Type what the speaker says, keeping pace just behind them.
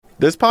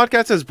This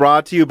podcast is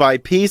brought to you by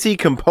PC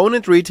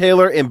component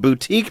retailer and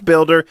boutique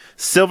builder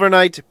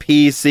Silverknight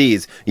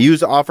PCs.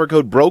 Use offer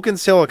code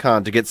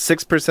BrokenSilicon to get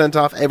 6%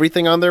 off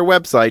everything on their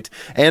website.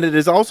 And it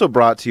is also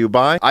brought to you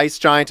by Ice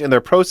Giant and their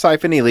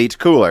ProSiphon Elite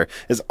cooler.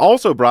 It's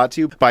also brought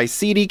to you by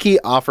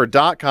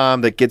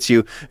CDKeyOffer.com that gets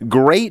you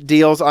great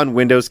deals on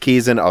Windows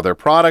keys and other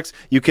products.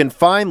 You can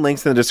find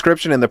links in the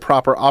description and the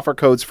proper offer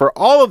codes for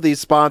all of these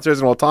sponsors,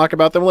 and we'll talk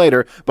about them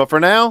later. But for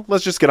now,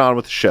 let's just get on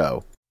with the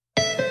show.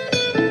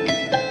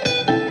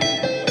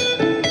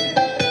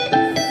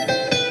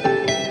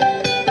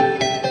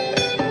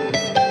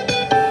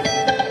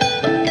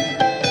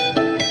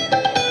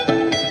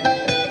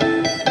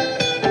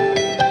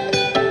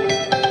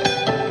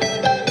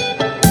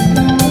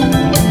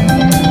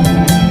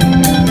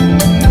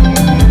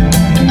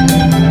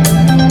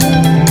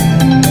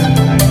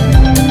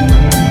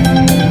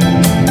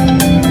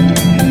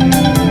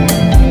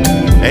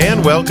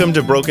 Welcome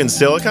to Broken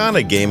Silicon,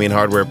 a gaming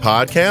hardware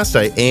podcast.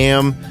 I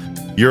am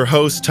your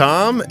host,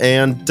 Tom,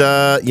 and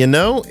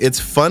it's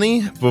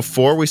funny.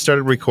 Before we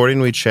started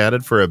recording, we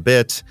chatted for a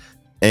bit,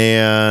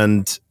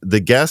 and the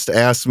guest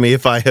asked me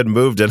if I had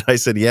moved, and I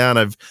said, yeah, and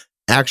I've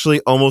actually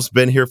almost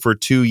been here for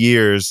 2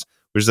 years,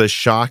 which is a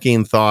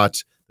shocking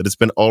thought that it's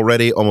been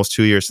already almost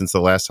 2 years since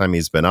the last time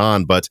he's been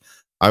on, but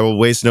I will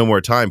waste no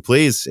more time.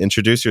 Please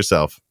introduce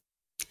yourself.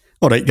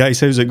 All right, guys,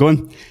 how's it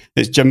going?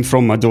 It's Jim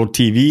from Adore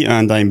TV,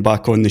 and I'm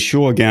back on the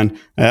show again.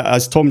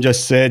 As Tom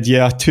just said,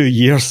 2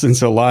 years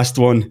since the last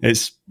one.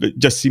 It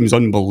just seems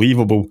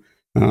unbelievable.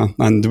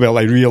 And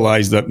I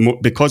realised that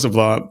because of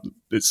that,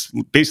 it's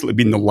basically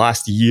been the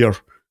last year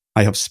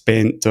I have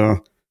spent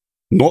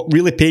not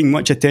really paying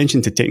much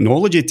attention to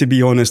technology, to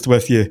be honest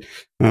with you.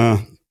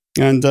 I've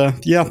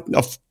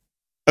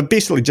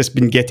basically just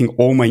been getting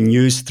all my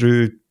news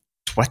through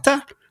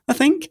Twitter, I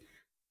think.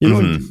 You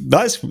know,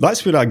 that's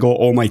where I got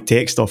all my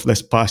tech stuff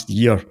this past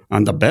year,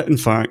 and a bit, in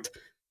fact.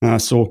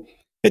 So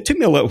it took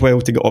me a little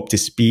while to get up to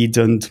speed,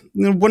 and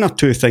one or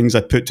two things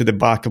I put to the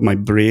back of my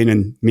brain,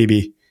 and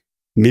maybe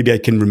I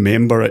can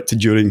remember it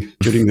during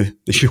the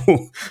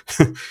show.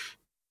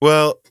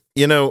 Well,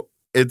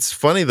 it's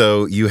funny,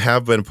 though. You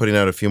have been putting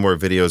out a few more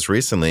videos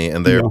recently,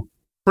 and they're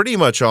pretty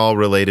much all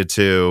related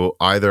to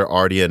either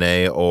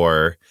RDNA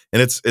or,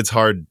 and it's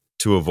hard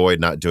to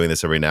avoid not doing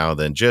this every now and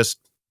then, just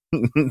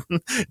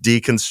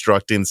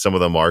deconstructing some of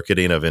the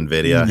marketing of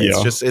NVIDIA.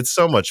 It's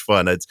so much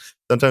fun.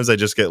 Sometimes I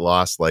just get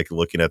lost, like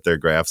looking at their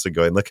graphs and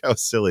going, look how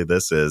silly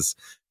this is.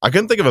 I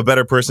couldn't think of a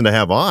better person to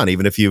have on,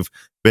 even if you've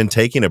been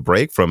taking a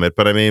break from it.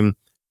 But I mean,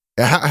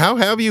 how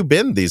have you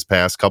been these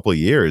past couple of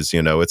years?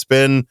 It's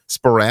been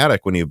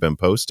sporadic when you've been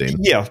posting.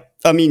 Yeah.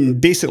 I mean,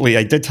 basically,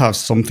 I did have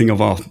something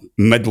of a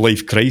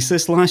midlife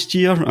crisis last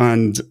year,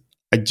 and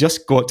I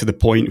just got to the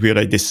point where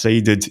I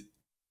decided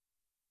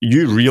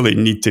you really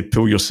need to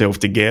pull yourself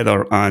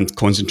together and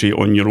concentrate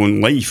on your own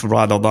life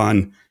rather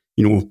than,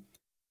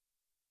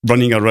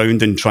 running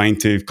around and trying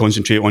to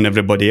concentrate on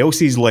everybody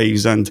else's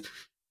lives. And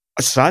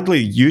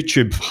sadly,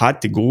 YouTube had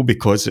to go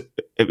because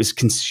it was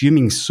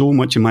consuming so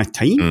much of my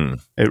time.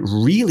 It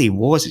really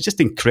was. It's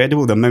just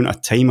incredible the amount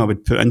of time I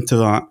would put into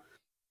that.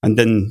 And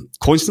then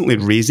constantly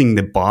raising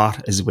the bar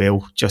as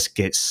well just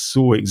gets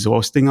so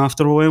exhausting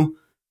after a while.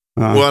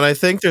 Well, and I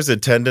think there's a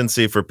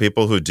tendency for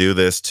people who do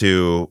this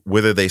to,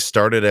 whether they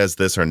started as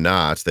this or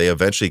not, they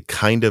eventually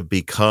kind of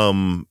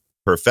become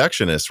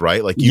perfectionists,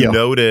 right? Like you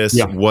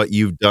notice what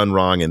you've done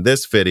wrong in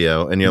this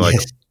video, and you're like,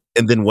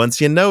 and then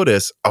once you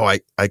notice, I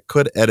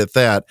could edit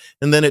that,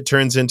 and then it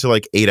turns into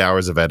like 8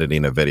 hours of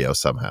editing a video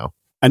somehow.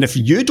 And if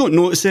you don't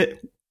notice it,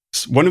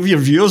 one of your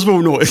viewers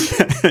will notice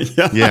it.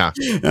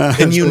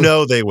 And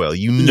they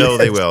will.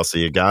 They will. So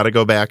you got to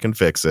go back and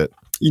fix it.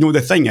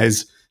 The thing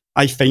is,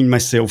 I find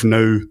myself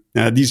now,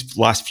 these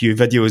last few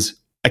videos,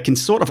 I can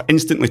sort of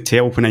instantly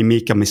tell when I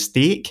make a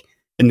mistake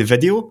in the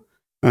video.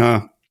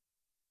 And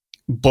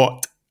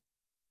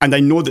I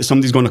know that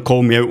somebody's going to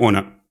call me out on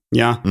it.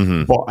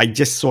 But I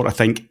just sort of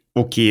think,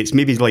 okay, it's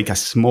maybe like a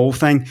small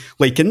thing.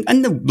 Like in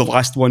the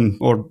last one,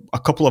 or a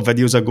couple of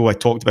videos ago, I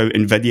talked about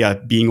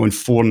NVIDIA being on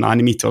 4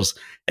 nanometers.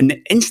 And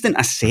the instant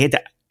I said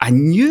it, I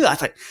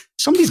thought,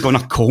 somebody's going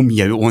to call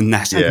me out on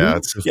this.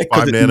 It's a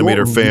 5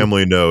 nanometer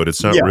family node.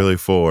 It's not really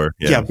 4.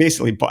 Yeah,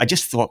 basically. But I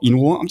just thought, you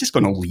know what? I'm just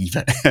going to leave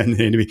it.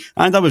 And anyway,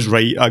 and I was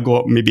right. I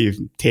got maybe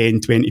 10,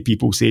 20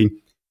 people saying,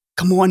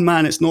 come on,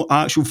 man, it's not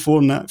actual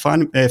 4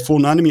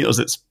 nanometers.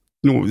 It's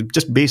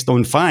just based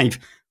on 5,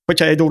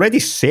 which I had already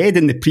said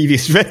in the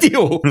previous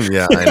video.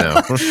 Yeah, I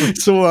know.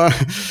 So,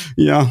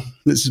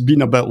 it's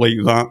been a bit like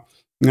that.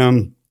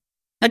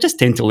 I just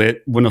tend to let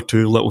one or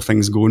two little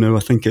things go now.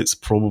 I think it's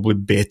probably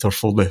better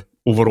for the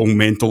overall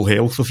mental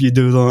health if you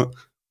do that.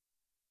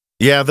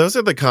 Yeah, those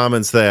are the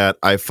comments that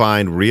I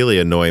find really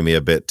annoy me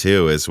a bit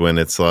too, is when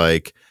it's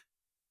like,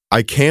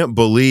 I can't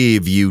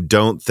believe you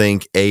don't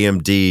think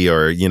AMD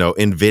or,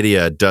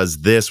 NVIDIA does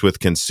this with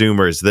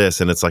consumers, this.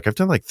 And it's like, I've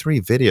done like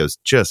 3 videos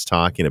just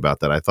talking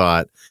about that. I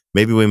thought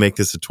maybe we make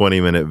this a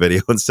 20-minute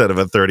video instead of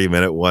a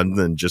 30-minute one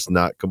and just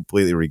not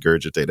completely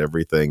regurgitate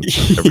everything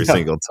every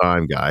single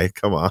time, guy.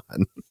 Come on.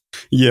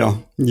 Yeah,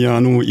 I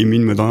know what you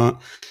mean with that.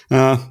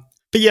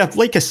 But yeah,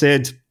 like I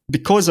said,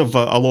 because of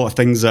a lot of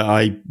things that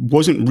I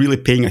wasn't really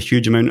paying a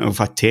huge amount of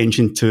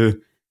attention to,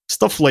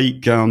 stuff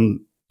like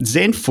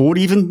Zen 4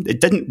 even,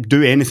 it didn't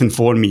do anything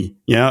for me.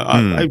 Yeah,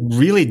 I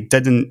really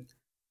didn't.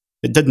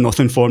 It did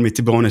nothing for me,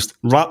 to be honest.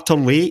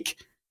 Raptor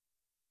Lake,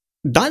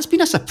 that's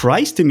been a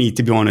surprise to me,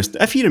 to be honest.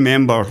 If you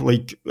remember,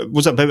 like,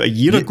 was it about a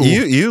year ago?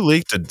 You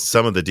leaked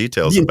some of the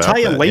details about the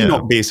entire that,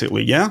 lineup,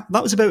 basically, yeah?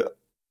 That was about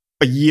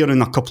a year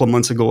and a couple of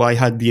months ago. I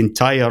had the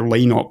entire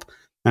lineup.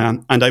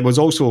 And I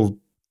also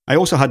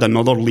had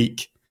another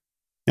leak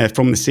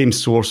from the same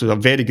source, a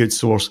very good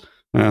source,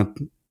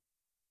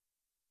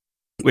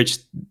 which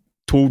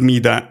told me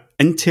that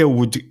Intel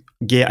would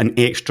get an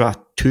extra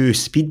 2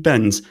 speed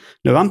bins.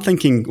 Now, I'm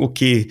thinking,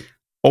 okay,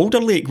 Alder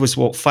Lake was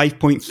what,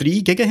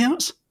 5.3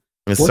 gigahertz?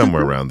 It's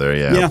somewhere around there,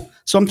 yeah. Yeah.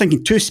 So I'm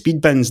thinking 2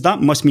 speed bins,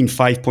 that must mean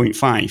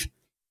 5.5.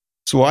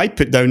 So I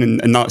put down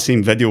in that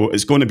same video,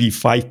 it's going to be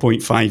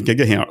 5.5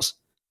 gigahertz.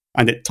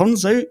 And it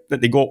turns out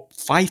that they got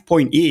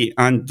 5.8,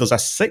 and there's a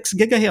 6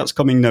 gigahertz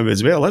coming now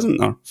as well,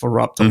 isn't there, for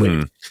Raptor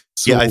Lake?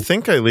 So, yeah, I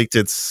think I leaked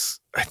it.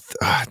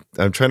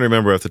 I'm trying to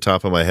remember off the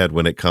top of my head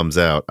when it comes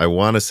out. I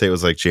want to say it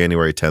was like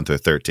January 10th or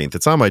 13th.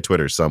 It's on my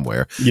Twitter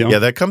somewhere. Yeah,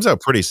 that comes out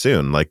pretty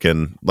soon, I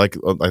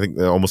think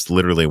almost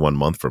literally 1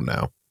 month from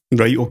now.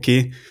 Right,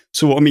 okay.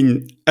 So, I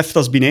mean, if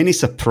there's been any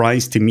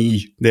surprise to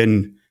me,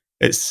 then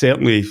it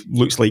certainly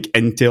looks like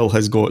Intel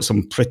has got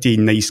some pretty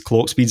nice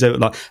clock speeds out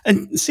of that.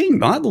 And saying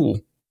that, though,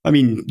 I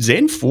mean,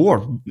 Zen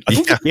 4, I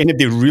don't think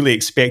anybody really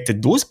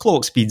expected those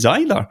clock speeds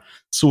either.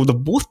 So they've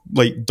both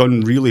like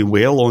done really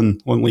well on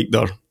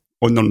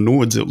their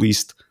nodes, at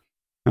least.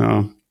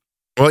 Well,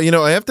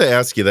 I have to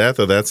ask you that,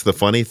 though. That's the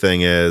funny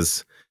thing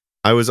is,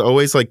 I was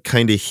always like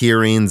kind of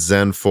hearing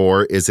Zen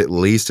 4 is at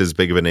least as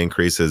big of an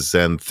increase as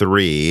Zen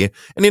 3.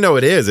 And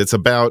it is. It's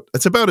about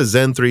a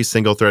Zen 3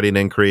 single threading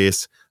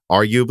increase,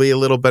 arguably a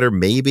little better,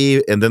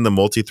 maybe. And then the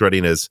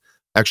multi-threading is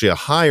actually a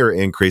higher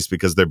increase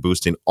because they're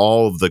boosting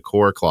all of the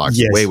core clocks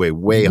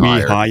way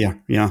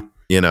higher. Yeah.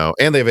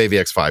 And they have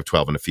AVX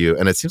 512 and a few.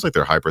 And it seems like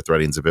their hyper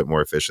threading is a bit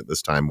more efficient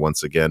this time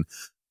once again.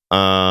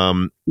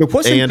 Now,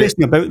 what's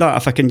interesting about that,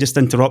 if I can just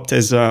interrupt,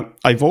 is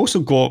I've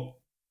also got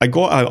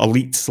a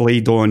leaked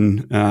slide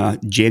on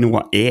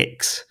Genoa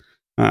X,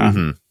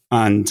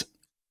 and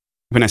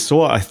when I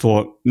saw it, I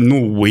thought, no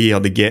way are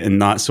they getting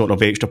that sort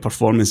of extra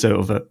performance out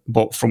of it.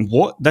 But from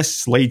what this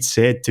slide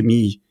said to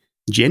me,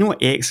 Genoa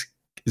X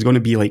is going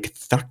to be like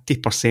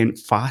 30%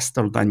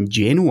 faster than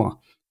Genoa.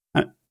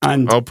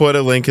 And I'll put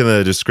a link in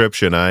the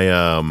description. I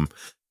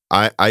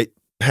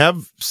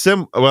have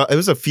it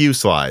was a few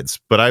slides,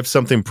 but I have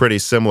something pretty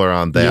similar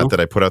on that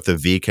I put out the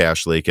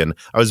Vcache leak, and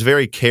I was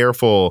very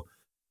careful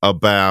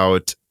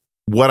about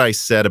what I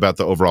said about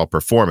the overall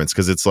performance,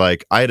 because it's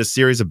like I had a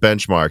series of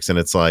benchmarks, and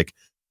it's like,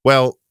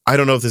 well, I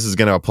don't know if this is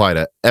going to apply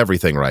to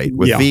everything, right?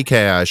 With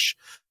Vcache,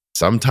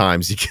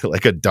 sometimes you get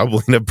like a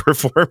doubling of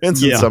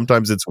performance, and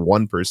sometimes it's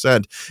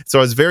 1%. So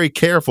I was very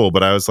careful,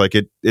 but I was like,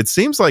 it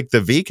seems like the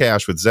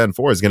Vcache with Zen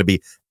 4 is going to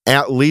be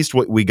at least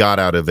what we got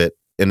out of it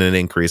in an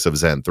increase of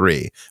Zen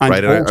 3,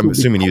 right? I'm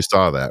assuming you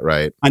saw that,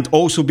 right? And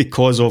also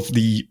because of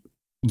the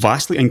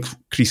vastly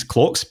increased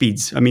clock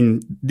speeds. I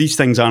mean, these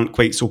things aren't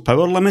quite so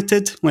power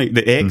limited like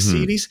the X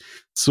series.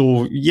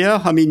 So,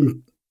 yeah, I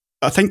mean,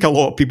 I think a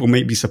lot of people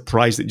might be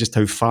surprised at just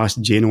how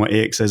fast Genoa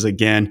X is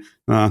again.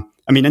 I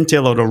mean,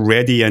 Intel are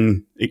already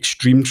in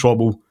extreme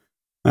trouble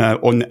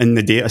in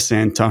the data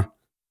center,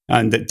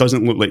 and it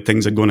doesn't look like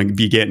things are going to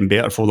be getting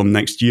better for them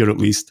next year, at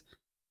least.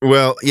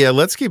 Well, yeah,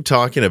 let's keep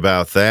talking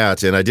about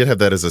that. And I did have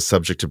that as a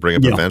subject to bring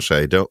up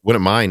eventually.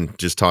 Wouldn't mind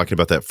just talking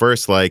about that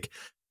first. Like,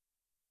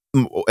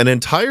 an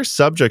entire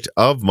subject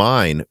of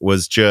mine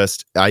was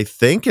just, I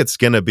think it's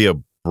going to be a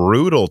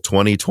brutal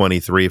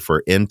 2023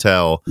 for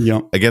Intel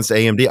against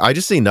AMD. I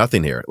just see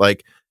nothing here.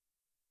 Like,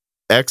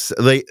 they're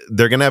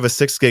going to have a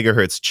 6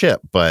 gigahertz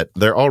chip, but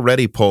they're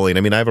already pulling.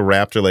 I mean, I have a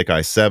Raptor Lake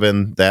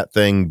i7. That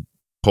thing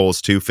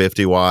pulls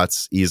 250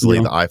 watts easily.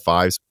 The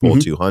i5s pull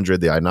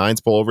 200. The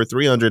i9s pull over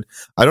 300.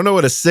 I don't know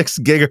what a 6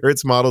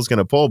 gigahertz model is going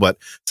to pull, but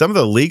some of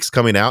the leaks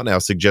coming out now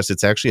suggest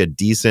it's actually a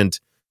decent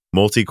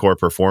multi-core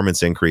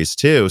performance increase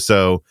too.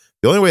 So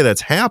the only way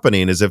that's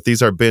happening is if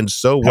these are binged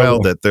so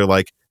well that they're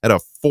like at a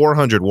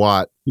 400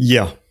 watt.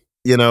 Yeah.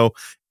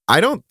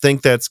 I don't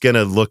think that's going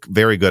to look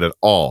very good at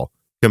all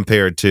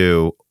compared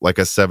to like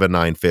a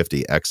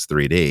 7950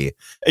 X3D.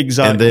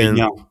 Exactly.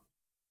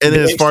 And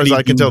then as far as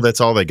I can tell,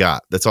 that's all they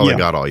got. That's all they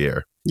got all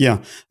year. Yeah.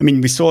 I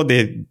mean, we saw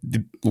the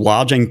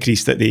large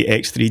increase that the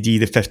X3D,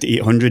 the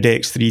 5800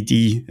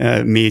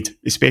 X3D made,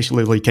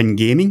 especially like in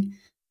gaming.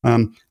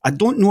 I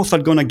don't know if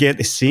they're going to get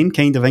the same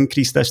kind of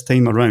increase this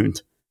time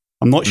around.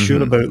 I'm not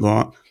sure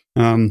about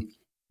that.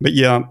 But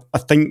yeah, I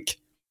think,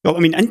 well, I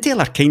mean, Intel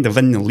are kind of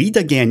in the lead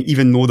again,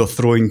 even though they're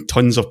throwing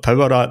tons of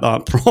power at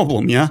that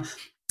problem,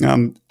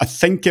 I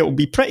think it'll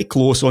be pretty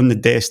close on the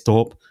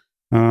desktop.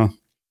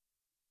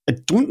 I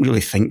don't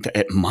really think that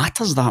it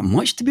matters that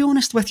much, to be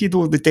honest with you,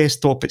 though, the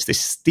desktop. It's the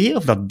state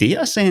of their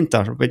data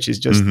center, which is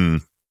just,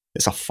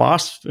 it's a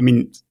farce. I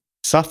mean,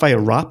 Sapphire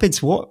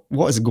Rapids, what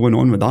is going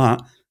on with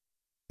that?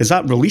 Is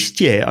that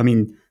released yet? I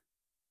mean,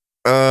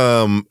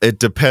 it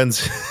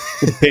depends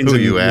who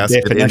you ask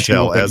at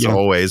Intel, as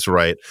always,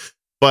 right?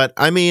 But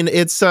I mean,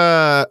 it's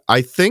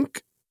I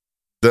think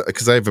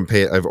because I've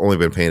only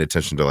been paying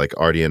attention to like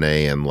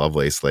RDNA and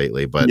Lovelace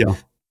lately, but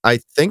I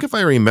think if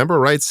I remember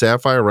right,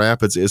 Sapphire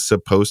Rapids is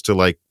supposed to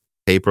like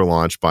paper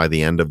launch by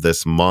the end of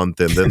this month,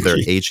 and then their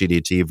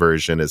HEDT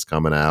version is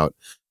coming out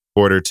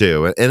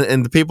Q2.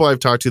 And the people I've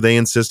talked to, they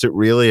insist it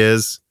really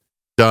is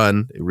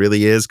done. It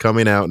really is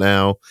coming out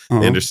now.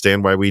 They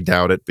understand why we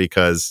doubt it,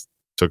 because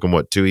it took them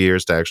 2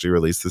 years to actually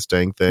release this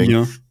dang thing.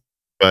 Yeah.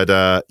 But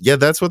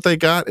that's what they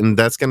got, and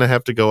that's going to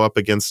have to go up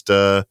against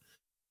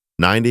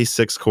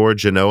 96 core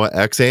Genoa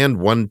X and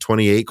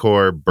 128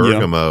 core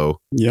Bergamo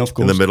of course,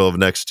 in the middle of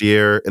next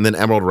year. And then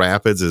Emerald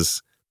Rapids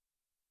is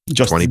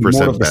just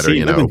 20% better,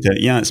 same, isn't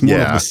it? Yeah, it's more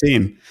of the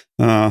same.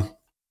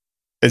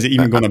 Is it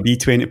even going to be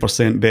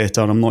 20%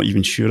 better? I'm not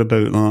even sure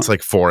about that. It's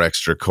like 4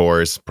 extra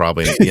cores,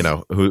 probably.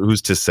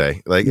 Who's to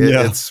say? Like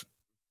it's,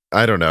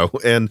 I don't know.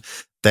 And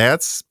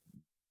that's,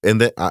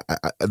 and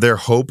they're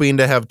hoping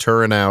to have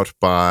Turin out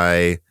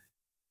by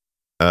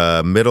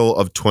middle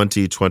of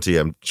 2020.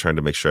 I'm trying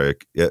to make sure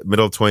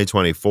middle of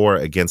 2024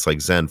 against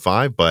like Zen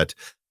 5, but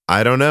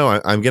I don't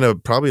know. I'm gonna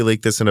probably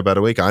leak this in about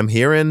a week. I'm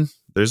hearing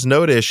there's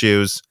node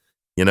issues,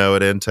 at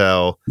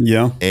Intel.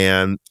 Yeah.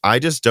 And I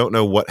just don't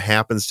know what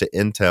happens to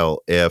Intel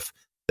if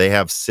they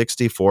have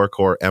 64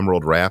 core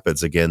Emerald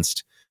Rapids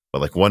against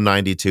like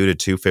 192 to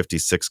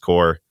 256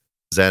 core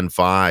Zen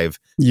 5.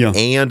 Yeah.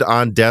 And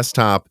on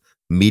desktop,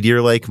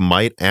 Meteor Lake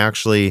might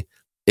actually,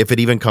 if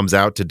it even comes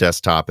out to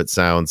desktop, it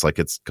sounds like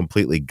it's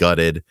completely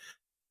gutted.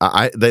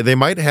 They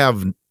might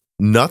have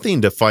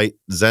nothing to fight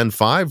Zen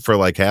 5 for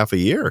like half a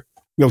year.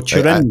 Well,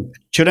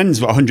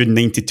 Turin's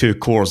 192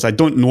 cores. I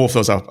don't know if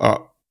there's a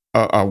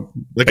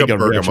like a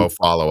Bergamo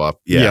follow-up.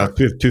 Yeah,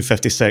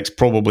 256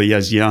 probably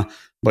is, yeah.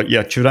 But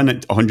yeah, Turin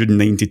at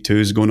 192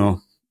 is gonna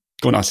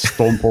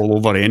stomp all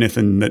over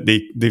anything that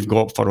they've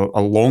got for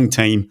a long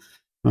time.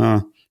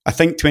 I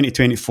think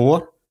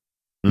 2024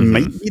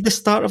 might be the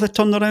start of the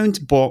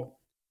turnaround, but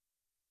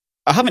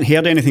I haven't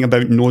heard anything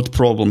about node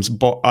problems,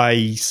 but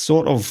I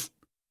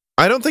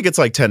don't think it's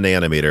like 10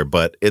 nanometer,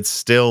 but it's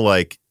still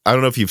like, I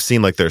don't know if you've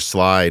seen like their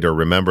slide or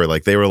remember,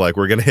 like they were like,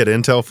 we're going to hit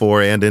Intel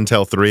 4 and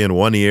Intel 3 in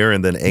 1 year,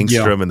 and then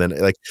Angstrom, and then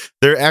like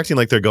they're acting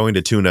like they're going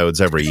to 2 nodes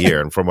every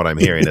year. And from what I'm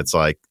hearing, it's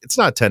like, it's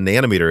not 10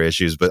 nanometer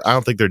issues, but I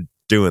don't think they're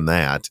doing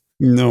that.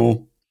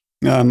 No,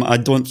 I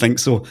don't think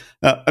so.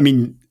 I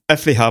mean,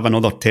 if they have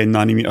another 10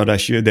 nanometer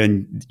issue,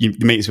 then you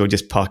might as well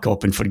just pack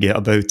up and forget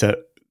about it.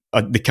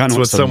 They cannot. That's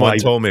what someone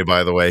told me,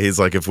 by the way. He's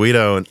like, if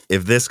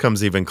this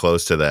comes even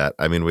close to that,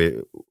 I mean,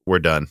 we're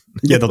done.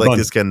 Yeah, they're like done.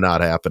 This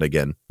cannot happen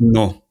again.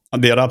 No,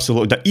 they are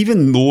absolutely done.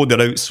 Even though they're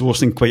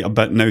outsourcing quite a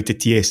bit now to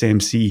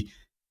TSMC,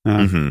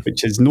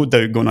 which is no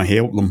doubt going to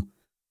help them.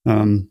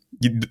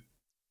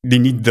 They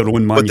need their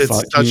own manufacturing.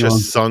 But it's such a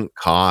sunk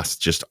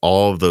cost. Just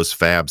all of those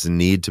fabs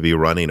need to be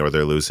running, or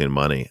they're losing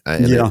money. I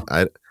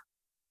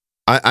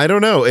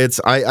don't know.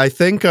 I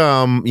think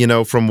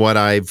from what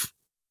I've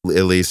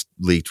at least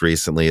leaked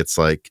recently, it's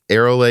like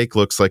Arrow Lake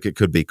looks like it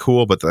could be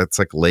cool, but that's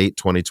like late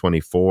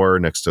 2024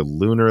 next to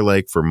Lunar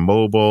Lake for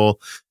mobile.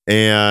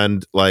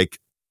 And like,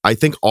 I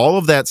think all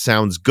of that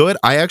sounds good.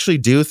 I actually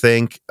do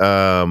think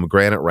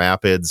Granite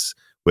Rapids,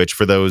 which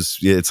for those,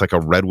 it's like a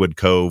Redwood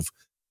Cove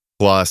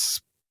plus,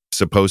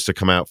 supposed to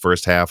come out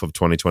first half of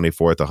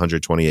 2024 with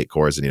 128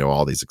 cores and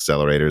all these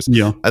accelerators.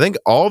 Yeah, I think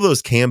all of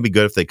those can be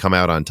good if they come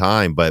out on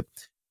time, but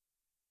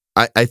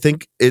I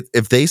think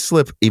if they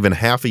slip even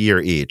half a year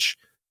each,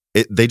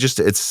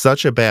 it's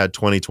such a bad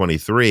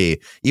 2023.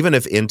 Even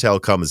if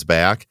Intel comes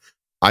back,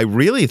 I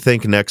really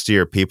think next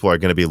year people are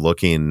going to be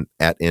looking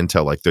at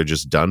Intel like they're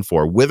just done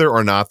for, whether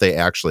or not they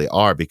actually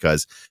are,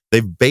 because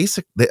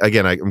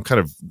again, I'm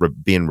kind of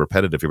being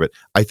repetitive here, but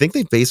I think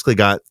they've basically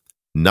got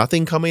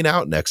nothing coming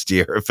out next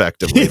year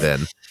effectively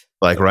then.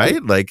 Like,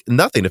 right? Like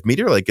nothing. If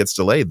Meteor Lake gets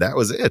delayed, that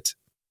was it.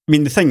 I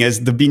mean, the thing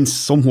is, they've been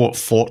somewhat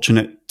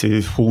fortunate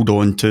to hold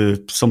on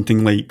to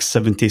something like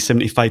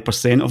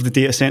 70-75% of the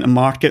data center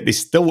market. They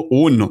still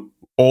own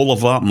all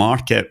of that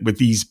market with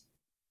these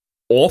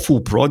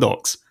awful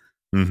products,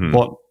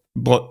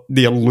 but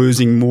they are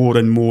losing more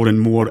and more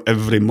and more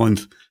every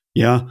month.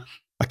 Yeah,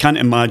 I can't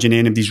imagine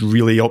anybody's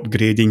really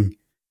upgrading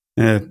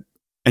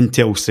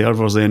Intel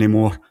servers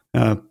anymore.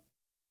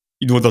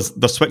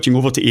 They're switching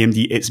over to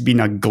AMD. It's been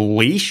a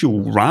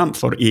glacial ramp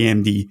for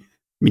AMD.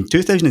 I mean,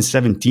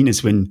 2017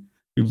 is when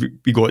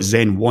we got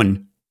Zen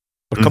 1.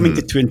 We're coming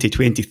to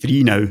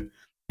 2023 now,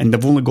 and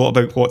they've only got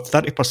about,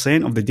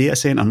 30% of the data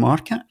center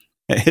market?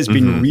 It has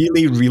been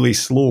really, really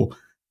slow.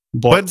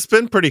 But it's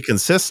been pretty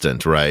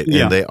consistent, right?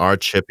 Yeah. And they are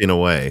chipping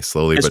away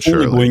slowly but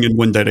surely. It's only going in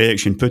one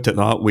direction, put it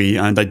that way,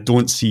 and I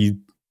don't see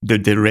the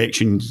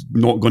direction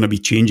not going to be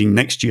changing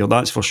next year,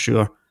 that's for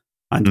sure,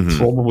 and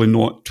probably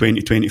not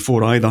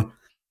 2024 either.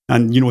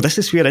 And, this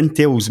is where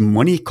Intel's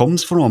money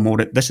comes from, or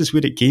this is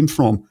where it came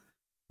from.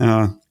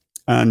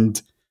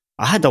 And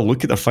I had a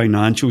look at their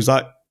financials.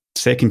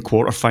 second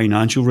quarter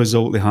financial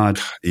result they had.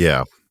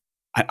 Yeah.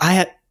 I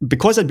had,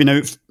 because I'd been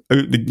out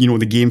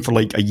the game for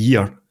like a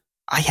year,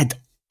 I had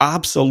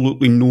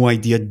absolutely no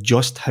idea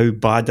just how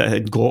bad it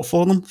had got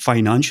for them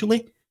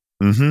financially.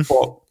 Mm-hmm.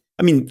 But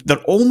I mean, they're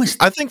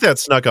almost. I think that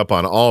snuck up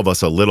on all of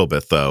us a little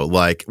bit, though.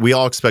 Like, we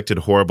all expected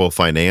horrible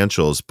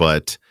financials,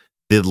 but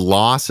the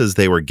losses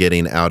they were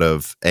getting out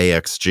of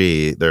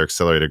AXG, their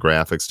accelerated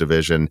graphics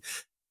division,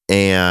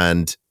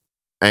 and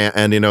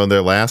in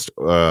their last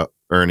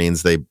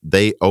earnings,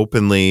 they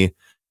openly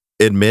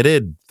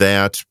admitted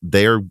that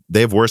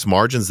they have worse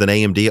margins than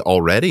AMD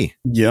already.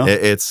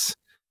 Yeah,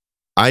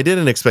 I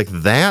didn't expect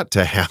that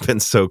to happen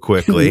so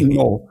quickly.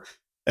 No.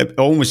 It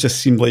almost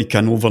just seemed like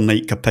an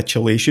overnight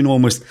capitulation,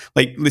 almost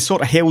like they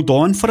sort of held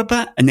on for a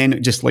bit and then it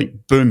just like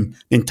boom,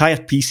 the entire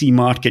PC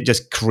market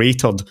just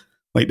cratered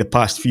like the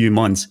past few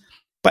months.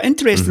 But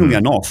interestingly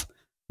enough, I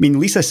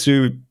mean, Lisa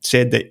Su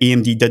said that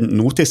AMD didn't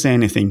notice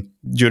anything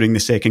during the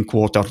second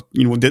quarter.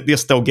 They're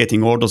still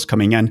getting orders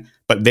coming in,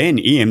 but then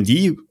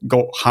AMD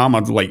got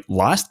hammered like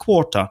last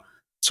quarter.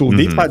 So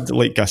they've had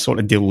like a sort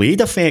of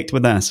delayed effect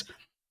with this.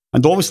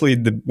 And obviously,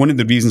 one of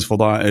the reasons for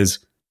that is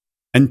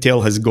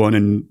Intel has gone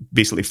and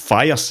basically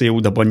fire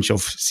saled a bunch of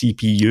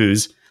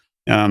CPUs.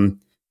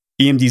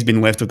 AMD's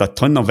been left with a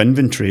ton of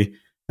inventory,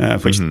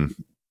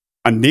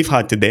 and they've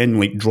had to then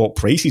like drop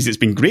prices. It's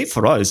been great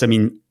for us. I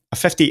mean, a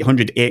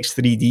 5800X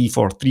 3D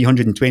for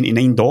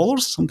 $329,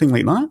 something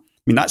like that. I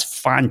mean, that's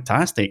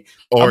fantastic.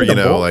 Or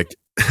like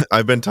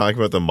I've been talking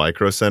about the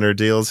Micro Center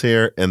deals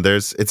here, and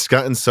it's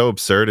gotten so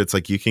absurd. It's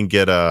like you can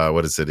get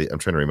what is it? I'm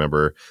trying to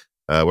remember.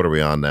 What are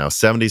we on now?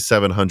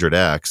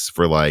 7700X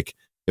for like.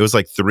 It was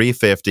like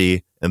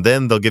 $350, and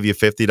then they'll give you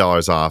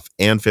 $50 off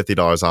and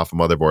 $50 off a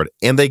motherboard,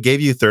 and they gave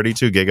you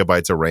 32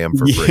 gigabytes of RAM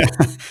for free.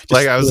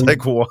 Like I was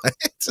like, what?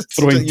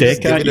 Throwing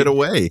tech at it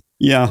away.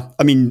 Yeah,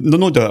 I mean,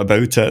 no doubt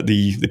about it.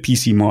 The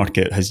PC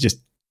market has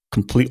just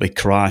completely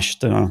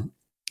crashed, and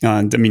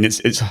I mean,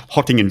 it's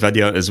hurting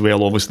Nvidia as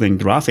well. Obviously, in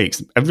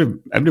graphics,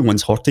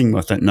 everyone's hurting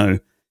with it now.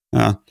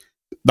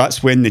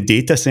 That's when the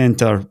data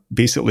center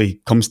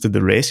basically comes to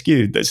the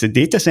rescue. It's the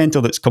data center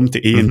that's come to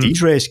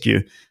AMD's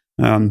rescue.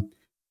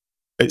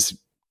 It's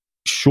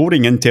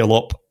shoring Intel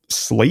up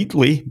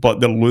slightly, but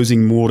they're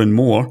losing more and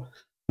more.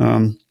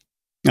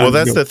 Well,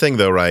 that's the thing,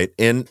 though, right?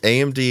 And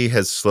AMD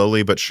has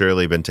slowly but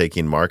surely been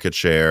taking market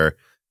share.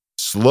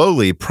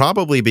 Slowly,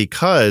 probably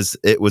because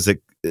it was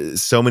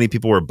so many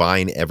people were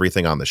buying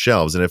everything on the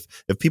shelves. And if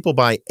people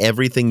buy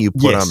everything you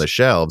put on the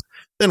shelves,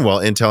 then,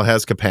 well, Intel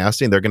has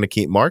capacity and they're going to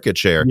keep market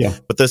share. Yeah.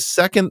 But the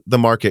second the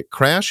market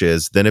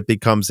crashes, then it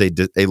becomes a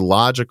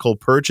logical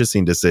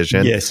purchasing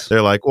decision. Yes.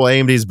 They're like, well,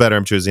 AMD is better.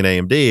 I'm choosing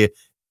AMD.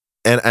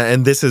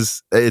 And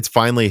it's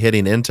finally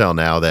hitting Intel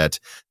now that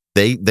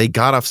they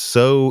got off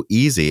so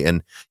easy.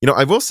 And,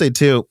 I will say,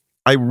 too,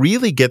 I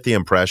really get the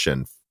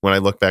impression when I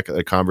look back at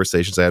the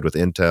conversations I had with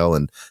Intel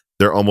and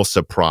they're almost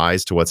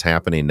surprised to what's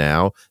happening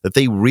now, that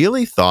they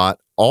really thought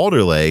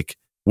Alder Lake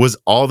was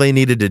all they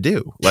needed to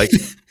do. Like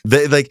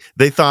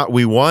they thought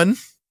we won.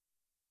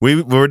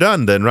 We're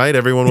done then, right?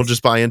 Everyone will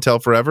just buy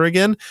Intel forever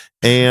again.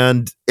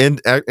 And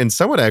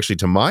somewhat actually,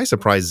 to my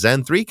surprise,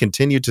 Zen 3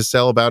 continued to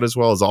sell about as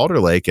well as Alder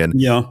Lake. And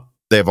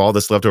they have all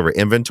this leftover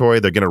inventory.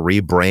 They're going to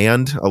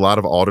rebrand a lot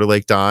of Alder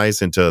Lake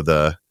dies into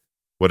the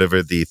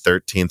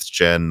 13th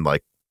gen,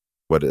 like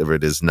whatever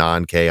it is,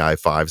 non-Ki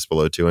 5s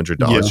below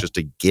 $200 just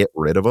to get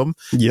rid of them.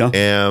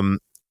 And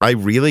I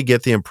really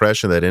get the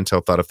impression that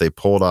Intel thought if they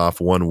pulled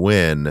off one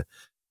win,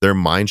 their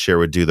mind share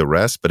would do the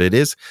rest. But it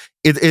is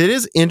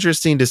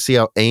interesting to see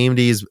how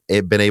AMD's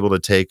been able to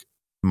take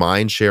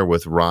mind share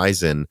with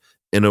Ryzen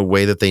in a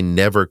way that they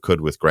never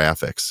could with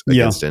graphics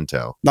against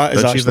Intel. That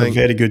is actually a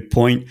very good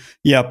point.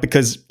 Yeah,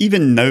 because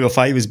even now, if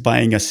I was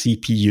buying a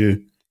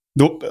CPU,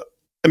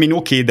 I mean,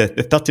 okay, the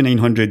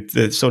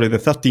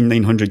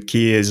 13900K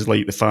is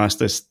like the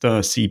fastest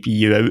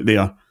CPU out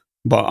there,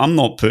 but I'm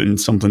not putting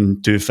something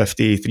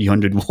 250,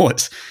 300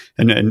 watts.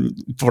 And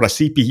for a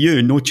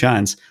CPU, no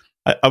chance.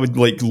 I would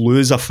like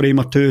lose a frame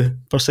or two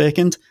per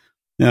second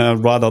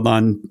rather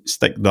than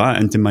stick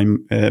that into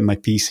my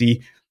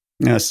PC.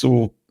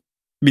 So,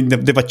 I mean,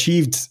 they've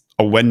achieved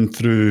a win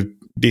through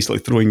basically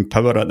throwing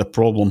power at the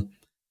problem.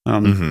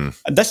 Like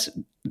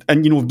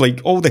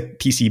all the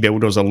PC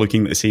builders are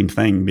looking at the same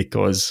thing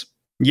because,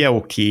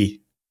 it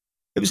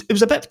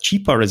was a bit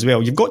cheaper as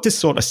well. You've got to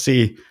sort of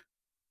say,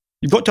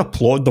 you've got to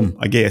applaud them,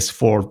 I guess,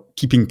 for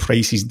keeping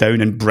prices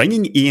down and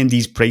bringing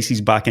AMD's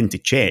prices back into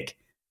check,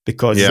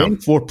 because Zen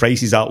 4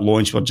 prices at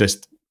launch were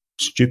just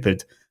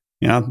stupid.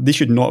 They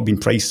should not have been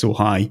priced so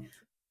high.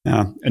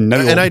 And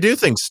I do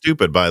think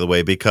stupid, by the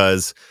way,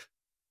 because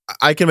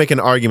I can make an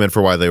argument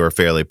for why they were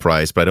fairly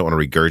priced, but I don't want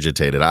to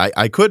regurgitate it.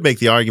 I could make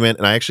the argument,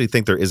 and I actually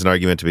think there is an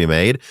argument to be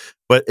made,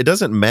 but it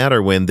doesn't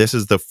matter when this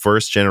is the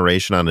first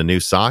generation on a new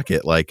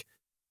socket. Like,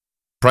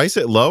 price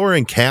it lower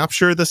and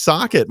capture the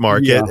socket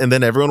market, and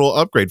then everyone will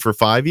upgrade for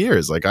 5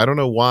 years. Like, I don't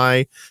know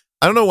why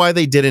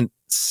they didn't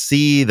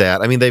see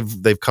that. I mean,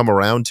 they've come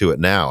around to it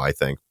now, I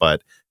think,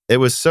 but it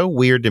was so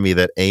weird to me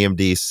that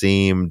AMD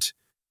seemed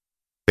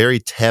very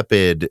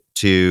tepid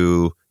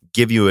to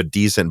give you a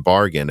decent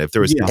bargain. If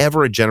there was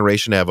ever a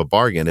generation to have a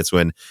bargain, it's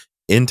when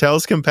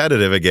Intel's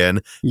competitive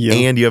again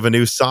and you have a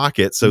new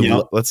socket.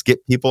 So let's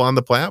get people on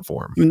the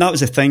platform. I mean, that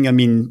was the thing. I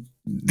mean,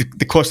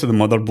 the cost of the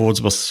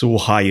motherboards was so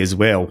high as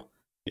well.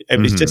 It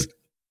was just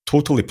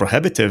totally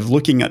prohibitive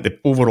looking at the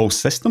overall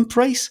system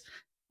price.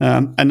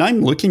 And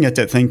I'm looking at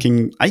it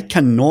thinking, I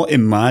cannot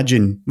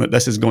imagine that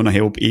this is going to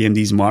help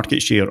AMD's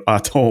market share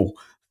at all.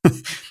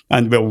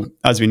 And well,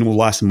 as we know,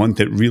 last month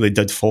it really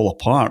did fall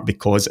apart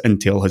because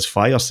Intel has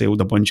fire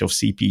saled a bunch of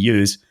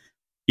CPUs.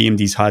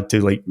 AMD's had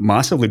to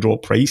massively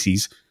drop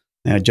prices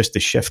just to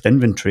shift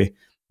inventory.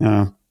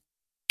 And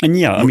I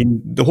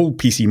mean, the whole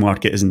PC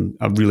market is in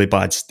a really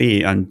bad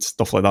state and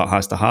stuff like that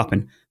has to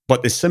happen.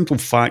 But the simple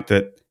fact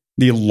that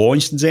they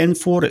launched Zen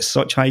 4 at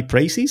such high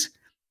prices,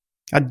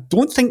 I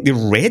don't think they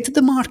read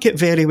the market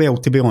very well,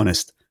 to be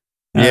honest.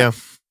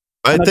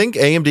 I think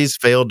AMD's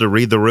failed to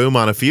read the room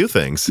on a few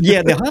things.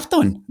 Yeah, they have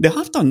done. They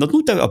have done. There's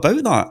no doubt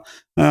about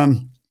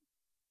that.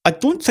 I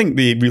don't think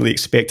they really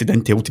expected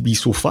Intel to be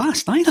so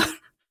fast either.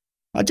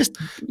 I just,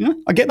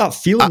 I get that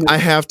feeling. I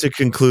have to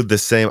conclude the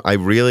same. I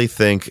really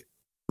think,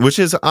 which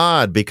is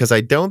odd because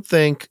I don't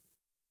think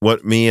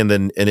what me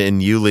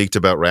and you leaked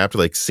about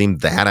Raptor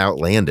seemed that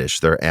outlandish.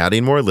 They're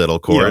adding more little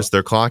cores.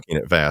 They're clocking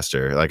it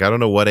faster. I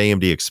don't know what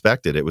AMD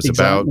expected. It was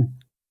about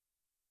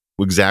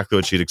exactly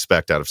what you'd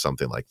expect out of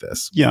something like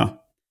this. Yeah.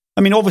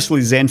 I mean,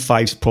 obviously Zen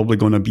 5 is probably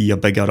going to be a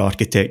bigger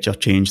architecture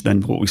change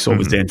than what we saw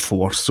with Zen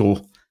 4.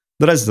 So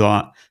there is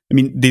that. I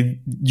mean,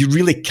 you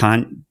really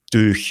can't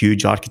do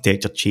huge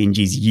architecture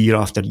changes year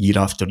after year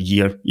after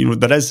year.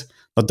 There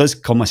does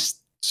come a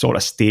sort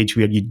of stage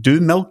where you do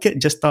milk it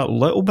just that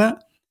little bit.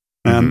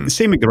 The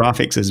same with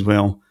graphics as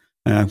well,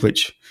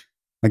 which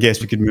I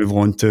guess we could move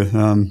on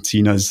to,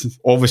 seeing as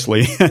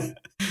obviously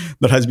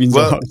there has been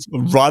a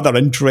rather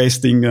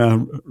interesting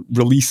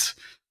release.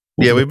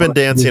 Yeah, we've been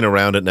dancing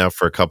around it now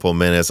for a couple of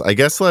minutes. I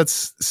guess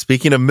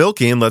speaking of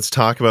milking, let's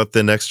talk about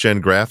the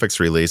next-gen graphics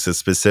releases.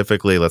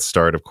 Specifically, let's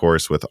start, of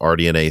course, with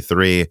RDNA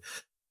 3.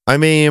 I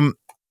mean,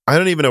 I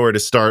don't even know where to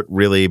start,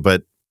 really,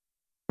 but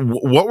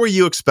what were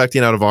you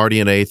expecting out of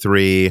RDNA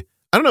 3? I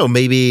don't know,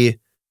 maybe...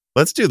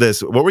 Let's do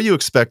this. What were you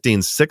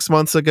expecting 6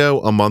 months ago,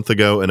 a month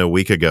ago, and a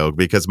week ago?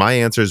 Because my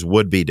answers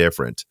would be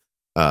different.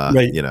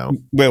 Right.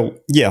 Well,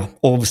 yeah,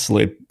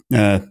 obviously,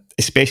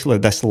 especially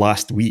this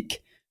last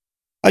week.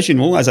 As you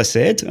know, as I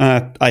said,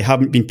 I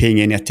haven't been paying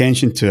any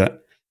attention to it.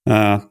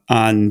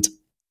 And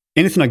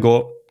anything I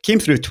got came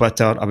through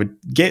Twitter. I would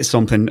get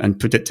something and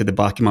put it to the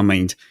back of my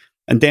mind.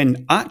 And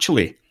then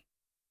actually,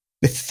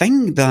 the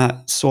thing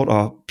that sort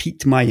of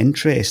piqued my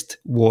interest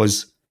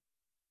was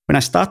when I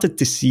started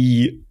to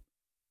see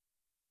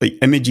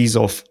images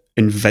of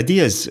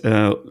NVIDIA's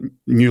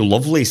new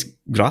Lovelace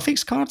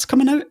graphics cards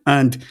coming out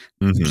and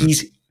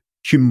these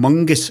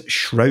humongous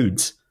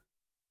shrouds.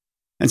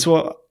 And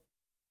so...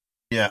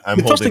 Yeah, I'm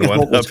holding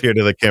one up here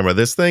to the camera.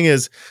 This thing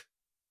is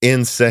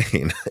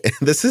insane.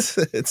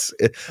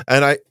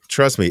 And I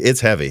trust me, it's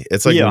heavy.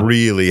 It's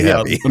really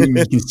heavy. I mean,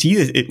 you can see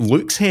that it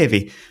looks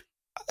heavy.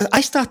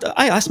 I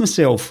asked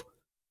myself,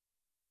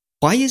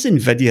 why is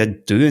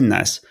NVIDIA doing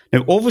this?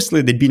 Now,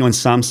 obviously, they'd been on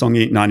Samsung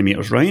 8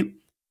 nanometers, right?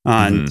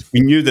 And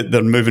we knew that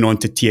they're moving on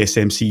to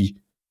TSMC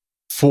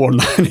 4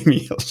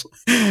 nanometers.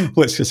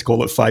 Let's just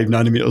call it 5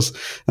 nanometers.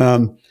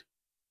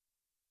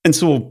 And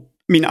so,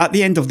 I mean, at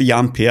the end of the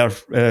Ampere,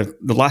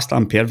 the last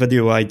Ampere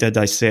video I did,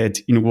 I said,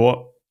 you know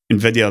what?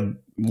 NVIDIA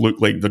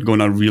look like they're going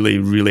to really,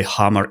 really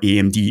hammer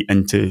AMD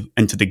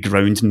into the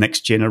ground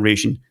next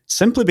generation,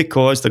 simply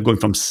because they're going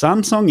from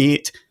Samsung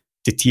 8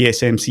 to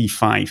TSMC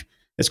 5.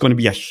 It's going to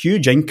be a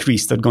huge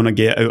increase they're going to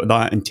get out of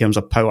that in terms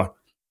of power.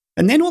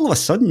 And then all of a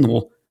sudden,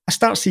 though, I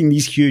start seeing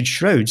these huge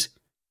shrouds.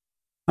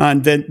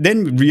 And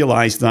then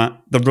realize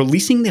that they're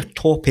releasing their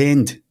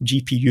top-end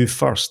GPU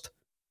first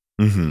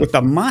with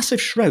a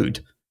massive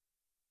shroud.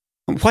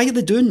 Why are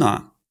they doing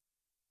that?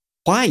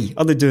 Why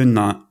are they doing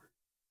that?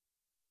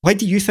 Why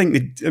do you think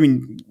that? I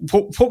mean,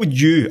 what would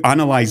you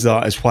analyze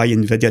that as why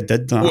NVIDIA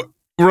did that? Well,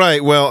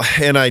 right. Well,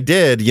 and I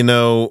did.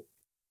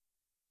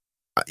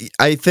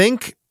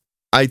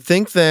 I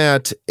think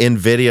that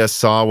NVIDIA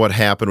saw what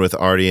happened with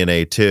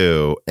RDNA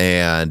 2,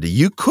 and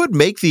you could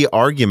make the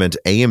argument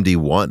AMD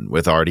won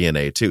with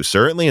RDNA 2.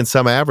 Certainly in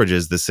some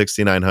averages, the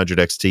 6900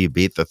 XT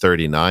beat the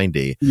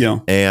 3090. Yeah.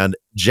 And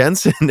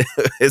Jensen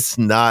is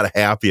not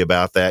happy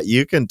about that.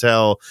 You can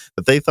tell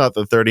that they thought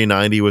the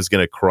 3090 was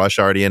going to crush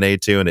RDNA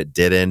 2, and it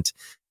didn't.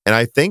 And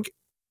I think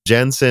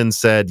Jensen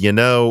said,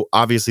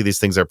 obviously these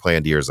things are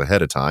planned years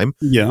ahead of time.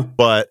 Yeah.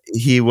 But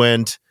he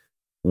went...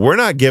 We're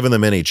not giving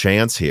them any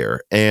chance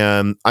here.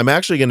 And I'm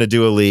actually going to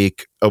do a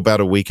leak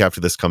about a week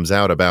after this comes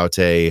out about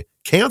a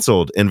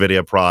canceled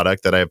NVIDIA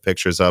product that I have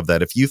pictures of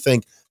that if you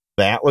think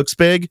that looks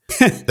big,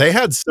 they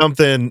had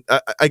something.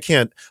 I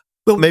can't.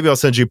 Well, maybe I'll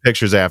send you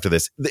pictures after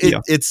this.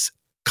 It's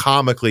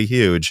comically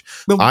huge.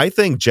 Well, I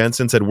think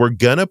Jensen said, we're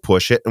going to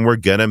push it and we're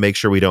going to make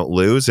sure we don't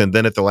lose. And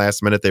then at the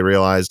last minute, they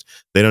realized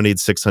they don't need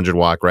 600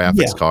 watt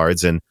graphics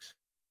cards. And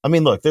I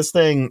mean, look, this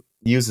thing...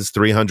 uses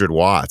 300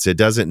 watts. It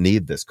doesn't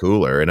need this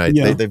cooler. And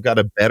they've got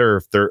a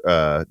better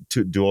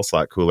dual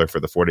slot cooler for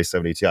the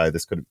 4070 Ti.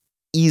 This could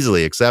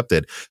easily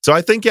accepted. So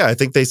I think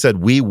they said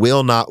we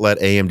will not let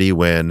AMD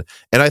win.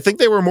 And I think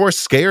they were more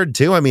scared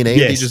too. I mean,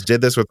 AMD just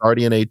did this with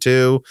RDNA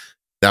 2.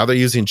 Now they're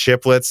using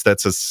chiplets.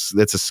 That's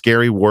a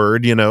scary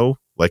word,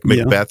 like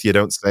Macbeth, you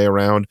don't say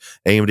around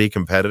AMD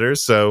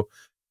competitors. So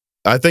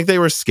I think they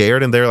were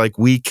scared, and they're like,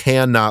 we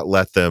cannot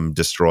let them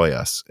destroy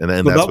us. And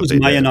then that was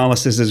my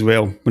analysis as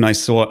well when I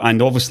saw it.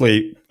 And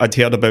obviously, I'd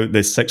heard about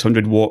the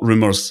 600 watt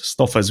rumors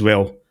stuff as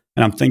well.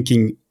 And I'm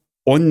thinking,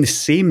 on the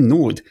same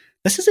node,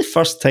 this is the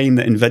first time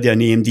that NVIDIA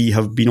and AMD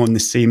have been on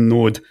the same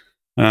node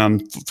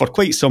for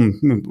quite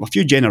a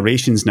few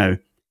generations now,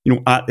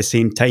 at the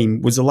same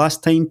time. Was the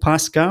last time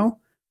Pascal?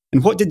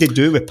 And what did they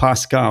do with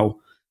Pascal?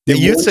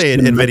 You'd say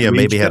NVIDIA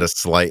maybe had a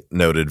slight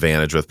node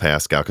advantage with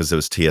Pascal because it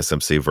was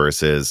TSMC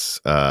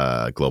versus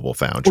Global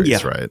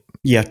Foundries, right?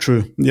 Yeah,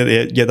 true.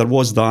 Yeah, there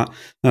was that.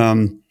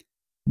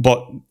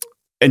 But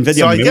NVIDIA...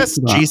 So I guess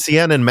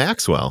GCN and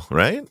Maxwell,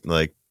 right?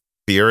 Like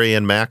Fury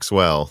and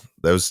Maxwell,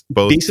 those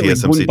both basically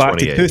TSMC going back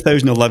 28. to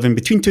 2011,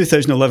 between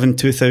 2011 and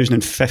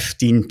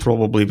 2015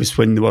 probably was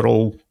when they were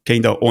all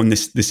kind of on the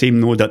same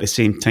node at the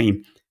same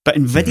time. But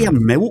NVIDIA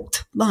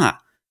milked that.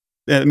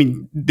 I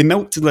mean, they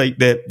milked like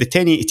the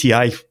 1080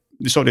 Ti,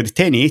 the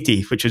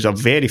 1080, which is a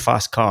very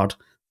fast card,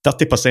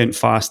 30%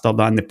 faster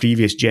than the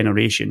previous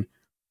generation.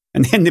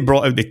 And then they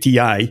brought out the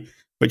Ti,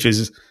 which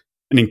is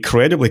an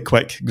incredibly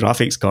quick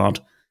graphics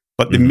card.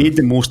 But they made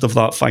the most of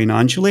that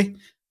financially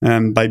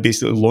by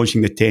basically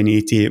launching the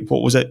 1080.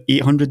 What was it,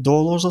 $800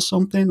 or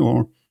something?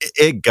 Or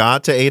it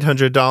got to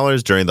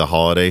 $800 during the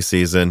holiday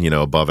season,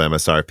 above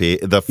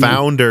MSRP. The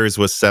Founders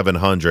was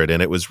 $700,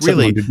 and it was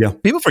really,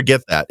 people forget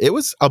that. It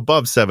was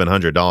above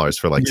 $700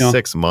 for like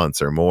 6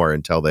 months or more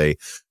until they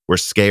were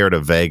scared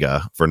of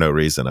Vega for no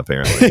reason,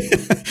 apparently.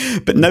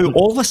 But now,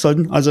 all of a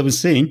sudden, as I was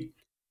saying,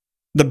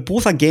 they're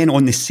both again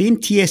on the same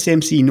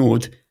TSMC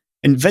node.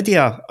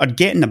 NVIDIA are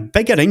getting a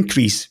bigger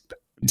increase,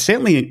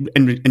 certainly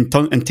in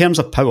terms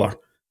of power.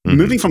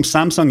 Moving from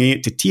Samsung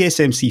 8 to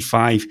TSMC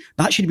 5,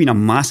 that should have been a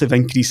massive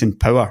increase in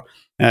power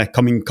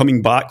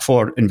coming back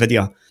for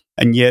NVIDIA.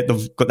 And yet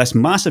they've got this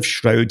massive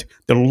shroud.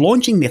 They're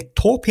launching their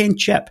top-end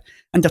chip.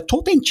 And their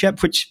top-end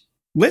chip, which,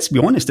 let's be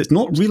honest, it's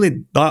not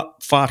really that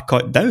far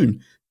cut down.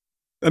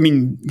 I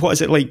mean, what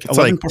is it, like 11%? It's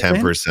like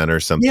 10%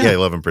 or something. Yeah,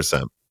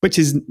 11%. Which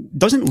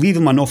doesn't leave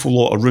them an awful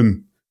lot of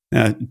room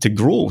to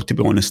grow, to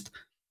be honest.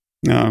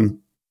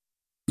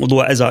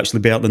 Although it is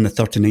actually better than the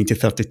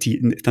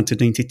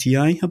 3090 Ti,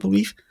 I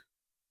believe.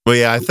 Well,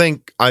 yeah, I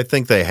think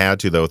they had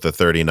to, though, with the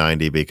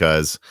 3090,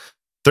 because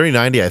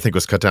 3090, I think,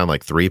 was cut down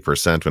like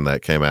 3% when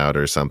that came out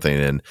or something.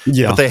 And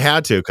but they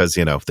had to, because,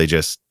 they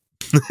just...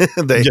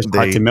 they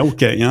had to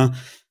milk it, yeah.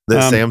 The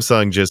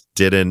Samsung just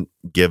didn't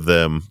give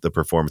them the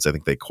performance I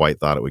think they quite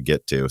thought it would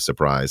get to.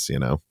 Surprise,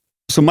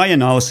 So my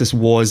analysis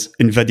was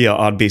NVIDIA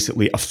are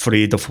basically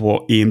afraid of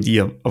what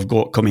AMD have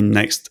got coming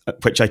next,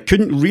 which I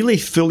couldn't really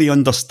fully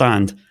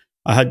understand.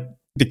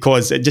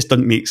 Because it just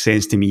doesn't make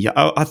sense to me.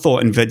 I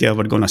thought NVIDIA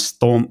were going to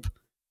stomp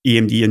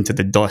AMD into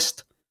the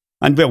dust.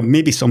 And well,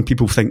 maybe some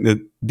people think that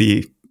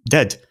they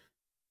did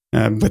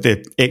with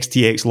the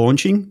XTX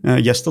launching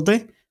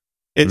yesterday.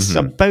 It's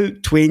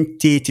about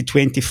 20 to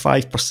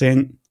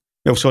 25%.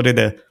 Well, sorry,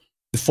 the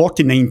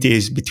 4090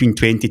 is between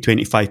 20 to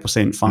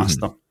 25%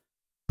 faster.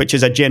 Which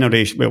is a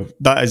generation, well,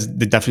 that is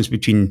the difference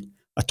between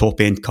a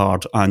top-end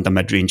card and a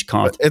mid-range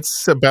card.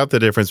 It's about the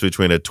difference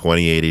between a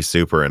 2080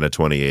 Super and a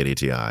 2080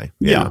 Ti.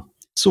 Yeah.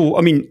 So,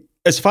 I mean,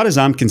 as far as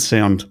I'm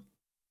concerned,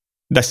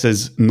 this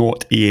is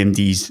not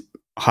AMD's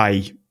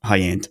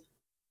high-end.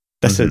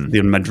 This is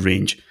their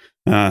mid-range.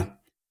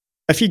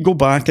 If you go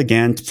back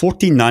again,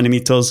 14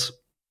 nanometers,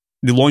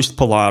 they launched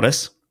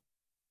Polaris.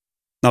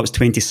 That was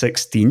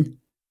 2016.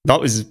 That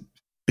was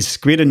as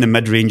square in the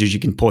mid-range as you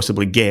can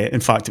possibly get.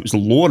 In fact, it was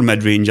lower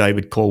mid-range, I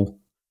would call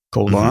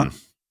that.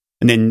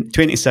 And then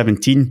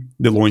 2017,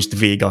 they launched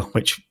Vega,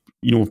 which,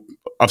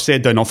 I've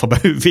said enough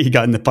about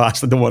Vega in the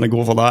past. I don't want to go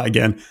over that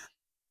again.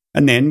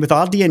 And then with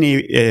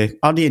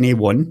RDNA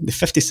 1, the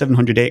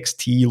 5700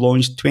 XT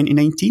launched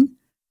 2019.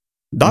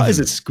 That is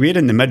as square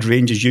in the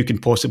mid-range as you can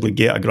possibly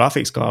get a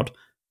graphics card.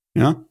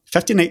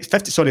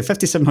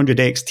 5700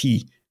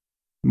 XT,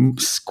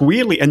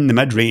 squarely in the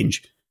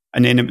mid-range.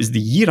 And then it was the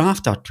year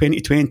after,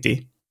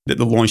 2020, that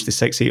they launched the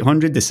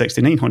 6800, the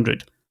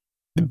 6900,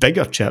 the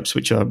bigger chips,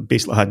 which are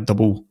basically had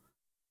double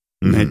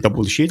the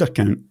shader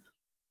count.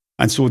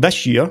 And so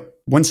this year,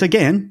 once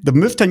again, they've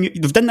moved to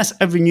they've done this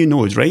every new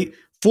node, right?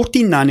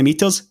 14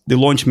 nanometers, they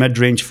launch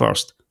mid-range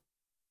first.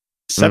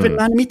 7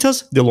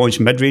 nanometers, they launch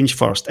mid-range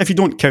first, if you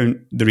don't count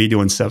the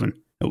Radeon 7,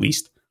 at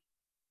least.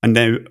 And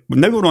now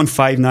we're on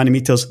 5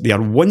 nanometers, they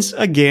are once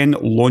again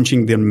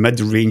launching their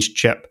mid-range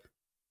chip.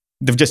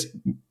 They've just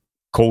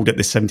called it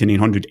the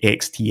 7900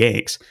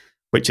 XTX,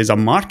 which is a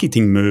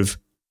marketing move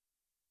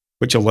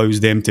which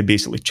allows them to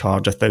basically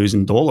charge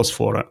 $1,000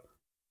 for it.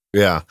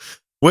 Yeah,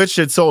 which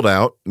it sold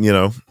out,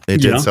 it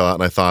did sell out,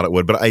 and I thought it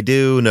would. But I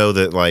do know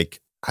that, like,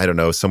 I don't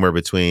know, somewhere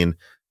between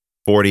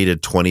 40 to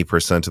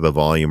 20% of the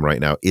volume right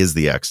now is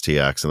the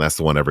XTX, and that's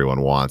the one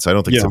everyone wants. I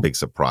don't think it's a big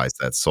surprise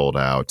that's sold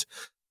out.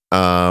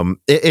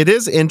 It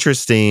is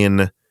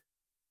interesting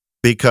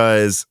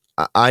because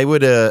I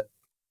would I'm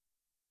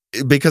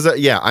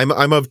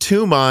of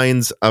two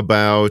minds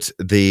about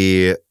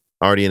the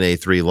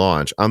RDNA 3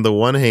 launch. On the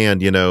one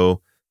hand,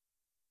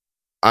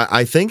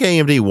 I think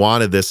AMD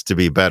wanted this to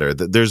be better.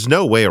 There's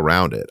no way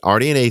around it.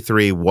 RDNA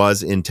 3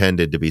 was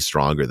intended to be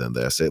stronger than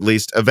this, at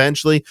least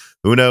eventually.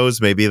 Who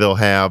knows? Maybe they'll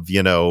have,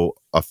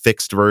 a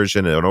fixed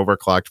version, an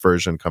overclocked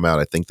version come out.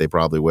 I think they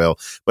probably will.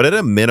 But at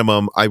a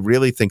minimum, I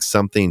really think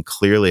something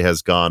clearly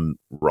has gone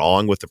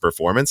wrong with the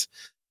performance.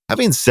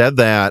 Having said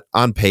that,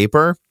 on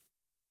paper,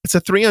 it's a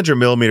 300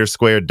 millimeter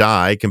squared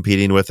die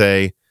competing with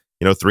a,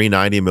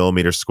 390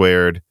 millimeter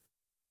squared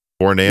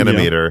 4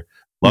 nanometer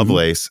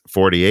Lovelace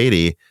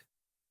 4080.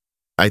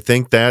 I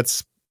think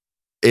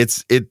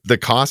the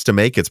cost to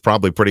make it's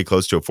probably pretty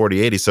close to a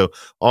 4080. So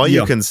all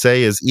you can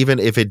say is, even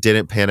if it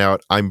didn't pan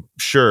out, I'm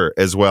sure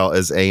as well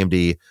as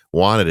AMD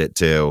wanted it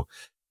to,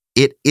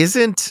 it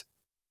isn't,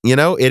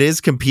 it is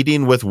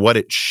competing with what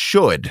it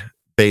should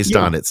based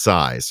on its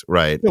size,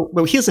 right?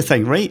 Well, here's the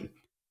thing, right?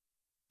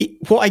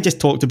 What I just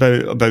talked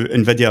about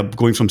NVIDIA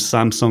going from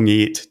Samsung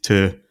 8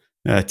 to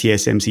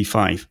TSMC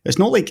 5, it's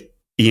not like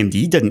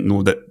AMD didn't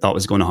know that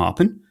was going to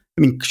happen.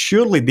 I mean,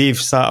 surely they've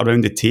sat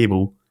around the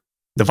table,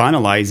 they've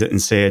analysed it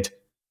and said,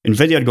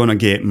 NVIDIA are going to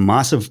get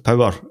massive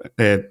power.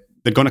 They're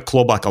going to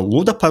claw back a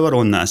load of power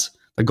on this.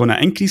 They're going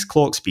to increase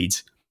clock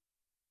speeds.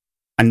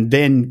 And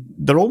then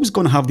they're always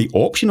going to have the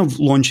option of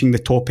launching the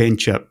top-end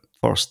chip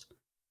first.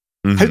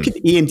 Mm-hmm. How could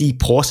AMD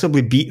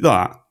possibly beat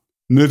that,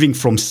 moving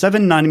from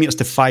 7 nanometers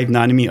to 5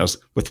 nanometers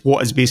with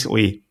what is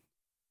basically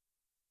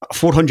a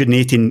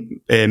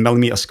 480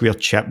 millimeter square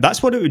chip?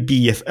 That's what it would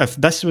be if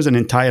this was an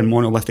entire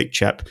monolithic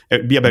chip.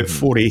 It would be about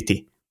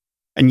 480.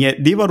 And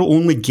yet they were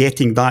only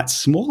getting that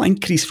small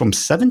increase from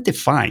 7 to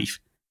 5,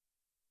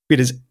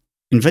 whereas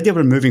NVIDIA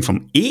were moving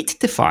from 8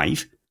 to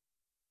 5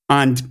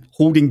 and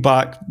holding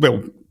back,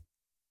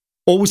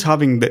 always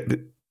having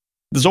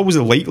there's always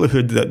a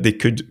likelihood that they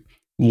could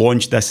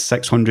launch this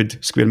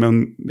 600 square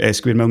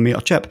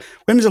millimeter chip.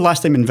 When was the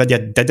last time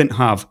NVIDIA didn't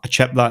have a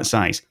chip that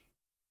size?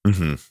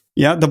 Mm-hmm.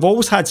 Yeah, they've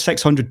always had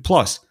 600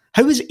 plus.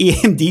 How is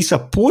AMD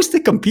supposed to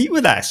compete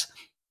with this?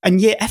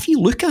 And yet, if you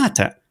look at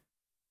it,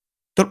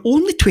 they're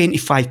only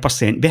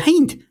 25%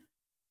 behind.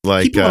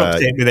 People are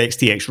upset with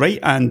XTX, right?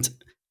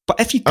 But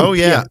if you compare, oh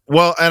yeah,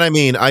 well, and I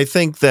mean, I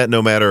think that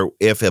no matter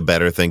if a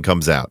better thing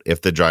comes out,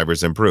 if the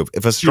drivers improve,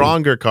 if a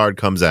stronger card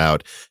comes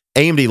out,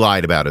 AMD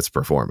lied about its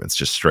performance,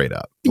 just straight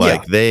up,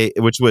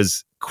 which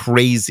was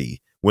crazy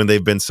when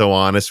they've been so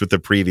honest with the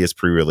previous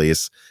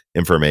pre-release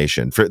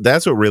information.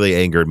 That's what really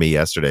angered me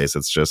yesterday. So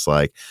it's just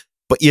like,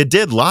 but you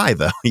did lie,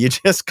 though. You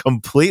just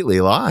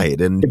completely lied,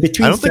 and I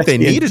don't think they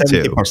needed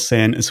to.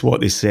 70% is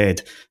what they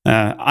said.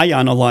 I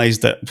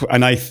analysed it,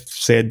 and I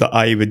said that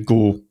I would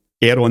go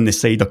err on the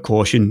side of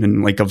caution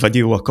in like a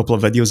couple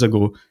of videos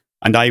ago,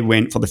 and I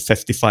went for the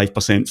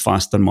 55%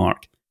 faster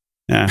mark.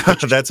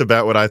 That's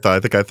about what I thought.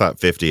 I think I thought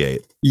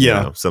 58.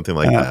 Yeah, something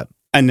like that.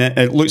 And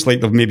it looks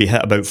like they've maybe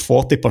hit about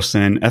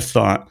 40%, if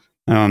that.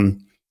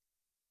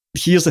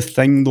 Here's the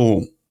thing,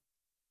 though.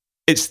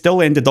 It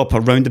still ended up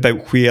around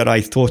about where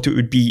I thought it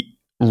would be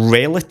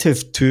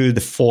relative to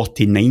the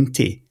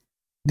 4090.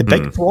 The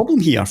big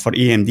problem here for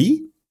AMD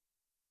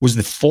was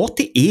the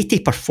 4080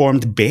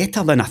 performed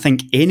better than I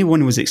think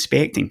anyone was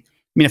expecting. I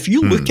mean, if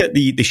you look at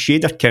the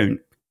shader count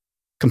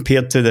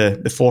compared to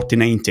the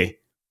 4090,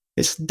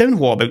 it's down,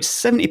 about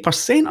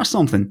 70% or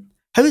something.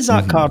 How is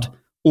that card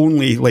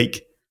only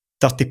like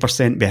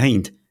 30%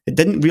 behind?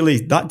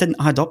 That didn't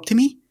add up to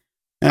me.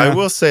 I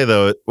will say,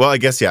 though, well, I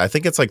guess, I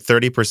think it's like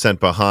 30%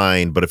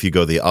 behind, but if you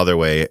go the other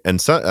way,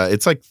 and so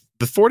it's like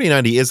the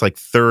 4090 is like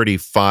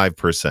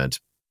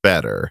 35%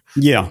 better.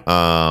 Yeah.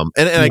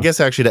 I guess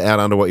actually to add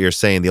on to what you're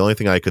saying, the only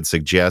thing I could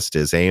suggest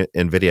is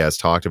NVIDIA has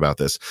talked about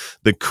this.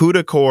 The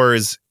CUDA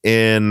cores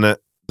in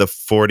the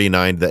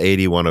 4090, the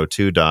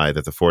 8102 die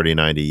that the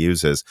 4090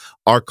 uses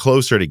are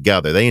closer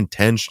together. They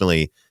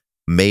intentionally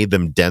made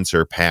them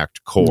denser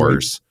packed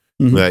cores.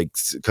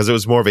 Because it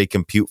was more of a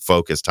compute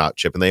focused hot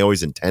chip, and they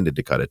always intended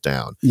to cut it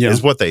down.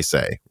 Is what they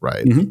say,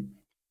 right?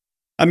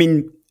 I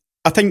mean,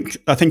 I think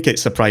it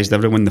surprised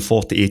everyone, the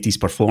 4080's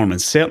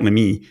performance, certainly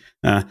me.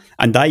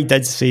 And I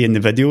did say in the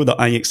video that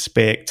I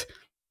expect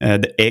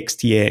the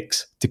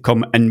XTX to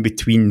come in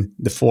between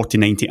the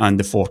 4090 and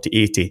the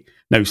 4080.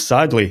 Now,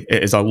 sadly,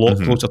 it is a lot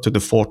closer to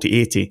the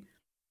 4080,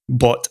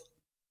 but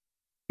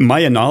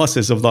my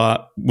analysis of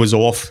that was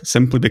off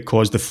simply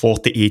because the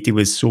 4080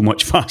 was so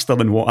much faster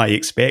than what I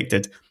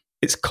expected.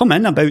 It's come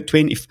in about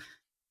 20.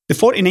 The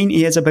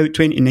 4090 is about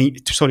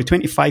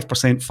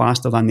 25%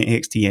 faster than the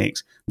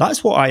XTX.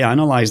 That's what I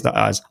analysed it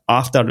as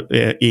after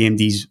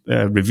AMD's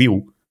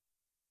reveal.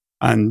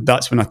 And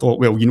that's when I thought,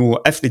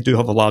 well, if they do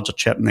have a larger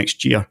chip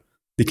next year,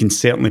 they can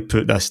certainly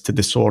put this to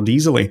the sword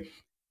easily.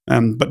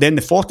 But then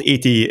the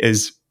 4080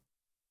 is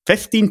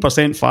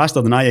 15%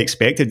 faster than I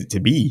expected it to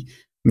be.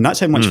 I mean,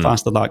 that's how much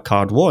faster that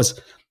card was.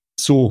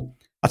 So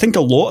I think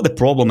a lot of the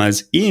problem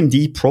is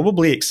AMD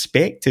probably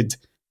expected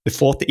the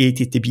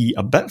 4080 to be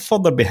a bit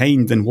further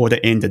behind than what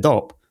it ended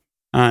up.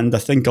 And I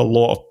think a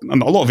lot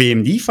of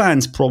AMD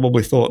fans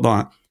probably thought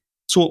that.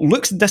 So it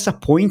looks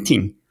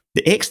disappointing.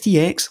 The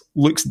XTX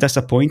looks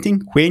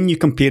disappointing when you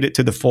compare it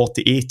to the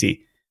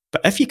 4080.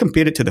 But if you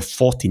compare it to the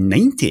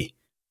 4090,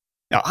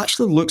 it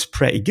actually looks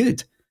pretty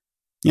good.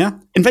 Yeah,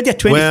 NVIDIA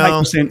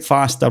 25%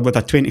 faster with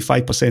a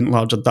 25%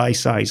 larger die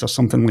size or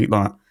something like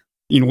that.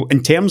 You know,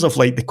 in terms of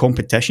like the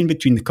competition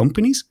between the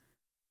companies,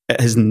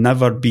 it has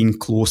never been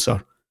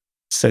closer.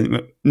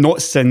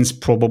 Not since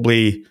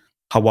probably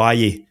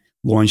Hawaii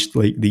launched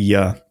like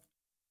the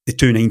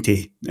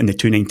 290 and the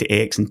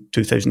 290X in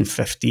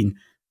 2015.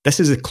 This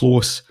is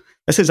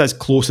as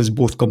close as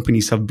both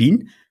companies have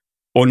been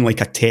on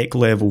like a tech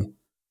level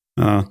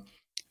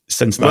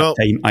since that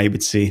time, I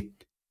would say.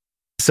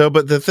 So,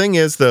 but the thing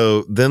is,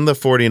 though, then the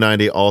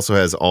 4090 also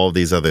has all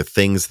these other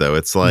things, though.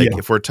 It's like,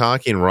 if we're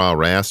talking raw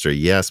raster,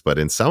 yes, but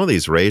in some of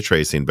these ray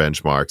tracing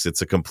benchmarks,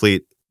 it's a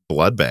complete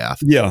bloodbath.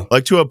 Yeah.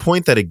 Like to a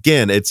point that,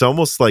 again, it's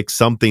almost like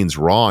something's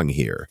wrong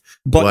here.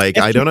 But like,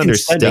 I don't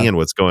understand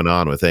what's going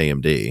on with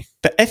AMD.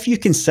 But if you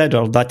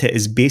consider that it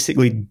is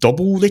basically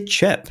double the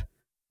chip,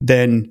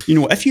 then, you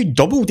know, if you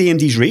doubled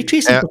AMD's ray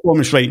tracing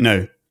performance right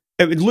now,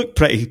 it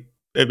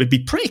would be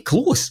pretty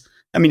close.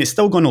 I mean, it's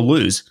still going to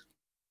lose.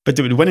 But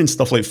it would win in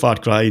stuff like Far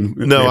Cry.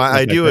 No,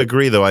 I do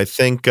agree, though. I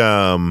think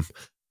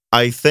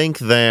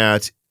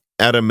that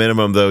at a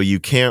minimum, though, you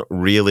can't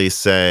really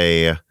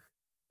say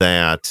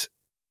that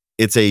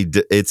it's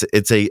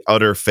a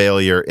utter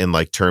failure in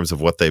like terms of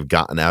what they've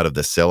gotten out of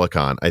the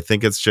silicon. I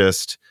think it's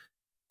just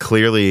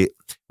clearly,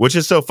 which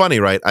is so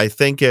funny, right? I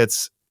think I'm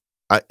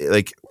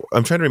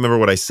trying to remember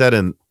what I said,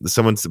 and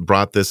someone's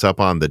brought this up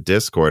on the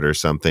Discord or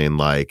something.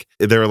 Like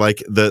they're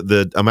like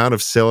the amount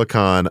of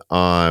silicon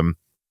on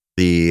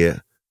the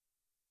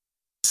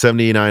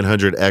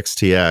 7900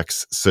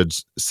 XTX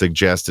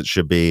suggests it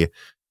should be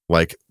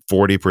like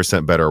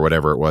 40% better or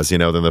whatever it was, you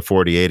know, than the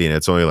 4080, and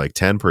it's only like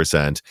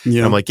 10%.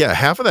 Yeah. I'm like, yeah,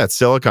 half of that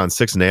silicon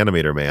 6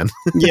 nanometer, man.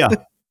 Yeah,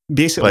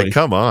 basically. Like,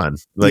 come on.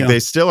 Like, they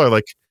still are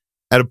like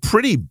at a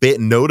pretty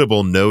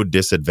notable node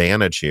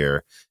disadvantage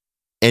here,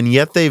 and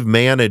yet they've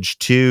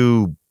managed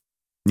to,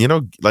 you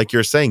know, like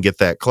you're saying, get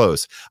that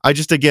close. I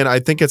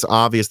think it's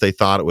obvious they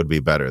thought it would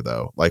be better,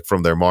 though, like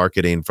from their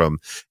marketing,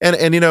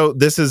 and you know,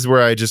 this is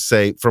where I just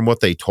say from what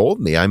they told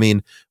me. I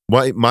mean,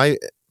 one of my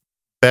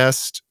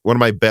best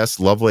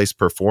Lovelace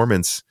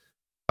performance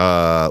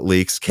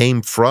leaks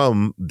came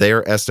from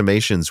their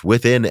estimations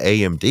within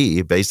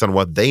AMD based on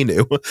what they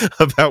knew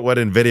about what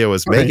NVIDIA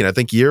was making. I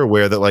think you're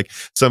aware that like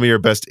some of your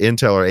best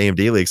Intel or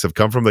AMD leaks have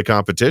come from the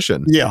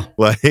competition. Yeah,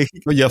 like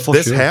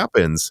this sure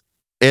happens.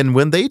 And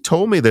when they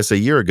told me this a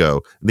year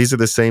ago, these are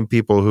the same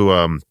people who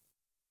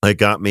like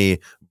got me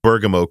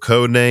Bergamo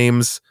code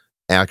names,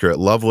 accurate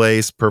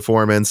Lovelace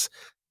performance.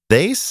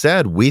 They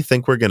said, we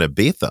think we're going to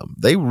beat them.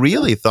 They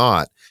really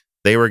thought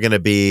they were going to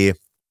be,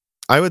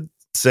 I would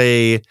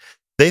say,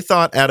 they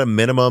thought at a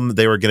minimum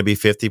they were going to be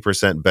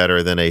 50%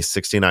 better than a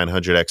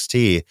 6900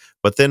 XT.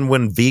 But then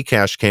when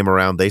Vcache came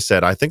around, they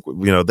said, I think,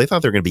 you know, they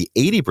thought they were going to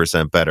be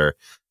 80% better.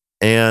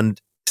 And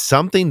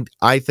something,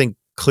 I think,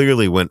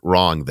 clearly went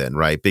wrong then,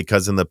 right?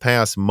 Because in the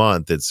past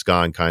month, it's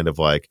gone kind of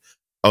like,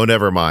 oh,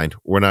 never mind.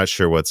 We're not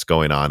sure what's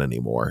going on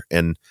anymore.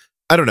 And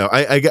I don't know.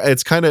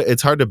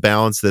 It's hard to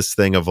balance this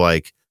thing of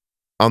like,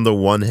 on the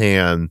one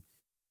hand,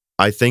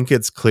 I think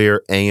it's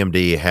clear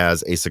AMD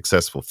has a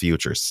successful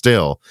future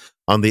still.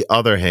 On the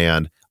other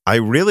hand, I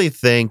really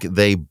think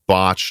they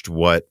botched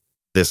what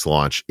this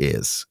launch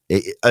is.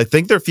 I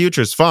think their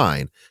future's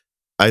fine.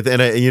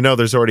 You know,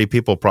 there's already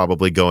people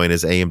probably going,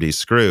 is AMD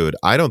screwed?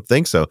 I don't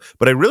think so,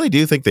 but I really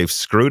do think they've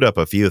screwed up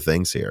a few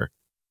things here.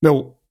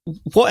 Well,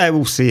 what I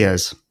will say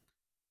is,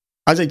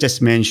 as I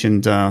just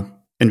mentioned,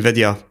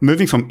 NVIDIA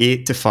moving from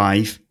 8 to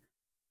 5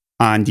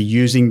 and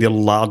using their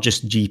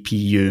largest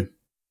GPU.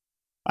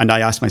 And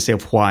I asked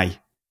myself why.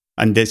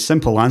 And the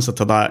simple answer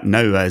to that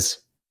now is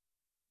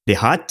they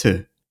had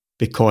to,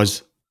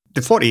 because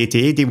the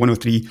 4080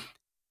 AD103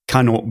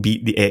 cannot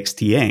beat the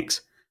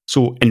XTX.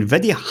 So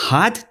NVIDIA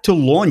had to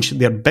launch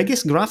their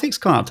biggest graphics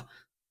card,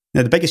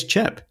 the biggest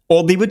chip,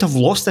 or they would have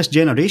lost this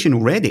generation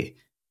already.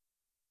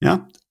 Yeah,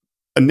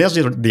 and there's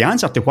the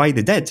answer to why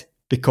they did,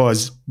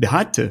 because they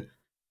had to.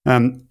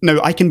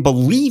 Now, I can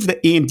believe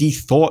that AMD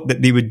thought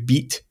that they would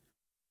beat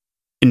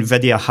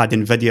NVIDIA had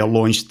NVIDIA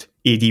launched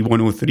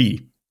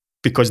AD103,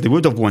 because they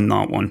would have won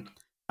that one.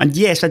 And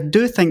yes, I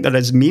do think there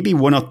is maybe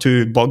one or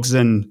two bugs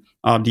in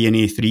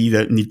RDNA 3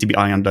 that need to be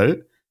ironed out.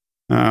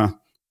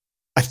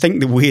 I think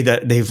the way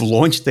that they've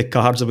launched the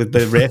cards with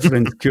the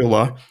reference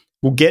cooler,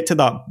 we'll get to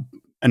that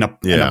in a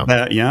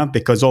bit, yeah,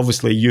 because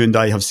obviously you and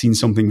I have seen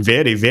something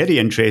very, very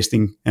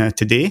interesting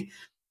today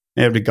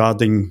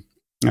regarding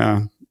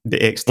the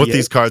XT. What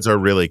these cards are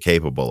really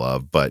capable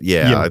of. But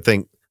yeah, I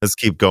think let's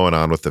keep going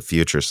on with the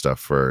future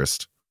stuff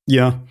first.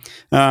 Yeah.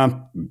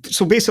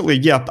 So basically,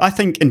 yeah, I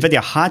think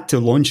NVIDIA had to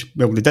launch,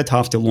 well, they did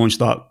have to launch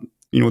that,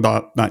 you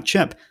know, that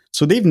chip.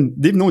 So they've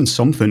known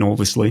something,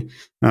 obviously.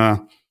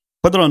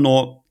 whether or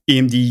not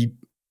AMD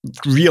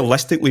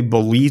realistically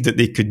believed that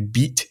they could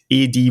beat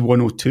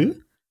AD102,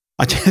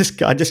 I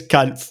just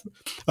can't.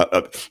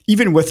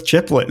 Even with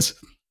chiplets,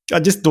 I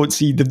just don't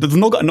see they're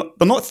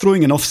not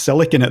throwing enough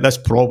silicon at this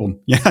problem.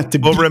 Yeah.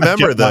 Well,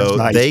 remember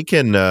though, they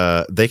can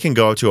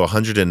go up to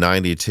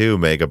 192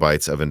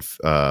 megabytes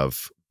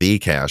of V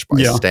cache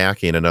by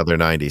stacking another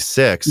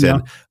 96,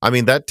 and I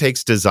mean that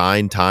takes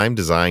design time,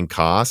 design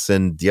costs,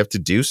 and you have to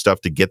do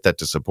stuff to get that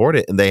to support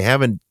it, and they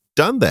haven't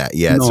done that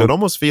yet. No. So it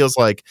almost feels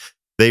like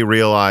they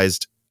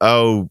realized,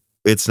 oh,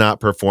 it's not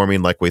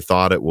performing like we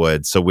thought it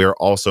would, so we're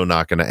also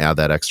not going to add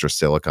that extra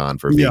silicon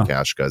for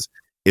Vcache because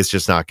it's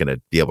just not going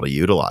to be able to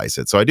utilize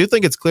it. So I do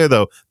think it's clear,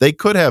 though, they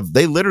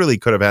literally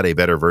could have had a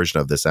better version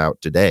of this out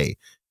today.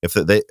 If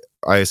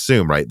I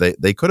assume, right,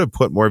 they could have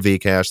put more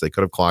Vcache, they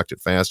could have clocked it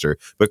faster,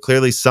 but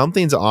clearly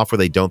something's off where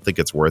they don't think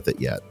it's worth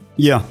it yet.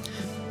 Yeah.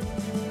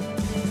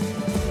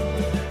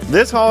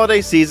 This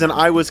holiday season,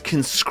 I was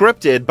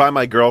conscripted by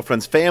my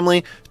girlfriend's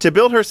family to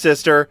build her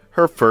sister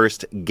her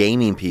first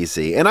gaming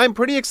PC. And I'm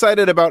pretty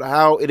excited about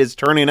how it is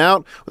turning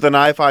out with an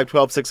i5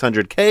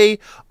 12600K,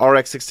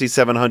 RX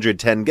 6700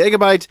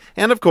 10GB,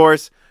 and of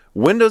course,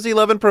 Windows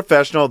 11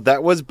 Professional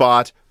that was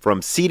bought from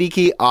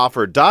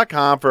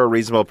cdkeyoffer.com for a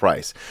reasonable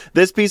price.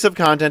 This piece of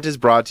content is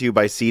brought to you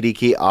by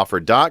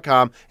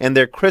cdkeyoffer.com and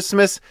their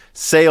Christmas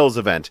sales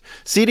event.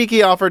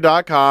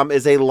 cdkeyoffer.com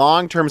is a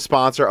long-term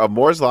sponsor of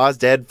Moore's Law is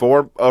Dead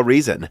for a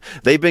reason.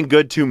 They've been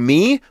good to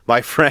me,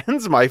 my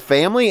friends, my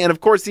family, and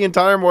of course the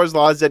entire Moore's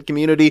Law is Dead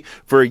community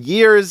for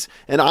years.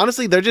 And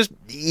honestly, they're just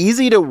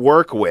easy to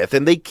work with,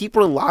 and they keep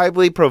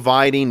reliably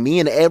providing me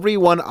and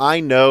everyone I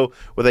know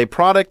with a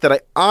product that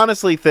I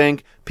honestly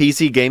think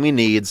PC gaming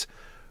needs.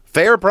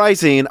 Fair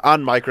pricing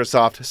on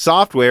Microsoft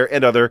software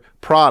and other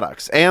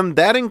products. And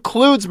that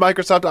includes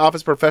Microsoft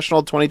Office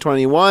Professional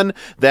 2021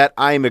 that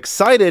I'm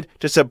excited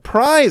to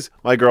surprise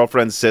my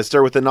girlfriend's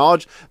sister with the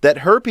knowledge that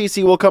her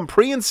PC will come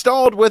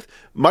pre-installed with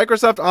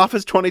Microsoft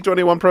Office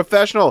 2021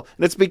 Professional.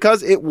 And it's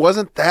because it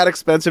wasn't that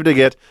expensive to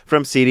get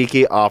from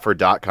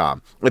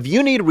cdkeyoffer.com. If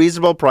you need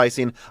reasonable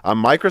pricing on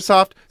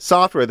Microsoft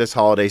software this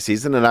holiday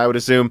season, and I would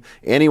assume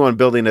anyone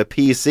building a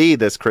PC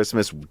this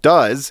Christmas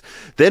does,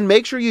 then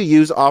make sure you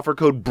use offer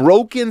code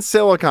Broken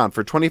Silicon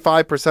for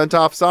 25%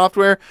 off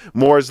software,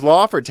 Moore's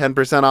Law for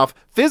 10% off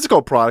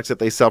physical products that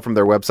they sell from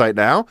their website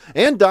now,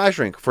 and Die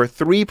Shrink for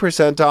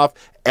 3% off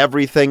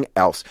everything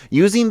else.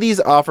 Using these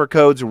offer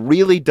codes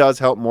really does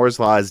help Moore's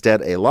Law is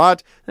Dead a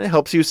lot, and it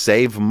helps you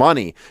save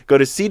money. Go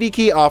to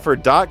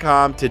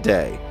cdkeyoffer.com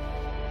today.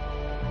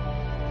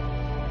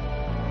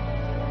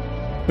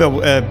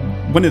 Well,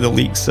 one of the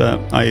leaks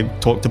I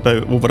talked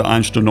about over at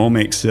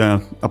Astronomics,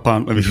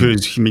 apparently,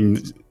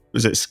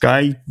 was it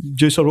Sky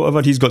Juice or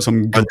whatever? He's got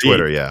some on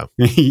Twitter, yeah.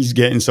 He's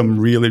getting some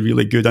really,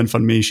 really good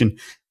information,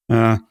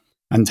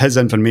 and his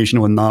information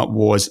on that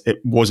was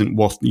it wasn't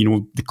worth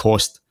the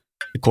cost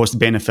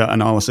benefit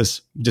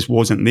analysis just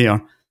wasn't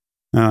there.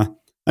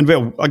 And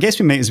well, I guess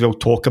we might as well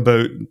talk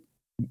about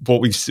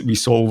what we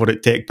saw over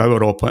at Tech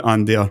Power Up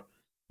and their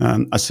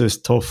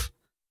Asus TUF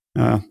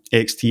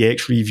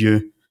XTX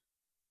review.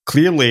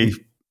 Clearly,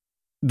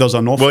 there's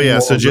an awful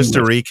lot. So just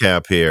to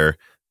recap here,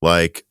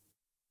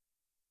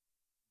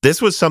 this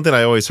was something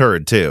I always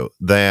heard too,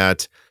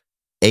 that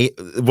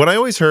what I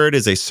always heard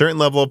is a certain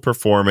level of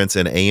performance,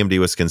 and AMD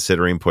was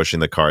considering pushing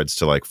the cards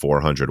to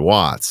 400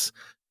 watts.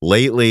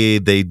 Lately,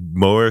 they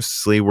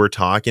mostly were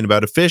talking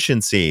about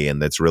efficiency,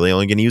 and that's really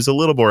only going to use a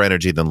little more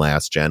energy than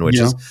last gen, which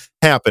has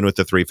happened with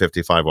the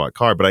 355 watt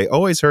card. But I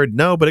always heard,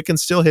 no, but it can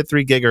still hit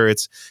 3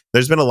 gigahertz.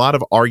 There's been a lot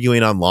of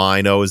arguing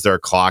online. Oh, is there a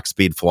clock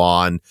speed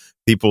flaw? And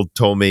people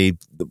told me,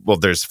 well,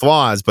 there's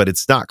flaws, but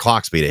it's not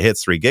clock speed. It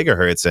hits 3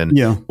 gigahertz.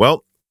 And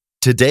well,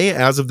 today,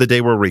 as of the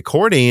day we're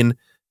recording,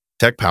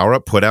 Tech Power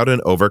Up put out an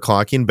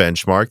overclocking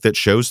benchmark that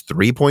shows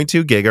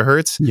 3.2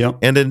 gigahertz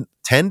and a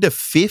 10 to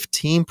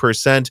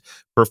 15%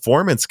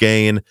 performance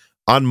gain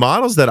on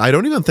models that I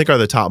don't even think are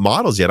the top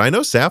models yet. I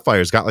know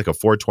Sapphire's got a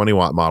 420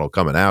 watt model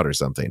coming out or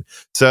something.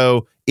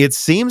 So it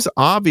seems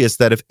obvious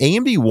that if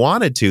AMD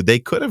wanted to, they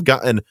could have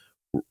gotten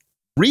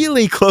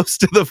really close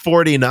to the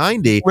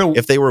 4090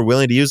 if they were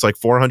willing to use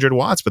 400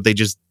 watts, but they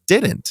just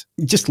didn't.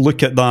 Just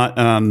look at that,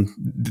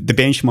 the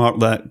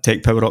benchmark that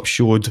Tech Power Up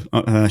showed,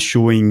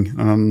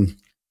 showing,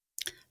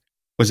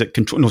 was it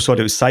Control? No, sorry,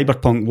 it was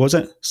Cyberpunk, was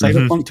it?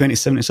 Cyberpunk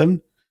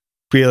 2077,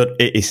 where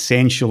it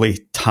essentially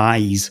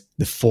ties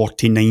the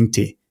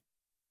 4090.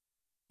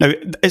 Now,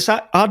 it's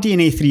that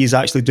RDNA 3 is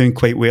actually doing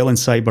quite well in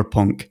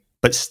Cyberpunk,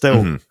 but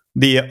still,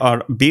 they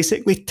are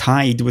basically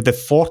tied with the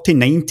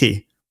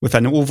 4090 with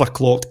an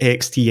overclocked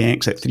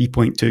XTX at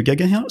 3.2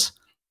 gigahertz.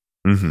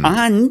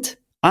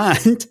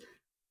 And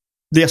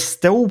they're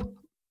still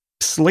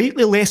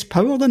slightly less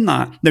power than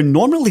that. Now,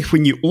 normally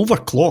when you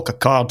overclock a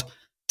card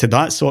to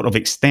that sort of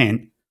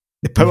extent,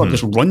 the power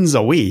just runs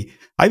away.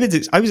 I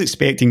was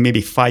expecting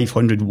maybe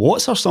 500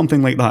 watts or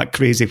something like that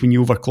crazy when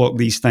you overclock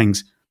these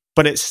things.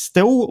 But it's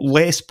still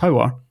less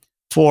power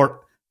for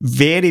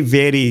very,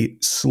 very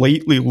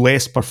slightly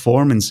less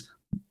performance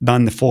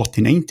than the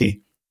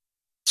 4090.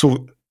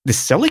 So the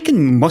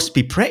silicon must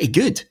be pretty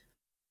good.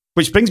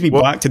 Which brings me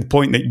back to the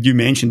point that you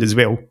mentioned as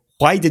well.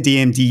 Why did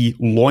AMD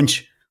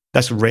launch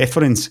this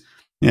reference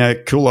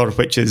cooler,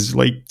 which is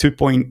like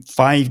 2.5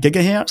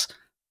 gigahertz,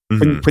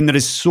 when there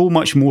is so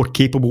much more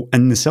capable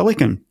in the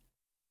silicon?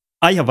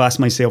 I have asked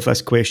myself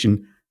this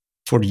question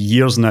for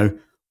years now.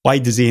 Why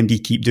does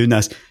AMD keep doing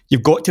this?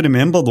 You've got to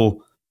remember,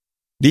 though,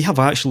 they have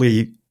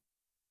actually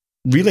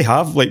really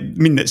have,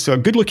 it's a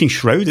good-looking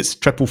shroud. It's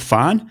triple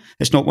fan.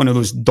 It's not one of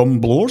those dumb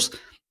blowers.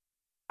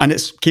 And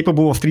it's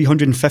capable of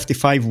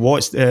 355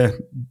 watts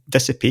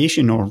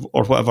dissipation or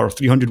whatever,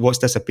 300 watts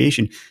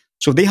dissipation.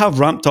 So they have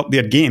ramped up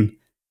their game.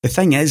 The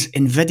thing is,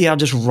 NVIDIA are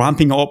just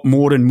ramping it up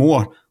more and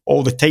more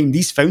all the time.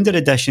 These Founder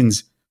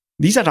Editions,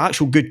 these are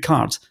actual good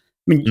cards.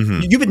 I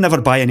mean, you would never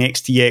buy an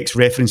XTX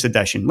reference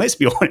edition. Let's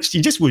be honest,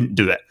 you just wouldn't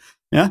do it.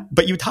 Yeah,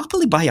 but you would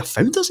happily buy a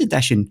Founders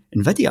Edition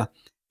NVIDIA.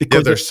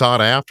 Because they're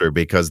sought after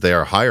because they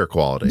are higher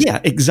quality.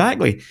 Yeah,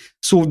 exactly.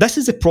 So this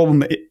is the problem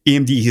that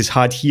AMD has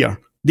had here.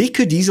 They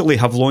could easily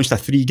have launched a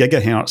 3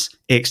 gigahertz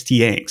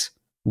XTX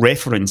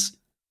reference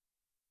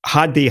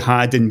had they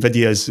had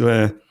NVIDIA's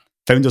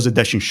Founders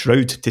Edition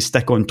shroud to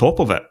stick on top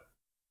of it.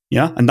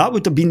 Yeah, and that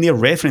would have been their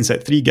reference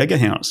at 3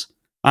 gigahertz.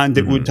 And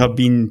it would have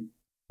been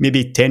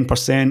maybe 10%,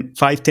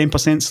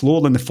 5-10%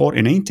 slower than the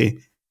 4090.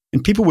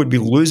 And people would be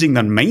losing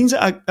their minds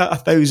at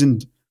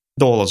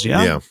 $1,000.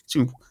 Yeah.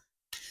 So,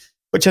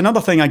 which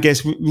another thing, I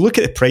guess, we look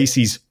at the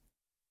prices.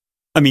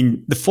 I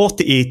mean, the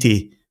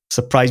 4080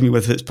 surprised me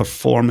with its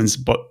performance,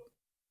 but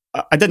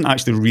I didn't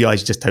actually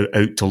realize just how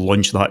out to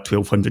lunch that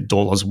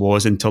 $1,200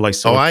 was until I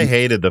saw. Oh, I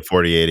hated the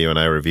 4080 when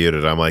I reviewed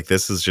it. I'm like,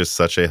 this is just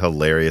such a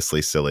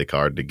hilariously silly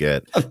card to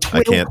get.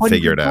 I can't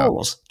figure it out.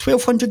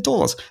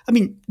 $1,200. I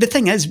mean, the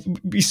thing is,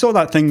 we saw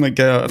that thing like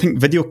I think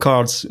Video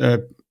Cards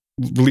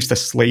released a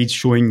slide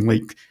showing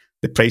like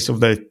the price of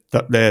the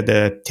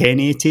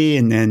 1080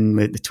 and then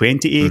the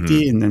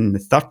 2080 and then the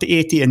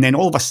 3080, and then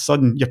all of a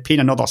sudden you're paying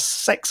another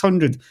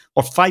 $600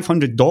 or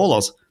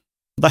 $500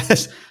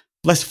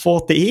 this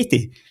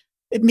 4080.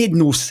 It made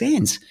no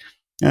sense.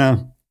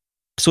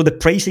 So the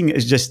pricing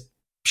is just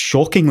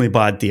shockingly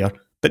bad there.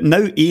 But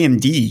now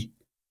AMD,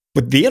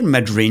 with their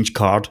mid-range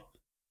card,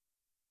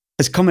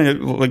 is coming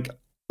out like,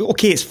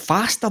 okay, it's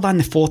faster than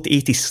the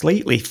 4080,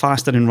 slightly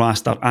faster in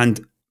raster and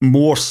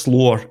more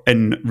slower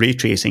in ray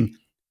tracing.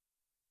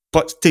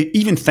 But to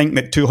even think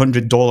that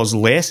 $200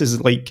 less is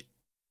like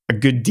a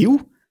good deal,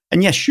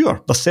 and yeah,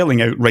 sure, they're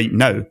selling out right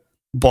now,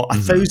 but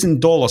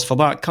 $1,000 for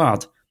that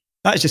card,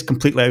 that is just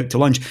completely out to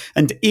lunch.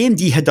 And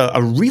AMD had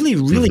a really,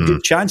 really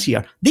good chance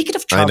here. They could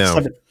have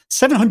charged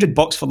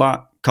 $700 for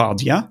that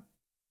card, yeah?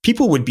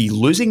 People would be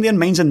losing their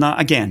minds on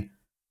that again.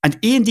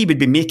 And AMD would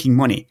be making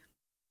money.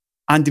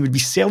 And they would be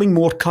selling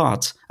more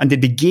cards. And they'd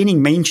be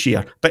gaining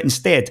mindshare. But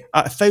instead,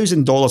 at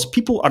 $1,000,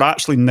 people are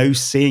actually now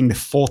saying the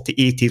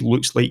 4080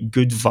 looks like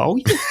good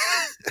value.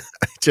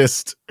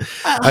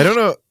 I don't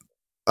know.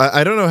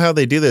 I don't know how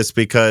they do this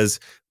because,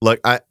 like,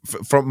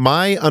 from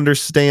my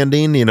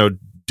understanding,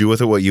 do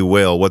with it what you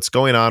will. What's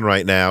going on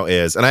right now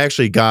is, and I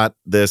actually got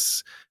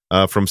this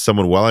from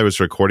someone while I was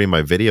recording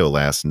my video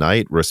last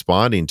night,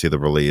 responding to the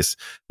release.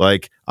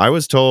 Like, I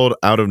was told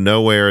out of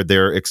nowhere,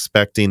 they're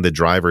expecting the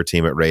driver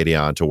team at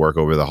Radeon to work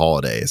over the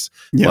holidays.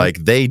 Yeah. Like,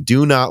 they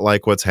do not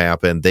like what's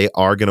happened. They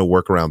are going to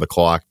work around the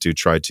clock to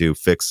try to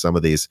fix some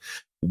of these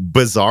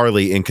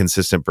bizarrely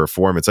inconsistent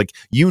performance. Like,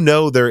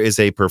 there is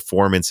a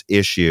performance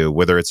issue,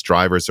 whether it's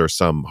drivers or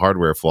some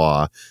hardware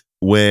flaw,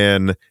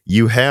 when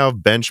you have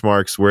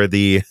benchmarks where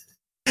the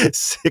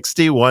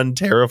 61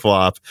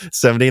 teraflop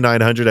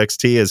 7900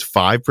 XT is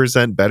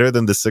 5% better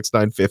than the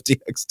 6950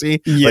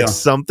 XT. Yeah. Like,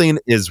 something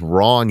is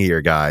wrong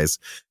here, guys.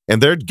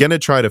 And they're going to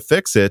try to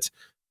fix it.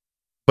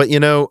 But,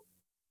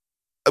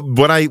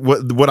 what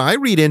I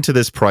read into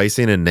this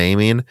pricing and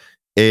naming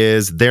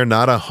is they're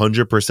not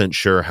 100%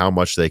 sure how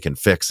much they can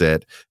fix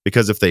it,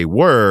 because if they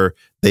were,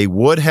 they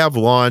would have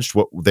launched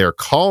what they're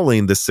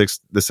calling the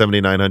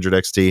 7900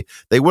 XT.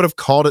 They would have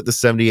called it the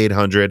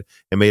 7800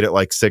 and made it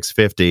like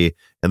 650,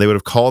 and they would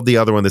have called the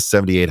other one the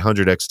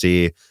 7800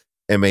 XT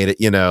and made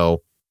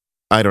it,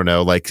 I don't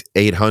know, like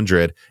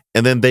 800,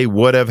 and then they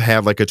would have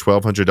had like a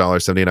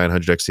 $1,200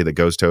 7900 XT that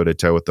goes toe to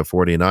toe with the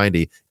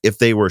 4090 if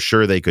they were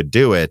sure they could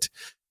do it,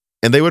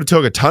 and they would have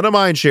took a ton of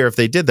mind share if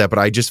they did that. But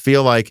I just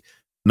feel like,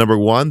 number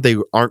one, they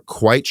aren't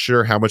quite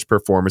sure how much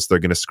performance they're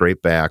going to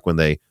scrape back when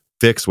they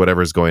fix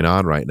whatever's going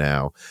on right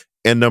now.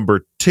 And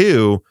number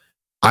two,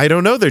 I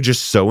don't know. They're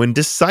just so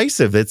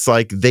indecisive. It's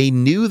like they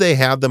knew they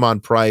had them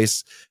on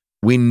price.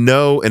 We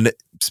know, and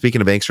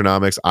speaking of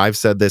Angstrom, I've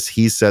said this,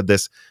 he's said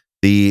this,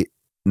 the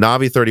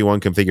Navi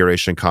 31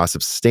 configuration costs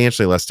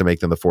substantially less to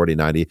make than the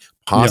 4090,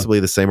 possibly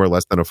the same or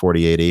less than a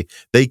 4080.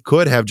 They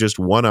could have just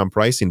won on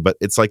pricing, but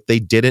it's like they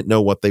didn't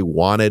know what they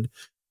wanted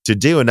to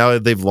do. And now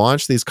they've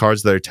launched these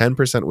cards that are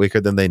 10%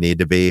 weaker than they need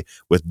to be,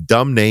 with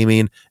dumb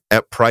naming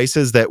at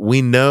prices that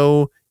we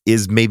know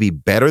is maybe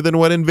better than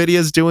what NVIDIA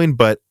is doing,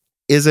 but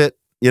is it?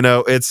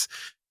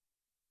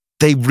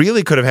 They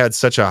really could have had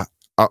such a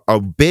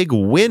big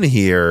win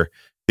here,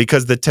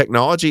 because the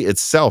technology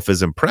itself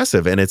is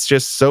impressive, and it's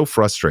just so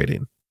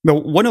frustrating.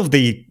 Well, one of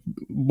the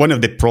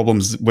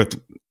problems with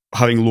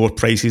having lower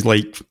prices,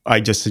 like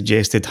I just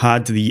suggested,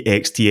 had the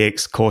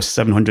XTX cost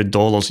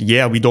 $700,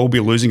 yeah, we'd all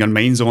be losing our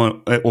minds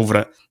over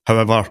it.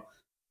 However,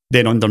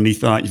 then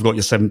underneath that, you've got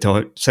your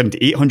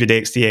 7800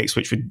 XTX,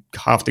 which would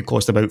have to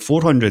cost about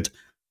 $400.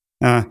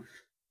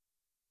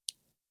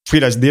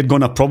 Whereas they're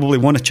going to probably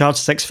want to charge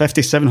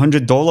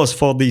 $650, $700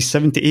 for the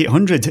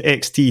 7800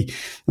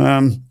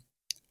 XT.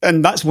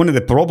 And that's one of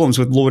the problems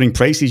with lowering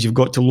prices. You've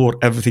got to lower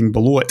everything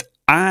below it.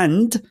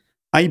 And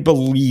I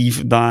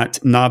believe that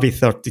Navi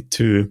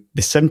 32,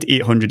 the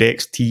 7800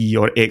 XT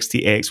or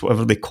XTX,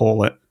 whatever they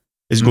call it,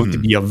 is going to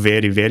be a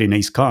very, very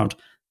nice card.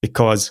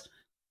 Because,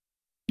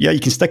 yeah, you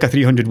can stick a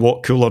 300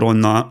 watt cooler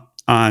on that,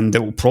 and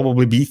it will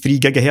probably be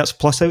 3 gigahertz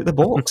plus out the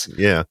box.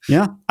 Yeah.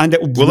 And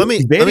it will let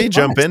me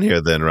jump in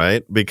here then,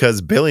 right? Because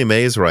Billy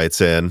Mays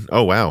writes in,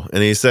 oh, wow.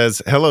 And he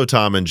says, hello,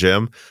 Tom and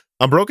Jim.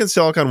 On Broken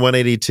Silicon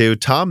 182,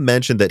 Tom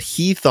mentioned that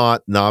he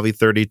thought Navi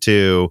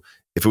 32,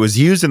 if it was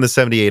used in the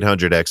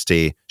 7800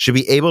 XT, should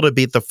be able to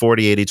beat the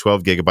 4080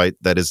 12GB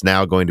that is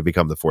now going to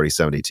become the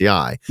 4070 Ti.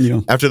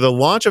 Yeah. After the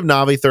launch of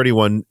Navi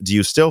 31, do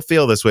you still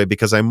feel this way?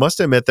 Because I must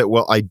admit that,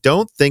 well, I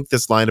don't think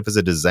this lineup is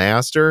a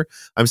disaster.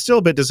 I'm still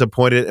a bit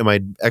disappointed, and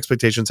my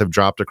expectations have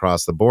dropped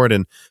across the board.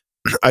 And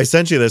I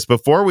sent you this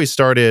before we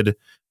started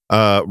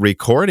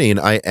recording.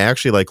 I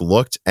actually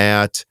looked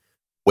at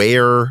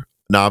where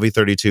Navi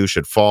 32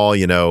 should fall,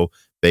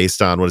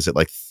 based on,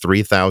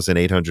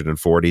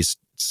 3,840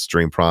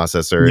 stream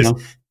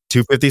processors,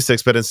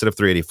 256-bit instead of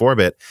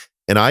 384-bit.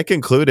 And I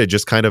concluded,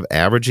 just kind of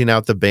averaging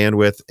out the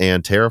bandwidth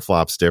and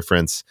teraflops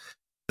difference,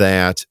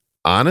 that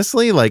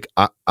honestly,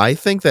 I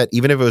think that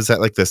even if it was at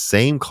the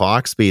same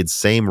clock speed,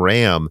 same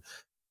RAM,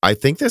 I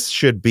think this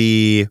should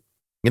be,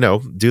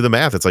 do the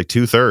math. It's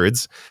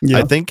 2/3. Yeah.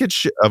 I think it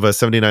of a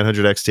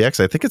 7900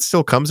 XTX, I think it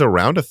still comes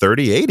around a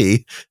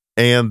 3080.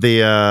 And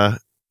the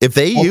if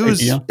they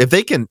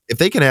can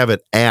have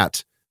it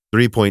at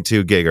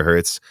 3.2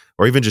 gigahertz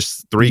or even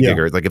just 3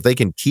 gigahertz, if they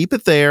can keep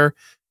it there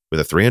with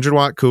a 300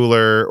 watt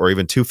cooler or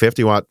even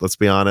 250 watt, let's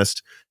be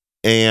honest,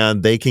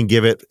 and they can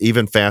give it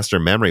even faster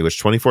memory, which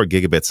 24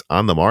 gigabits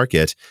on the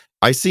market,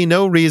 I see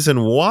no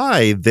reason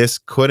why this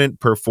couldn't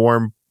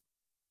perform.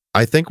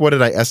 I think, what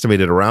did I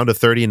estimate it, around a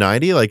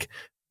 3090,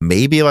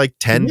 maybe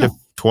 10 to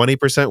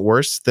 20%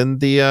 worse than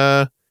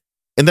the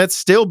and that's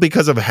still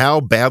because of how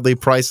badly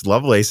priced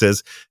Lovelace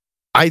is.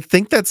 I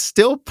think that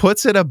still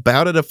puts it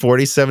about at a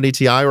 4070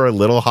 Ti or a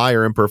little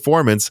higher in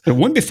performance. It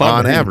won't be far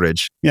on behind.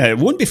 Average. Yeah, it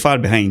won't be far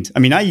behind. I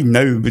mean, I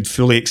now would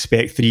fully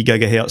expect 3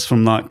 gigahertz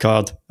from that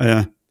card,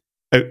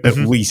 at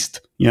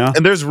least. Yeah,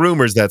 and there's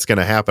rumors that's going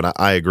to happen.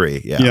 I agree.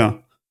 Yeah.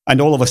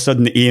 And all of a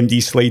sudden, the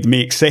AMD slide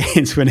makes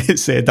sense when it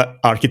said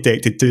that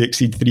architected to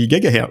exceed 3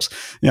 gigahertz.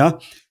 Yeah,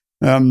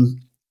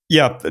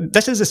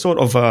 This is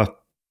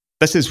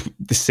this is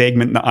the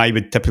segment that I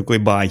would typically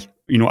buy.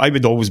 I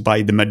would always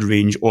buy the mid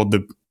range or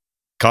the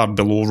card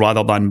below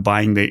rather than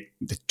buying the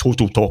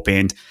total top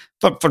end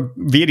for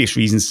various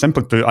reasons.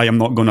 Simply put, I am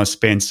not going to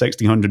spend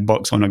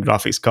 $1,600 on a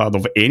graphics card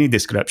of any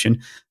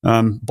description,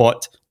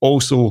 but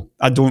also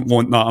I don't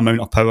want that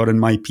amount of power in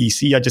my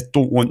PC. I just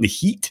don't want the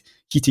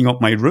heating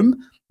up my room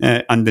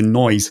and the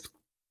noise.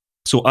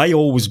 So I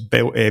always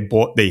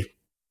bought the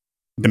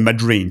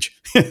mid-range,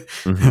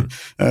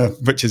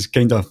 which is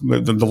kind of,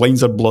 the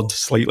lines are blurred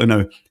slightly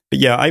now. But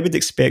yeah, I would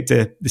expect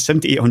the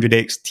 7800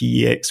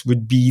 XTX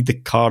would be the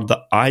card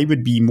that I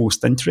would be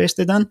most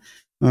interested in.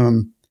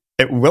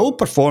 It will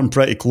perform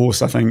pretty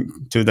close, I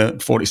think, to the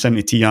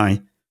 4070 Ti.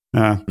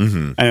 I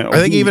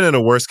think even in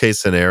a worst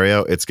case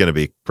scenario, it's going to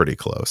be pretty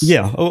close.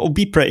 Yeah, it'll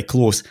be pretty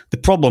close. The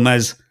problem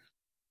is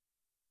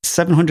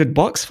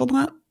 $700 for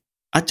that.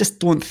 I just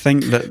don't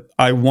think that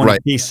I want to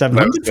pay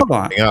 $700 for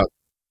that.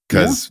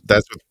 Because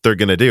that's what they're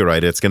going to do,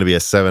 right? It's going to be a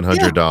 $700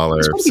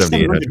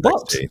 7800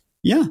 XT.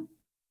 Yeah.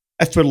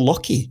 If we're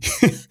lucky.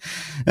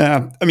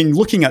 I mean,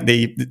 looking at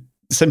the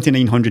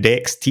 7900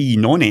 XT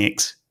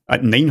non-X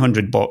at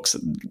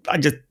 $900,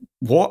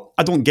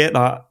 I don't get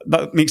that.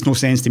 That makes no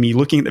sense to me.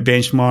 Looking at the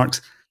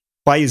benchmarks,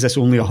 why is this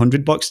only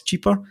 $100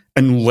 cheaper?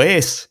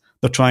 Unless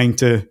they're trying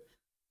to,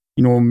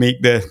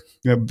 make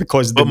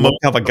because they won't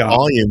have a gap.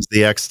 Volume's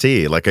the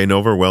XT, an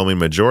overwhelming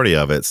majority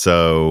of it.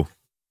 So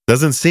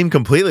doesn't seem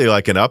completely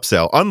like an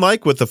upsell,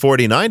 unlike with the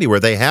 4090 where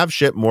they have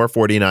shipped more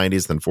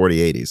 4090s than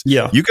 4080s.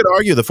 Yeah. You could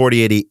argue the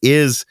 4080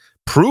 is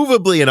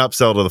provably an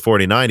upsell to the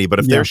 4090, but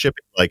if they're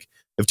shipping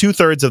if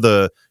 2/3 of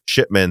the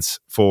shipments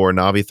for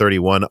Navi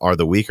 31 are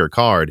the weaker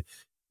card,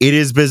 it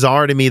is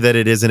bizarre to me that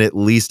it isn't at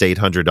least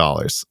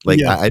 $800. I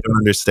don't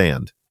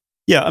understand.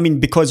 Yeah, I mean,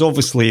 because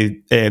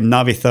obviously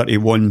Navi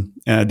 31,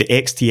 the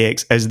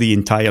XTX is the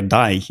entire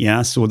die,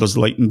 yeah? So there's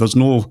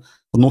no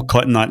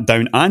cutting that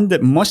down. And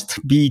it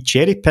must be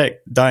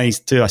cherry-picked dies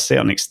to a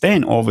certain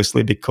extent,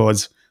 obviously,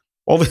 because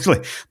obviously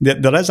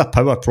there is a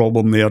power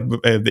problem there.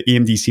 The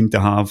AMD seem to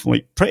have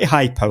pretty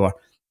high power.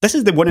 This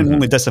is the one and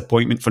only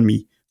disappointment for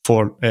me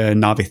for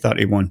Navi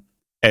 31.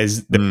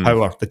 is the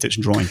power that it's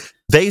drawing.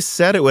 They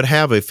said it would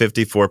have a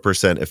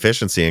 54%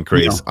 efficiency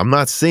increase. I'm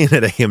not seeing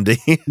it,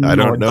 AMD. I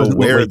don't know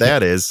where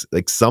that is.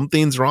 Like,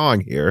 something's wrong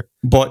here.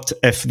 But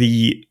if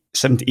the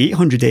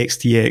 7800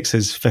 XTX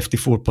is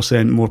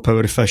 54% more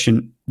power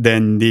efficient,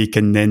 then they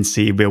can then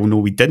say, well, no,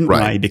 we didn't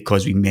lie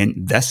because we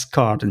meant this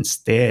card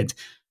instead,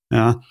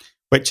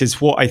 which is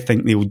what I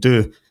think they'll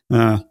do.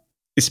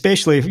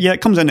 Especially if,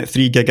 it comes in at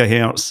 3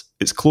 gigahertz.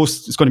 It's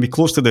close. It's going to be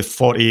close to the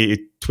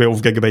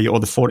 4012 gigabyte or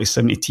the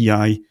 4070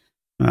 Ti.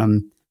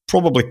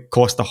 Probably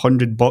cost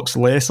 $100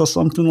 less or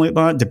something like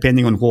that,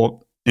 depending on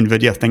what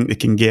NVIDIA think they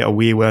can get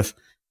away with.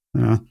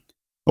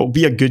 It'll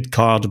be a good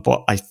card,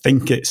 but I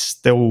think it's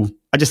still.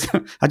 I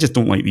just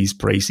don't like these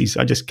prices.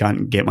 I just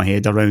can't get my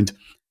head around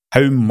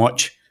how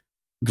much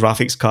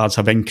graphics cards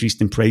have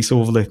increased in price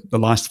over the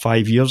last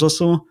 5 years or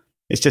so.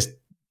 It's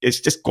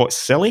just got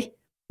silly.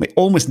 Like,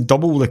 almost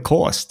double the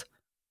cost.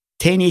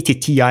 1080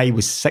 Ti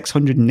was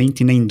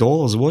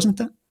 $699, wasn't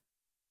it?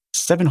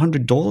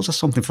 $700 or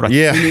something for a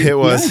it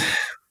was. Yeah.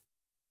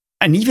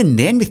 And even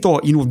then we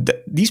thought,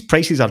 these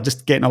prices are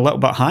just getting a little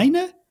bit high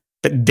now.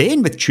 But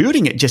then with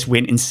Turing, it just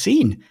went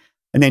insane.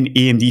 And then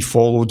AMD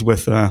followed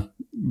with,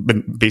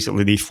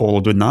 basically they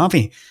followed with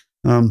Navi.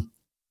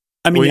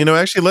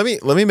 Actually,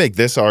 let me make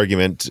this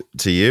argument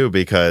to you,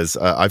 because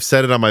I've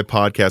said it on my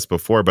podcast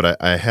before,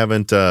 but I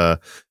haven't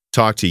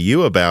talk to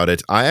you about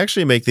it. I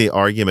actually make the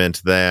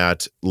argument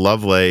that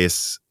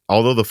Lovelace,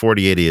 although the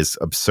 4080 is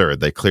absurd,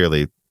 they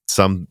clearly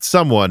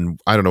someone,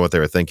 I don't know what they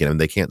were thinking,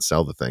 and they can't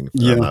sell the thing.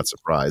 I'm not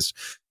surprised.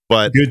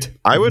 But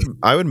I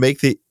would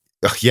make the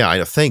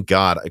thank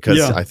God,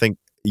 because I think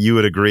you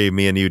would agree.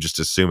 Me and you just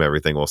assume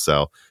everything will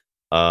sell.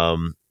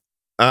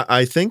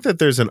 I think that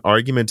there's an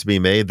argument to be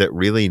made that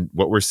really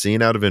what we're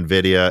seeing out of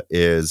NVIDIA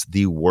is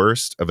the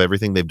worst of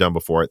everything they've done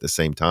before at the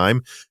same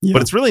time.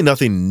 But it's really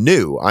nothing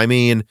new. I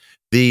mean,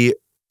 the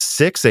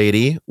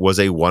 680 was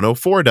a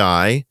 104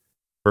 die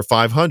for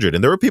 500.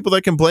 And there were people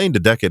that complained a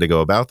decade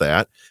ago about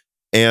that.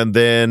 And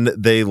then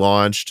they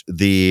launched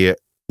the,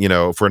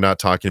 if we're not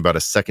talking about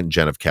a second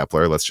gen of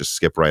Kepler, let's just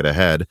skip right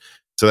ahead.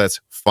 So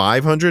that's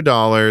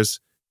 $500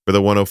 for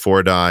the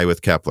 104 die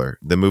with Kepler.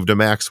 Then moved to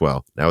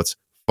Maxwell. Now it's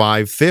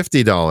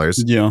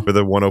 $550 for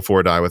the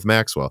 104 die with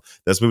Maxwell.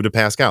 Let's move to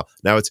Pascal.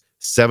 Now it's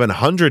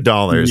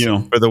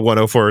 $700 for the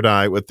 104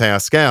 die with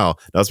Pascal.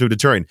 Now let's move to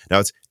Turing. Now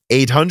it's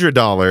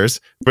 $800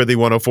 for the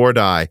 104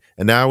 die.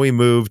 And now we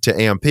move to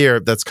Ampere.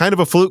 That's kind of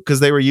a fluke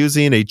because they were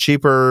using a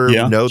cheaper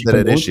node that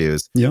had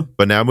issues.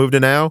 But now move to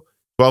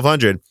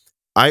 $1,200.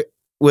 I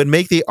would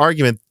make the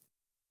argument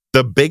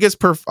the biggest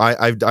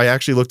I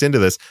actually looked into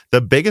this.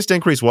 The biggest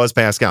increase was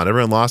Pascal.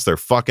 Everyone lost their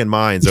fucking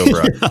minds over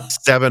a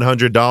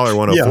 $700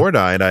 104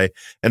 die.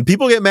 And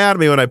people get mad at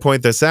me when I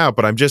point this out,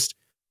 but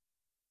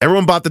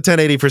everyone bought the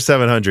 1080 for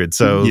 $700.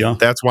 So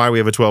that's why we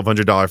have a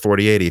 $1,200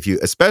 4080.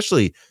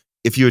 Especially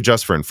if you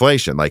adjust for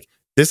inflation, like,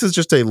 this is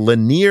just a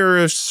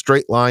linear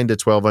straight line to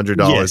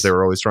 $1,200. They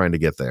were always trying to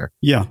get there.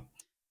 Yeah.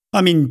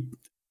 I mean,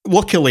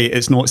 luckily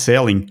it's not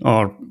selling,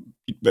 or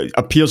it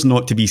appears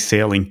not to be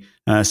selling.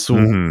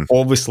 So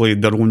obviously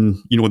their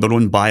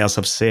own buyers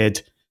have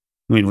said,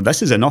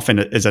 this is enough, and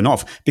it is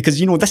enough, because,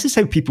 this is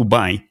how people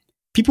buy.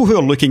 People who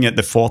are looking at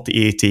the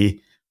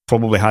 4080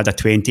 probably had a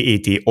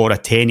 2080 or a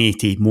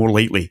 1080. More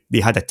likely, they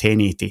had a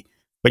 1080,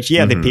 which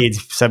they paid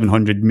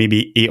 $700,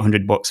 maybe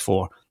 $800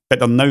 for. But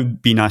they're now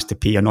being asked to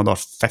pay another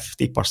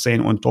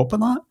 50% on top of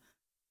that.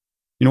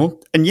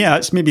 And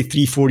it's maybe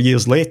 3-4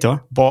 years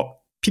later, but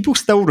people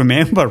still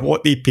remember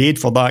what they paid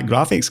for that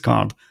graphics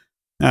card.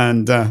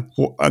 And their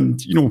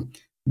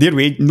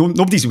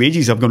nobody's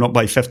wages have gone up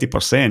by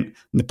 50% in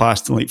the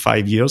past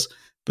 5 years,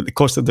 but the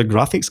cost of the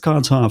graphics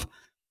cards have.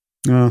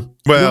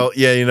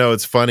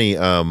 It's funny.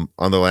 On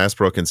the last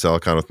Broken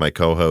Silicon with my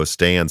co-host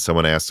Dan,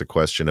 someone asked a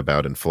question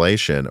about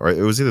inflation, or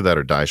it was either that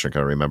or Die Shrink, I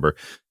don't remember.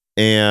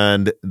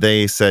 And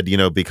they said,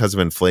 because of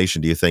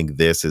inflation, do you think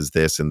this is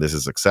this and this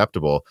is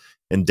acceptable?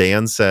 And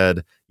Dan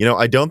said,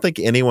 I don't think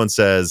anyone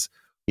says,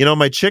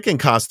 my chicken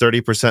costs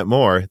 30%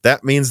 more.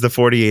 That means the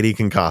 4080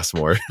 can cost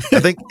more. I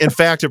think, in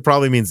fact, it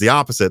probably means the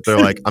opposite. They're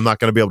like, I'm not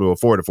going to be able to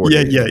afford a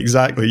 4080. Yeah,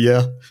 exactly.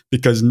 Yeah,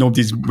 because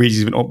nobody's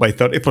wages went up by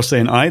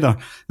 30% either.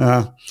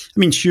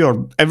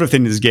 Sure,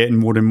 everything is getting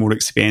more and more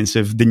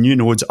expensive. The new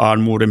nodes are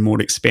more and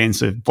more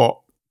expensive, but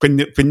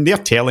when they're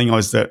telling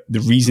us that the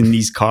reason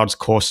these cards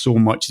cost so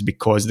much is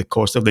because the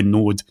cost of the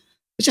node,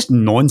 it's just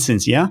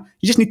nonsense, You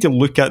just need to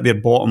look at their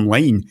bottom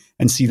line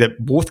and see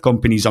that both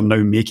companies are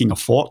now making a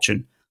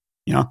fortune.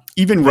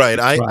 Even right.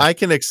 I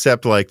can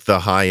accept, like, the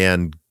high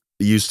end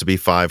used to be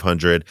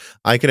 500.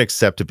 I can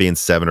accept it being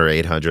 700 or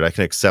 800. I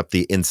can accept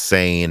the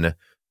insane,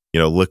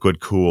 liquid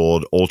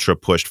cooled, ultra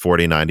pushed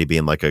 4090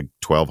 being like a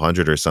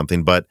 1200 or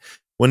something. But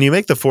when you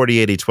make the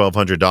 4080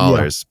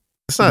 $1,200,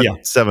 it's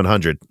not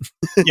 700.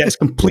 It's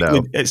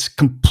completely it's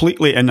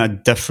completely in a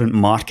different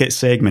market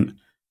segment,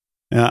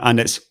 and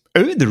it's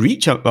out of the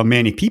reach of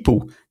many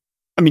people.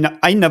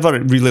 I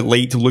never really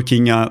liked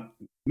looking at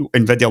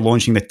NVIDIA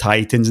launching the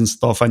Titans and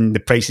stuff, and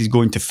the prices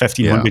going to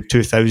 1,500,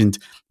 2,000.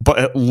 But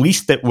at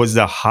least it was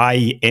the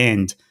high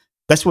end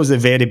This was the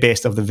very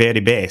best of the very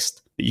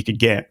best that you could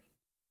get.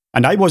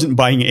 And I wasn't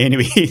buying it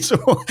anyway. So,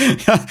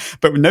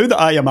 but now that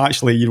I am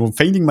actually,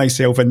 finding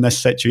myself in this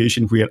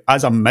situation where,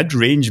 as a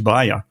mid-range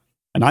buyer,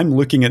 and I'm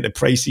looking at the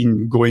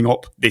pricing going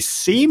up the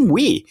same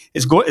way,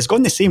 it's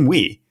gone the same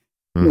way.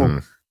 Mm-hmm.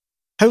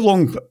 How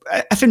long?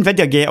 If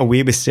Nvidia get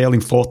away with selling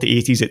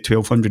 4080s at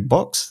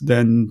 $1,200,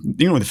 then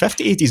the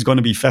 5080 is going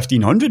to be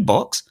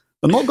 $1,500.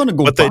 They're not going to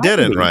go. But they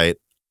didn't, right?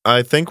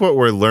 I think what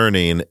we're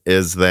learning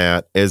is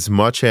that as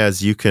much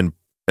as you can.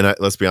 And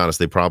let's be honest,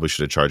 they probably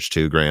should have charged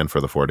 $2,000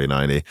 for the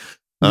 4090.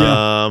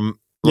 Yeah,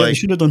 they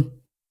should have done.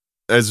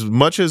 As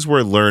much as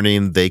we're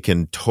learning, they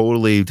can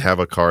totally have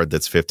a card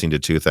that's $15,000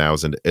 to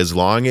 $2,000 as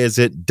long as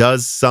it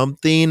does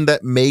something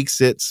that makes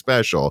it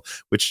special.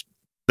 Which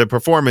the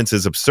performance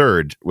is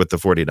absurd with the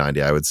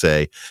 4090, I would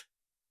say.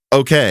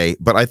 Okay,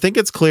 but I think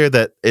it's clear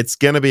that it's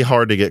going to be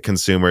hard to get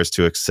consumers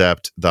to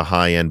accept the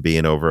high end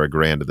being over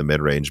 $1,000 and the mid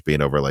range being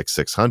over like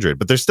 600.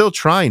 But they're still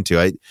trying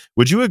to.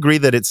 Would you agree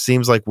that it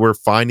seems like we're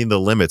finding the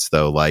limits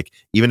though? Like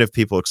even if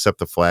people accept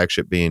the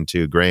flagship being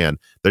 $2,000,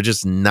 they're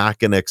just not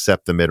going to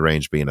accept the mid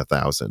range being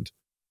 1,000.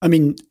 I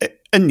mean,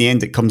 in the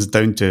end, it comes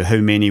down to how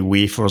many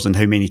wafers and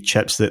how many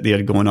chips that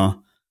they're going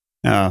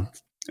to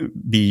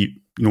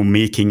be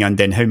making, and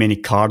then how many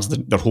cards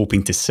that they're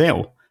hoping to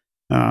sell.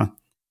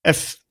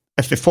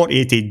 If the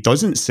 4080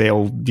 doesn't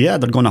sell, they're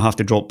going to have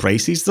to drop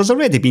prices. There's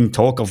already been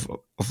talk of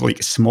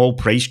like small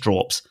price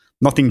drops,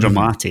 nothing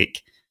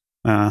dramatic.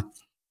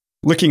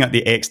 Looking at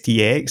the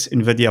XTX,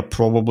 Nvidia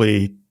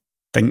probably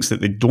thinks that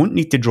they don't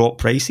need to drop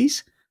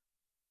prices.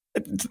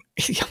 The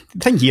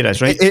thing here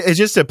is, right? It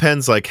just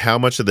depends, like how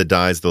much of the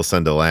dies they'll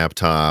send a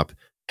laptop,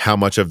 how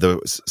much of the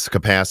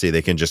capacity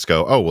they can just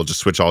go, we'll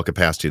just switch all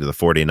capacity to the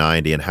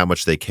 4090, and how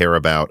much they care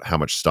about how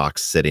much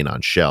stock's sitting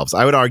on shelves.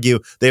 I would argue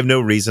they have no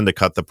reason to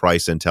cut the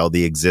price until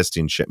the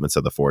existing shipments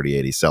of the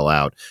 4080 sell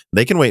out.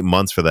 They can wait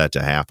months for that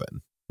to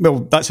happen.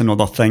 Well, that's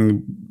another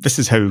thing. This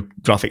is how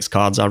graphics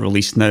cards are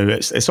released now.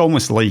 It's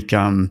almost like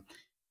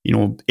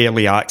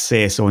early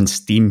access on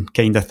Steam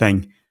kind of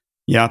thing.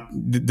 Yeah,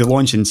 they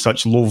launch in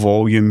such low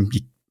volume.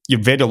 You're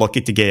very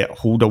lucky to get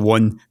hold of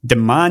one.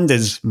 Demand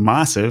is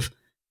massive.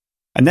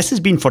 And this has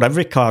been for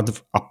every card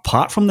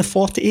apart from the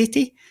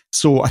 4080.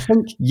 So I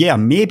think,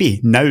 maybe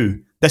now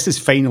this is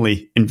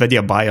finally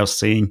NVIDIA buyers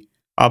saying,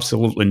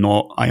 absolutely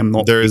not. I am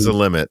not. There is a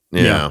limit.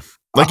 Yeah.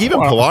 Like even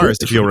Polaris,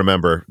 if you'll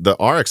remember, the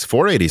RX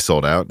 480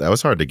 sold out. That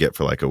was hard to get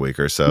for like a week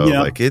or so.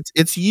 Yeah. Like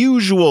it's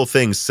usual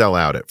things sell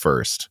out at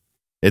first.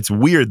 It's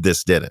weird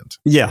this didn't.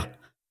 Yeah.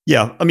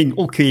 Yeah. I mean,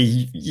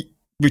 okay,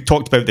 we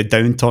talked about the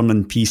downturn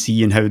in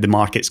PC and how the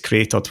market's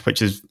cratered,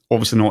 which is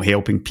obviously not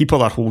helping.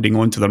 People are holding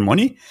on to their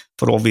money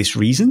for obvious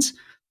reasons.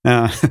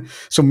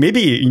 So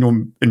maybe,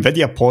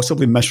 NVIDIA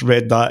possibly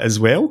misread that as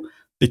well,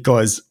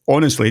 because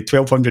honestly,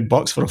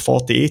 $1,200 for a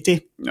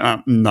 4080?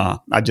 Nah,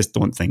 I just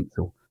don't think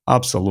so.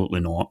 Absolutely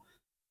not.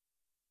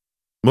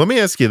 Let me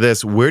ask you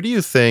this. Where do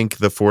you think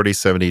the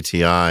 4070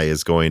 Ti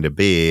is going to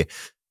be,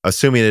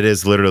 assuming it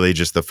is literally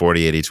just the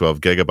 4080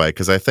 12 gigabyte?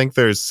 Because I think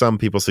there's some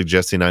people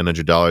suggesting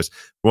 $900.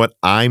 What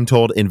I'm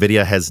told,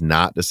 NVIDIA has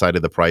not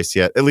decided the price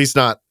yet, at least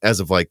not as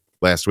of like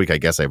last week. I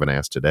guess I haven't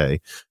asked today,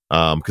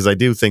 because I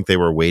do think they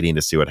were waiting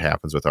to see what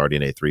happens with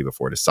RDNA 3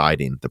 before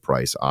deciding the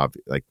price.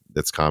 Like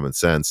that's common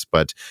sense,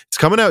 but it's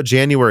coming out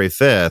January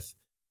 5th.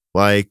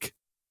 Like,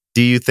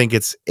 do you think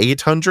it's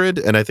 800?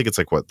 And I think it's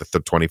like what, the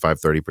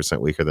 25-30%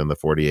 weaker than the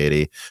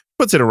 4080,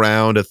 puts it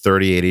around a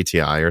 3080 Ti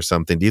or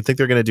something. Do you think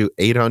they're going to do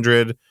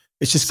 800?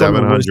 It's just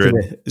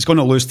 700. It's going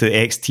to lose to the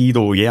XT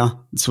though, yeah.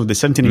 So the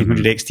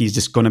 17800 XT is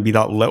just going to be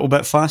that little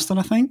bit faster,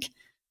 I think.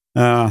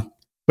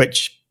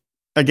 Which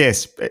I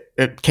guess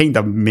it kind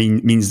of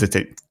means that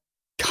it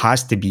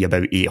has to be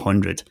about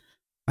 800.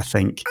 I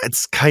think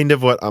it's kind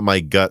of what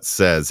my gut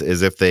says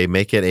is if they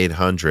make it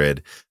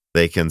 800.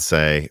 They can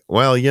say,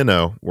 well,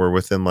 we're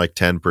within like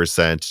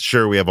 10%.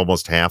 Sure, we have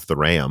almost half the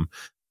RAM,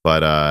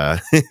 but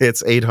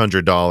it's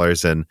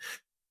 $800.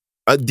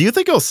 And do you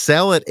think it'll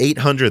sell at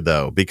 800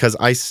 though? Because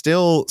I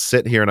still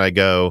sit here and I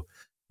go,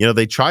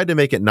 they tried to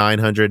make it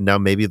 900. Now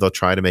maybe they'll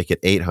try to make it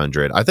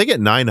 800. I think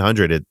at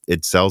 900,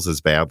 it sells as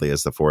badly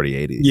as the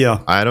 4080. Yeah.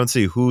 I don't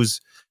see and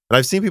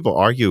I've seen people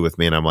argue with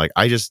me and I'm like,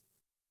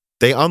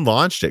 they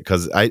unlaunched it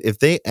because if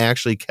they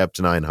actually kept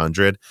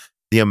 900,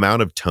 the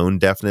amount of tone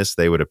deafness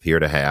they would appear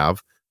to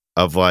have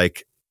of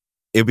like,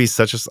 it'd be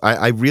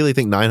I really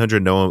think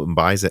 900, no one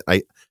buys it.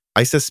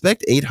 I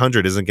suspect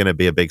 800 isn't going to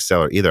be a big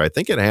seller either. I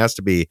think it has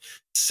to be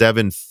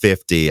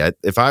 750.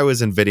 If I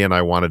was NVIDIA and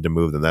I wanted to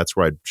move them, that's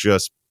where I'd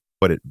just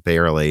put it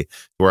barely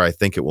where I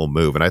think it will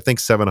move. And I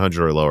think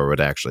 700 or lower would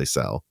actually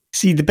sell.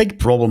 See, the big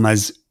problem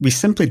is we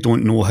simply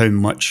don't know how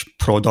much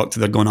product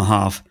they're going to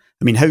have.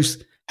 I mean, how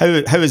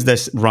is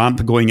this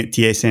ramp going at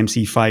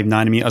TSMC 5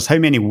 nanometers? How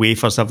many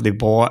wafers have they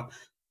bought?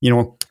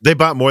 They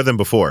bought more than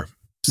before.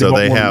 So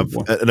they have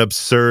an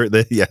absurd.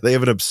 They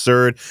have an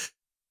absurd.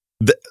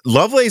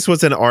 Lovelace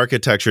was an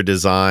architecture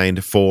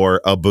designed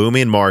for a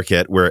booming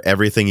market where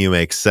everything you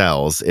make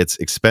sells. It's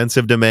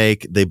expensive to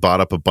make. They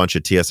bought up a bunch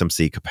of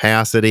TSMC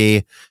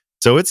capacity.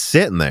 So it's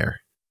sitting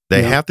there.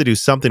 They have to do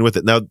something with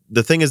it. Now,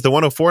 the thing is, the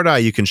 104 die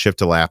you can ship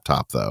to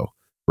laptop, though,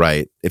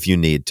 right? If you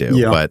need to.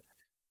 Yeah. But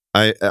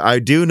I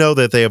do know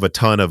that they have a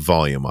ton of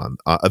volume on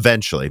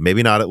eventually.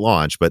 Maybe not at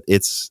launch, but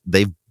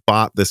they've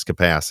bought this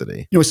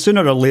capacity.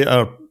 Sooner or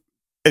later,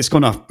 it's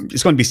gonna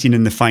be seen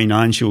in the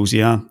financials.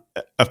 Yeah,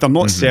 if they're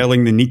not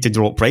selling, they need to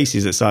drop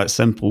prices. It's that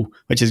simple,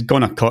 which is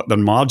gonna cut their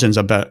margins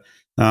a bit.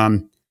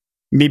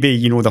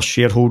 Maybe their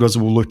shareholders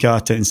will look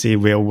at it and say,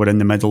 "Well, we're in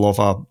the middle of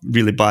a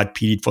really bad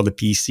period for the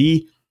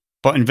PC."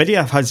 But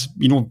Nvidia has,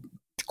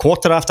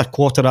 quarter after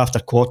quarter after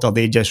quarter,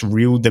 they just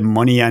reeled the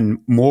money in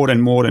more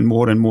and more and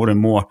more and more and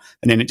more,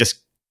 and then it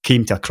just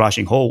came to a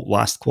crashing halt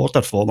last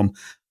quarter for them,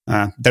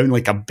 down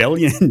like $1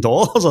 billion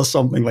or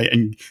something like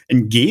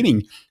in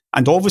gaming.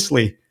 And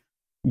obviously,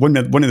 one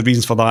of the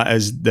reasons for that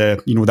is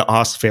the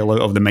arse fell out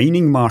of the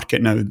mining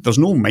market. Now there's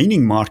no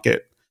mining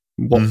market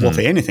worth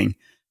anything.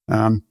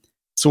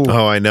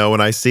 Oh, I know.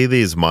 When I see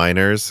these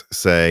miners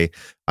say,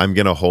 "I'm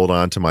going to hold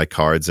on to my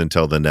cards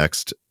until the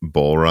next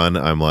bull run,"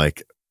 I'm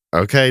like,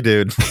 okay,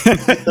 dude.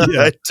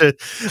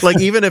 Like,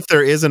 even if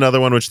there is another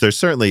one, which there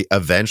certainly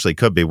eventually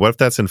could be, what if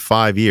that's in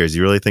 5 years?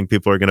 You really think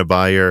people are going to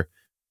buy your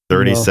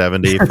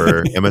 3070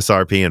 for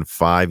MSRP in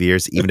 5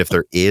 years, even if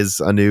there is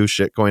a new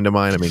shitcoin to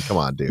mine? I mean, come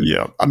on, dude.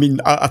 Yeah, I mean,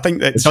 I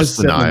think that it's does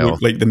just denial.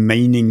 Look like the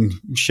mining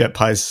ship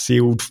has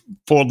sailed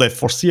for the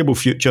foreseeable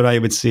future, I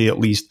would say, at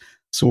least.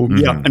 So,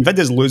 yeah,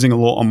 Nvidia's losing a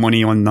lot of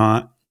money on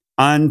that.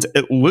 And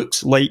it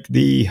looks like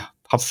they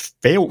have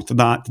felt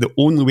that the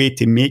only way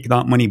to make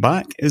that money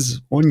back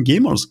is on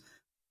gamers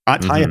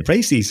at higher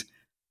prices.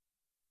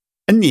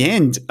 In the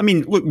end, I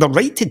mean, look, they're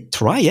right to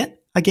try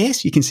it, I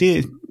guess. You can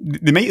say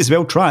they might as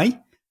well try.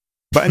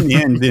 But in the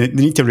end, they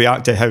need to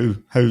react to how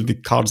the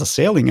cards are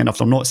selling. And if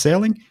they're not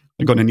selling,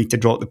 they're going to need to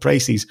drop the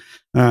prices.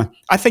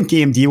 I think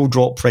AMD will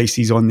drop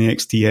prices on the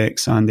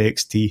XTX and the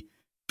XT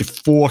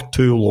before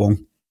too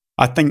long.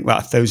 I think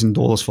that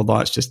 $1,000 for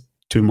that's just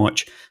too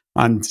much.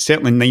 And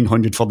certainly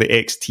 $900 for the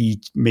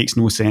XT makes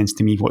no sense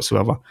to me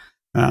whatsoever.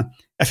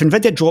 If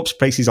Nvidia drops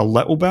prices a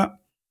little bit,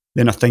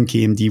 then I think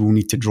AMD will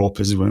need to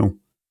drop as well.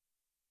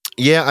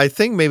 Yeah, I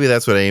think maybe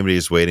that's what AMD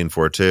is waiting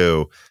for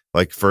too.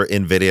 Like for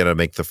Nvidia to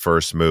make the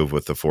first move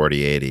with the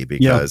 4080,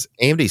 because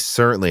AMD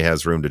certainly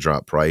has room to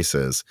drop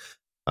prices.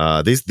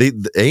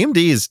 The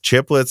AMD's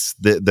chiplets,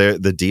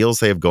 the deals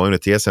they have going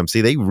with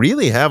TSMC, they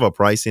really have a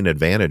pricing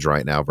advantage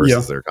right now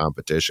versus their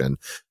competition.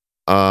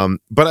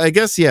 But I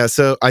guess,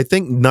 so I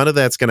think none of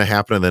that's going to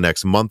happen in the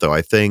next month, though.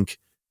 I think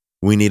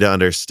we need to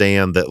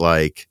understand that,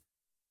 like,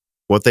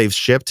 what they've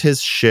shipped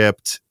has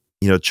shipped.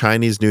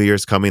 Chinese New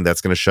Year's coming,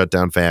 that's going to shut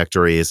down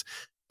factories.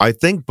 I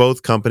think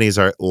both companies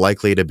are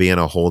likely to be in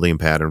a holding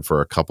pattern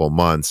for a couple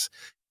months.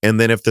 And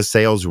then if the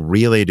sales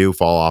really do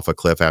fall off a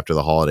cliff after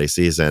the holiday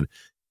season,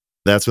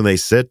 that's when they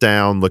sit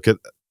down, look at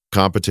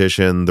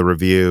competition, the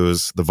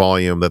reviews, the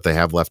volume that they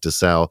have left to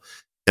sell.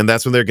 And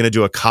that's when they're going to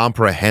do a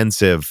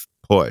comprehensive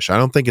push. I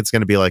don't think it's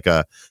going to be like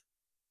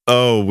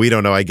we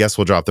don't know, I guess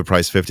we'll drop the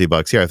price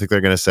 $50 here. I think they're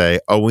going to say,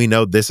 we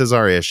know this is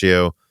our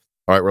issue.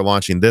 All right, we're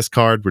launching this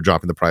card. We're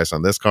dropping the price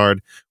on this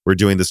card. We're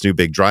doing this new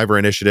big driver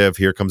initiative.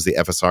 Here comes the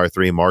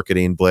FSR3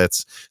 marketing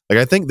blitz. Like,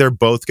 I think they're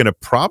both going to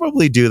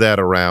probably do that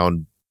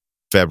around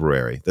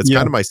February. That's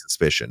kind of my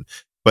suspicion.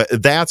 But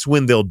that's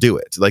when they'll do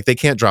it. Like, they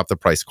can't drop the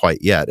price quite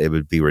yet. It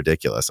would be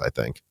ridiculous, I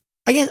think.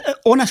 I guess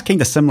on a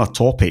kind of similar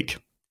topic,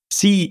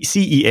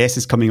 CES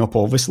is coming up,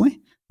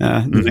 obviously,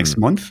 next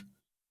month.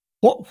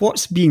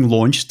 What's being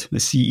launched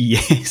at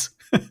CES?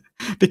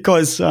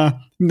 Because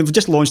they've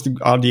just launched the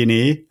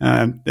RDNA,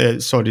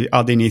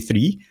 RDNA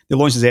 3. They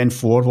launched the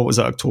Zen4, what was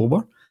it, October?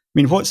 I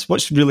mean,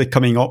 what's really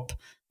coming up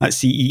at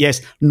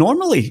CES?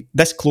 Normally,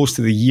 this close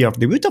to the year,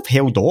 they would have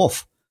held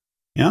off.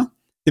 Yeah?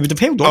 They would have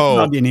held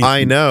off RDNA 3.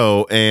 I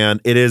know,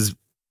 and it is...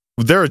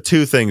 There are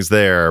two things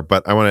there,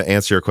 but I want to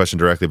answer your question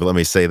directly, but let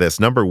me say this.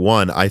 Number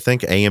one, I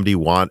think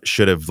AMD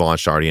should have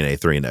launched RDNA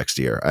 3 next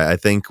year. I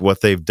think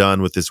what they've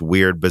done with this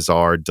weird,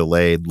 bizarre,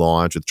 delayed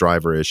launch with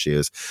driver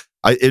issues,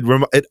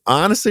 it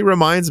honestly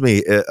reminds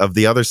me of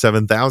the other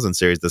 7000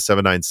 series, the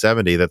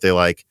 7970, that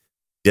they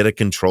did a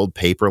controlled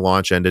paper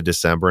launch end of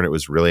December, and it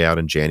was really out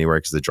in January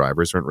because the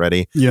drivers weren't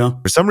ready. Yeah.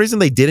 For some reason,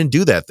 they didn't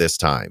do that this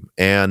time,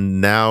 and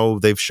now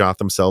they've shot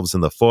themselves in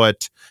the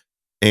foot.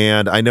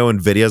 And I know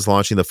NVIDIA's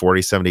launching the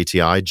 4070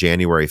 Ti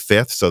January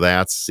 5th, so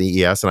that's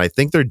CES. And I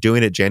think they're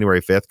doing it January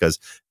 5th because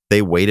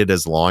they waited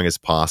as long as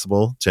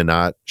possible to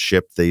not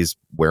ship these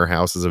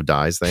warehouses of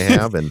dies they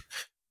have. And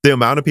the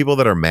amount of people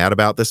that are mad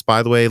about this,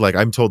 by the way,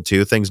 I'm told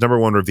two things. Number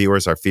one,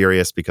 reviewers are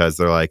furious because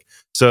they're like,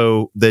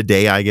 so the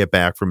day I get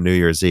back from New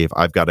Year's Eve,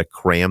 I've got to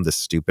cram this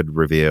stupid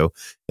review.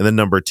 And then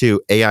number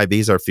two,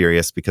 AIBs are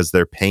furious because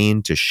they're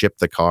paying to ship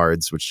the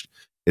cards, which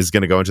is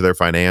going to go into their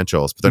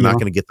financials, but they're not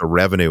going to get the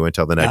revenue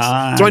until the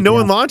next. So no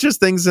one launches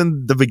things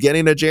in the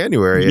beginning of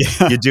January.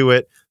 Yeah. You do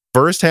it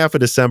first half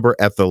of December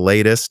at the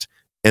latest,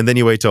 and then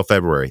you wait till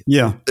February.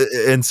 Yeah.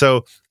 And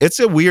so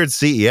it's a weird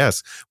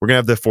CES. We're going to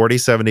have the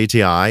 4070 Ti,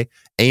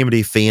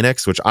 AMD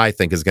Phoenix, which I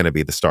think is going to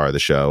be the star of the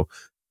show.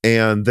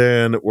 And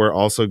then we're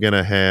also going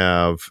to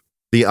have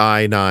the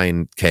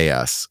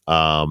i9KS.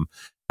 I'm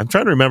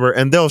trying to remember,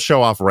 and they'll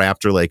show off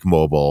Raptor Lake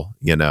Mobile,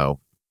 I'm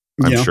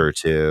sure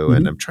too. Mm-hmm.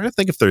 And I'm trying to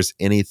think if there's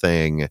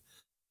anything.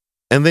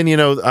 And then,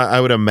 I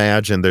would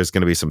imagine there's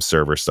going to be some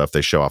server stuff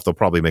they show off. They'll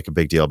probably make a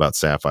big deal about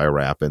Sapphire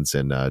Rapids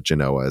and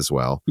Genoa as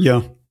well.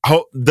 Yeah.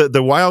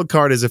 The wild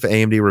card is if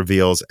AMD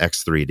reveals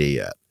X3D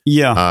yet.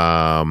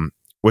 Yeah.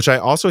 Which I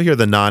also hear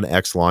the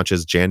non-X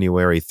launches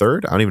January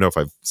 3rd. I don't even know if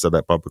I've said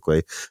that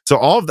publicly. So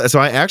all of that. So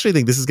I actually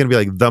think this is going to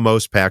be like the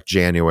most packed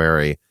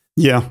January.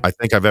 Yeah. I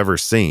think I've ever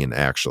seen,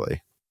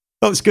 actually.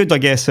 Well, it's good, I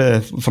guess,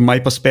 from my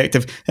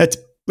perspective.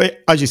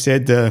 As you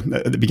said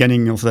at the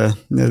beginning of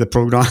the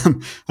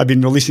program, I've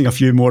been releasing a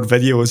few more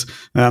videos.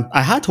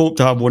 I had hoped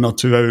to have one or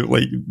two out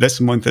like this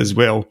month as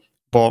well,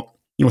 but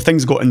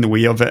things got in the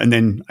way of it, and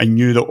then I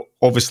knew that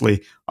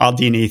obviously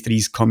RDNA 3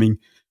 is coming.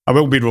 I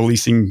will be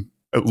releasing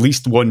at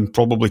least one,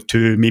 probably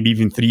two, maybe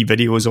even three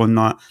videos on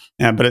that.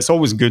 But it's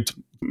always good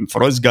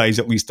for us guys,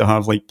 at least, to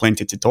have like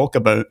plenty to talk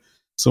about.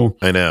 So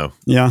I know.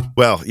 Yeah.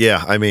 Well,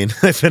 yeah. I mean,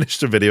 I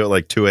finished a video at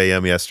like 2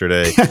 a.m.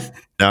 yesterday.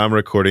 Now I'm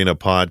recording a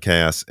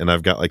podcast, and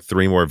I've got like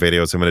 3 more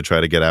videos I'm going to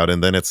try to get out.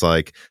 And then it's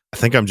like, I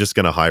think I'm just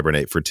going to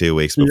hibernate for 2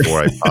 weeks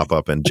before I pop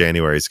up. And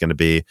January is going to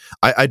be,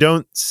 I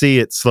don't see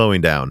it slowing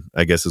down,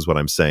 I guess is what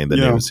I'm saying. The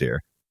news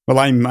here. Well,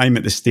 I'm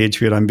at the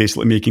stage where I'm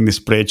basically making the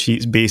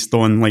spreadsheets based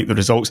on like the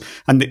results.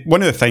 And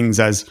one of the things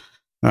is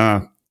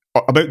about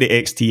the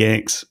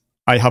XTX,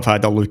 I have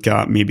had a look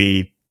at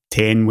maybe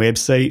 10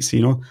 websites,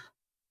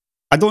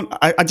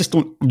 I just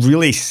don't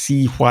really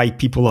see why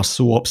people are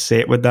so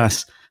upset with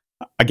this,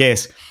 I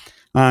guess.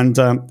 And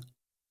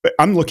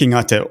I'm looking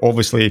at it,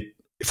 obviously,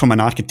 from an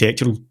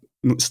architectural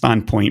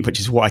standpoint, which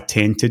is what I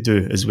tend to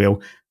do as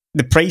well.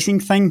 The pricing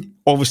thing,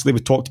 obviously, we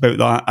talked about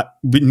that.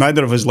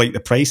 Neither of us like the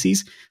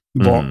prices,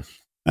 but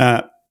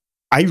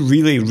I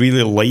really,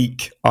 really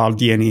like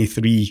RDNA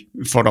 3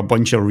 for a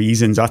bunch of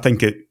reasons. I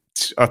think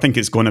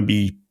it's going to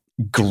be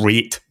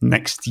great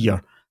next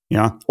year,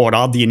 or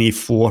RDNA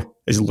 4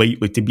 is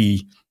likely to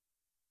be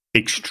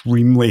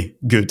extremely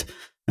good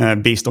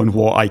based on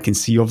what I can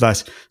see of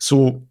this.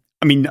 So,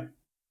 I mean,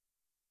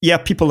 yeah,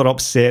 people are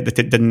upset that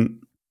it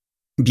didn't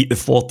beat the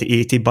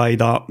 4080 by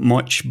that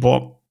much,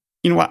 but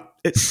you know what?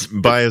 It's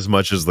by as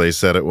much as they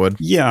said it would.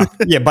 Yeah,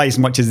 by as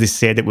much as they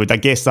said it would. I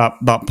guess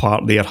that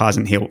part there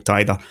hasn't helped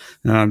either.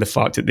 The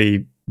fact that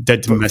they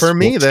did miss. For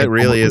me, that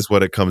really is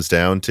what it comes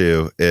down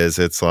to. Is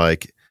it's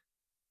like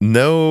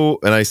no,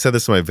 and I said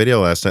this in my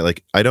video last night.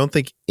 Like, I don't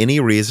think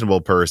any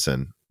reasonable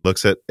person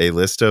looks at a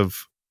list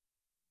of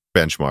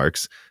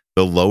benchmarks.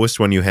 The lowest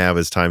one you have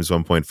is times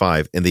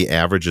 1.5, and the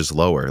average is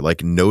lower,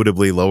 like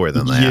notably lower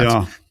than that.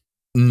 Yeah.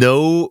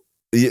 No.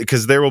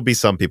 Because there will be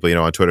some people,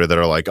 on Twitter that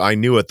are like, I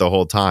knew it the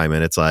whole time.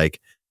 And it's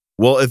like,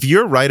 well, if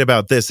you're right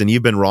about this and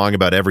you've been wrong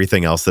about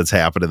everything else that's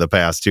happened in the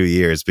past 2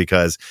 years,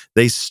 because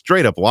they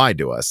straight up lied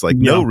to us. Like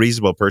no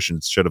reasonable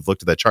person should have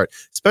looked at that chart,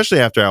 especially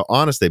after how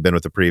honest they've been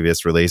with the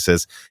previous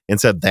releases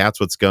and said that's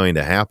what's going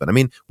to happen. I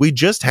mean, we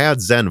just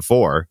had Zen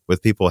 4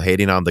 with people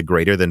hating on the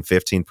greater than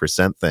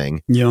 15%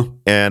 thing. Yeah.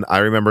 And I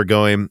remember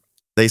going,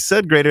 they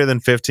said greater than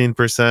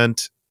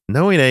 15%.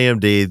 Knowing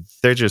AMD,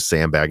 they're just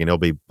sandbagging. It'll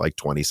be like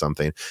 20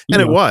 something.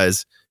 And it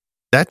was.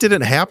 That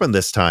didn't happen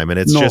this time. And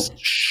it's just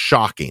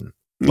shocking,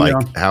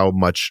 like how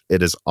much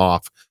it is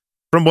off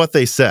from what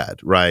they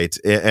said. Right.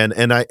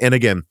 And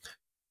again,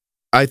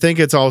 I think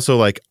it's also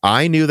like,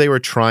 I knew they were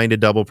trying to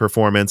double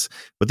performance,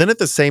 but then at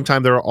the same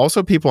time, there are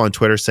also people on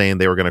Twitter saying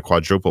they were going to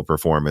quadruple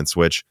performance,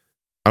 which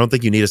I don't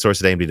think you need a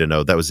source at AMD to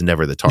know that was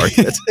never the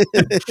target.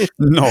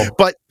 No.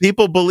 But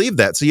people believe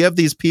that. So you have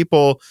these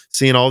people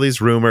seeing all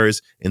these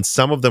rumors, and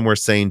some of them were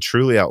saying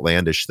truly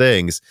outlandish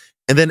things.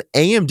 And then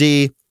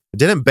AMD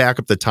didn't back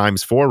up the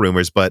times 4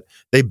 rumors, but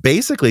they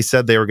basically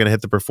said they were going to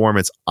hit the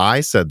performance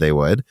I said they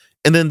would.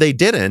 And then they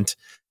didn't.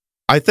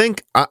 I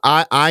think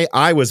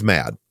I was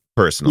mad.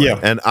 Personally,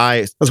 and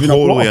I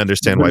totally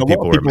understand why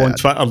people are mad. On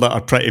Twitter that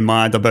are pretty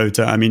mad about it.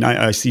 I mean,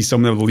 I see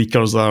some of the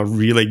leakers are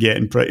really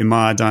getting pretty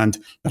mad, and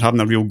they're having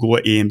a real go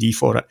at AMD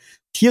for it.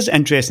 Here's the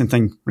interesting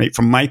thing, right,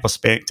 from my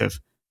perspective,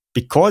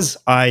 because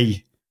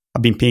I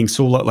have been paying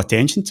so little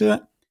attention to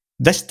it,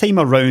 this time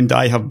around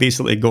I have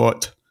basically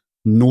got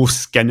no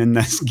skin in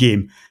this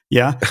game.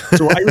 Yeah,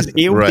 so I was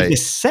able to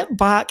just sit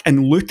back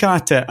and look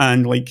at it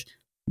and like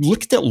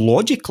look at it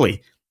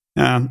logically.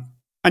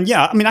 And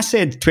yeah, I mean, I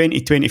said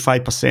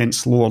 20-25%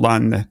 slower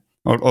than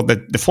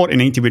the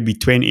 4090 would be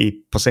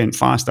 20%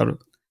 faster.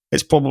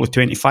 It's probably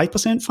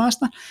 25%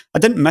 faster. I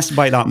didn't miss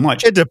by that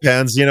much. It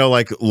depends.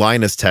 Like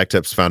Linus Tech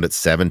Tips found it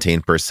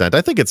 17%. I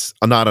think it's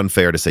not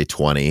unfair to say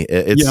 20.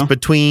 It's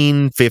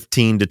between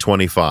 15 to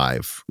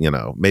 25,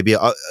 maybe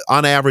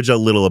on average a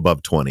little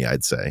above 20,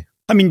 I'd say.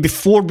 I mean,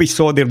 before we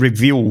saw the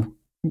reveal,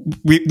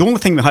 the only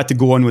thing we had to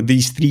go on with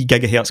these 3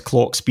 gigahertz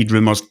clock speed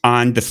rumors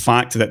and the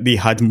fact that they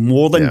had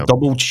more than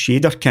doubled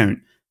shader count,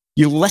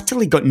 you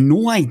literally got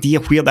no idea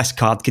where this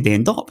card could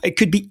end up. It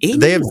could be anywhere.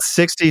 They have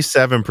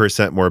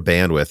 67% more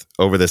bandwidth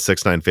over the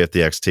 6950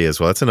 XT as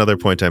well. That's another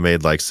point I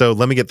made. So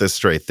let me get this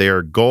straight.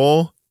 Their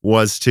goal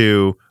was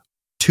to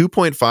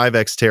 2.5x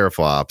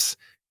teraflops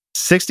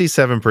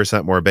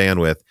 67% more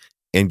bandwidth,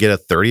 and get a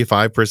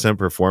 35%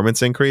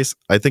 performance increase.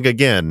 I think,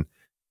 again,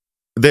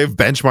 they have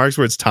benchmarks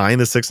where it's tying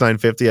the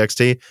 6950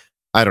 XT.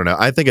 I don't know.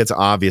 I think it's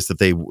obvious that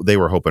they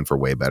were hoping for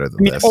way better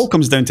than this. It all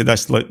comes down to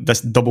this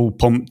double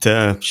pumped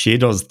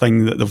shaders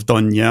thing that they've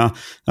done,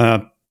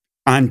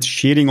 and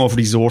sharing of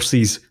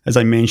resources, as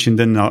I mentioned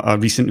in a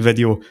recent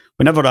video.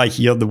 Whenever I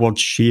hear the word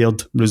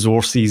shared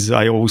resources,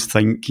 I always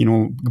think,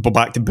 go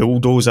back to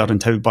Bulldozer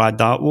and how bad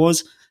that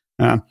was.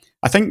 I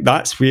think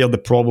that's where the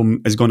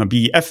problem is going to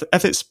be. If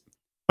it's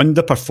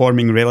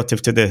underperforming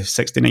relative to the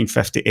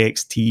 6950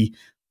 XT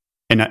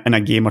in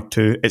a game or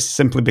two, it's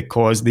simply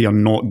because they are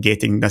not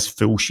getting this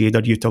full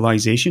shader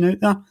utilization out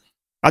there.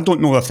 I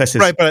don't know if this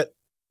is... Right, but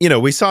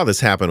we saw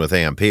this happen with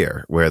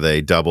Ampere, where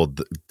they doubled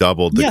the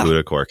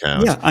CUDA core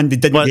count. Yeah, and they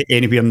didn't get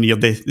anywhere near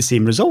the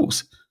same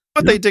results.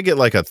 But they did get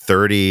like a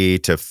 30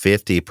 to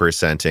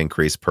 50%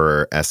 increase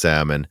per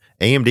SM, and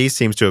AMD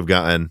seems to have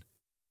gotten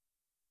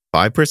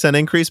 5%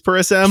 increase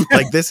per SM.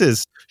 Like, this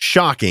is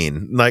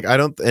shocking. Like,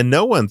 and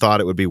no one thought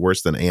it would be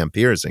worse than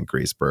Ampere's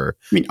increase per.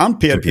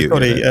 Ampere,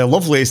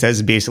 Lovelace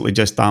is basically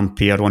just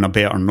Ampere on a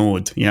better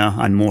node,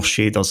 and more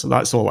shaders. So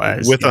that's all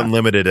it is. With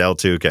unlimited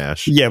L2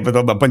 cache. Yeah, with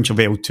a bunch of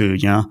L2,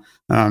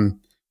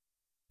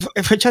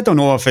 which I don't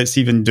know if it's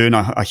even doing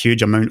a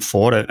huge amount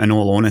for it, in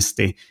all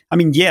honesty.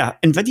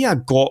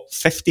 NVIDIA got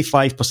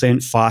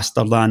 55%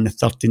 faster than the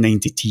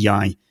 3090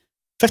 Ti.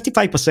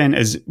 55%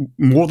 is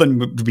more than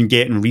we've been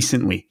getting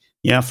recently,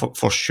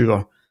 for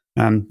sure.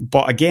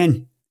 But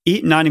again,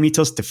 8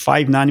 nanometers to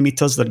 5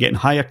 nanometers, they're getting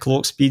higher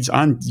clock speeds,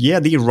 and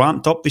they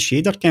ramped up the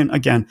shader count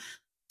again.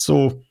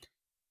 So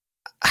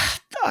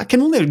I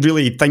can only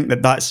really think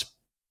that's...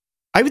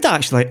 I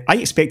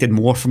expected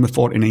more from the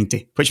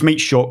 4090, which might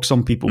shock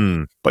some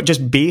people, but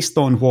just based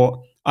on what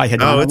I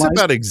had analyzed... it's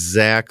about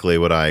exactly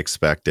what I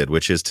expected,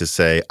 which is to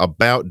say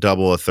about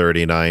double a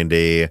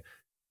 3090...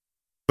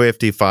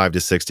 55 to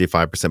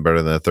 65%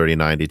 better than the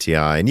 3090 Ti,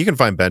 and you can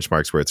find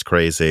benchmarks where it's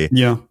crazy.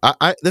 Yeah,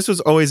 this was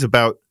always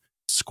about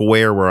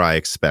square where I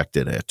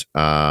expected it.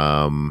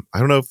 I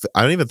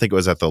don't even think it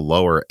was at the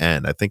lower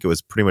end. I think it was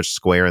pretty much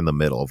square in the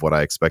middle of what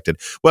I expected.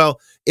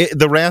 Well,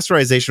 the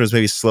rasterization was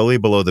maybe slowly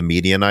below the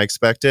median I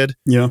expected.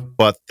 Yeah,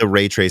 but the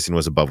ray tracing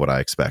was above what I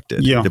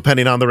expected. Yeah,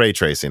 depending on the ray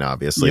tracing,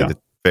 obviously. Yeah. It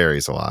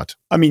varies a lot.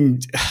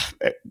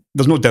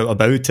 There's no doubt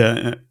about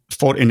it.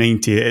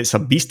 4090, it's a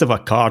beast of a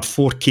card.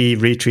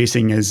 4K ray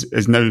tracing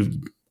is now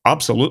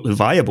absolutely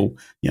viable.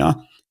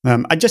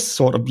 I just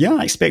sort of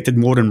expected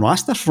more in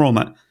raster from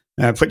it,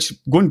 which,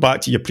 going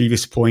back to your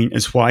previous point,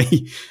 is why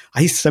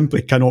I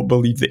simply cannot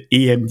believe that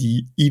AMD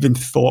even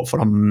thought for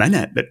a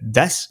minute that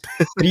this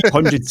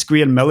 300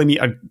 square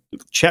millimeter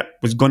chip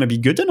was going to be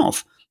good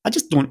enough. I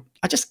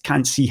just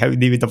can't see how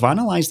they would have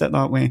analyzed it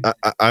that way.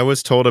 I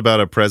was told about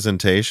a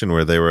presentation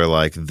where they were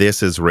like,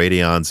 this is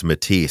Radeon's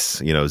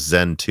Matisse,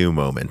 Zen 2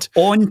 moment.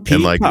 On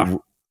paper,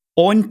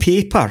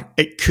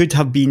 it could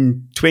have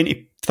been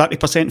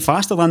 20-30%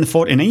 faster than the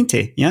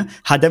 4090,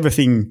 had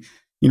everything,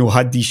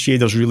 had these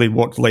shaders really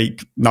worked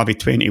like Navi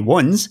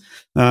 21s.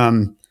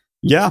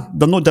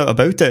 There's no doubt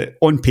about it.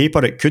 On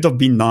paper, it could have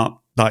been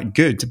that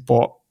good,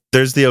 but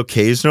there's the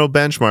occasional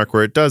benchmark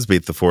where it does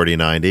beat the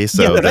 4090.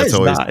 So that's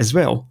always that as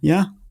well.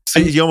 Yeah. So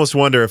you almost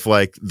wonder if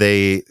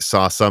they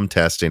saw some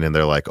testing and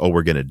they're like, oh,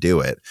 we're going to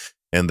do it.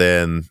 And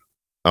then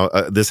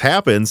this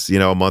happens,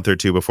 a month or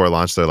two before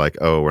launch. They're like,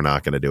 oh, we're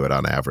not going to do it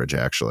on average,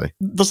 actually.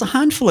 There's a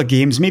handful of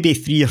games, maybe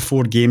 3 or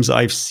 4 games that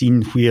I've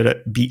seen where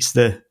it beats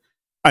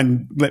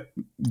and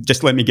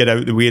let me get out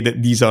of the way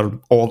that these are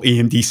all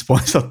AMD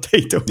sponsored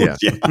titles.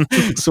 Yeah.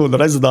 So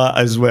there is that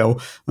as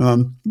well.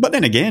 But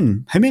then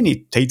again, how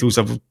many titles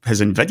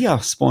has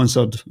NVIDIA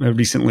sponsored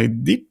recently?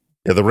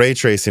 The ray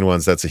tracing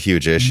ones, that's a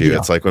huge issue. Yeah.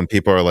 It's like when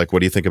people are like, what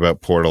do you think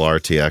about Portal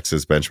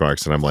RTX's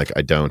benchmarks? And I'm like,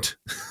 I don't.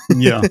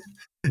 Yeah.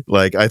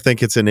 I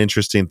think it's an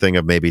interesting thing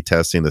of maybe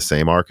testing the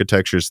same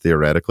architectures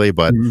theoretically,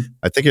 but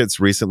I think it's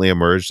recently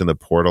emerged in the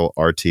Portal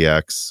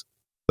RTX,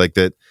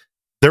 that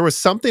there was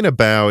something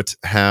about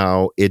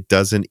how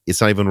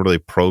it's not even really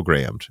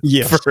programmed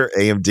for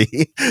AMD.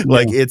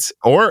 It's,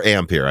 or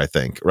Ampere, I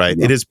think, right?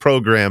 Yeah. It is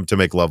programmed to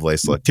make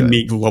Lovelace look good.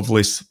 Make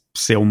Lovelace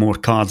sell more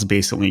cards,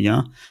 basically,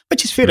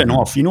 which is fair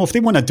enough. If they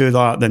want to do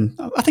that, then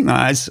I think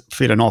that is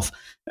fair enough,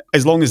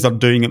 as long as they're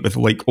doing it with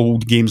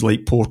old games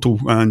like Portal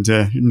and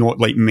not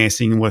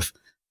messing with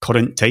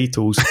current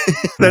titles.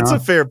 That's a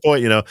fair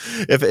point.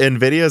 If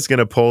NVIDIA is going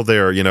to pull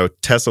their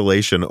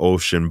tessellation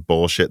ocean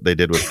bullshit they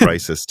did with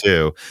Crysis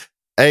 2,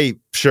 hey,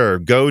 sure,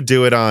 go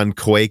do it on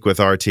Quake with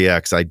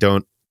RTX. I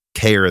don't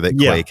care that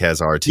Quake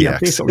has RTX. Yeah,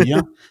 basically,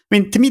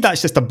 to me,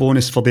 that's just a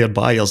bonus for their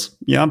buyers.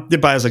 The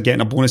buyers are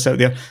getting a bonus out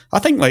there. I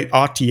think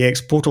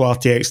RTX, Portal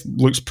RTX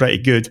looks pretty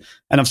good.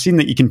 And I've seen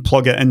that you can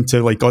plug it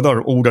into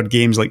other older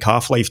games like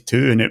Half-Life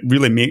 2, and it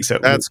really makes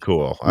it... That's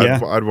cool.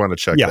 I'd want to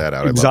check that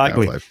out.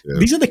 Exactly.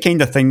 These are the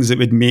kind of things that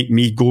would make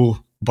me go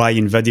buy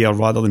NVIDIA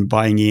rather than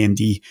buying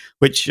AMD,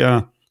 which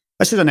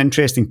this is an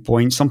interesting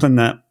point, something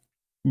that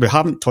we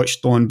haven't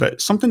touched on, but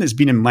something that's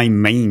been in my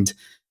mind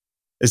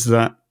is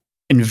that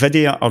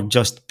NVIDIA are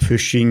just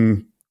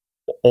pushing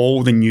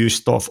all the new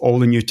stuff, all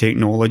the new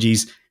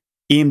technologies.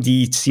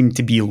 AMD seem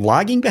to be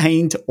lagging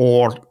behind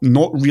or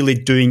not really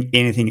doing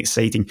anything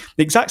exciting.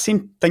 The exact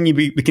same thing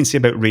we can say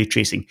about ray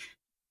tracing.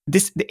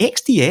 The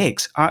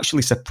XTX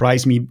actually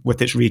surprised me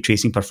with its ray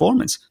tracing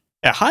performance.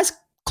 It has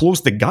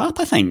closed the gap,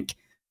 I think,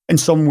 in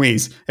some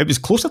ways. It was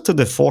closer to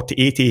the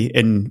 4080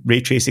 in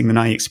ray tracing than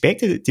I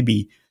expected it to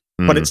be.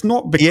 But it's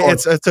not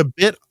because... Yeah, it's a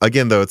bit,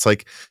 again, though, it's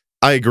like,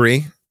 I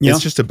agree. Yeah.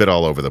 It's just a bit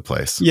all over the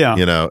place. Yeah.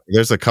 You know,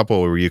 there's a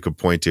couple where you could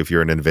point to if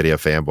you're an NVIDIA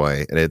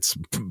fanboy and it's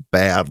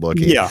bad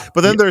looking. Yeah.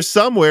 But then there's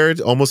some where it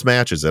almost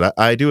matches it.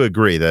 I do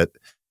agree that,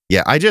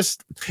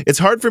 it's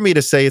hard for me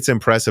to say it's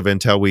impressive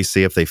until we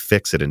see if they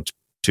fix it in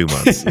 2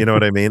 months. You know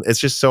what I mean? It's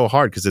just so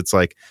hard because it's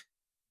like,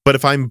 but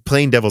if I'm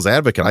playing devil's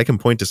advocate, I can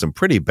point to some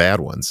pretty bad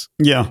ones.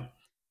 Yeah. I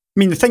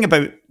mean, the thing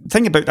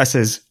about this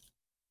is,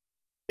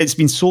 it's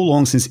been so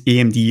long since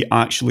AMD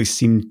actually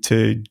seemed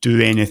to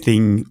do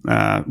anything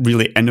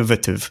really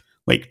innovative,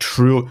 like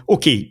true,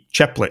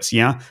 chiplets,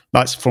 yeah?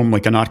 That's from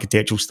like an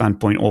architectural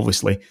standpoint,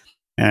 obviously,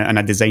 and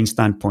a design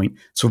standpoint.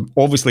 So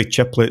obviously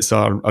chiplets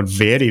are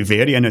very,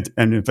 very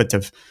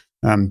innovative.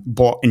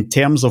 But in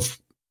terms of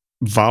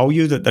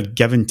value that they're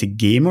given to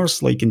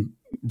gamers, like in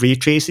ray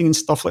tracing and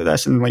stuff like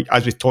this, and like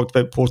as we talked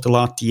about Portal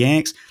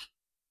RTX,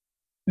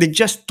 they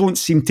just don't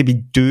seem to be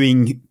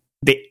doing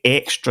the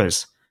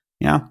extras,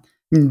 yeah?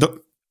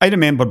 I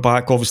remember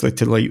back, obviously,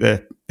 to like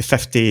the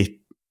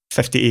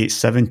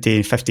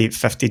 5870,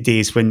 5850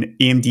 days when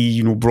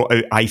AMD, brought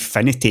out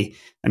Eyefinity.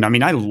 And I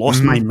mean, I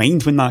lost my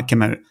mind when that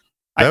came out.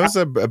 That was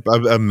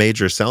a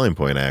major selling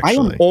point, actually. I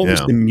am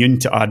almost immune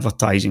to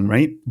advertising,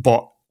 right?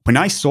 But when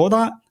I saw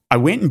that, I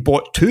went and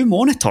bought 2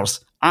 monitors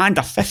and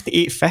a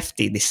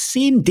 5850 the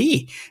same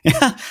day.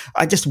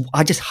 I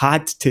just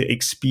had to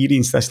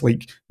experience this,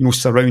 like,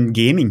 surround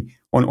gaming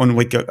on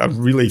like a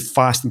really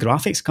fast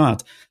graphics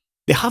card.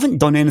 They haven't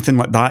done anything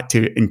like that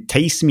to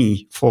entice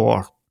me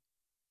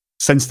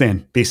since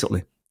then,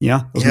 basically.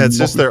 Yeah. Yeah, it's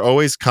just they're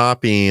always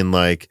copying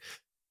and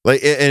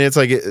it's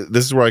like,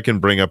 this is where I can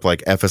bring up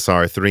like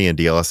FSR 3 and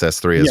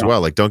DLSS 3 as well.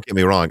 Like, don't get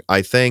me wrong.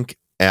 I think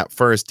at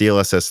first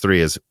DLSS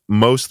 3 is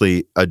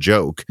mostly a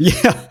joke.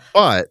 Yeah.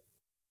 But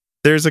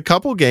there's a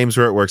couple games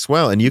where it works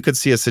well, and you could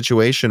see a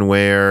situation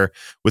where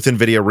with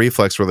NVIDIA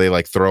Reflex where they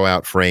like throw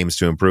out frames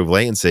to improve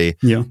latency.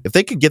 Yeah. If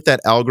they could get that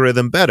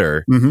algorithm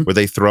better, where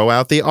they throw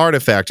out the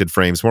artifacted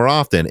frames more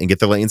often and get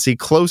the latency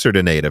closer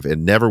to native, it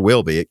never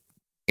will be. It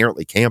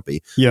inherently can't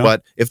be. Yeah.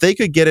 But if they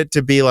could get it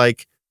to be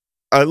like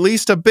at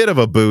least a bit of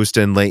a boost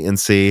in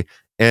latency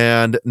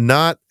and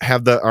not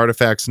have the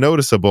artifacts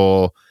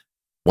noticeable,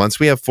 once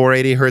we have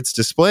 480 hertz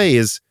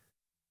displays,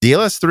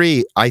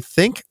 DLS3, I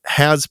think,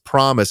 has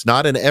promise,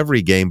 not in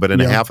every game, but in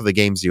half of the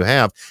games you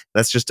have.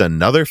 That's just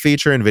another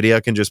feature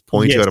NVIDIA can just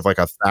point to out of like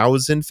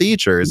 1,000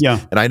 features. Yeah.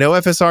 And I know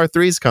FSR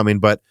 3 is coming,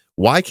 but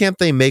why can't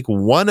they make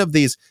one of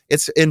these?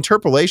 It's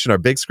interpolation. Our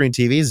big screen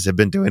TVs have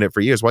been doing it for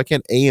years. Why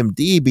can't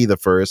AMD be the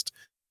first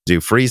to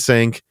do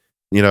FreeSync?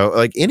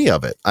 Like any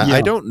of it.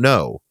 I don't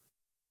know.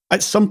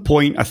 At some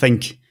point, I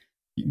think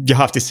you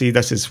have to say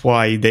this is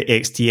why the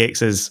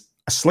XTX is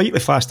a slightly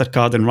faster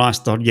card than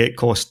Raster, yet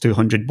costs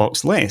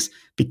 $200 less,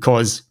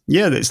 because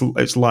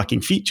it's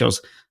lacking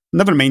features.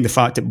 Never mind the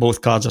fact that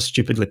both cards are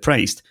stupidly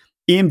priced.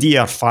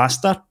 AMD are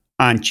faster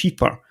and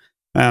cheaper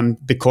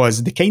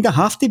because they kind of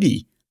have to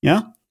be,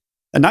 yeah.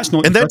 And that's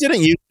not. And that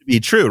didn't used to be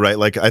true, right?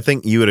 Like, I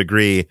think you would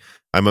agree.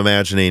 I'm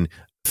imagining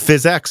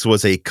PhysX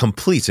was a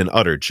complete and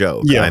utter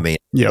joke. Yeah. I mean,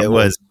 it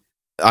was.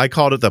 I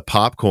called it the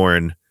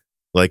popcorn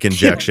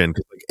injection.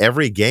 Like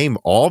every game,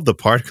 all of the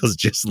particles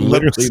just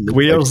literally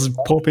squares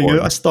popping out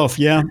of stuff.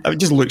 Yeah, it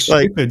just looks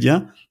stupid.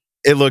 Yeah,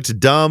 it looked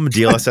dumb.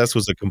 DLSS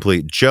was a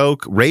complete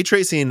joke. Ray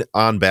tracing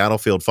on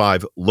Battlefield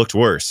 5 looked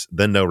worse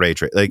than no ray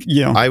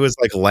tracing. I was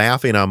like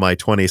laughing on my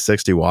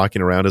 2060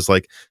 walking around as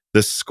like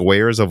the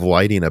squares of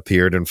lighting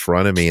appeared in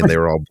front of me and they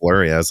were all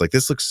blurry. I was like,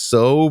 this looks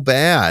so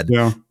bad.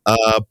 Yeah.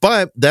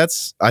 But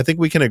I think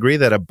we can agree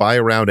that by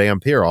around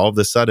Ampere, all of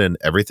a sudden,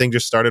 everything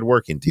just started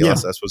working.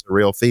 DLSS was a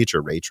real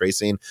feature. Ray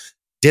tracing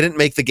didn't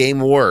make the game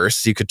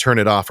worse. You could turn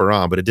it off or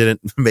on, but it didn't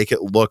make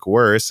it look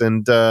worse.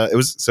 And it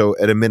was, so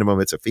at a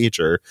minimum, it's a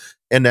feature.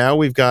 And now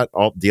we've got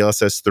all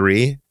DLSS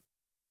 3.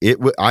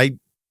 I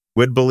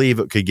would believe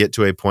it could get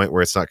to a point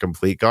where it's not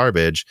complete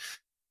garbage.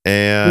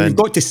 And we've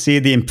got to say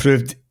they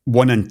improved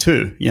 1 and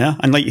 2, yeah?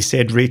 And like you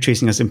said, ray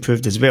tracing has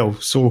improved as well.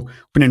 So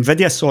when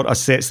NVIDIA sort of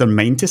sets their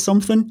mind to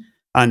something,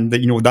 and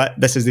that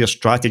this is their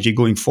strategy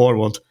going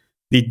forward,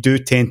 they do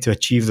tend to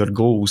achieve their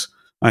goals,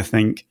 I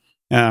think.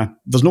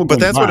 There's no. But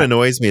that's what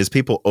annoys me is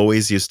people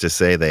always used to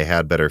say they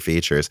had better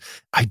features.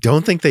 I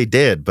don't think they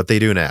did, but they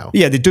do now.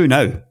 Yeah, they do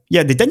now.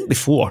 Yeah, they didn't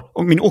before.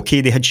 I mean,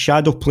 okay, they had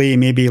Shadow Play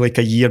maybe like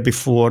a year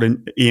before,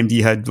 and AMD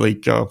had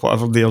like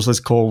whatever theirs is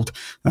called,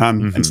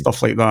 and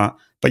stuff like that.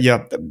 But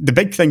yeah, the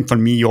big thing for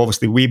me,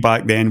 obviously, way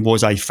back then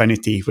was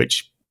Eyefinity,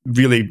 which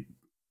really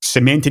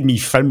cemented me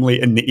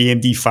firmly in the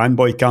AMD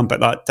fanboy camp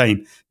at that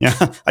time.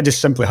 Yeah, I just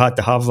simply had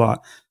to have that.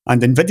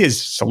 And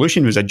NVIDIA's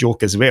solution was a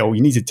joke as well.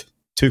 You needed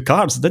 2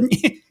 cards, didn't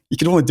you? You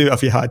could only do it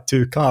if you had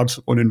 2 cards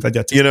on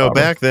NVIDIA.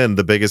 Back then,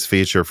 the biggest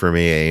feature for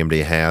me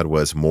AMD had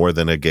was more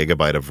than a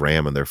gigabyte of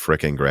RAM in their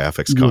freaking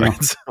graphics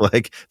cards.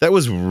 Like, that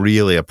was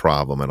really a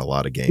problem in a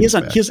lot of games.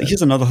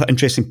 Here's another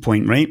interesting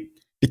point, right?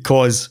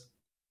 Because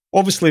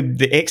obviously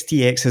the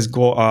XTX has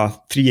got a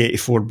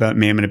 384-bit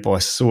memory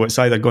bus, so it's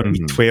either going to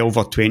be 12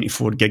 or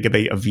 24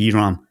 gigabyte of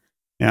VRAM.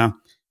 Yeah,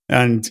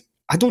 and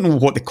I don't know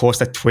what the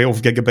cost of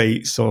 12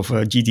 gigabytes of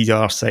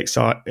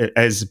GDDR6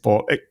 is,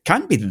 but it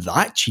can't be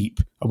that cheap.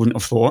 I wouldn't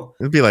have thought.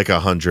 It'd be like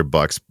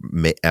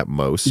 $100 at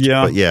most.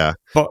 Yeah,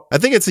 but I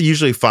think it's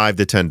usually $5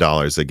 to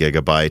 $10 a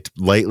gigabyte.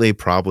 Lately,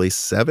 probably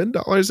 $7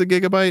 a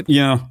gigabyte.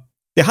 Yeah,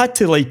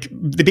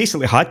 they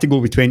basically had to go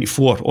with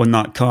 24 on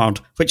that card,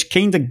 which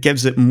kind of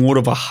gives it more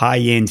of a high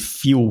end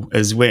feel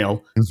as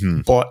well.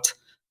 But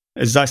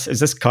is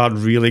this card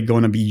really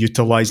going to be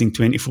utilizing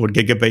 24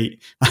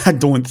 gigabyte? I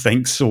don't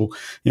think so.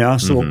 Yeah,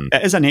 so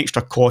it is an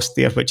extra cost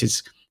there,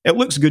 it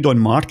looks good on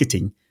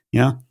marketing.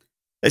 Yeah,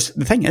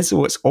 the thing is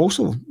though, it's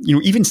also,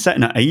 even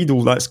sitting at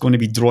idle, that's going to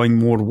be drawing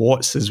more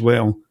watts as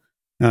well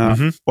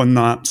on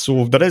that.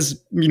 So there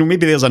is,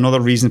 maybe there's another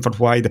reason for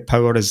why the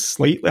power is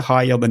slightly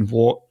higher than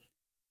what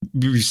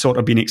we've sort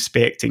of been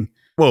expecting.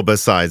 Well,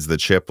 besides the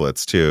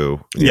chiplets too,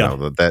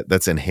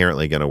 that's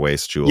inherently going to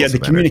waste joules. Yeah, the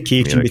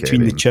communication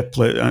between the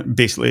chiplet,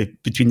 basically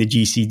between the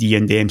GCD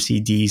and the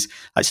MCDs,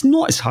 it's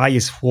not as high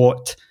as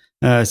what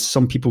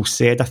some people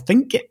said. I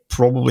think it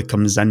probably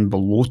comes in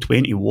below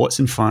 20 watts,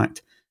 in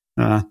fact.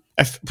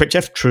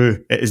 If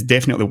true, it is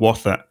definitely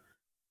worth it.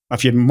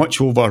 If you're much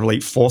over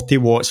like 40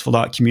 watts for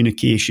that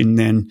communication,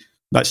 then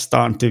that's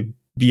starting to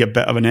be a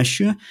bit of an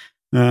issue.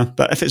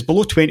 But if it's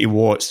below 20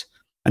 watts,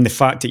 and the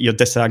fact that you're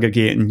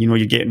disaggregating, you're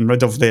getting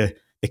rid of the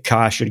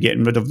cache, you're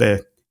getting rid of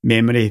the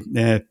memory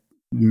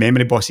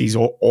buses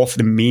off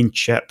the main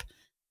chip.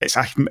 It's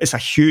a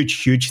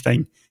huge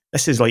thing.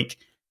 This is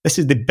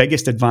the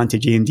biggest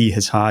advantage AMD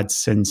has had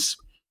since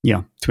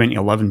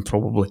 2011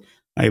 probably.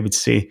 I would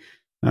say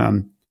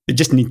they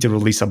just need to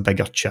release a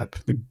bigger chip.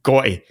 They've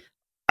got to.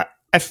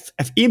 If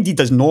AMD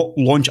does not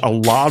launch a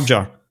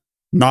larger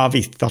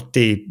Navi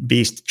 30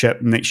 based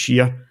chip next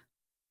year,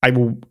 I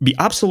will be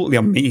absolutely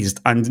amazed.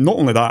 And not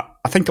only that,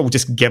 I think I will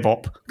just give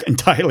up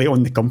entirely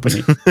on the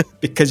company.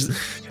 Because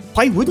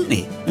why wouldn't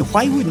they?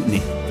 Why wouldn't they?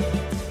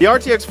 The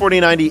RTX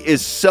 4090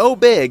 is so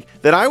big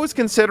that I was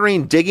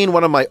considering digging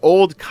one of my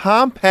old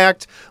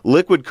compact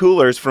liquid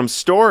coolers from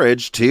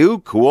storage to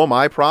cool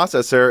my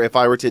processor if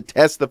I were to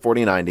test the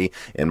 4090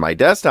 in my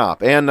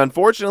desktop. And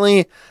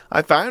unfortunately,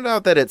 I found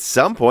out that at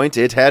some point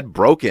it had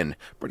broken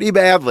pretty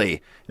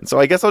badly. And so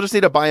I guess I'll just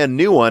need to buy a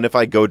new one if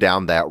I go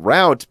down that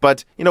route.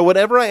 But,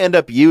 whatever I end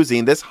up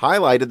using, this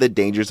highlighted the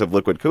dangers of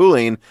liquid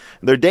cooling.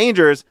 They're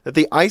dangers that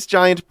the Ice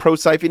Giant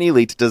ProSiphon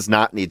Elite does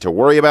not need to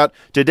worry about.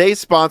 Today's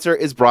sponsor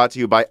is brought to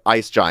you by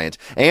Ice Giant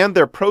and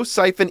their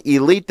ProSiphon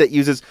Elite that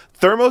uses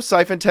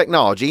thermosiphon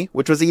technology,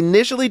 which was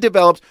initially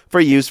developed for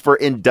use for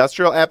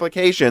industrial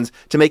applications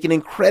to make an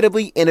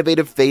incredibly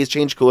innovative phase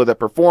change cooler that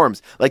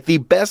performs like the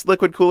best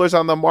liquid coolers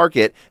on the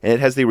market, and it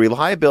has the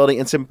reliability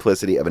and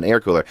simplicity of an air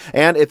cooler.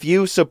 And if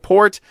you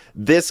support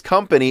this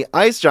company,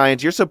 Ice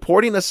Giant, you're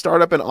supporting a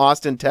startup in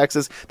Austin,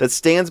 Texas that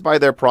stands by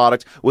their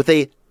product with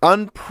a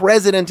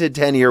unprecedented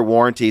 10-year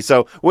warranty.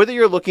 So whether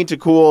you're looking to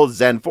cool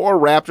Zen 4,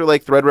 Raptor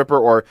Lake,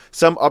 Threadripper, or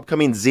some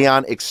upcoming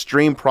Xeon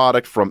Extreme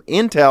product from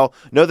Intel,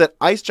 know that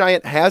Ice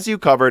Giant has you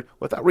covered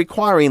without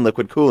requiring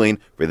liquid cooling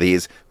for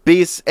these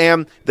beasts.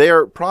 And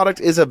their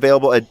product is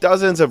available at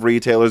dozens of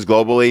retailers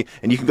globally,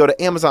 and you can go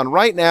to Amazon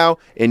right now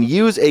and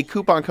use a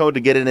coupon code to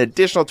get an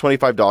additional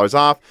 $25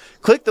 off.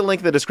 Click the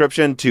link in the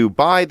description to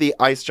buy the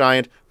Ice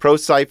Giant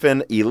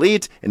ProSiphon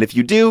Elite, and if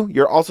you do,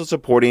 you're also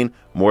supporting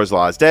Moore's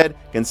Law is Dead.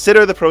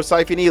 Consider the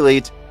ProSiphon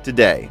Elite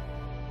today.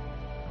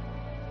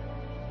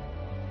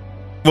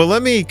 Well,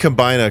 let me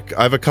combine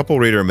I have a couple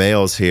reader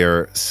mails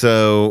here.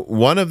 So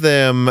one of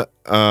them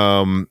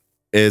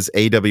is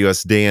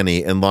AWS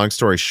Danny, and long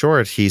story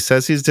short, he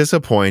says he's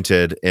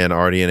disappointed in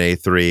RDNA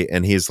 3,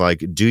 and he's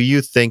like, do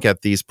you think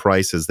at these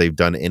prices they've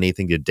done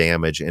anything to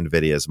damage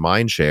NVIDIA's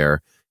mindshare?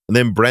 And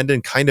then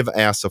Brendan kind of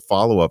asks a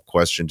follow-up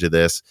question to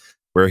this,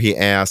 where he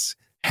asks,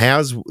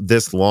 has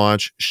this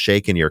launch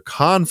shaken your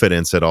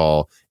confidence at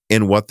all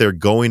in what they're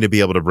going to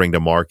be able to bring to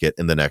market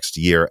in the next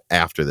year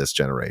after this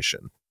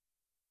generation?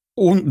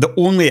 The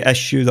only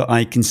issue that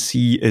I can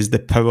see is the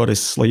power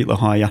is slightly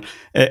higher.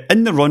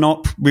 In the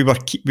run-up, we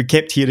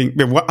kept hearing,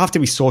 after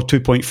we saw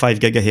 2.5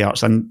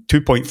 gigahertz and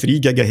 2.3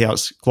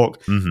 gigahertz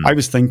clock, I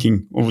was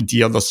thinking, oh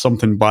dear, there's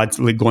something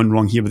badly gone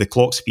wrong here with the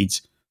clock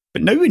speeds.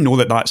 But now we know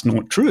that that's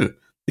not true.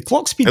 The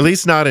clock speed... At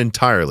least not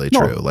entirely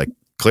true. Like,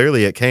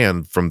 clearly it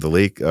can from the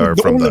leak, or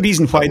from the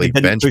reason why they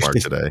didn't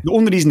push today. The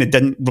only reason they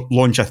didn't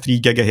launch a 3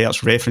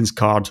 gigahertz reference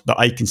card that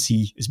I can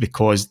see is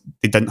because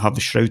they didn't have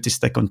the shroud to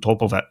stick on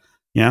top of it.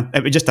 Yeah,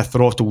 it was just a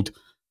throttled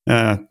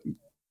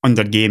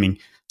under gaming.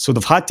 So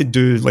they've had to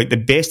do, like, the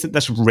best that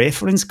this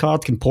reference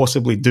card can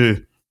possibly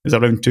do is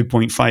around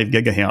 2.5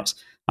 gigahertz.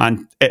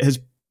 And it has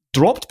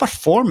dropped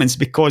performance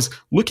because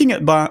looking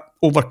at that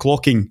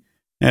overclocking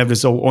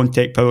result on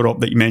Tech Power Up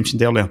that you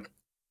mentioned earlier.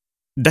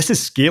 This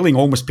is scaling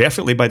almost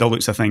perfectly by the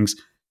looks of things.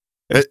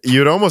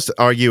 You'd almost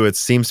argue it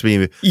seems to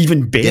be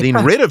even better, getting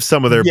rid of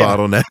some of their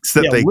bottlenecks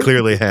that they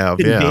clearly have.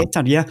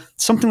 Better,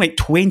 something like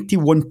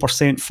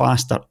 21%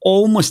 faster,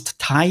 almost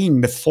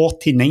tying the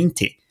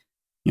 4090.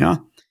 Yeah,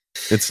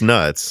 it's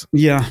nuts.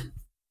 Yeah,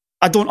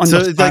 I don't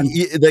understand.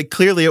 So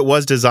clearly it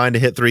was designed to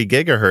hit 3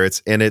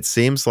 gigahertz, and it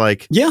seems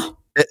like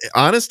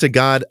honest to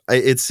God,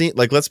 it seems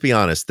like, let's be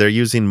honest, they're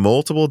using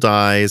multiple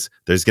dies.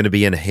 There's going to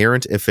be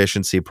inherent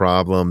efficiency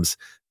problems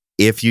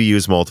if you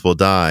use multiple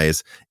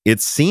dies.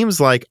 It seems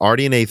like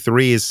RDNA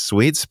 3's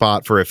sweet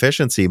spot for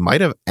efficiency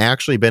might have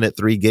actually been at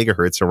 3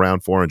 gigahertz,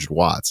 around 400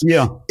 watts.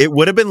 Yeah. It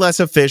would have been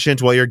less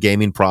efficient while you're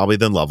gaming probably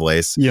than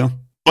Lovelace. Yeah.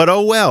 But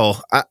oh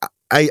well,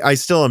 I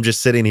still am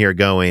just sitting here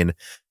going,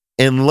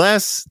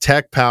 unless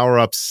Tech Power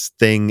Up's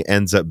thing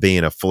ends up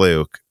being a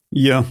fluke.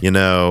 Yeah. You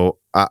know,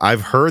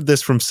 I've heard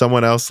this from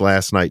someone else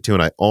last night too,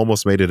 and I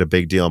almost made it a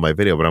big deal in my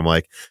video, but I'm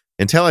like,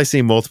 until I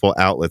see multiple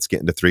outlets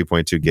get into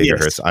 3.2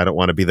 gigahertz, I don't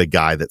want to be the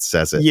guy that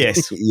says it.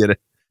 Yes. You know?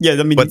 Yeah,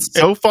 I mean, but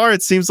so far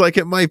it seems like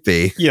it might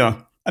be.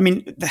 Yeah. I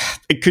mean,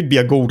 it could be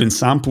a golden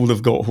sample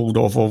they've got hold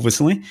of,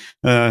 obviously.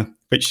 And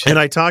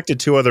I talked to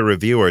 2 other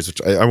reviewers,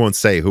 which I won't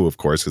say who, of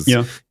course, because,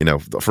 you know,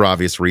 for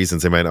obvious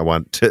reasons, they might not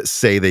want to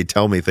say they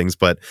tell me things,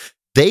 but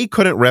they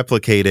couldn't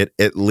replicate it,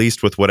 at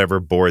least with whatever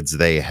boards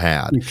they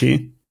had.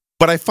 Okay.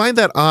 But I find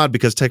that odd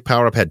because Tech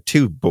Power Up had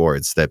 2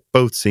 boards that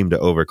both seem to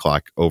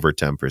overclock over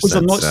 10%. Was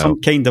there not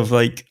some kind of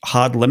like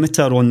hard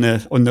limiter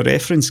on the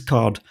reference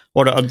card,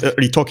 or are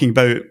you talking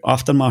about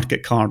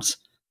aftermarket cards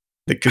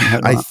that couldn't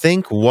hit that? I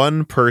think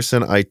one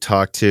person I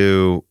talked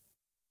to,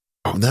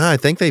 I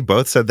think they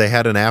both said they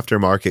had an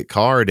aftermarket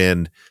card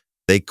and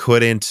they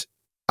couldn't.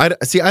 I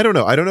don't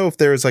know. I don't know if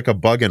there's like a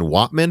bug in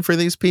Wattman for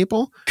these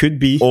people. Could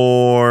be,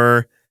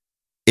 or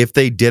if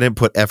they didn't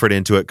put effort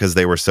into it because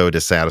they were so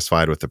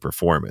dissatisfied with the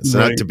performance.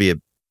 Right. Not to be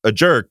a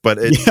jerk, but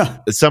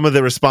some of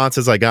the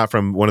responses I got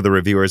from one of the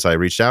reviewers I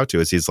reached out to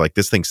is he's like,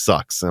 this thing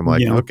sucks. I'm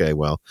like, okay,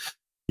 well,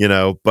 you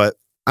know, but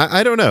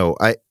I don't know.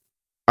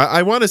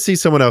 I want to see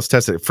someone else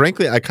test it.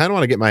 Frankly, I kind of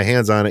want to get my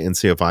hands on it and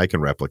see if I can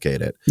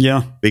replicate it.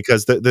 Yeah.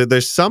 Because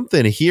there's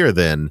something here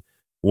then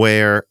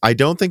where I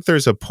don't think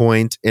there's a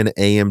point in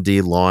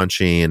AMD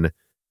launching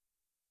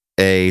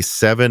a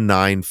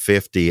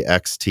 7950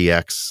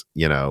 XTX,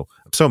 you know.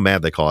 I'm so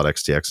mad they call it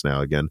XTX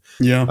now again.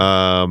 Yeah.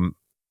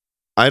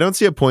 I don't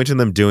see a point in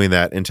them doing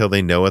that until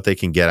they know what they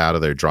can get out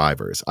of their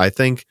drivers. I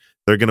think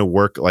they're going to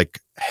work like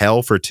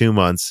hell for 2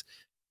 months,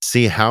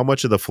 see how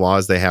much of the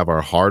flaws they have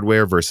are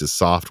hardware versus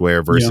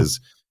software versus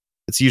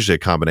it's usually a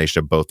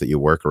combination of both that you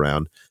work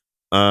around.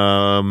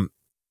 And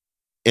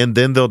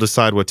then they'll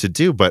decide what to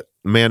do. But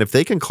man, if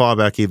they can claw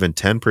back even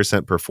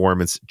 10%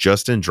 performance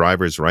just in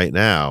drivers right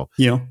now,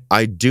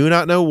 I do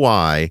not know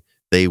why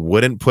they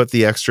wouldn't put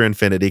the extra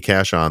Infinity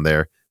cache on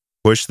there,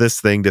 push this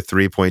thing to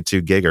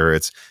 3.2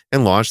 gigahertz,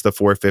 and launch the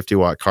 450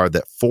 watt card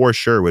that for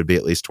sure would be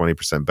at least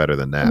 20% better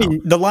than now. I mean,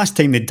 the last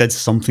time they did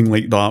something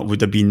like that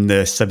would have been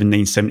the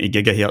 7970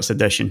 gigahertz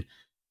edition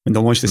when they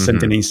launched the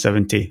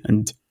 7970,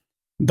 and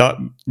that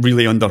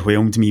really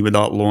underwhelmed me with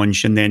that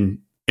launch. And then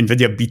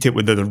NVIDIA beat it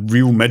with the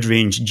real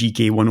mid-range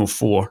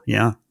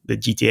GK104, the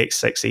GTX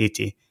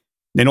 680.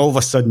 Then all of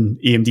a sudden,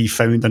 AMD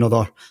found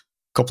another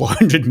couple of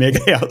hundred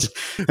megahertz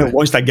and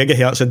launched that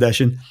gigahertz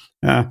edition.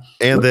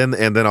 And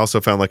then also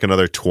found like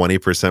another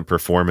 20%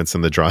 performance in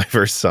the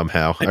drivers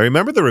somehow. I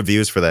remember the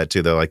reviews for that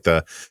too, though. Like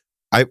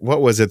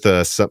what was it?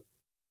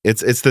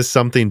 It's this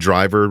something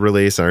driver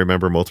release. I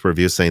remember multiple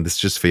reviews saying this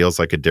just feels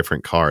like a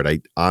different card.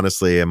 I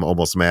honestly am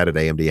almost mad at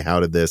AMD.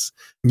 How did this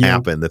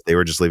happen that they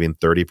were just leaving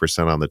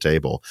 30% on the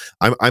table?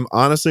 I'm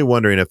honestly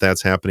wondering if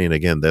that's happening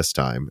again this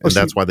time. And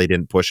that's why they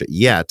didn't push it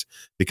yet,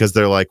 because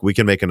they're like, we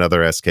can make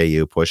another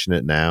SKU. Pushing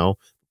it now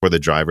where the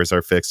drivers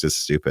are fixed is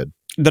stupid.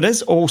 There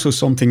is also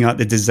something at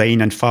the design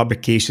and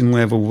fabrication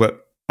level that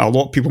a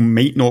lot of people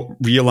might not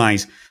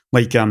realize.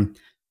 Like, the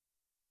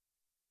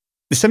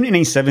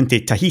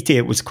 7970 Tahiti,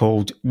 it was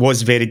called,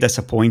 was very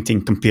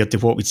disappointing compared to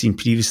what we'd seen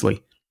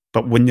previously.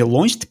 But when they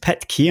launched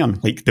Pitcairn,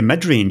 like the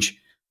mid-range,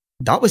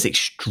 that was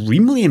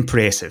extremely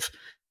impressive.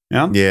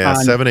 Yeah,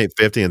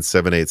 7850 and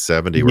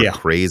 7870 were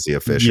crazy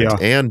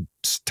efficient and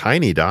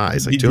tiny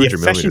dies, like 200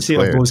 million. The efficiency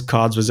of those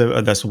cards was out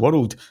of this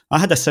world. I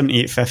had a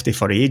 7850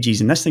 for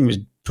ages, and this thing was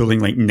pulling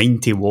like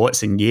 90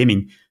 watts in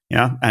gaming.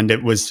 And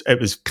it was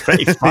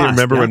pretty fast. You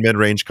remember when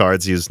mid-range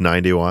cards used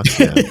 90 watts?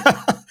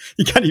 Yeah.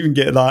 You can't even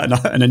get that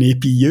in an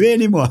APU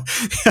anymore.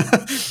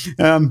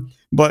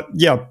 But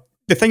yeah,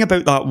 the thing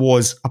about that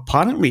was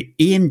apparently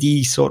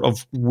AMD sort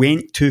of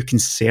went too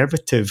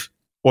conservative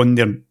on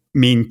their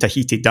main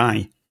Tahiti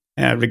die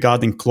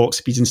regarding clock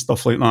speeds and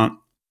stuff like that.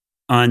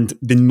 And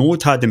the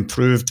node had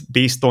improved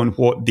based on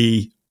what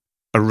they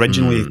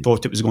originally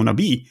thought it was going to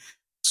be.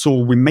 So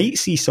we might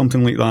see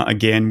something like that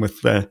again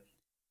with a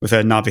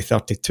Navi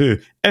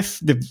 32. If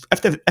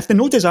the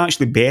node is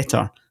actually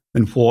better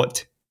than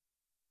what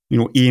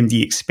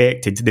AMD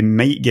expected, they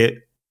might get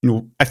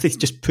if they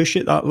just push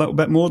it that little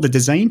bit more, the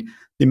design,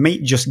 they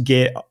might just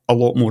get a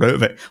lot more out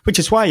of it, which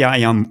is why I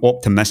am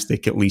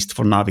optimistic, at least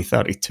for Navi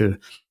 32.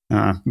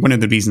 One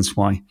of the reasons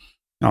why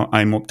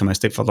I'm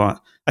optimistic for that.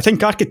 I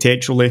think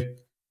architecturally,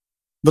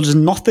 there's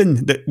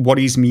nothing that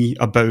worries me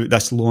about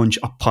this launch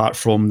apart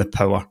from the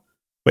power,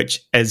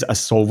 which is a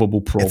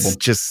solvable problem. It's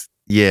just,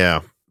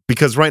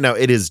 because right now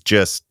it is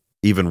just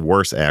even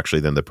worse,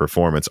 actually, than the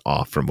performance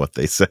off from what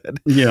they said.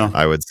 Yeah.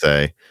 I would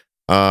say.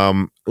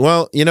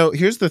 Well,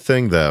 here's the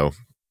thing, though.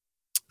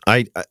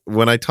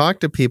 When I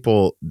talked to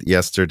people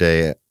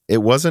yesterday, it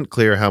wasn't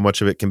clear how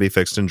much of it can be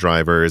fixed in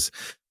drivers.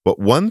 But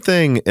one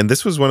thing, and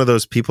this was one of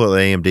those people at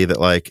AMD that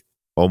like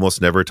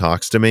almost never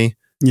talks to me.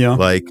 Yeah,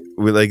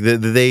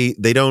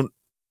 they don't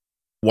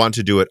want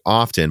to do it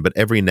often, but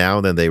every now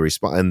and then they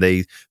respond, and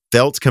they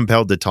felt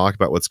compelled to talk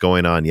about what's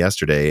going on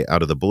yesterday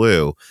out of the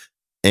blue.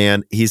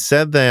 And he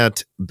said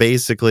that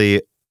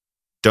basically,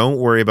 don't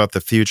worry about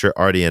the future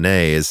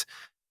RDNAs.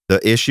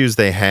 The issues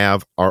they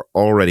have are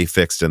already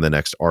fixed in the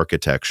next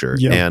architecture.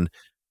 Yeah. And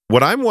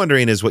what I'm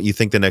wondering is what you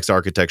think the next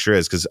architecture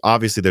is, because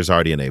obviously there's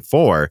RDNA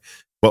 4,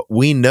 but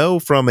we know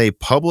from a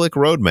public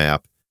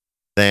roadmap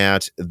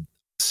that the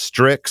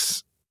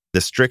Strix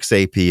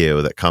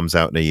APU that comes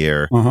out in a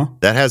year,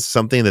 that has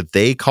something that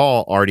they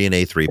call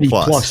RDNA 3+.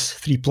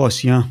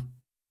 3+, yeah.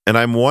 And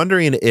I'm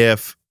wondering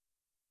if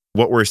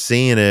what we're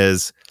seeing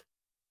is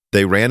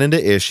they ran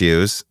into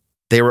issues.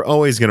 They were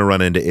always going to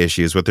run into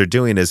issues. What they're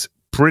doing is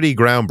pretty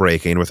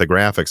groundbreaking with a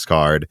graphics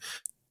card.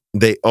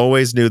 They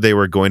always knew they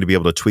were going to be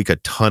able to tweak a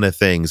ton of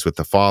things with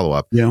the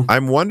follow-up. Yeah.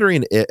 I'm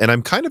wondering, and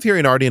I'm kind of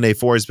hearing RDNA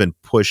 4 has been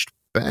pushed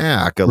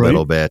back a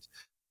little bit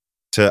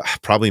to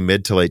probably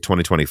mid to late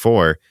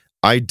 2024.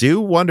 I do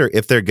wonder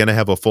if they're going to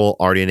have a full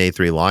RDNA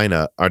 3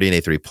 lineup,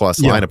 RDNA 3 Plus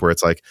lineup, where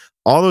it's like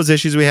all those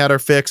issues we had are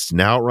fixed.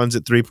 Now it runs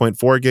at 3.4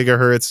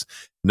 gigahertz.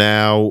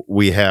 Now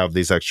we have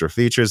these extra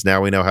features.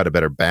 Now we know how to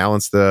better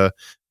balance the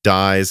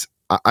dies.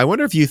 I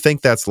wonder if you think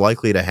that's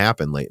likely to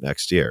happen late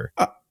next year.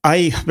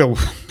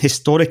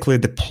 Historically,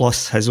 the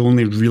Plus has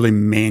only really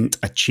meant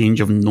a change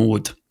of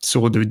node.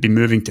 So they would be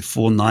moving to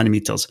 4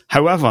 nanometers.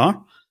 However,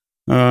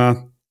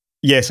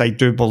 yes, I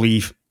do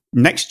believe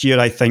next year,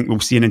 I think we'll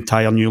see an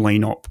entire new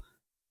lineup.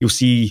 You'll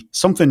see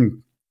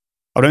something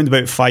around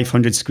about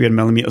 500 square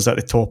millimeters at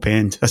the top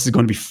end. This is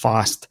going to be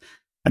fast.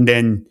 And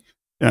then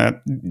I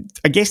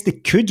guess they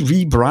could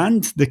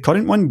rebrand the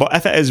current one, but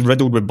if it is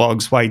riddled with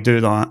bugs, why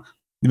do that?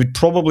 They would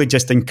probably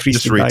just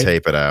increase the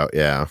retape it out,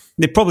 yeah.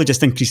 They'd probably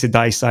just increase the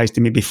die size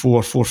to maybe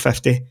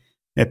 450,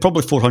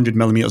 probably 400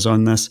 millimeters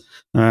on this.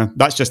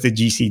 That's just the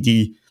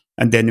GCD,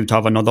 and then they would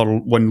have another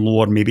one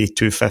lower, maybe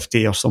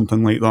 250 or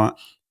something like that.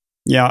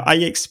 Yeah, I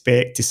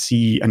expect to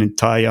see an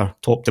entire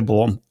top to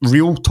bottom,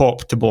 real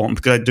top to bottom,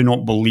 because I do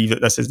not believe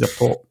that this is the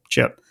top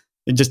chip.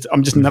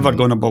 I'm just never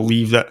going to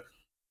believe that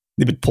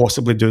they would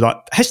possibly do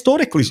that.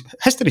 Historically,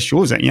 history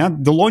shows it, yeah?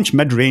 They launch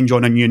mid-range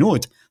on a new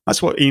node.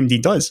 That's what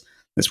AMD does.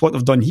 That's what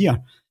they've done here.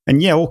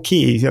 And yeah,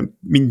 okay, I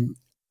mean,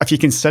 if you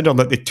consider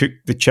that they took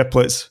the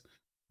chiplets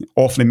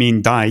off the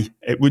main die,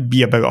 it would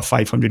be about a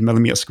 500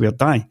 millimeter square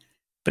die.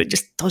 But it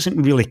just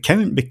doesn't really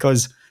count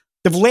because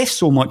they've left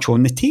so much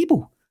on the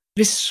table.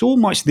 There's so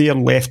much there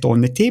left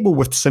on the table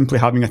with simply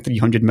having a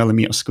 300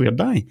 millimeter square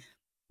die.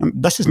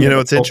 This is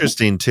it's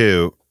interesting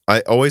too.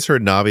 I always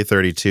heard Navi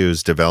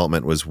 32's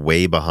development was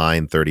way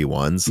behind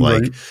 31's,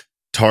 like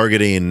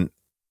targeting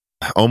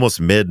almost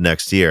mid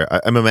next year.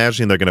 I'm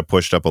imagining they're going to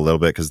push it up a little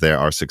bit because they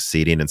are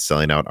succeeding in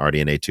selling out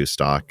RDNA 2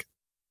 stock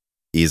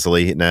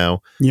easily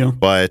now. Yeah.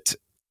 But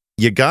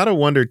you got to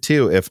wonder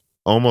too if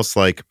almost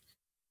like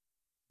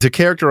to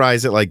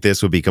characterize it like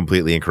this would be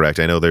completely incorrect.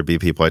 I know there'd be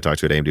people I talk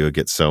to at AMD who would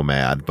get so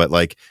mad, but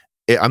like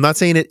I'm not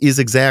saying it is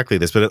exactly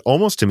this, but it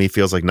almost to me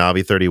feels like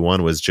Navi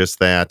 31 was just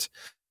that,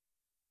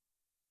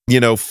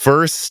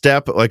 first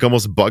step, like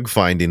almost bug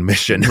finding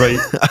mission. Right.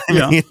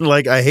 I mean,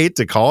 like I hate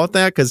to call it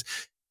that because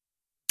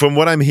from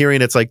what I'm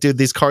hearing, it's like, dude,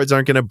 these cards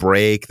aren't going to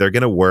break. They're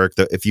going to work.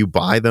 If you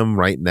buy them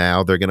right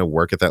now, they're going to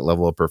work at that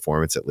level of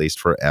performance at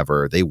least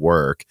forever. They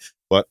work.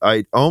 But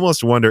I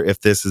almost wonder if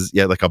this is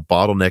like a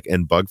bottleneck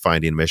and bug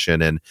finding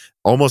mission, and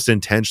almost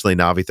intentionally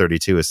Navi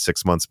 32 is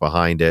 6 months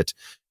behind it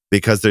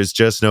because there's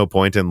just no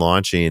point in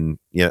launching.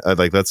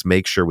 Like let's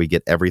make sure we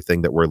get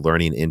everything that we're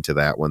learning into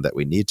that one that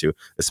we need to,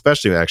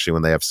 especially actually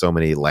when they have so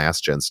many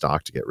last gen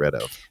stock to get rid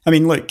of. I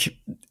mean, look,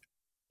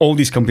 all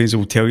these companies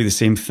will tell you the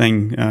same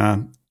thing.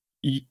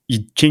 You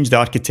change the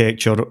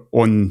architecture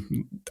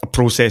on a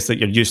process that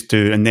you're used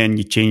to, and then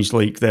you change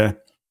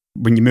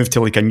when you move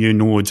to like a new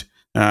node,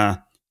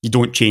 you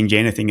don't change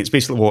anything. It's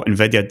basically what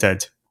NVIDIA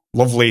did.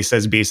 Lovelace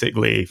is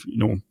basically,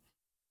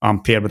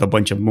 Ampere with a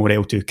bunch of more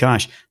L2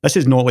 cache. This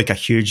is not like a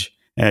huge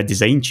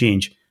design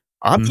change.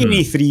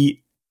 RDNA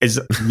 3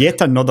 is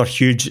yet another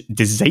huge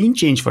design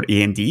change for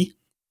AMD.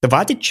 They've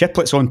added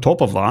chiplets on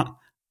top of that,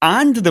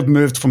 and they've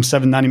moved from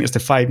 7 nanometers to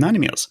 5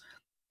 nanometers.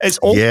 It's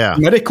all a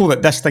miracle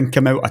that this thing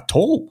came out at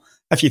all.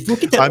 if you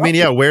look at it, I mean,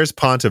 yeah, where's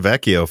Ponte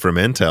Vecchio from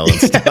Intel and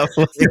stuff?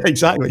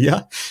 Exactly,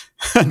 yeah,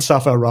 and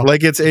Sapphire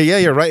Rapids. Like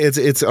you're right.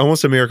 It's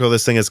almost a miracle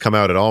this thing has come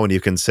out at all when you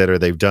consider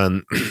they've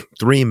done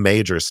 3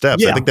 major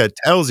steps. I think that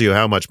tells you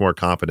how much more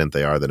competent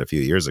they are than a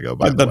few years ago.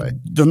 By the way,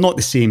 they're not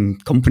the same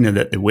company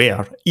that they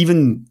were.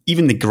 Even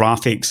the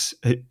graphics,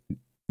 the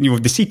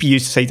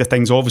CPU side of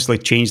things obviously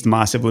changed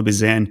massively with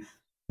Zen.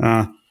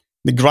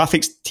 The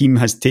graphics team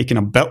has taken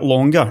a bit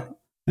longer,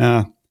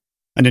 and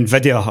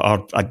NVIDIA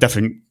are a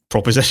different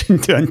proposition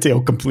to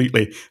Intel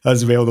completely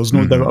as well. There's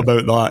no doubt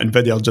about that.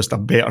 NVIDIA are just a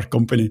better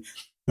company.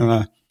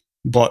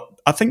 But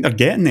I think they're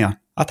getting there.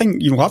 I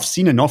think, I've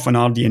seen enough on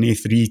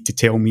RDNA 3 to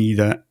tell me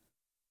that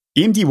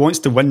AMD wants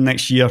to win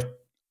next year.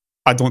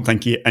 I don't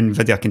think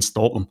NVIDIA can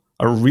stop them.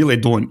 I really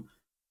don't.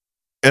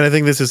 And I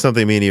think this is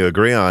something me and you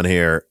agree on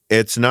here.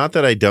 It's not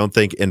that I don't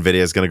think NVIDIA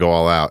is going to go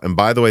all out. And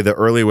by the way, the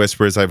early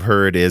whispers I've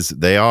heard is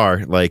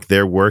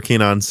they're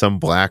working on some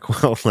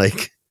Blackwell, 3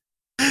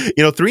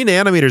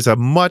 nanometers, a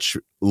much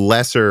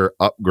lesser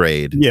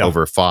upgrade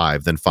over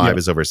 5 than 5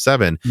 is over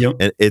 7. Yep.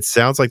 And it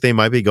sounds like they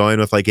might be going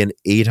with an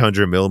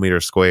 800 millimeter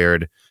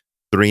squared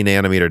 3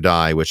 nanometer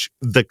die, which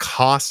the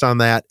cost on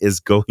that is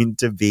going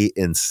to be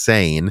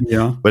insane.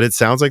 Yeah. But it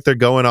sounds like they're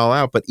going all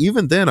out. But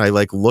even then, I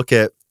look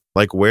at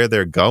where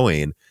they're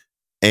going,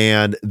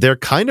 and they're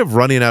kind of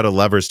running out of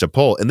levers to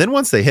pull. And then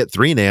once they hit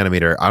 3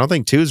 nanometer, I don't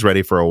think 2 is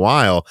ready for a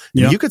while.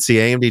 Yeah. You could see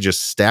AMD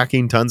just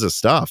stacking tons of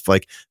stuff.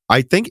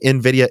 I think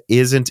NVIDIA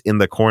isn't in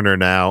the corner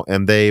now,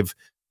 and they've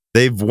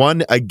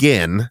won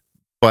again.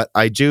 But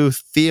I do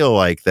feel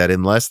like that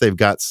unless they've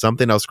got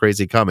something else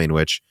crazy coming,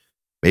 which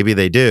maybe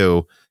they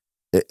do,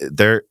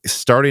 they're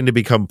starting to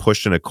become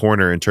pushed in a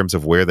corner in terms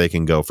of where they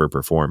can go for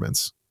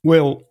performance.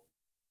 Well,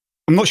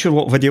 I'm not sure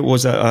what video it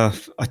was I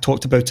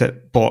talked about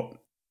it, but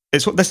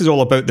this is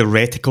all about the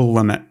reticle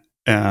limit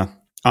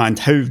and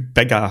how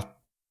big a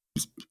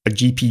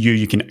GPU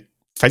you can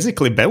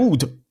physically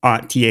build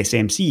at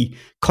TSMC.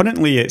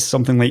 Currently, it's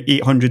something like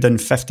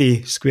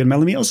 850 square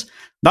millimeters.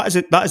 That is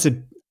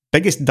the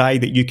biggest die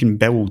that you can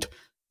build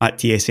at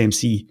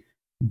TSMC.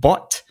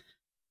 But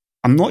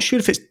I'm not sure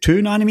if it's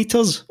 2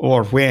 nanometers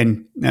or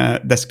when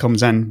this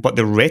comes in, but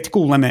the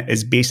reticle limit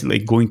is basically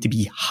going to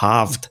be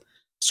halved.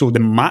 So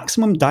the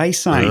maximum die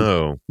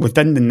size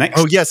within the next...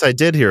 Oh, yes, I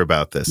did hear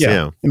about this.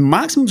 Yeah. The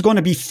maximum's going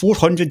to be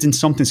 400 and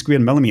something square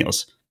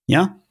millimeters.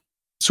 Yeah.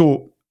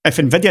 So if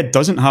NVIDIA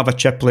doesn't have a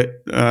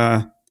chiplet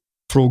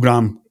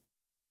program,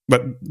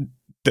 but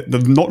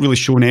they've not really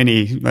shown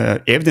any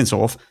evidence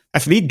of,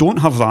 if they don't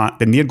have that,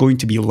 then they're going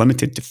to be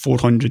limited to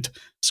 400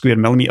 square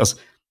millimeters.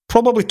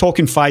 Probably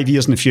talking 5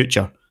 years in the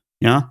future.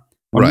 Yeah.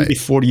 Or maybe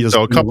 4 years.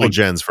 So a couple of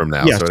gens from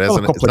now. So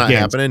it's not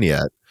happening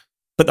yet.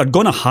 But they're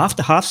going to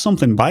have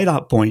something by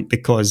that point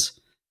because,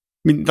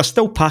 they're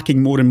still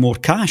packing more and more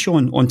cache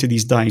onto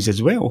these dies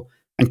as well.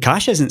 And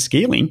cache isn't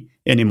scaling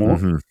anymore.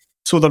 Mm-hmm.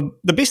 So they're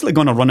basically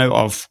going to run out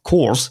of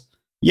cores.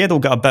 Yeah, they'll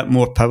get a bit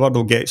more power.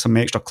 They'll get some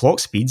extra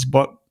clock speeds,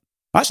 but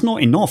that's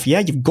not enough. Yeah,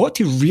 you've got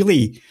to,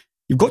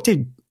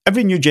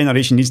 every new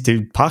generation needs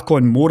to pack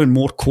on more and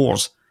more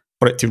cores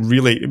for it to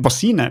really, we're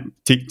seeing it,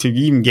 to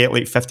even get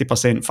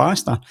 50%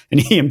 faster. In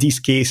AMD's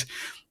case,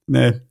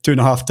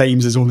 2.5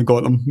 times has only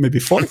got them maybe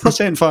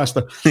 40%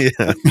 faster.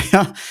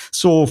 Yeah.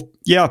 So,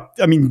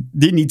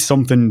 they need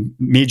something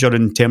major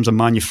in terms of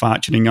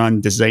manufacturing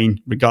and design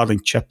regarding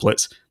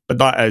chiplets, but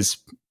that is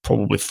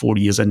probably 4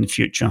 years in the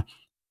future.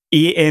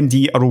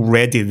 AMD are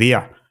already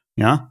there.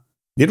 Yeah.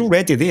 They're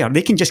already there.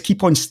 They can just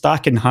keep on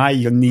stacking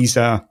high on these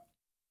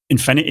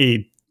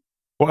Infinity,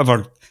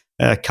 whatever,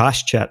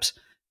 cache chips.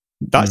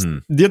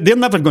 They're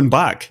never going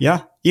back.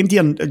 Yeah.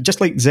 AMD are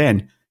just like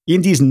Zen.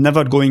 AMD is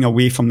never going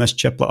away from this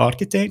chiplet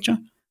architecture.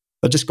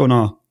 They're just going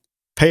to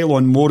pile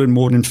on more and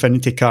more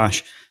Infinity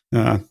cache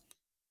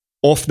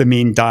off the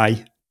main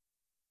die.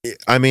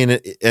 I'm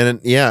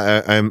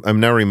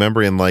now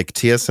remembering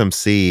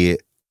TSMC.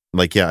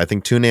 I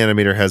think 2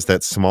 nanometer has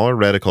that smaller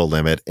reticle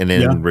limit, and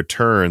in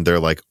return, they're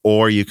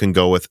or you can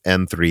go with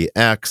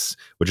N3X,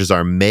 which is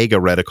our mega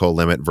reticle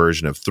limit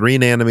version of 3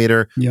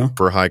 nanometer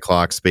for high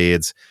clock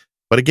speeds.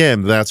 But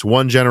again, that's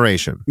one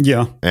generation.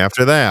 Yeah.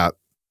 After that,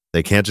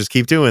 they can't just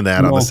keep doing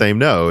that on the same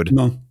node.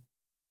 No,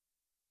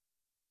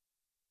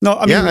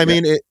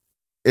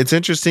 it's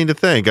interesting to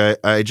think. It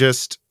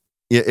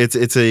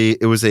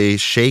was a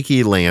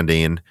shaky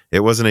landing.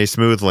 It wasn't a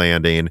smooth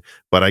landing,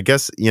 but I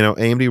guess,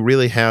 AMD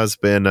really has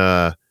been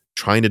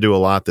trying to do a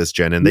lot this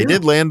gen, and they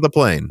did land the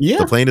plane. Yeah.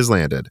 The plane has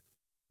landed.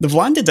 They've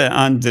landed it,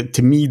 and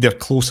to me, they're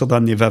closer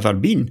than they've ever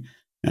been.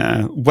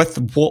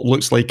 With what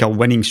looks like a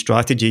winning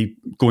strategy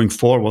going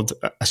forward,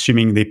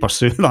 assuming they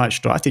pursue that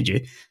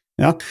strategy.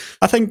 Yeah,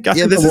 I think this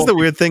is the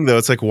weird thing, though.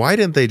 It's why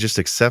didn't they just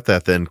accept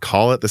that then?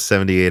 Call it the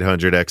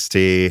 7800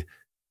 XT,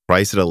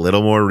 price it a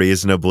little more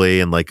reasonably,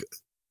 and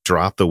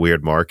drop the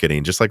weird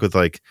marketing. Just with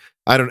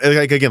I don't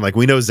again,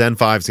 we know Zen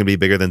 5 is going to be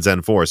bigger than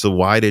Zen 4. So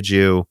why did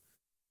you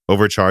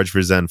overcharge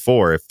for Zen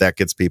 4 if that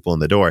gets people in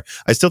the door?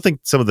 I still think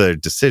some of the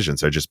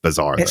decisions are just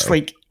bizarre.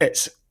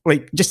 It's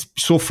just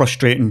so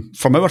frustrating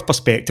from our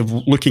perspective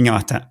looking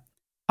at it.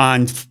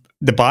 And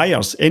the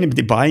buyers,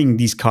 anybody buying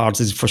these cards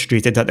is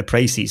frustrated at the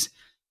prices.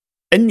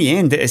 In the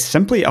end, it is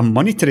simply a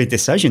monetary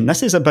decision.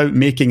 This is about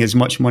making as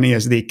much money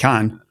as they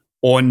can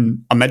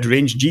on a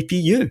mid-range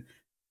GPU.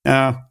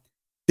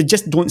 They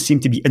just don't seem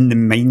to be in the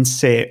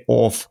mindset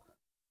of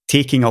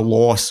taking a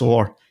loss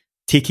or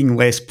taking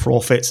less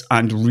profits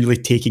and really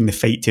taking the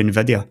fight to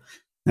NVIDIA.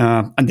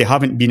 And they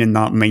haven't been in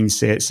that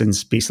mindset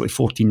since basically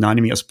 14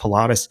 nanometers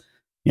Polaris.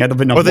 Yeah, they've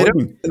been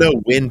avoiding. They don't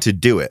know when to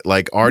do it.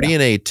 Like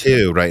RDNA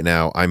 2 right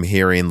now, I'm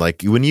hearing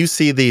like when you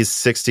see these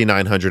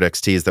 6900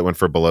 XTs that went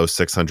for below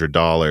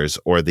 $600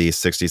 or these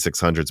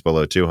 6600s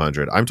below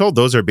 200, I'm told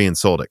those are being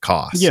sold at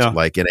cost. Yeah.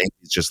 Like and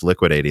AMD's just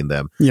liquidating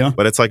them. Yeah.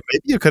 But it's like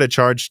maybe you could have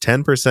charged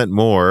 10%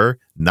 more,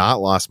 not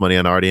lost money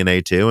on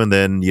RDNA 2, and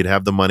then you'd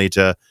have the money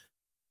to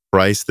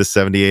price the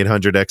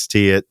 7800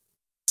 XT at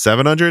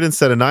 700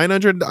 instead of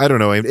 900. I don't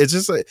know. It's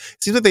just it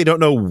seems like they don't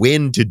know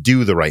when to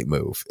do the right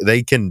move.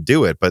 They can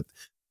do it, but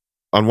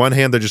on one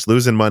hand, they're just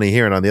losing money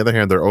here, and on the other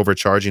hand, they're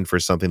overcharging for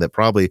something that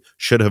probably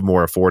should have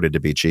more afforded to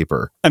be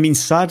cheaper. I mean,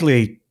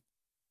 sadly,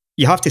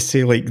 you have to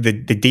say like the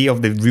day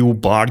of the real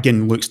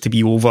bargain looks to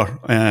be over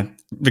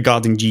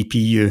regarding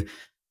GPU.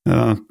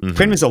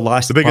 When was the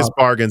last? The biggest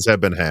bargains have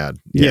been had.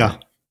 Yeah.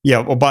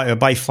 Well,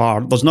 by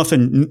far, there's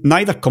nothing.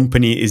 Neither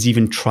company is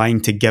even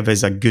trying to give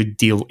us a good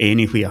deal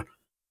anywhere.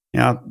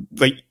 Yeah,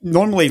 like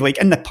normally, like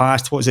in the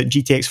past, what was it,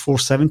 GTX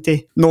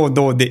 470? No,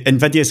 the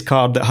NVIDIA's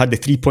card that had the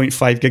 3.5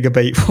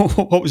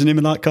 gigabyte. What was the name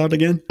of that card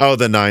again? Oh,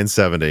 the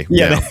 970.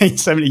 Yeah, the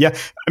 970. Yeah,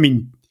 I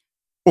mean,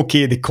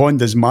 okay, they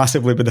conned us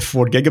massively with the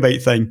 4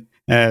 gigabyte thing,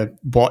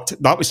 but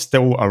that was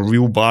still a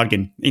real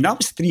bargain. I mean, that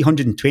was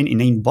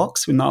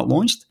 $329 when that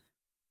launched.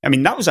 I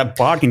mean, that was a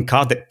bargain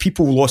card that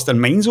people lost their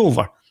minds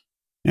over.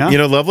 Yeah, you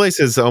know, Lovelace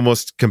is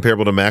almost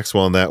comparable to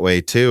Maxwell in that way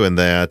too, in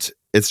that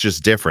it's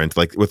just different.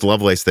 Like with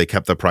Lovelace, they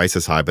kept the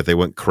prices high, but they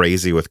went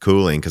crazy with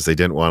cooling because they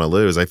didn't want to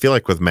lose. I feel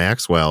like with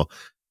Maxwell,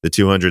 the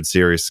 200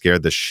 series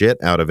scared the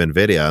shit out of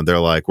NVIDIA, and they're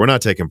like, we're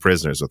not taking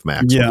prisoners with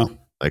Maxwell. Yeah.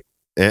 Like,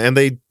 and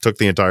they took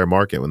the entire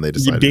market when they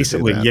decided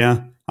basically, to do that.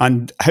 Yeah.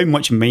 And how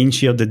much mind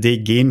share did they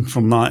gain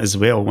from that as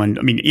well? When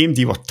I mean,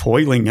 AMD were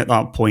toiling at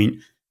that point,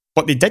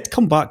 but they did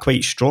come back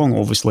quite strong,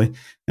 obviously.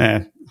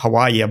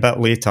 Hawaii a bit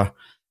later.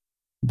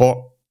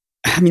 But,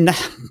 I mean,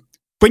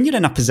 when you're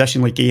in a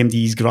position like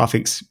AMD's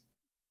graphics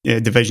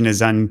division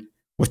is in,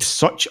 with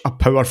such a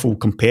powerful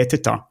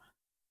competitor,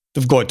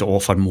 they've got to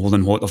offer more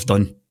than what they've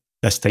done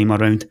this time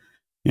around.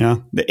 Yeah,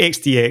 the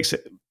XTX,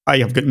 I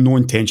have got no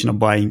intention of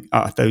buying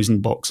at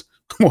 $1,000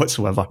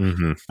 whatsoever.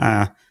 Mm-hmm.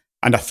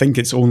 And I think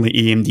it's only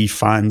AMD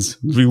fans,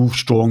 real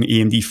strong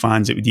AMD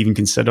fans, that would even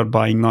consider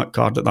buying that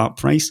card at that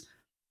price.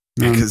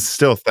 Because it's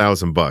still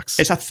 $1,000.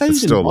 It's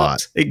 $1,000 a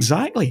lot.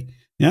 Exactly.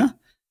 Yeah.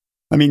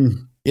 I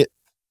mean,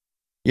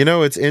 you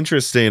know, it's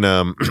interesting.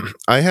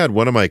 I had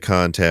one of my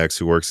contacts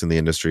who works in the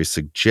industry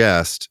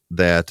suggest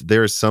that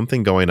there's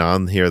something going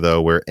on here,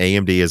 though, where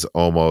AMD is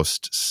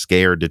almost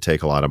scared to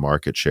take a lot of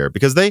market share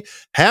because they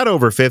had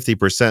over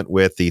 50%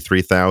 with the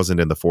 3000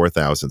 and the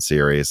 4000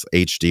 series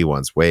HD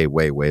ones way,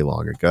 way, way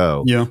long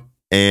ago. Yeah.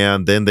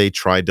 And then they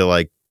tried to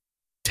like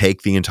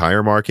take the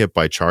entire market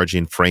by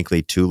charging,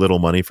 frankly, too little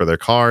money for their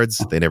cards.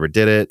 They never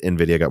did it.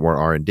 NVIDIA got more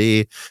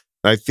R&D.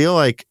 I feel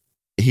like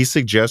he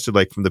suggested,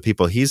 like from the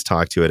people he's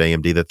talked to at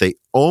AMD, that they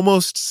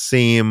almost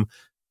seem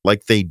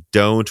like they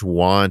don't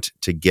want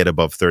to get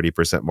above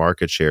 30%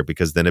 market share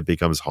because then it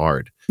becomes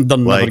hard. They're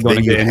like, never going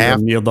to get anywhere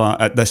near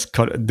that at this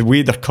the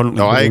way they're currently.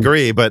 No, I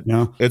agree, but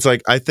yeah. It's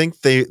like I think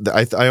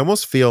I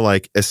almost feel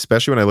like,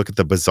 especially when I look at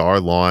the bizarre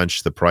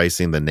launch, the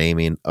pricing, the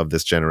naming of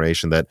this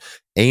generation, that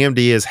AMD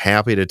is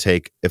happy to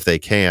take, if they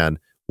can,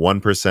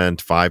 1%,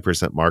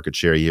 5% market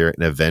share a year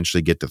and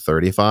eventually get to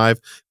 35%,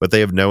 but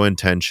they have no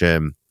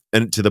intention.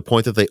 And to the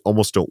point that they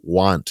almost don't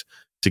want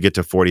to get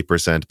to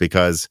 40%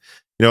 because,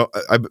 you know,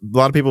 a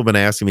lot of people have been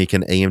asking me,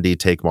 can AMD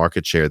take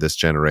market share this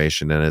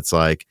generation? And it's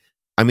like,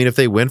 I mean, if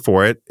they went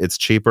for it, it's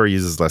cheaper,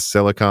 uses less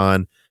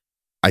silicon.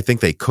 I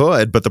think they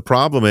could. But the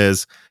problem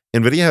is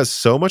NVIDIA has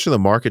so much of the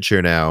market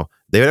share now,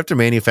 they would have to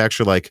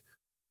manufacture like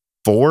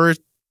 4,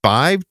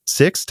 5,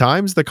 6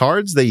 times the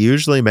cards they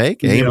usually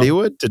make, AMD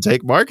would, to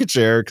take market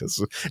share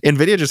because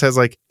NVIDIA just has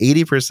like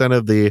 80%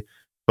 of the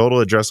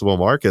total addressable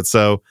market.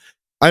 So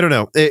I don't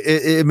know.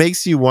 It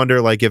makes you wonder,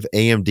 like, if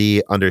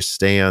AMD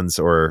understands,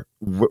 or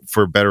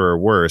for better or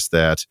worse,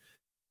 that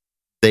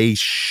they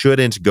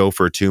shouldn't go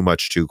for too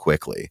much too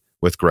quickly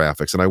with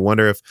graphics. And I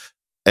wonder if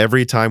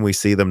every time we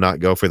see them not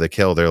go for the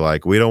kill, they're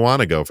like, we don't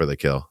want to go for the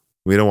kill.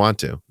 We don't want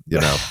to,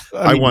 you know.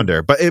 I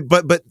wonder. But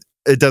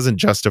it doesn't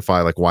justify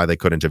like why they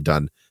couldn't have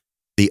done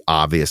the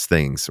obvious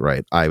things,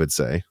 right? I would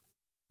say.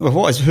 Well,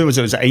 who was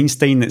it? Was it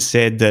Einstein that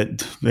said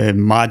that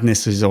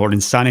madness is, or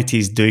insanity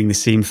is, doing the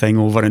same thing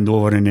over and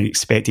over and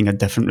expecting a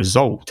different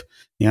result?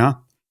 Yeah.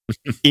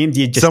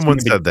 AMD just someone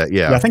said that.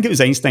 Yeah, I think it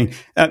was Einstein.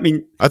 I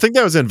mean, I think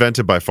that was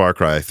invented by Far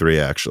Cry 3.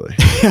 Actually,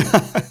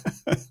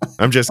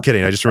 I'm just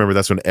kidding. I just remember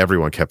that's when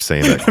everyone kept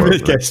saying that.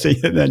 Everyone kept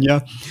saying it then. Yeah.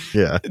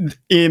 Yeah.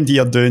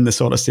 AMD are doing the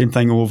sort of same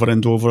thing over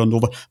and over and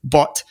over,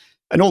 but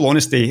in all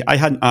honesty, I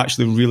hadn't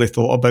actually really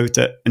thought about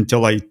it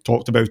until I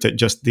talked about it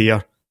just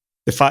there.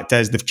 The fact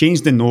is, they've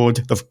changed the node,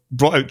 they've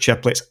brought out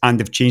chiplets, and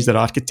they've changed their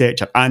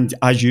architecture. And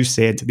as you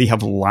said, they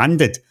have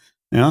landed.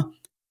 Yeah,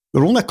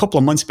 they're only a couple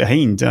of months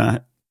behind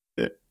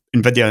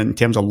NVIDIA in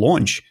terms of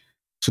launch.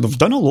 So they've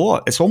done a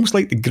lot. It's almost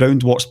like the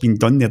groundwork's been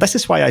done there. This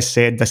is why I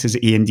said this is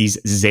AMD's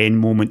Zen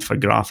moment for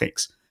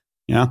graphics.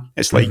 Yeah,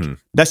 it's like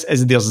this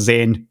is their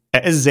Zen.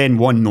 It is Zen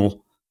 1,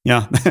 no.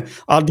 Yeah,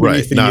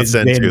 right, not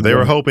Zen 2. They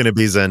were hoping to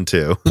be Zen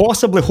 2.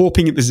 Possibly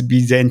hoping it was to be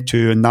Zen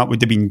 2, and that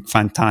would have been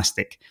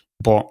fantastic.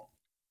 But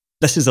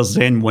this is a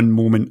Zen 1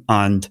 moment,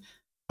 and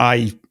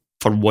I,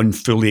 for one,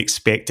 fully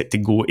expect it to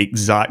go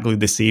exactly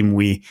the same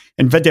way.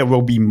 NVIDIA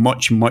will be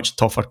much, much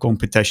tougher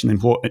competition than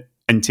what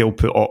Intel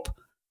put up.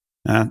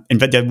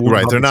 NVIDIA won't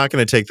right, they're not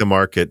going to take the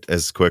market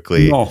as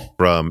quickly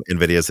from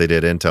NVIDIA as they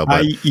did Intel.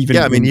 But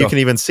yeah, I mean, you can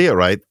even see it,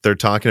 right? They're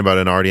talking about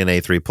an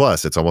RDNA 3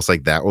 Plus. It's almost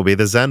like that will be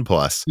the Zen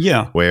Plus,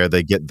 where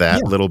they get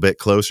that little bit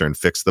closer and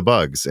fix the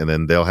bugs, and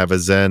then they'll have a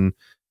Zen,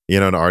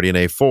 an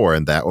RDNA 4,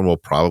 and that one will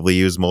probably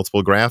use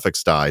multiple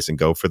graphics dies and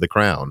go for the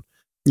crown.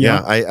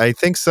 Yeah, I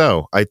think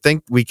so. I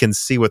think we can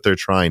see what they're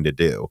trying to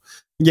do.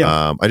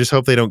 Yeah, I just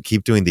hope they don't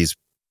keep doing these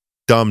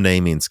dumb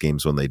naming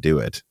schemes when they do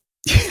it.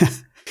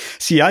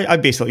 See, I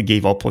basically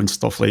gave up on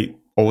stuff like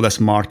all this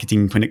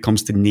marketing when it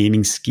comes to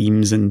naming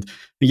schemes, and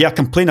I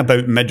complain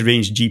about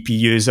mid-range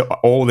GPUs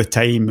all the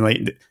time.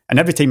 And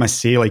every time I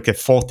say like a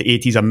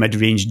 4080 is a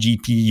mid-range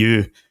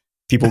GPU,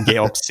 people get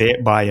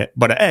upset by it.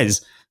 But it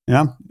is,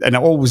 and it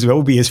always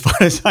will be as far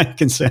as I'm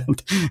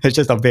concerned. It's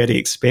just a very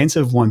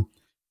expensive one.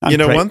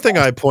 One thing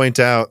I point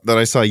out that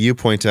I saw you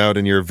point out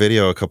in your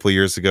video a couple of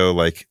years ago,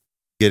 like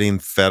getting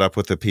fed up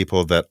with the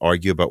people that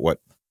argue about what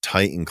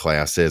Titan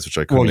class is, which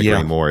I couldn't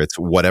agree more. It's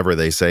whatever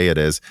they say it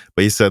is.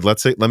 But you said,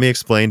 let me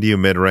explain to you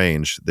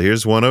mid-range.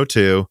 Here's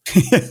 102,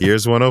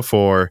 here's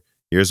 104,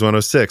 here's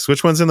 106.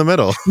 Which one's in the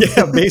middle?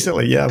 Yeah,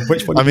 basically, yeah.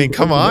 Which one? I mean,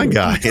 come on,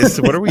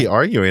 guys. What are we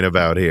arguing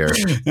about here?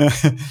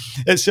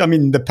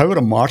 The power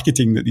of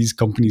marketing that these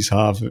companies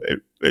have,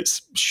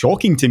 it's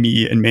shocking to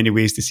me in many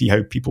ways to see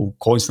how people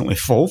constantly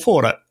fall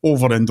for it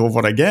over and over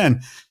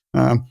again.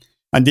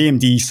 And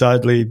AMD,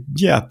 sadly,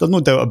 there's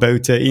no doubt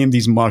about it.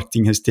 AMD's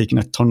marketing has taken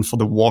a turn for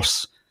the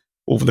worse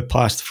over the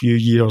past few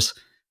years.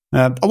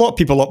 A lot of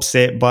people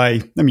upset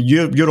by,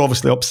 you're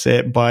obviously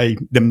upset by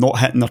them not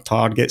hitting their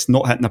targets,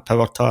 not hitting their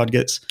power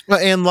targets. Well,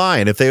 and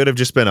lying. If they would have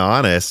just been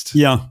honest,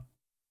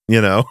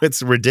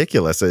 it's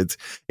ridiculous.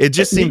 It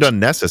just seemed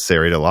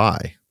unnecessary to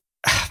lie.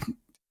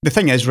 The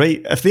thing is,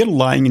 right, if they're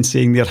lying and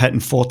saying they're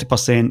hitting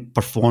 40%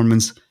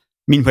 performance,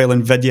 meanwhile,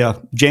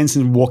 NVIDIA,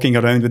 Jensen walking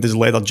around with his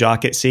leather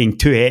jacket saying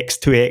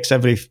 2x,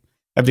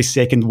 every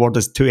second word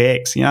is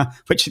 2x,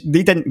 which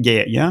they didn't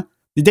get,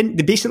 They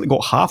basically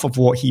got half of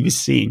what he was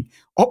saying,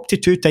 up to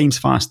 2 times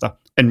faster.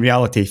 In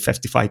reality,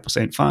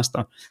 55%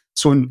 faster.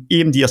 So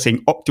AMD are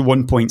saying up to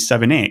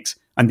 1.7x,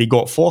 and they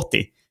got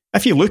 40.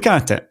 If you look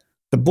at it,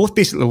 they're both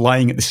basically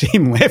lying at the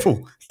same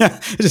level.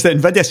 It's just that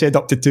NVIDIA said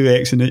up to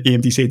 2x and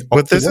AMD said up to 1x.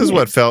 But this is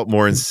what felt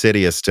more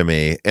insidious to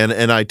me.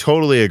 And I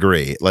totally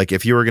agree. Like,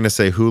 if you were going to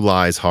say who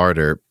lies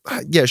harder,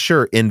 yeah,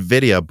 sure,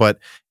 NVIDIA. But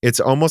it's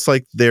almost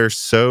like they're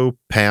so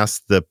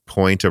past the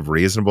point of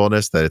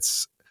reasonableness that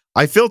it's...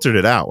 I filtered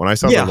it out. When I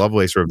saw the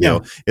Lovelace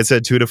reveal, it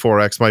said 2 to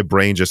 4x. My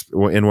brain just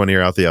in one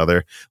ear out the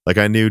other. Like,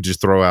 I knew, just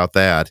throw out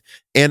that.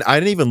 And I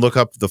didn't even look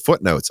up the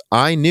footnotes.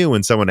 I knew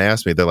when someone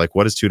asked me, they're like,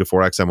 what is 2 to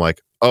 4x? I'm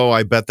like, oh,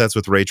 I bet that's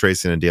with ray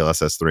tracing and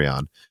DLSS 3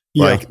 on.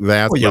 Like,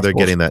 that's where they're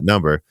getting that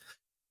number.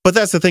 But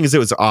that's the thing, is it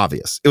was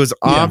obvious. It was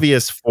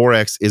obvious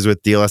 4x is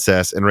with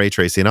DLSS and ray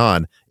tracing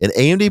on. And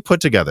AMD put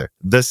together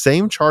the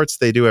same charts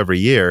they do every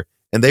year,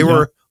 and they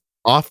were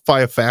off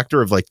by a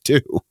factor of like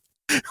 2.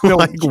 Well,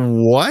 like,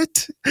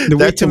 what?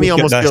 That to me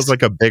almost feels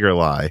like a bigger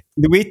lie.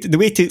 The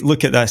way to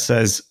look at this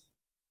is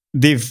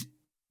they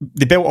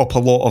built up a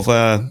lot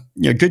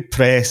of good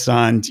press,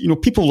 and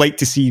people like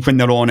to see when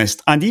they're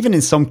honest. And even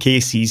in some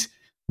cases,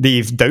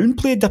 they've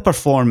downplayed their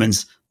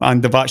performance,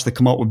 and they've actually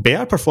come up with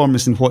better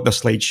performance than what their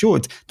slide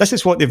showed. This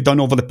is what they've done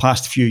over the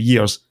past few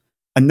years,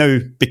 and now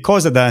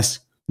because of this,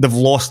 they've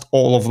lost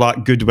all of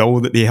that goodwill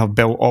that they have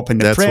built up in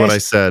the press. That's what I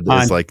said.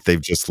 Is like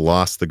they've just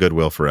lost the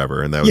goodwill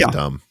forever, and that was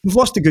dumb. They've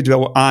lost the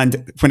goodwill,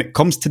 and when it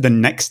comes to the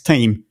next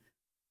time,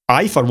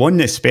 I, for one,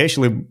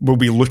 especially, will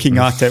be looking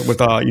at it with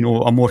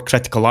a more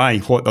critical eye,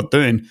 what they're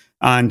doing.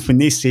 And when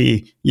they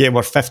say,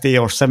 we're 50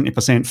 or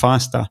 70%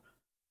 faster,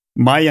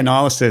 my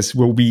analysis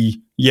will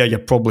be, you're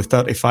probably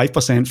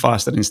 35%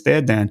 faster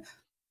instead then.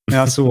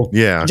 So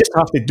you just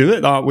have to do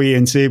it that way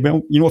and say,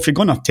 well, if you're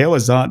going to tell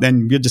us that,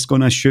 then we're just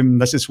going to assume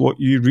this is what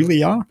you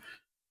really are.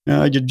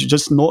 You're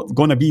just not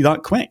going to be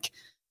that quick.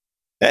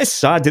 It's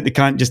sad that they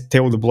can't just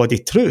tell the bloody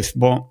truth,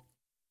 but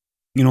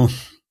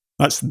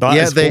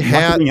that. They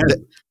had,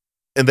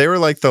 and they were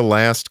like the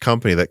last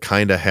company that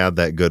kind of had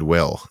that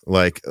goodwill,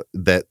 like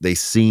that they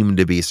seemed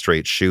to be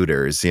straight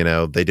shooters. They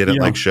didn't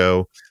like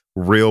show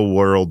real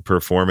world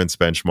performance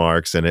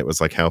benchmarks, and it was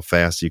like how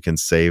fast you can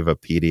save a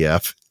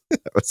PDF.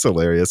 That's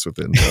hilarious with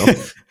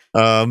Intel.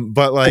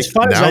 But like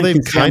now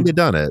they've kind of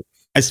done it.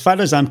 as far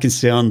as I'm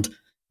concerned,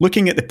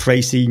 looking at the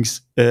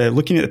pricings,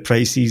 looking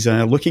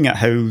at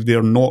how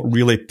they're not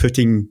really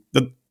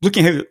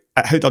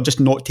at how they're just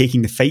not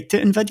taking the fight to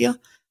Nvidia.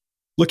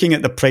 Looking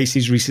at the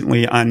prices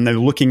recently, and now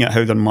looking at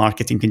how their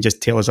marketing can just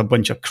tell us a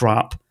bunch of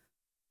crap,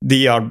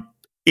 they are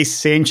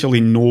essentially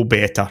no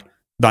better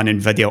than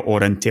Nvidia or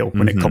Intel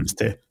when it comes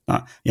to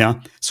that. Yeah.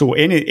 So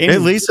any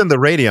at least in the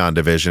Radeon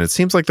division, it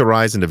seems like the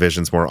Ryzen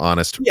division's more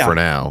honest for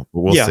now.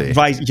 But we'll see.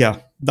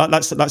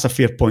 That's a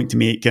fair point to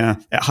make. It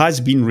has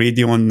been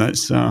Radeon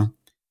that's.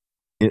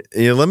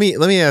 Let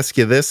me ask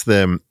you this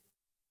then: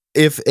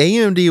 if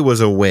AMD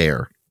was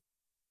aware,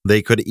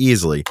 they could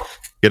easily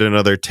get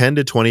another 10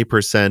 to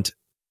 20%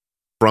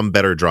 from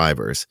better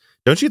drivers.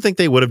 Don't you think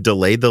they would have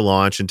delayed the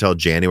launch until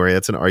January?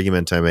 That's an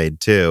argument I made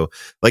too.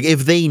 Like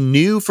if they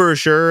knew for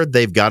sure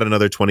they've got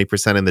another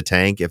 20% in the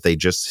tank, if they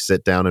just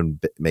sit down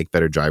and make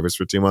better drivers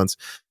for 2 months,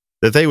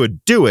 that they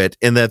would do it.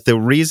 And that the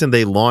reason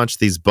they launch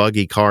these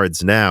buggy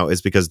cards now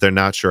is because they're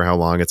not sure how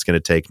long it's going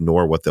to take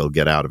nor what they'll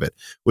get out of it.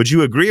 Would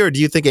you agree? Or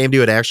do you think AMD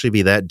would actually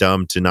be that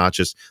dumb to not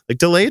just like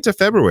delay it to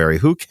February?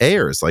 Who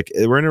cares? Like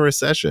we're in a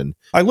recession.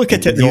 I look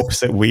at it the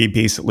opposite way,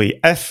 basically.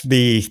 If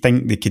they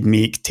think they could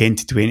make 10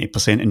 to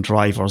 20% in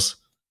drivers,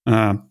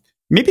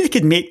 maybe they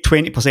could make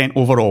 20%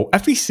 overall.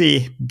 If we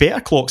say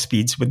better clock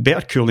speeds with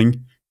better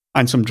cooling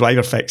and some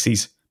driver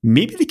fixes,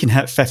 maybe they can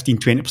hit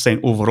 15-20%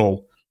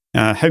 overall.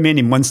 How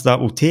many months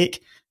that will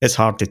take, it's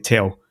hard to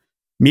tell.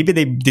 Maybe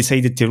they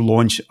decided to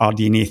launch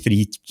RDNA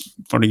 3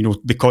 for,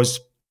 because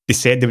they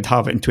said they would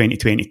have it in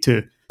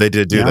 2022. They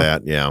did do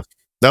that, yeah.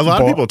 Now, a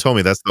lot of people told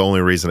me that's the only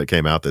reason it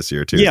came out this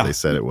year, too. Yeah, they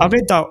said it would. I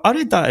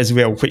read that as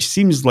well, which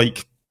seems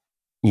like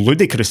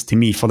ludicrous to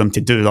me for them to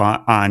do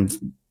that, and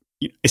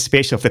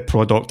especially if the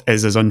product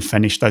is as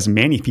unfinished as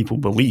many people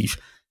believe.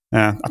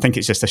 I think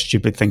it's just a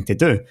stupid thing to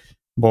do.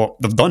 But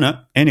they've done it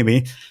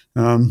anyway.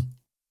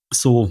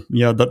 So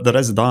yeah, there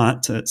is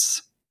that.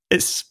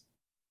 It's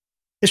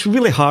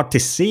really hard to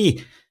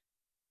say.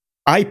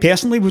 I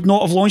personally would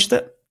not have launched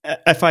it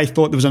if I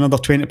thought there was another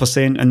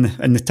 20%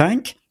 in the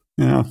tank.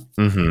 Yeah,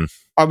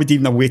 I would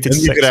even have waited.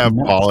 And you could have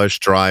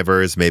polished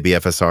drivers. Maybe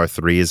FSR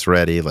 3 is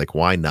ready. Like,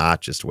 why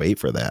not just wait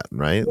for that?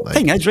 Right. The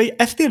thing is, right?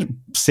 If they're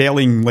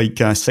selling like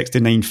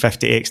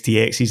 6950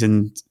 XTXs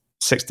and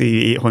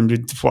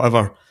 6800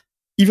 whatever,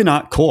 even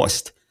at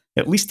cost,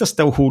 at least they're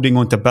still holding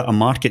on to a bit of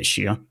market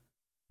share.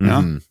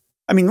 Yeah.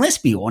 I mean, let's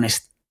be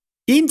honest.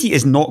 AMD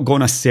is not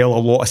going to sell a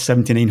lot of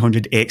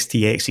 7900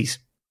 XTXs.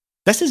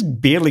 This is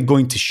barely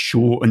going to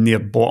show in their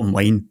bottom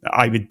line,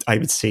 I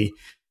would say. I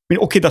mean,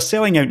 okay, they're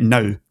selling out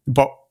now,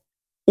 but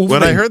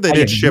when I heard they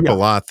did ship a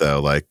lot,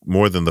 though, like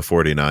more than the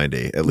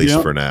 4090, at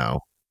least for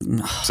now.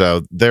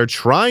 So they're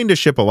trying to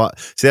ship a lot.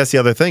 See, that's the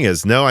other thing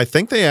is, no, I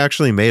think they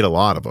actually made a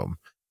lot of them.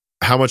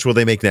 How much will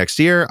they make next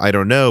year? I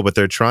don't know, but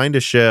they're trying to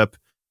ship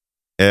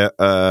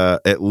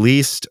at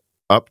least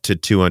up to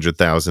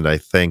 200,000, I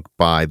think,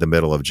 by the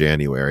middle of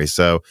January.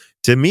 So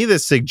to me,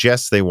 this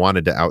suggests they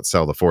wanted to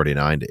outsell the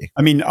 4090.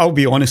 I mean, I'll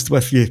be honest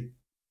with you.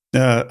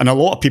 And a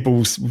lot of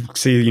people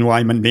say,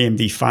 I'm an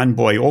AMD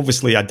fanboy.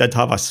 Obviously, I did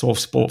have a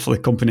soft spot for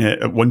the company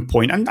at one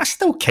point, and I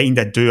still kind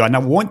of do. And I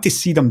want to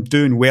see them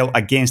doing well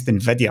against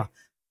NVIDIA.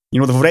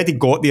 They've already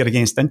got there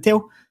against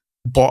Intel.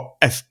 But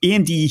if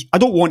AMD, I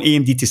don't want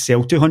AMD to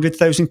sell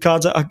 200,000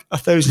 cards at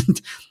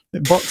 $1,000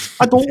 bucks.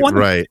 I don't want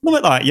right. them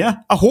at that, yeah.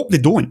 I hope they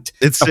don't.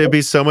 It'd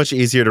be so much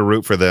easier to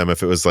root for them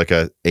if it was like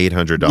a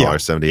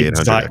 $800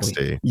 7800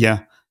 XT. Yeah,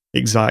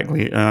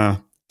 exactly.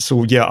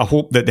 So yeah, I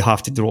hope that they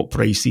have to drop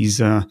prices,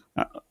 and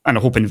I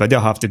hope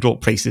NVIDIA have to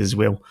drop prices as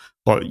well.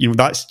 But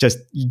that's just,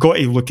 you got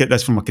to look at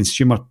this from a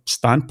consumer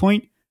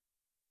standpoint.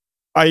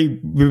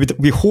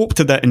 We hoped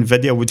that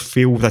NVIDIA would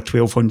fail with a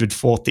 1200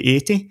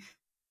 4080,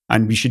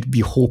 and we should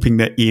be hoping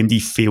that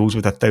AMD fails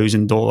with a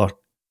 $1,000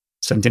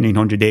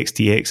 7900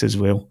 XTX as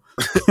well.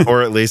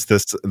 Or at least the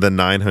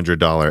 $900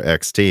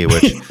 XT,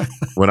 which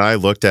when I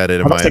looked at it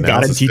in my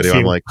analysis video,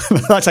 I'm like,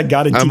 that's a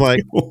guaranteed. I'm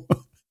like,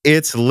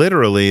 it's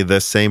literally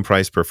the same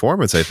price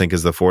performance, I think,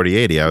 as the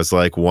 4080. I was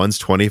like, one's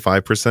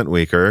 25%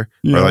 weaker,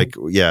 or like,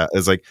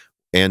 it's like,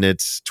 and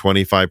it's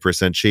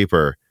 25%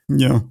 cheaper.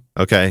 Yeah.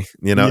 Okay.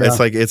 It's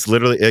like, it's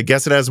literally, I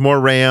guess it has more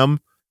RAM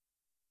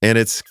and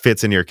it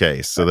fits in your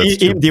case. So that's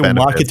they'll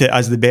market it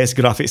as the best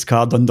graphics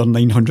card under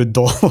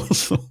 $900.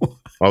 So.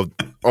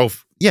 Oh,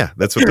 yeah,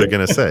 that's what they're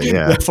going to say.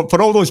 Yeah.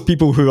 For all those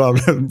people who are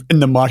in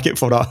the market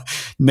for a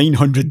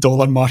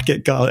 $900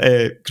 market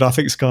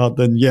graphics card,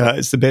 then yeah,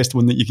 it's the best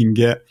one that you can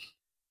get.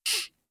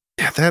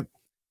 That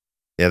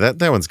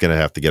one's going to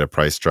have to get a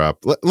price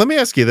drop. Let me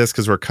ask you this,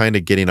 because we're kind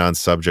of getting on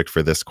subject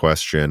for this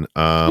question.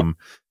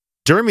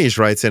 Dermish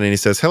writes in and he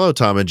says, "Hello,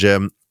 Tom and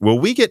Jim. Will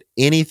we get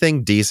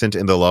anything decent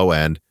in the low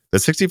end? The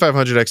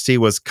 6500 XT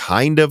was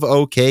kind of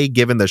okay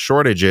given the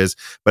shortages,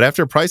 but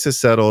after prices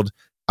settled,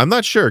 I'm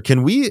not sure.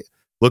 Can we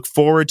look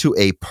forward to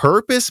a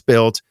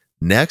purpose-built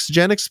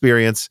next-gen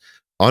experience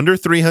under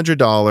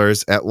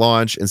 $300 at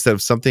launch instead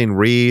of something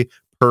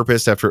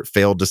repurposed after it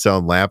failed to sell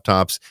in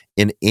laptops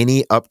in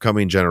any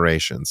upcoming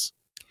generations?"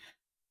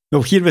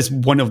 Well, here is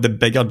one of the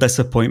bigger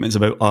disappointments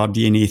about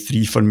RDNA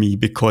 3 for me,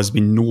 because we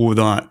know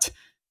that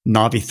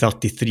Navi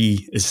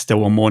 33 is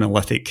still a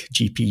monolithic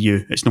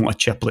GPU. It's not a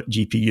chiplet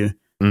GPU.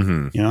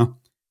 Mm-hmm. Yeah.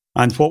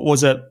 And what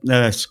was it?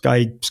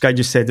 Sky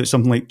just said it's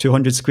something like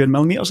 200 square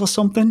millimeters or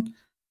something.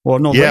 Or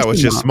no? Yeah,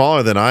 which is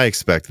smaller than I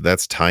expected.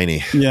 That's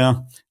tiny. Yeah.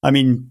 I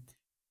mean,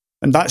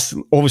 and that's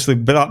obviously,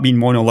 but that being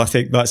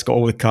monolithic, that's got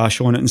all the cache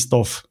on it and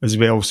stuff as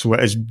well. So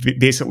it is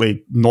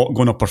basically not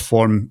going to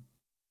perform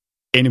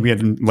anywhere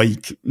in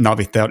like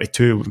Navi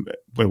 32.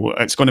 Well,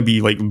 it's going to be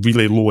like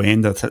really low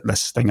end of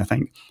this thing, I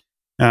think.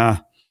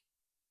 Where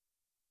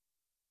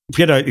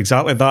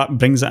exactly that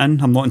brings it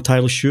in, I'm not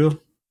entirely sure.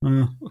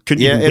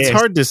 It's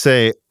hard to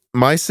say.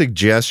 My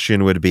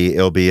suggestion would be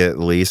it'll be at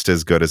least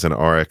as good as an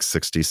RX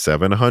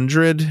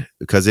 6700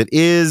 because it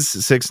is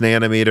 6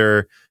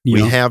 nanometer. Yeah.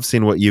 We have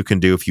seen what you can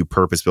do if you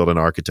purpose build an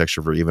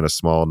architecture for even a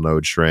small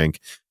node shrink.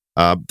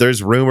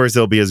 There's rumors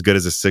it'll be as good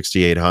as a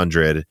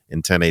 6800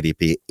 in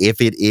 1080p. If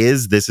it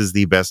is, this is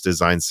the best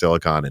designed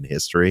silicon in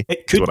history.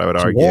 It could, what I would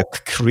argue.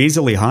 Walk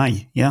crazily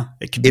high. Yeah,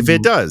 it could. If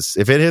it does,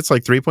 if it hits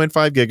like 3.5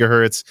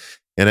 gigahertz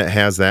and it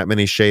has that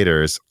many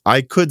shaders,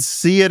 I could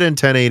see it in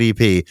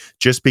 1080p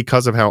just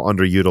because of how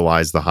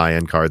underutilized the high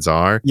end cards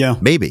are. Yeah,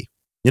 maybe.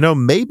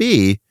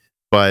 Maybe,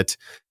 but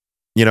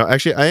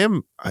actually, I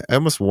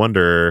almost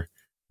wonder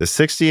the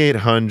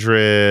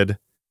 6800.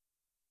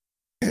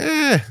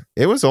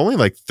 It was only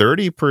like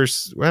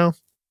 30%. Well,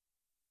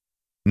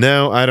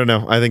 no, I don't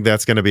know. I think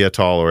that's going to be a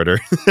tall order.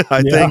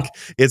 I think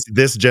it's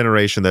this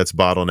generation that's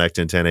bottlenecked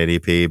in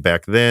 1080p.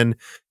 Back then,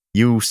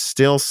 you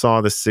still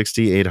saw the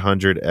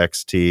 6800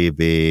 XT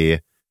be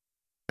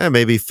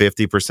maybe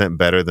 50%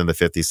 better than the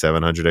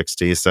 5700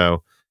 XT.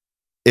 So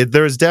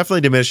there's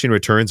definitely diminishing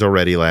returns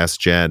already last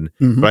gen,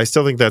 but I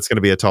still think that's going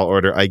to be a tall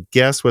order. I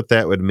guess what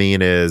that would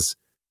mean is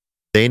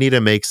they need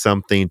to make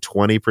something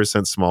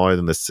 20% smaller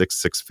than the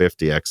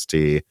 6650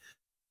 XT.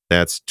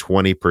 That's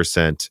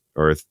 20%,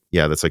 or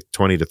that's like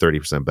 20 to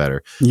 30%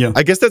 better. Yeah,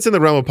 I guess that's in the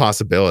realm of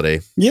possibility.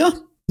 Yeah,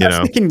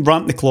 they can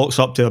ramp the clocks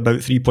up to about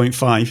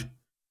 3.5.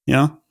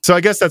 Yeah. So I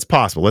guess that's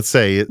possible. Let's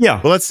say,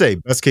 let's say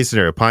best case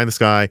scenario, pie in the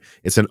sky.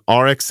 It's an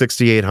RX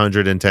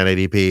 6800 in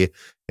 1080p,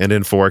 and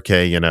in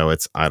 4K,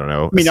 it's, I don't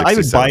know. I mean, I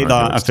would buy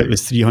that if it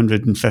was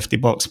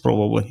 $350,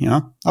 probably. Yeah,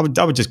 I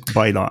would just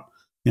buy that.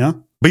 Yeah.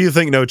 But you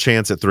think no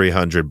chance at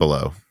 300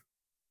 below?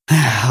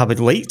 I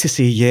would like to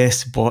say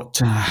yes,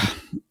 but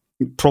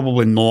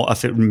probably not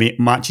if it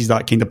matches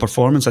that kind of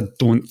performance. I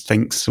don't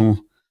think so.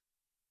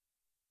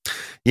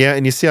 Yeah,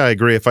 and you see, I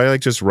agree. If I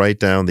just write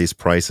down these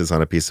prices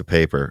on a piece of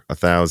paper,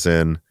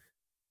 1,000,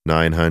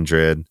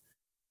 900,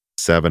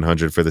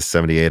 700 for the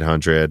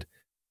 7800,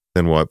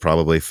 then what?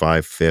 Probably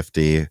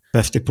 550.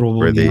 50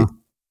 probably.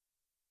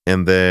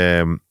 And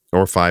then,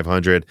 or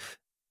 500.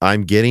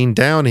 I'm getting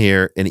down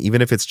here, and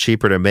even if it's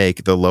cheaper to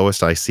make, the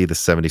lowest I see the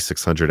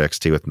 7600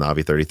 XT with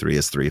Navi 33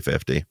 is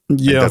 350.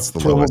 Yeah, that's the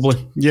probably.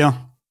 Lowest. Yeah.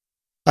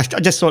 I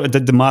just sort of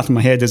did the math in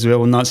my head as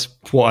well, and that's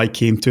what I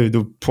came to.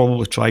 They'll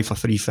probably try for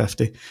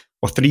 350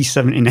 or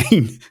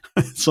 379,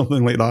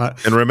 something like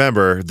that. And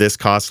remember, this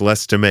costs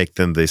less to make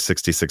than the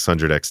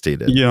 6600 XT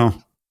did. Yeah.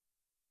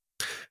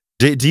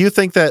 Do you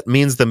think that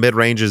means the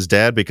mid-range is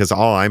dead? Because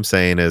all I'm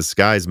saying is,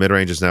 guys,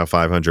 mid-range is now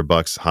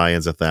 $500,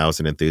 high-end's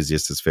 1,000,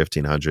 enthusiast is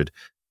 1,500.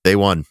 They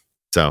won.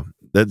 So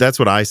that's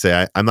what I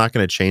say. I'm not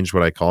going to change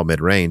what I call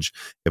mid-range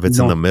if it's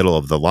in the middle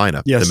of the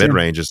lineup. The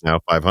mid-range is now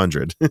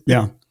 500.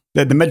 Yeah.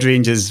 The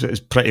mid-range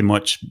is pretty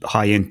much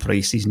high-end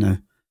prices now.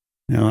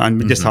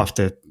 And we just have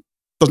to...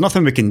 There's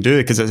nothing we can do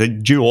because it's a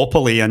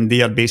duopoly, and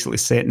they are basically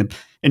setting...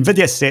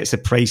 NVIDIA sets the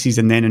prices,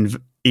 and then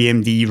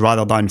AMD,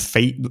 rather than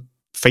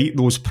fight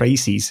those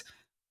prices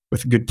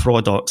with good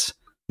products,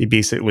 they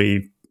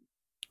basically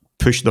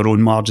push their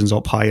own margins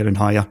up higher and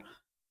higher.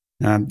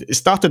 It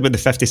started with the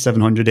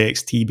 5700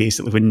 XT,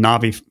 basically, when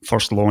Navi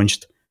first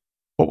launched.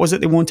 What was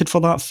it they wanted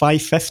for that?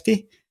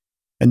 550?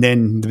 And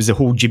then there was a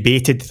whole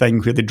debated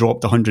thing where they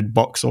dropped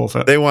 $100 off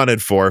it. They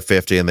wanted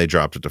 450 and they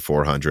dropped it to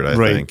 400, I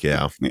think.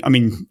 Yeah. I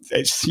mean,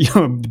 it's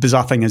the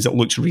bizarre thing is it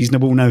looks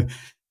reasonable now.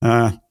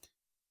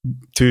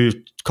 To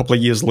a couple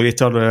of years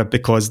later,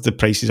 because the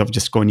prices have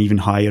just gone even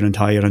higher and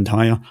higher and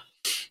higher.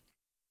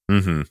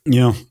 Mm-hmm.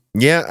 Yeah.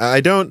 Yeah,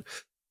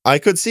 I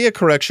could see a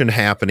correction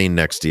happening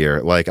next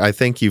year. Like, I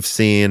think you've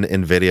seen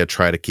NVIDIA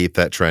try to keep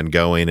that trend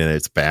going, and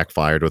it's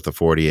backfired with the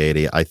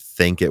 4080. I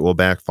think it will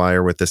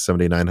backfire with the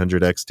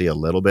 7900 XT a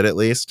little bit at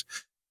least.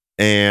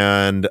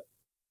 And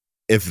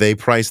if they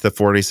price the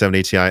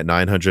 4070 Ti at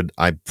 900,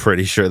 I'm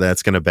pretty sure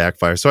that's going to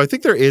backfire. So I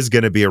think there is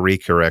going to be a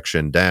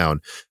recorrection down.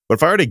 But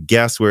if I were to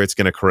guess where it's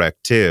going to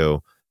correct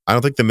to, I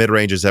don't think the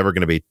mid-range is ever going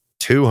to be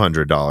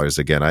 $200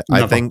 again.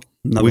 I think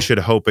we should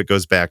hope it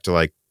goes back to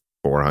like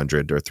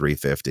 400 or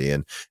 350,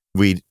 and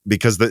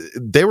because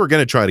they were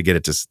going to try to get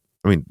it to,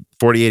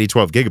 4080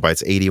 12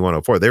 gigabytes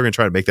 8104, they were going to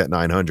try to make that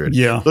 900.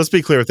 Yeah, let's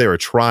be clear what they were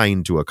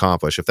trying to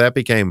accomplish. If that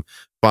became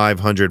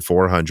 500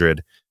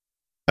 400,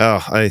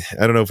 I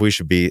don't know if we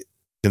should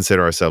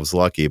consider ourselves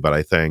lucky, but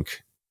I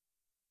think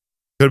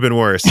Could have been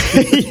worse.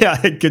 Yeah,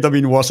 it could have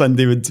been worse, and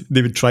they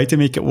would try to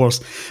make it worse.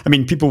 I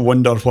mean, people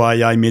wonder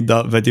why I made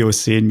that video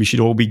saying we should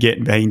all be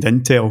getting behind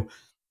Intel.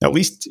 At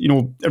least,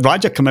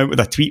 Raja came out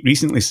with a tweet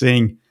recently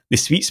saying the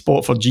sweet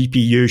spot for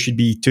GPU should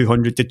be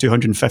 200 to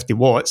 250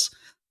 watts.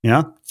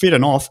 Yeah, fair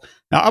enough.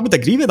 Now, I would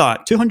agree with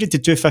that. 200 to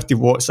 250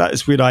 watts, that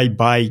is where I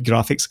buy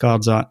graphics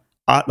cards at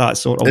that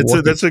sort of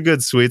wattage. That's a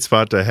good sweet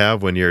spot to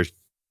have when your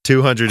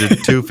 200 to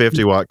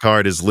 250 watt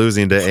card is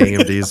losing to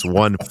AMD's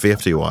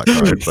 150 watt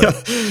card.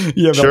 But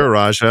sure,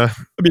 Raja.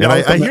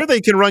 I hear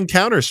they can run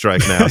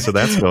Counter-Strike now, so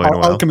that's going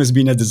well. Alchem has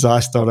been a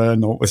disaster,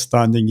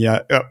 notwithstanding.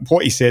 Yeah,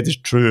 what he said is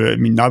true. I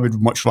mean, I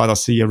would much rather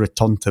see a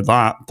return to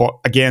that. But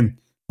again,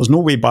 there's no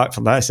way back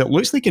for this. It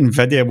looks like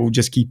NVIDIA will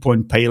just keep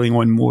on piling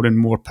on more and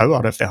more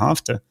power if they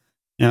have to.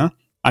 Yeah,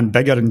 and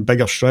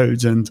bigger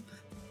shrouds. And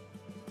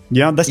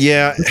this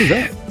is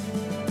it.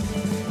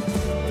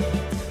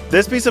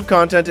 This piece of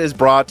content is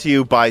brought to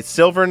you by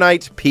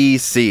Silverknight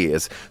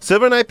PCs.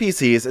 Silverknight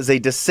PCs is a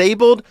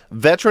disabled,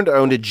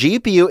 veteran-owned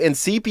GPU and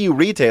CPU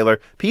retailer,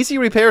 PC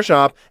repair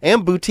shop,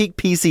 and boutique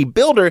PC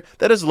builder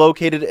that is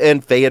located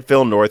in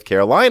Fayetteville, North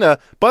Carolina,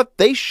 but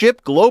they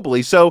ship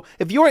globally. So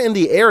if you are in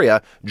the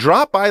area,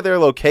 drop by their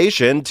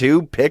location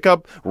to pick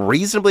up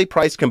reasonably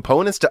priced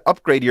components to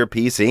upgrade your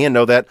PC, and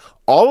know that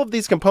all of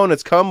these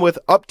components come with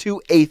up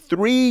to a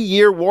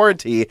 3-year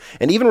warranty,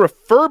 and even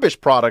refurbished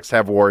products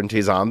have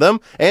warranties on them,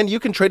 and you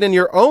can trade in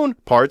your own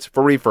parts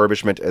for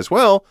refurbishment as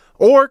well,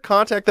 or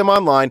contact them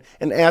online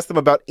and ask them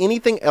about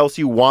anything else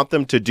you want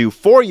them to do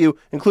for you,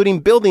 including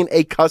building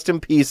a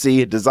custom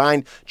PC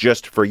designed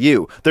just for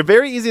you. They're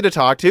very easy to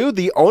talk to.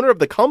 The owner of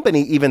the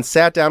company even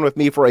sat down with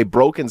me for a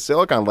Broken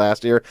Silicon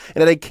last year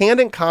and had a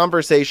candid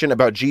conversation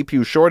about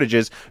GPU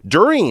shortages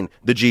during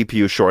the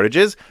GPU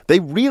shortages. They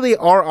really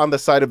are on the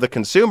side of the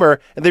consumer,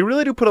 and they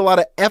really do put a lot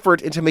of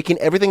effort into making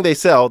everything they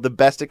sell the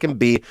best it can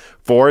be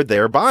for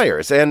their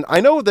buyers. And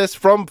I know this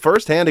from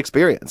firsthand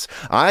experience.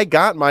 I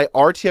got my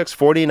RTX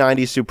 4090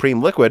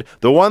 Supreme Liquid,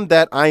 the one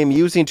that I am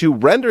using to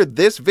render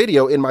this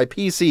video in my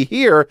PC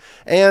here,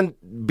 and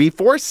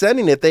before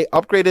sending it, they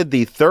upgraded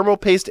the thermal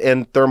paste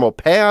and thermal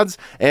pads,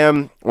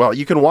 and well,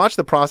 you can watch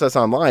the process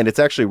online. It's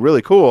actually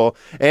really cool.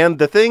 And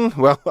the thing,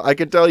 well, I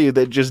can tell you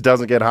that it just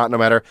doesn't get hot no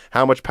matter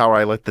how much power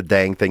I let the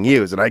dang thing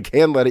use, and I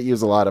can let it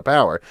use a lot of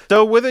power.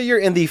 So whether you're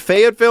in the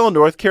Fayetteville,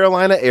 North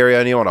Carolina area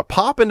and you want to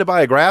pop in to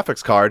buy a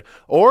graphics card,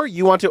 or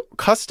you want to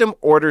custom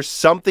order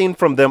something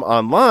from them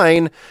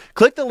online,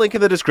 click the link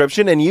in the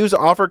description and use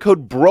offer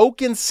code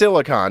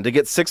BROKENSILICON to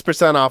get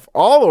 6% off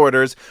all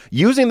orders.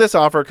 Using this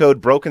offer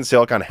code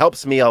BROKENSILICON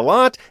helps me a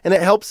lot, and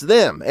it helps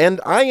them. And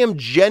I am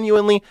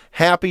genuinely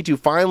happy to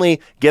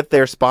finally get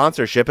their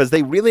sponsorship, as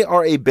they really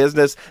are a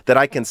business that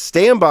I can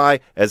stand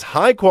by as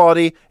high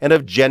quality and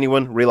of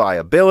genuine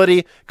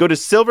reliability. Go to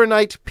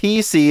Silverknight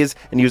PCs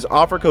and use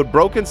offer code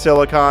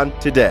BROKENSILICON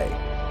today.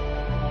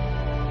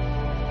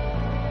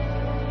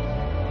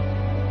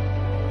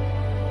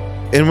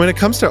 And when it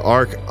comes to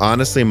ARC,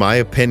 honestly, my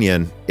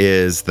opinion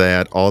is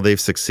that all they've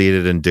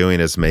succeeded in doing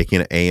is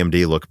making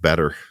AMD look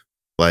better.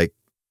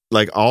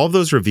 Like all of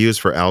those reviews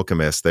for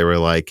Alchemist, they were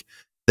like,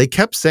 they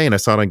kept saying, I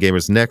saw it on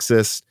Gamers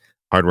Nexus,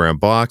 Hardware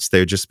Unboxed, they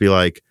would just be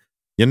like,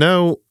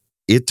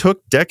 it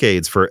took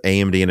decades for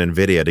AMD and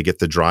NVIDIA to get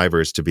the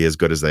drivers to be as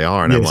good as they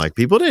are. And I'm like,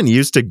 people didn't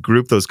used to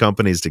group those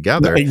companies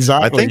together.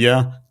 Exactly,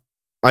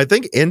 I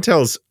think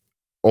Intel's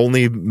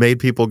only made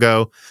people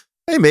go,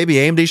 hey, maybe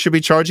AMD should be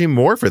charging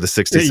more for the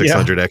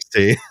 6600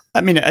 XT.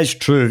 I mean, it is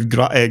true.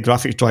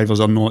 Graphics drivers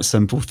are not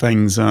simple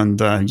things, and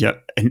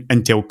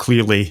Intel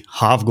clearly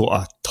have got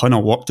a ton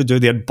of work to do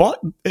there, but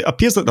it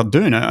appears that they're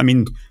doing it. I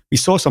mean, we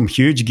saw some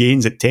huge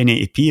gains at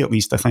 1080p, at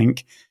least, I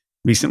think,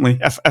 recently.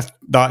 If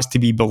that's to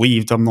be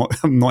believed, I'm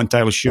not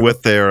entirely sure.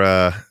 With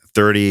their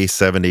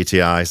 3070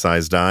 Ti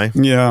size die.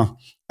 Yeah.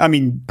 I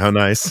mean, how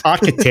nice.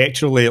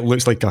 Architecturally, it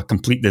looks like a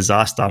complete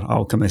disaster,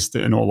 Alchemist,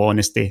 in all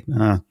honesty.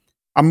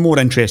 I'm more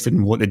interested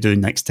in what they do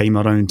next time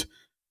around.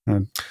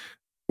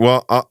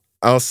 Well,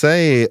 I'll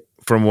say,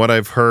 from what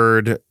I've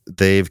heard,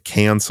 they've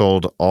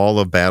canceled all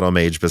of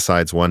Battlemage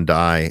besides one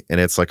die, and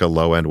it's like a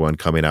low-end one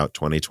coming out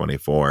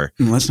 2024.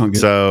 That's not good.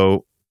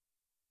 So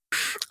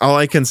all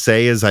I can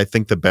say is I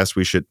think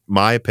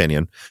my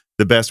opinion,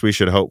 the best we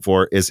should hope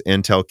for is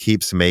Intel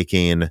keeps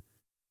making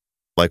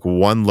like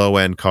one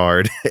low-end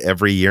card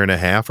every year and a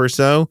half or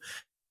so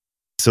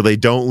they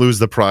don't lose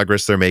the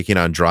progress they're making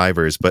on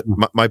drivers. But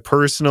my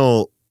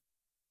personal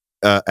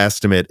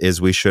estimate is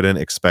we shouldn't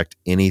expect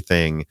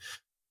anything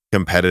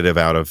competitive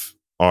out of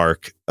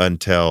ARC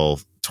until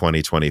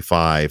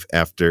 2025,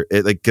 after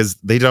it, because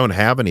they don't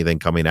have anything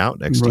coming out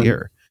next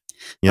year.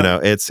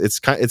 It's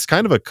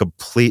kind of a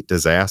complete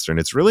disaster, and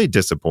it's really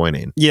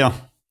disappointing. Yeah.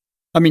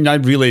 I mean, I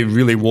really,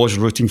 really was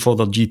rooting for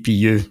the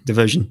GPU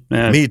division.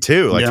 Me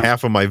too.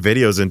 Half of my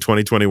videos in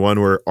 2021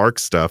 were ARC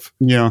stuff.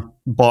 Yeah.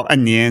 But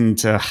in the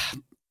end,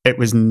 it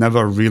was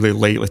never really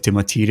likely to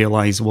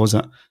materialize, was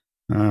it?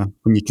 When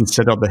you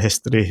consider the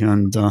history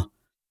and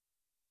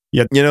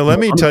let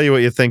me tell you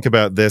what you think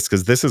about this,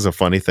 because this is a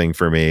funny thing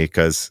for me,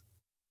 because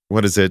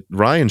what is it?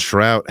 Ryan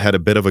Shrout had a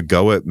bit of a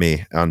go at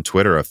me on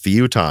Twitter a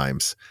few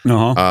times.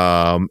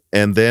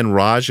 And then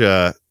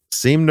Raja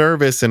seemed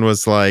nervous and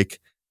was like,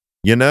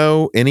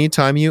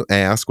 anytime you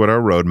ask what our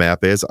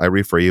roadmap is, I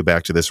refer you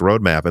back to this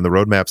roadmap. And the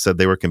roadmap said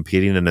they were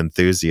competing in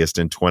Enthusiast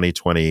in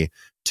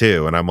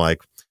 2022. And I'm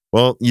like,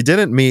 well, you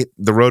didn't meet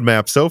the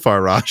roadmap so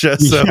far, Raja.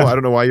 So I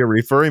don't know why you're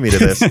referring me to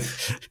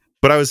this.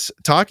 But I was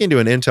talking to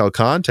an Intel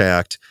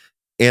contact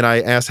and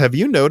I asked, have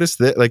you noticed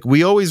that? Like,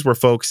 we always were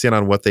focusing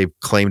on what they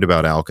claimed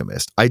about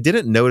Alchemist. I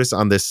didn't notice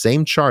on this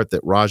same chart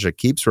that Raja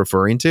keeps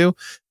referring to,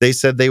 they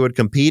said they would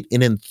compete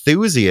in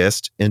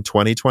Enthusiast in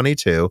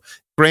 2022.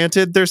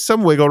 Granted, there's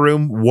some wiggle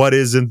room. What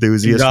is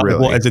Enthusiast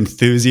really? What is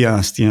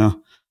Enthusiast, yeah.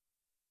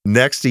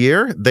 Next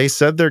year, they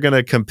said they're going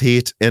to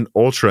compete in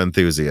Ultra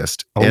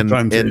Enthusiast. In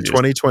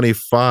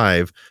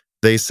 2025,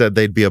 they said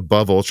they'd be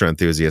above Ultra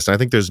Enthusiast. I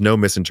think there's no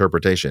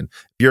misinterpretation.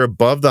 If you're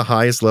above the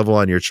highest level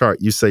on your chart,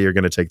 you say you're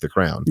going to take the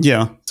crown.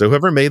 Yeah. So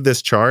whoever made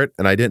this chart,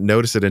 and I didn't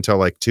notice it until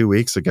like 2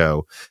 weeks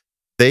ago,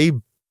 they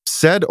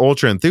said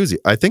Ultra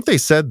Enthusiast. I think they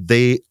said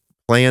they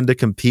plan to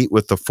compete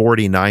with the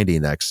 4090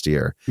 next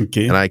year.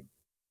 Okay. And I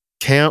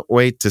can't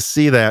wait to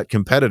see that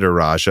competitor,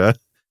 Raja.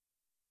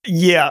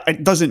 Yeah,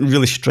 it doesn't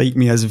really strike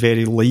me as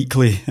very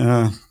likely.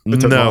 No.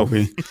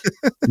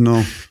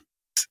 No.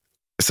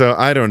 So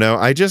I don't know.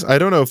 I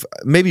don't know if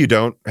maybe you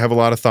don't have a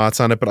lot of thoughts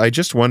on it, but I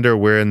just wonder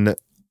when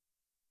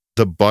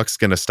the buck's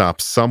going to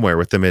stop somewhere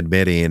with them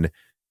admitting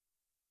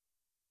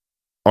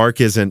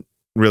ARC isn't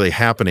really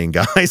happening,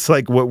 guys.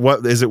 Like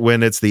what is it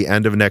when it's the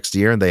end of next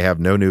year and they have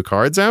no new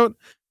cards out?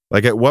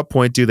 Like at what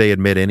point do they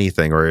admit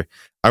anything? Or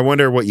I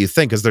wonder what you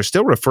think, because they're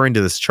still referring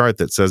to this chart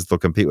that says they'll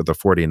compete with the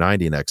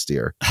 4090 next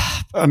year.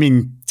 I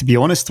mean, to be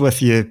honest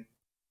with you,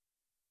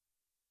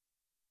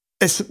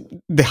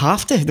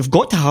 they've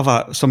got to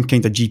have some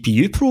kind of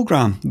GPU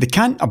program. They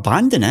can't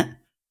abandon it.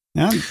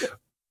 Yeah.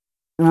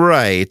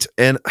 Right.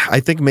 And I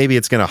think maybe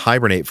it's going to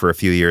hibernate for a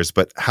few years,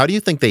 but how do you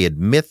think they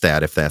admit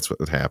that if that's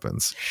what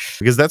happens?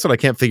 Because that's what I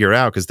can't figure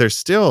out, because they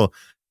said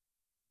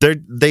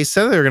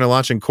they were going to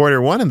launch in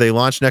Q1 and they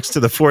launched next to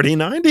the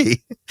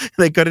 4090.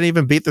 They couldn't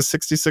even beat the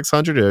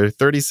 6600 or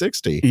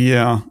 3060.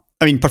 Yeah.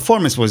 I mean,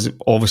 performance was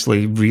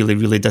obviously really,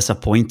 really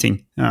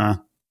disappointing.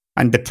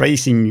 And the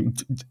pricing...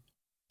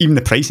 Even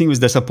the pricing was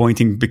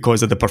disappointing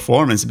because of the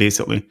performance,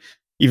 basically.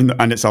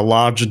 And it's a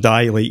large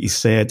die, like you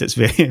said. It's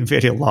very,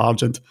 very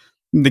large. And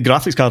the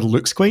graphics card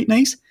looks quite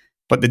nice,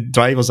 but the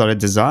drivers are a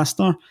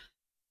disaster.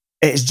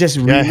 It's just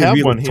really, I have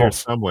really one tough. here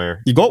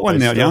somewhere. You got one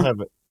there,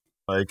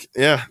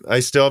 yeah? I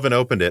still haven't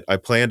opened it. I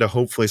plan to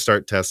hopefully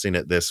start testing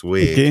it this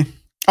week. Okay.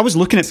 I was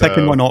looking at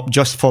picking one up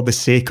just for the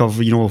sake of,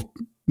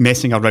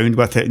 messing around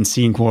with it and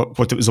seeing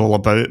what it was all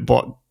about.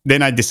 But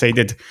then I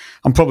decided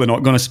I'm probably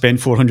not going to spend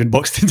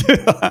 $400 to do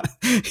that.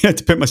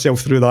 To put myself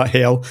through that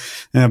hell.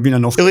 I've been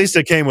enough. At least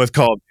it came with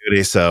Call of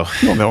Duty, so I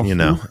kind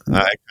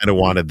of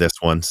wanted this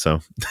one. So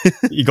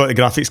you got the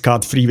graphics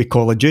card free with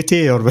Call of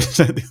Duty, or was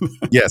it?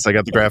 Yes, I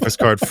got the graphics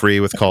card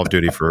free with Call of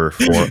Duty for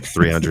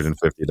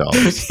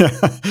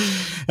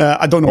 $350.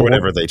 I don't know or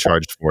whatever they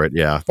charged for it.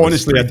 Yeah,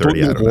 honestly, I don't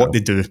know what they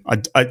do.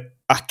 I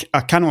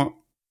cannot.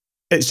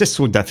 It's just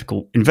so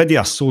difficult.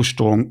 NVIDIA are so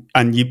strong,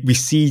 and we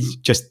see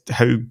just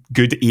how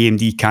good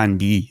AMD can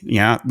be.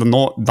 Yeah, they're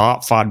not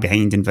that far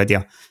behind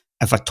NVIDIA,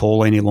 if at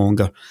all, any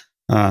longer.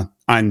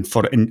 And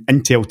for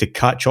Intel to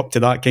catch up to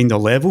that kind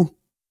of level,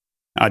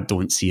 I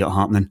don't see it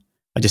happening.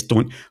 I just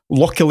don't.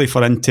 Luckily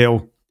for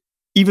Intel,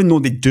 even though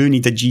they do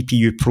need a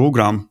GPU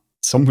program,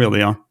 somewhere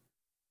they are. I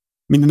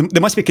mean, they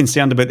must be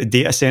concerned about the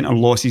data center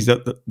losses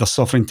that they're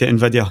suffering to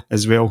NVIDIA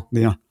as well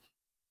there.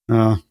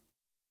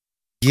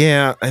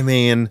 Yeah, I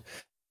mean,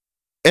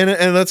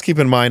 and let's keep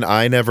in mind,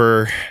 I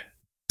never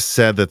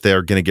said that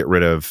they're going to get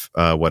rid of,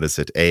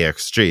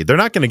 AXG. They're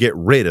not going to get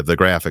rid of the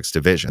graphics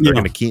division. They're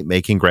going to keep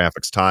making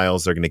graphics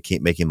tiles. They're going to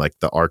keep making like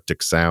the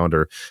Arctic Sound,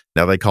 or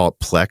now they call it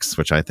Plex,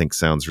 which I think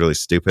sounds really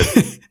stupid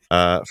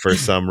for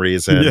some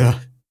reason. Yeah.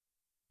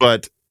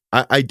 But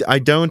I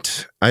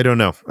don't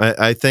know.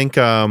 I think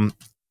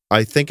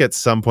at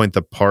some point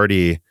the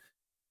party,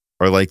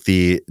 or like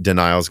the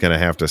denial, is going to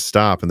have to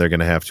stop, and they're going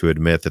to have to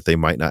admit that they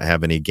might not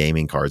have any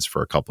gaming cards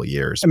for a couple of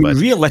years. I mean,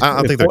 but realistically, I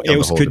don't think what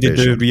else could they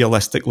do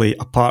realistically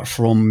apart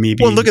from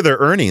maybe... Well, look at their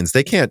earnings.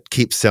 They can't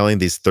keep selling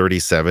these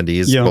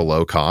 3070s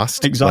below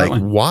cost. Exactly.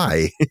 Like,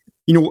 why?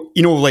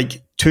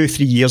 Like 2-3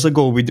 years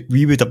ago,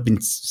 we would have been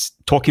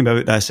talking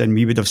about this, and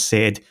we would have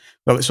said,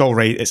 well, it's all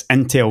right. It's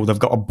Intel. They've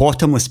got a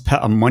bottomless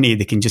pit of money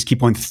they can just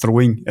keep on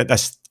throwing at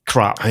this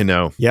crap. I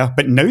know. Yeah.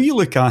 But now you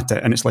look at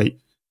it, and it's like,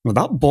 well,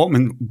 that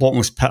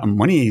bottomless pit of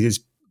money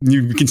is,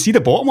 you can see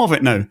the bottom of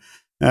it now.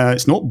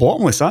 It's not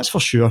bottomless, that's for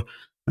sure.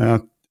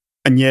 And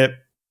yet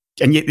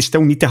they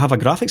still need to have a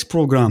graphics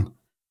program.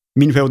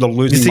 Meanwhile, they're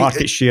losing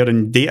market share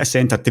in data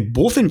center to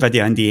both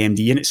NVIDIA and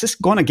AMD, and it's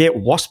just going to get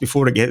worse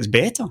before it gets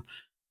better.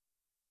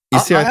 I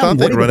thought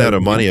they'd run out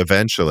of money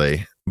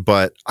eventually,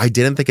 but I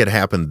didn't think it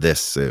happened this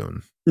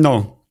soon.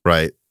 No.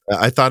 Right.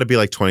 I thought it'd be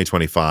like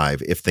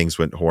 2025 if things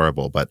went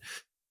horrible, but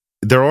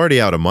they're already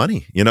out of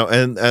money,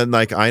 and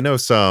like I know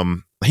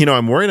some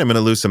I'm worried I'm going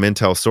to lose some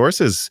Intel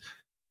sources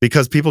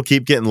because people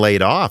keep getting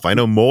laid off. I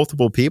know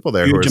multiple people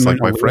there who are just like,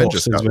 my friend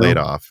just got laid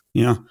off.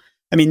 Yeah.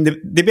 I mean,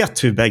 they were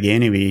too big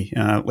anyway,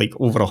 like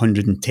over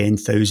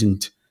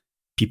 110,000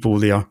 people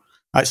there.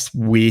 That's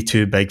way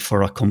too big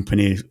for a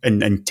company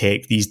in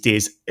tech these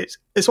days.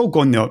 It's all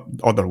gone the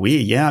other way,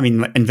 yeah. I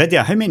mean,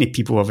 NVIDIA, how many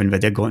people have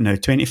NVIDIA got now?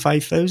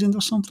 25,000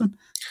 or something?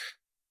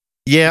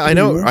 Yeah, I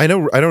know. I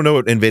don't know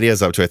what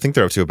NVIDIA's up to. I think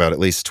they're up to about at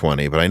least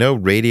 20, but I know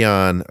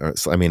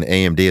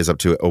AMD is up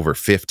to over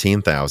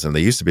 15,000.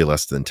 They used to be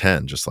less than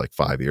 10 just like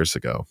 5 years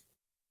ago.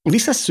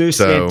 Lisa Su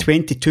said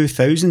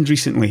 22,000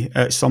 recently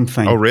at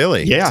something. Oh,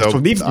 really? Yeah. So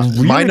they've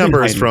really my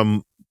number is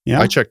from,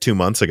 I checked 2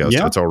 months ago,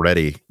 so it's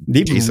already,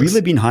 they've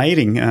really been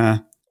hiring.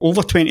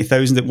 Over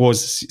 20,000 it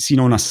was seen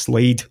on a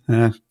slide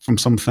from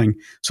something.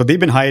 So they've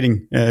been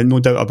hiring,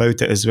 no doubt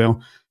about it as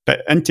well.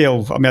 But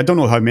Intel, I mean, I don't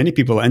know how many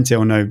people at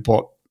Intel now,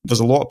 but there's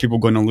a lot of people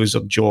going to lose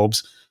their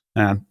jobs.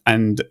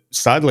 And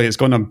sadly, it's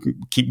going to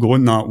keep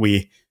going that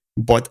way.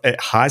 But it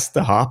has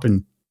to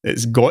happen.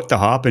 It's got to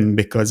happen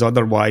because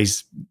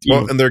otherwise...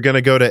 and they're going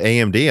to go to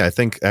AMD. I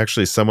think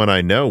actually someone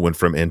I know went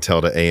from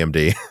Intel to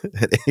AMD.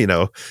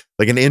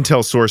 Like an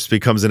Intel source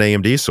becomes an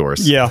AMD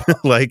source. Yeah.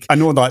 Like I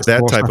know that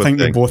type of thing. I think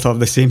they both have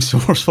the same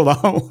source for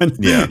that one.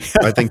 Yeah.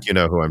 I think you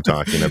know who I'm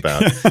talking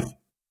about.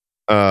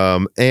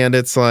 And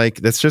it's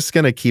like, that's just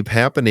going to keep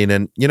happening.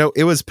 And,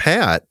 it was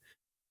Pat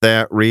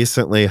that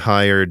recently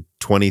hired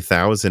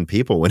 20,000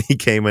 people when he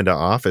came into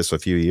office a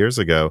few years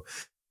ago.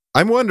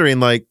 I'm wondering,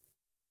 like,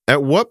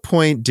 at what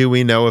point do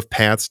we know if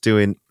Pat's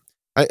doing...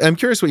 I'm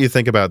curious what you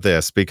think about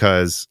this,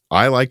 because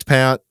I liked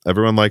Pat.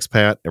 Everyone likes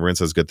Pat. Everyone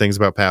says good things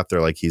about Pat.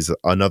 They're like, he's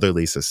another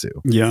Lisa Su.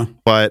 Yeah.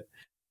 But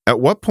at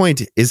what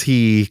point is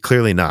he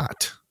clearly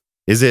not?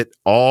 Is it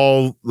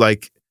all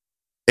like...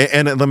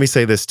 And let me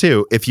say this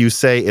too. If you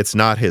say it's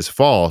not his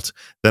fault,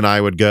 then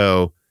I would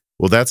go,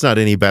 well, that's not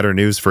any better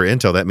news for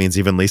Intel. That means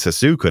even Lisa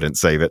Su couldn't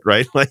save it,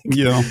 right? Like,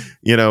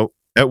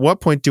 at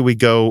what point do we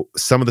go,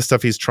 some of the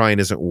stuff he's trying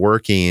isn't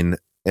working,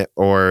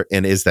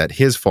 and is that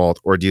his fault?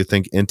 Or do you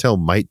think Intel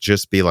might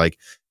just be like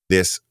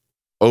this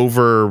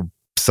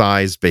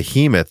oversized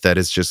behemoth that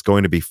is just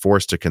going to be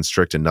forced to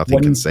constrict and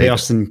nothing can save it? One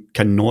person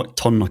cannot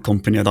turn a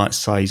company of that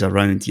size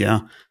around,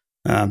 yeah.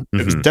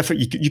 It was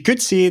different. You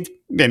could say,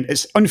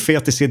 it's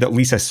unfair to say that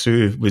Lisa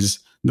Su was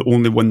the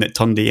only one that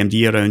turned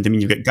AMD around. I mean,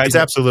 you've got guys... It's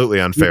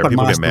absolutely unfair.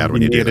 People get mad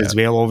when you do that. As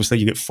well, obviously,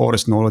 you get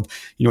Forrest Norrod.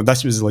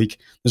 This was like,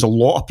 there's a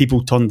lot of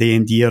people turned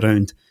AMD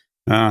around.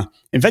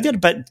 NVIDIA are a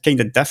bit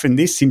kind of different.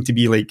 They seem to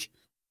be like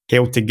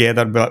held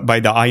together by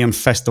the iron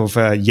fist of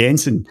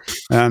Jensen.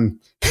 But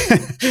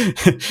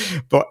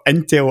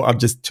Intel are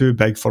just too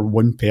big for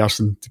one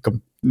person to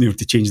come,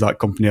 to change that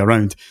company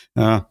around,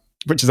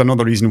 which is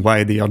another reason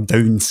why they are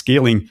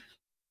downscaling.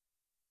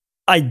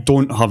 I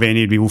don't have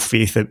any real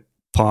faith that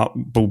Pat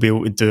will be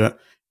able to do it.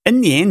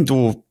 In the end,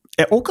 though,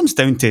 it all comes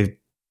down to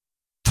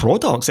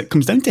products. It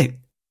comes down to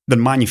the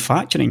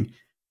manufacturing.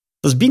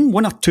 There's been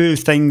one or two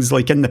things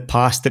like in the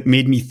past that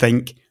made me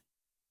think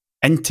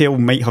Intel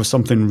might have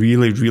something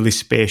really, really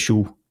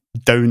special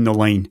down the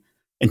line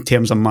in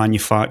terms of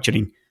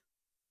manufacturing.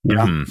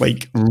 Yeah,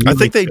 like really I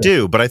think they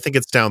do, but I think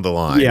it's down the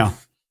line. Yeah,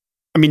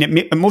 I mean,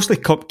 it mostly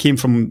came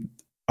from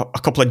a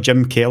couple of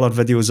Jim Keller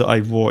videos that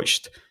I've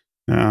watched,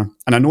 and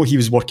I know he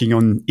was working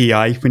on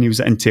AI when he was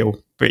at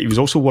Intel, but he was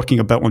also working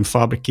a bit on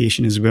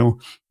fabrication as well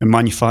and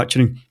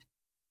manufacturing.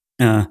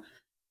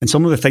 And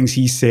some of the things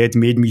he said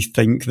made me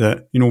think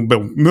that,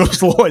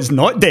 Moore's Law is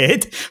not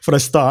dead for a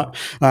start,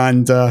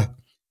 and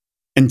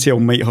Intel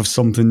might have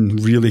something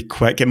really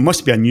quick. It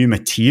must be a new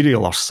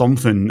material or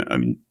something. I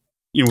mean,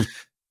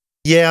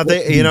 Yeah,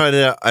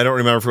 I don't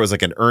remember if it was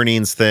like an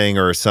earnings thing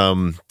or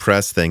some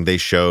press thing. They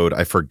showed,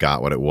 I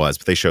forgot what it was,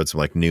 but they showed some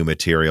like new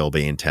material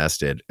being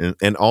tested.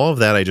 And all of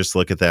that, I just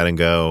look at that and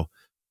go,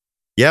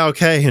 yeah,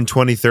 okay, in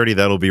 2030,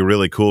 that'll be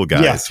really cool,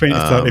 guys. Yeah,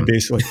 2030,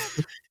 basically.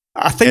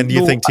 I think. And do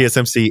you think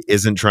TSMC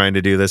isn't trying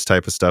to do this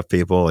type of stuff,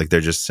 people? Like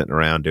they're just sitting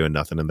around doing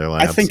nothing in their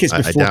labs? I think it's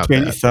before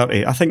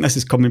 2030. I think this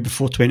is coming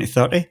before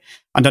 2030.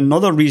 And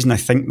another reason I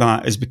think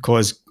that is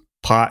because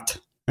Pat,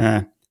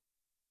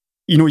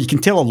 you can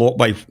tell a lot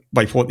by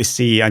what they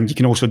say, and you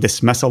can also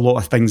dismiss a lot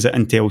of things that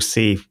Intel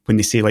say when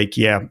they say, like,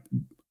 yeah,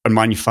 our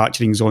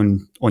manufacturing's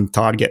on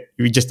target.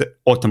 We just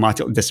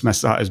automatically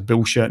dismiss that as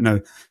bullshit now.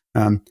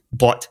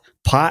 But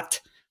Pat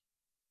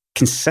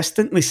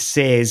consistently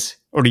says,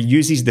 or he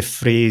uses the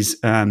phrase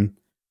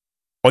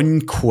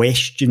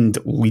unquestioned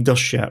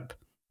leadership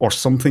or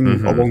something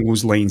along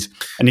those lines.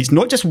 And it's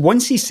not just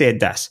once he said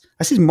this.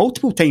 This is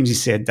multiple times he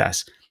said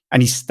this,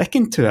 and he's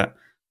sticking to it.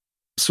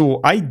 So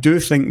I do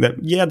think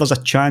that, yeah, there's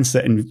a chance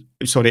that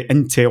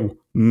Intel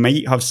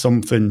might have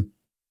something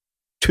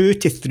 2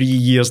 to 3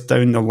 years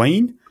down the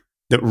line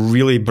that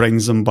really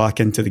brings them back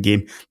into the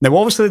game. Now,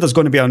 obviously, there's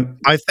going to be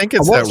I think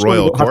it's that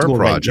Royal Core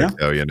project,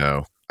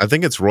 though, I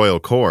think it's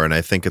Royal Core, and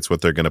I think it's what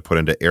they're going to put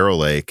into Arrow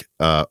Lake,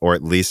 or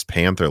at least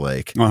Panther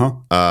Lake.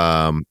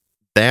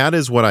 That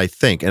is what I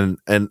think. And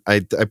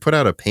I put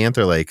out a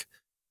Panther Lake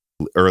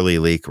early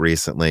leak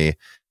recently,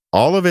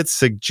 all of it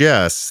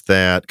suggests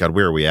that, God,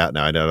 where are we at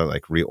now? I know to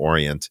like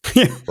reorient.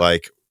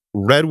 Like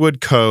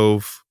Redwood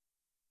Cove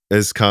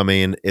is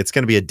coming. It's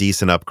going to be a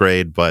decent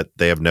upgrade, but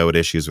they have no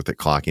issues with it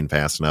clocking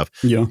fast enough.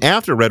 Yeah.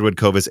 After Redwood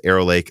Cove is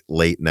Arrow Lake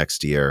late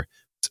next year.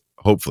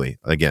 Hopefully,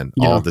 again,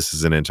 all of this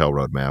is an Intel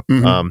roadmap.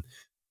 Mm-hmm.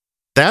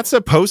 That's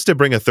supposed to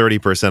bring a 30%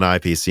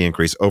 IPC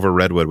increase over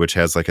Redwood, which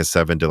has like a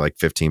 7 to like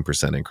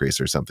 15% increase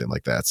or something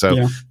like that.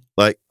 So,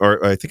 like,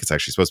 or I think it's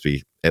actually supposed to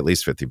be at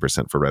least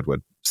 50% for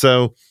Redwood.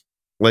 So,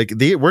 like,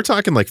 we're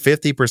talking like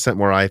 50%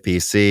 more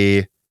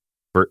IPC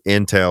for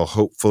Intel.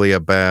 Hopefully,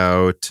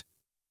 about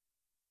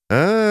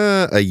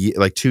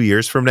like 2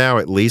 years from now,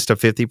 at least a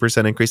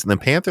 50% increase, and then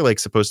Panther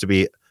Lake's supposed to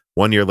be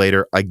 1 year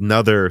later,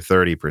 another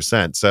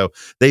 30%. So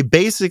they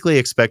basically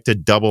expect to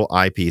double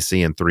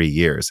IPC in 3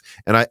 years.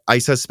 And I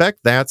suspect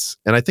and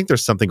I think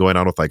there's something going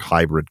on with like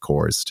hybrid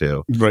cores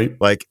too. Right.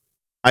 Like,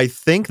 I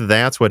think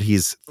that's what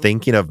he's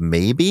thinking of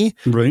maybe.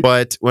 Right.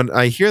 But when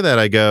I hear that,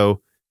 I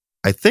go,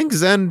 I think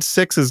Zen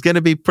 6 is going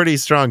to be pretty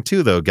strong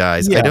too, though,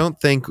 guys. Yeah. I don't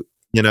think,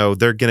 they're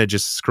going to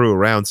just screw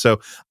around. So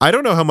I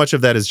don't know how much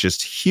of that is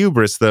just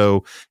hubris,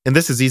 though. And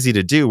this is easy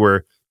to do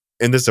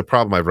and this is a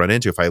problem I've run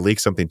into. If I leak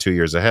something 2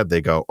 years ahead, they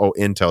go, oh,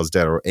 Intel's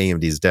dead or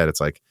AMD's dead. It's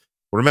like,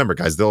 well, remember,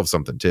 guys, they'll have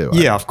something too.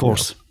 Yeah, of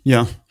course.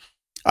 Yeah.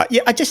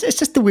 It's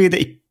just the way that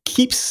he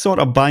keeps sort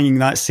of banging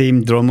that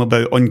same drum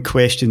about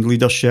unquestioned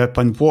leadership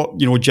and what,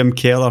 Jim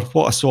Keller,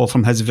 what I saw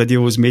from his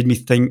videos made me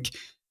think. I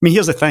mean,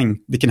 here's the thing.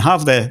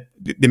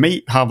 They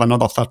might have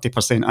another 30%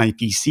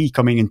 IPC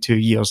coming in 2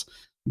 years,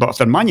 but if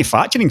their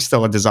manufacturing's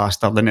still a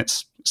disaster, then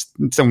it's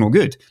still no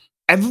good.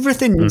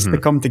 Everything needs to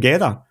come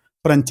together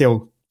for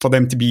Intel for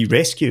them to be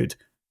rescued.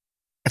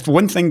 If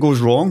one thing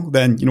goes wrong,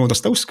 then, they're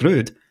still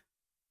screwed.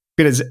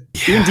 Whereas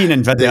AMD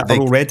and NVIDIA are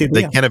already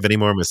there. They can't have any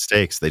more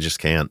mistakes. They just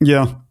can't.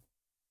 Yeah.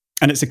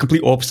 And it's the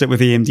complete opposite with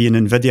AMD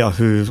and NVIDIA,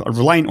 who are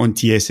reliant on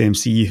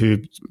TSMC,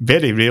 who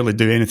very rarely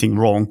do anything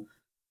wrong.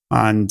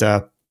 And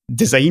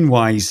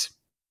design-wise,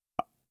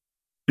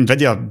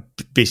 NVIDIA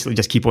basically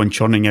just keep on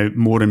churning out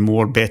more and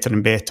more, better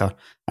and better.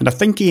 And I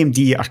think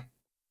AMD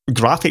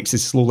graphics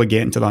is slowly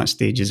getting to that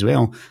stage as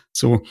well.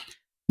 So,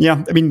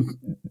 yeah, I mean,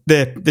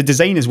 the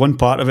design is one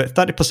part of it,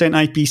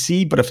 30%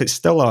 IPC, but if it's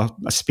still a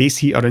space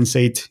heater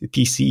inside the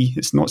PC,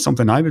 it's not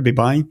something I would be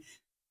buying.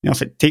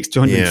 If it takes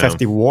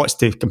 250 watts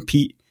to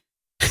compete,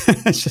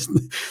 it's just,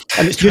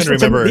 and it's just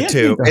remember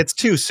too. It's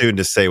too soon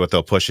to say what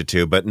they'll push it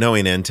to, but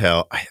knowing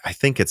Intel, I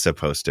think it's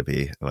supposed to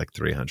be like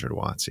 300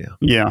 watts.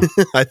 Yeah.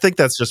 I think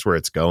that's just where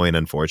it's going.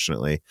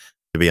 Unfortunately,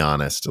 to be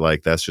honest,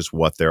 like that's just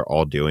what they're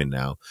all doing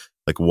now.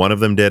 Like one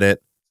of them did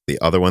it, the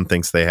other one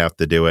thinks they have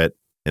to do it.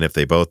 And if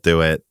they both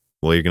do it,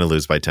 well, you're going to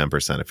lose by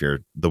 10% if you're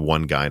the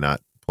one guy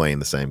not playing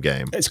the same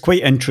game. It's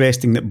quite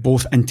interesting that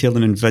both Intel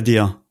and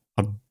NVIDIA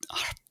are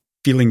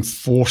feeling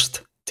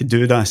forced to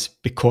do this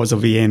because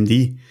of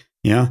AMD.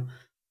 Yeah. I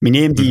mean,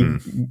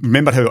 AMD,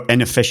 remember how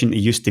inefficient it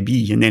used to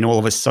be, and then all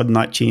of a sudden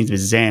that changed with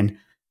Zen,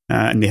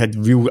 and they had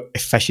real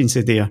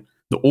efficiency there.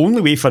 The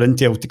only way for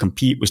Intel to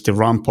compete was to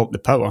ramp up the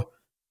power,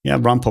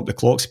 ramp up the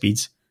clock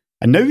speeds.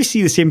 And now we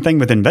see the same thing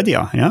with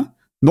NVIDIA,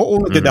 Not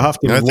only did they have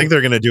to... I think they're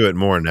going to do it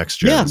more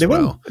next year. Yeah, they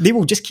will. They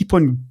will just keep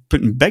on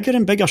putting bigger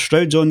and bigger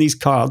shrouds on these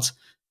cards.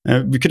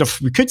 We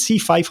could see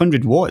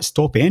 500 watts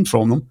top end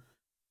from them.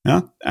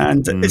 Yeah,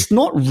 and it's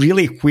not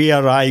really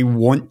where I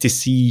want to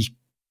see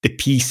the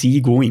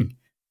PC going,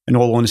 in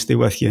all honesty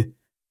with you.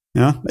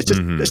 Yeah, it's just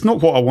it's not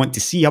what I want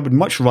to see. I would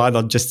much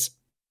rather just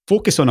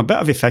focus on a bit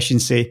of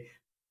efficiency.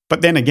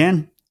 But then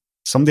again,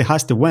 somebody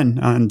has to win,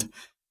 and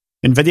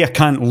NVIDIA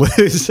can't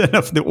lose. And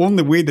if the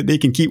only way that they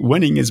can keep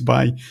winning is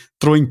by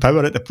throwing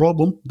power at the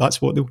problem,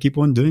 that's what they'll keep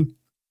on doing.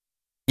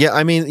 Yeah,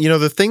 I mean,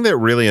 the thing that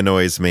really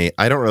annoys me,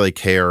 I don't really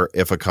care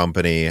if a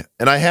company,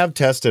 and I have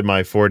tested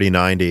my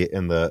 4090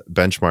 in the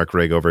benchmark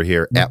rig over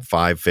here at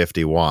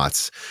 550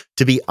 watts.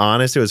 To be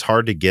honest, it was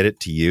hard to get it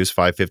to use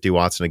 550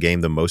 watts in a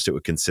game. The most it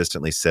would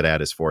consistently sit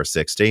at is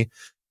 460.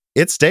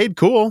 It stayed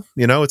cool.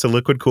 It's a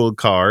liquid cooled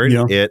card.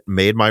 Yeah. It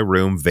made my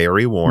room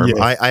very warm. Yes.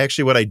 I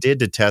actually, what I did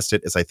to test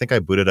it is I think I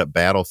booted up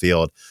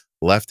Battlefield,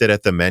 left it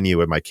at the menu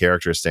with my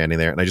character standing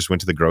there, and I just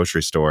went to the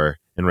grocery store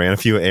and ran a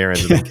few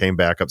errands and then came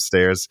back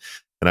upstairs.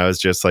 And I was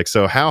just like,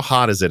 so how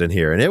hot is it in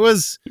here? And it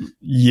was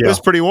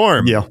pretty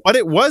warm. Yeah. But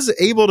it was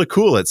able to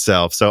cool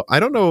itself. So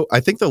I don't know. I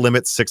think the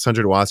limit's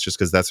 600 watts just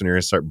because that's when you're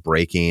going to start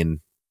breaking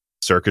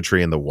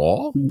circuitry in the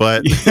wall.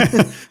 But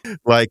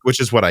which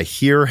is what I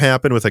hear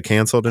happen with a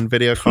canceled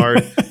NVIDIA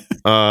card.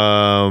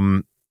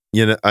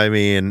 I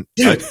mean,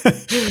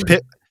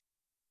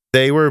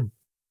 they were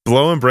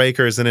blowing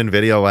breakers in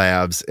NVIDIA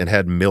labs and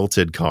had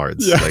melted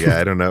cards. Yeah. Like,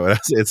 I don't know.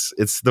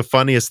 It's the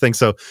funniest thing.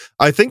 So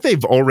I think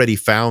they've already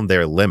found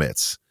their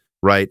limits,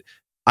 right?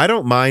 I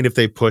don't mind if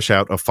they push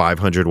out a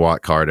 500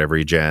 watt card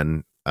every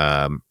gen.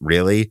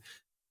 Really,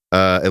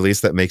 at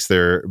least that makes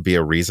there be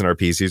a reason our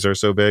PCs are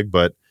so big.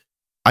 But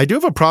I do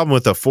have a problem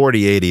with the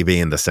 4080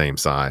 being the same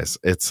size.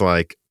 It's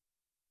like,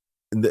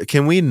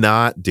 can we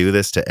not do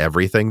this to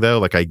everything though?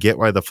 Like, I get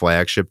why the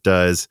flagship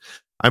does.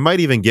 I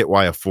might even get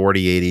why a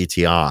 4080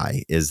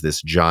 Ti is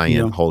this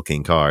giant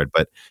hulking card,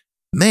 but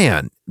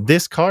man,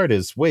 this card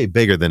is way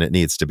bigger than it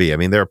needs to be. I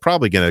mean, they're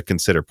probably going to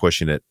consider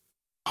pushing it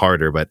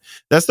harder, but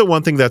that's the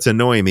one thing that's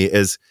annoying me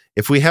is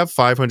if we have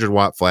 500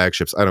 watt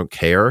flagships, I don't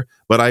care,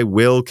 but I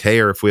will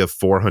care if we have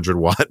 400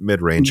 watt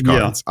mid-range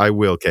cards. I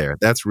will care.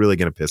 That's really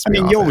going to piss me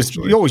off.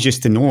 You always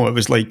used to know it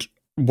was like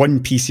one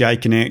PCI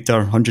connector,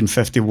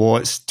 150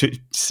 watts,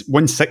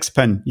 one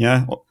 6-pin,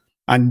 yeah.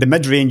 And the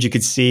mid-range, you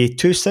could say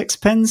 2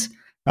 6-pins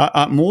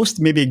at most.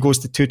 Maybe it goes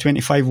to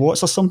 225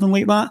 watts or something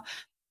like that.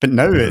 But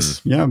now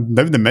now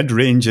the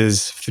mid-range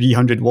is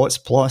 300 watts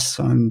plus,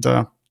 and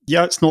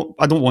it's not.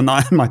 I don't want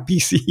that in my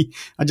PC.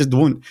 I just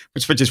don't.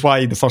 Which is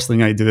why the first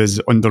thing I do is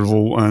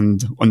undervolt and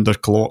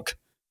underclock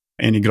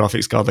any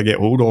graphics card I get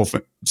hold of,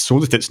 so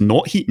that it's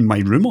not heating my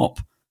room up.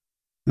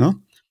 Yeah.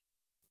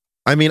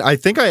 I mean, I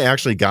think I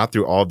actually got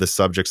through all the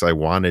subjects I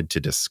wanted to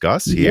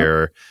discuss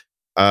here.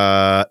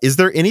 Is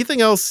there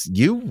anything else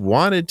you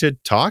wanted to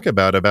talk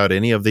about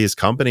any of these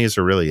companies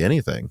or really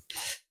anything?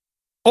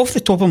 Off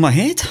the top of my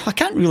head, I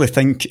can't really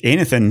think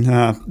anything.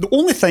 The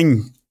only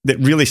thing that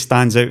really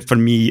stands out for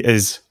me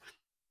is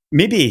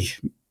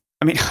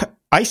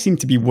I seem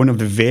to be one of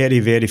the very,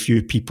 very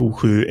few people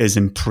who is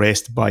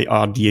impressed by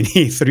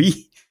RDNA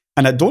 3.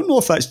 And I don't know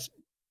if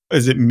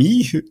is it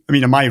me? I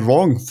mean, am I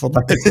wrong for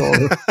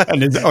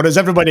that? Or is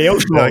everybody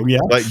else wrong?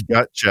 Like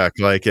gut check.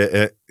 Like,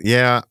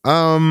 yeah.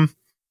 I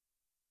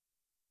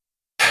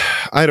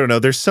don't know.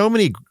 There's so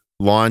many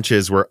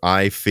launches where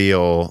I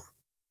feel,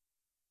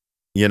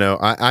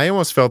 I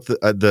almost felt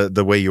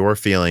the way you're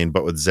feeling,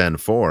 but with Zen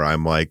 4,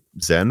 I'm like,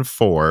 Zen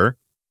 4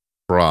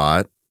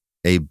 brought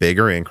a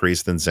bigger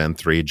increase than Zen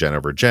 3 gen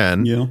over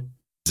gen. Yeah.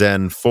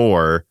 Zen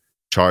 4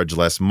 charged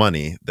less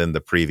money than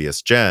the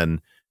previous gen.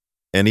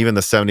 And even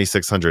the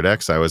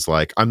 7600X, I was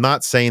like, I'm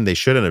not saying they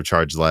shouldn't have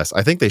charged less.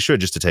 I think they should,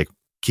 just to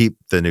keep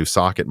the new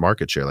socket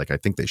market share. Like, I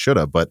think they should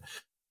have. But,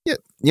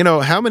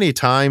 how many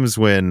times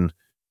when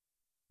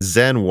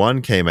Zen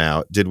 1 came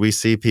out, did we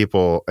see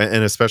people,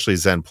 and especially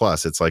Zen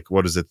Plus, it's like,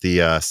 what is it, the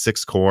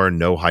 6-core,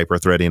 no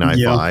hyper-threading i5?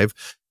 Yeah.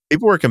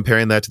 People were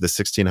comparing that to the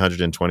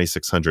 1600 and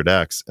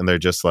 2600X, and they're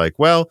just like,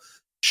 well,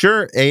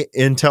 sure,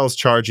 Intel's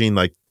charging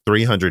like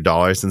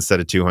 $300 instead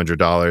of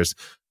 $200.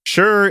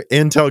 Sure,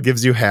 Intel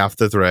gives you half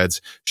the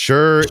threads.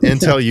 Sure,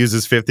 Intel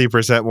uses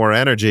 50% more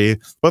energy,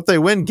 but they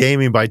win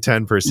gaming by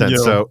 10%.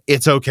 So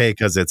it's okay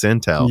because it's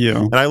Intel. Yeah.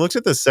 And I looked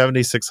at the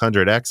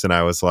 7600X and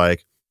I was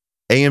like,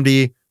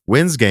 AMD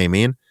wins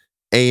gaming.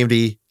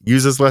 AMD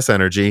uses less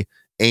energy.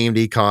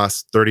 AMD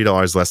costs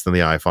 $30 less than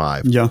the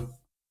i5. Yeah.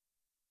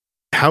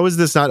 How is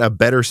this not a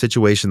better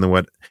situation than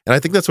what? And I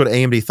think that's what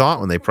AMD thought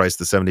when they priced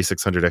the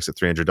 7600X at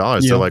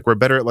 $300. So like, we're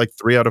better at like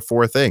 3 out of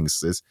 4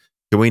 things.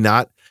 Can we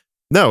not?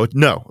 No.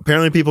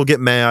 Apparently people get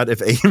mad if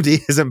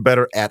AMD isn't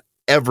better at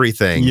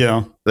everything.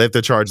 Yeah. They have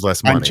to charge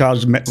less money. And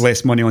charge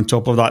less money on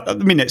top of that. I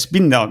mean, it's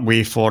been that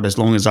way for as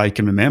long as I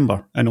can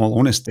remember, in all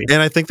honesty.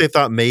 And I think they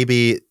thought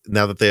maybe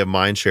now that they have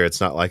mindshare,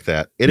 it's not like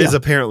that. It is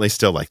apparently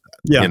still like that.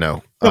 Yeah.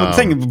 The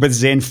thing with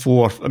Zen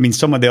 4, I mean,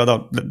 some of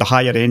the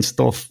higher end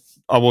stuff,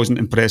 I wasn't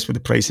impressed with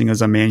the pricing,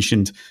 as I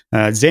mentioned.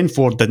 Zen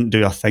 4 didn't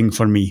do a thing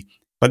for me.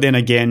 But then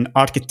again,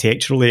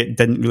 architecturally, it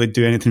didn't really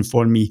do anything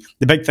for me.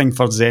 The big thing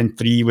for Zen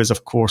 3 was,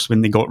 of course,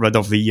 when they got rid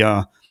of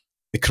the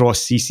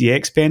cross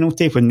CCX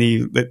penalty, when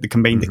they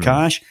combined the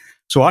cache.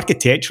 So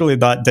architecturally,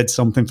 that did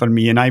something for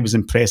me, and I was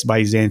impressed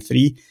by Zen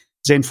 3.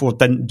 Zen 4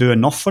 didn't do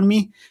enough for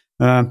me.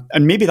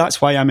 And maybe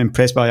that's why I'm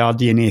impressed by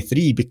RDNA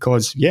 3,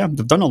 because,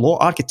 they've done a lot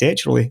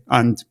architecturally,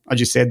 and as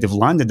you said, they've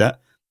landed it.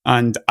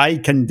 And I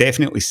can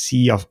definitely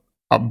see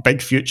a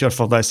big future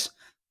for this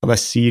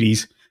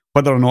series.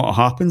 Whether or not it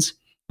happens,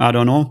 I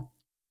don't know.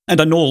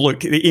 And I know, look,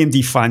 the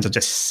AMD fans are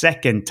just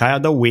sick and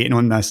tired of waiting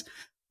on this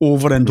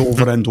over and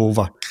over and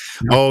over.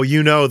 Oh,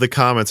 the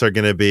comments are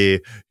going to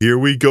be, here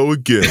we go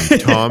again,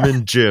 Tom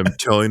and Jim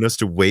telling us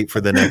to wait for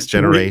the next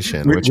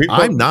generation, which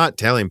I'm not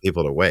telling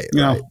people to wait,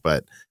 right?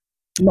 But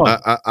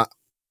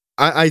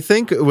I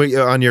think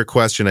on your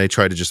question, I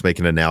tried to just make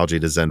an analogy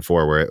to Zen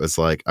 4, where it was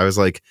like, I was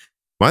like,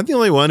 am I the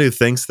only one who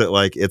thinks that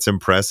like it's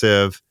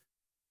impressive?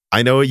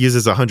 I know it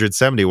uses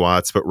 170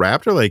 watts, but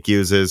Raptor Lake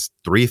uses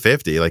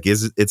 350. Like,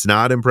 it's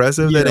not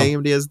impressive that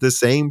AMD has the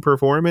same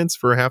performance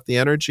for half the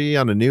energy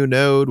on a new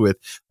node with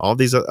all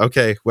these.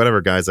 Okay, whatever,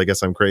 guys. I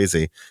guess I'm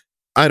crazy.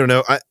 I don't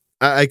know.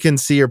 I can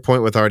see your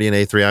point with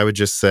RDNA 3. I would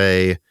just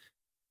say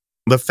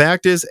the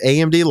fact is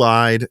AMD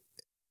lied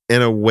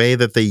in a way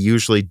that they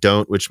usually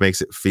don't, which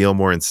makes it feel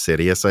more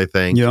insidious, I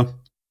think. Yeah.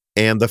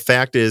 And the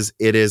fact is,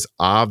 it is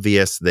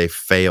obvious they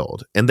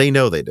failed, and they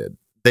know they did.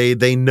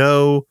 They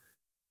know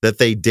that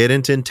they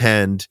didn't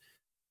intend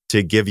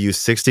to give you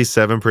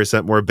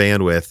 67% more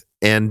bandwidth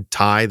and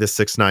tie the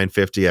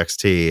 6950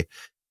 XT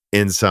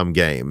in some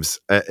games.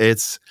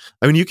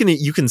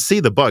 You can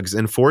see the bugs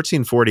in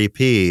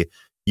 1440p.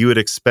 You would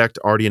expect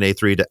RDNA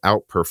 3 to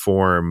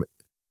outperform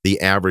the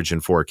average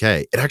in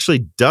 4K. It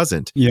actually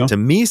doesn't. Yeah. To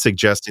me,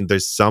 suggesting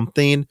there's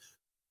something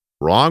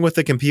wrong with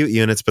the compute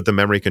units, but the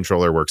memory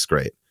controller works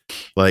great.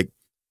 Like,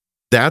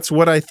 that's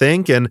what I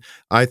think, and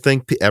I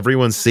think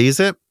everyone sees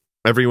it.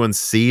 everyone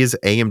sees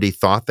AMD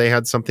thought they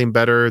had something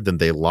better, then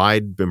they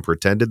lied and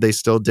pretended they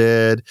still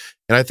did.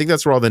 And I think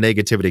that's where all the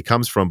negativity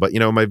comes from. But,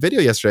 in my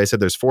video yesterday, I said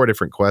there's 4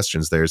 different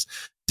questions. There's,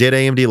 did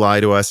AMD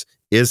lie to us?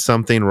 Is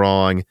something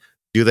wrong?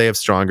 Do they have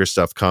stronger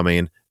stuff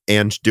coming?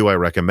 And do I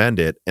recommend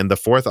it? And the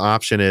 4th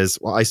option is,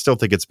 well, I still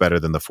think it's better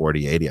than the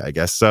 4080, I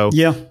guess. So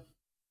yeah,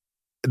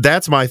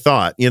 that's my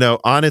thought.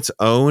 On its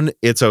own,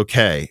 it's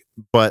okay.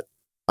 But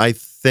I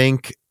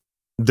think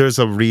there's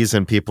a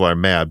reason people are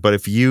mad. But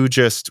if you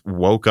just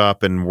woke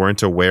up and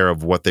weren't aware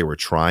of what they were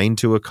trying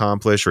to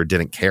accomplish or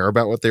didn't care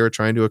about what they were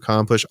trying to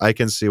accomplish, I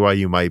can see why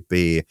you might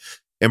be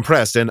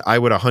impressed. And I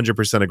would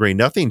 100% agree.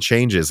 Nothing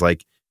changes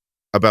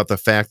about the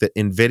fact that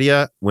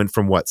NVIDIA went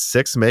from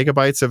 6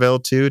 megabytes of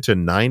L2 to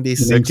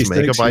 96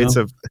 megabytes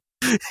of,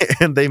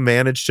 and they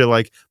managed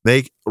to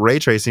make ray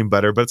tracing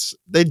better, but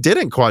they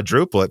didn't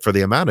quadruple it for the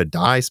amount of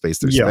die space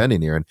they're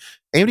spending here. And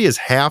AMD is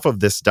half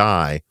of this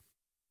die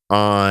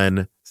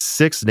on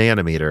 6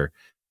 nanometer,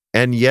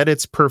 and yet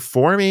it's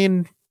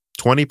performing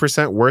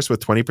 20% worse with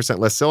 20%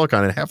 less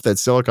silicon, and half that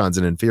silicon's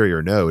an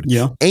inferior node.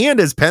 Yeah. And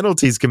as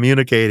penalties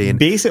communicating.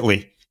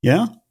 Basically,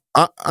 yeah.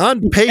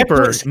 On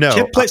paper,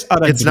 chiplets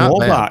are a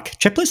drawback.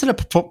 Chiplets are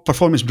a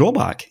performance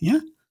drawback. Yeah.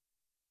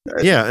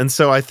 Yeah. And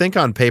so I think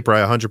on paper,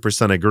 I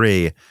 100%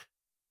 agree.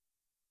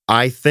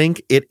 I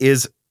think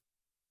it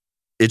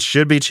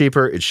should be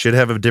cheaper. It should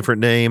have a different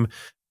name,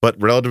 but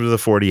relative to the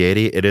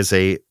 4080, it is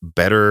a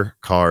better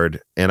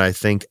card. And I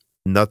think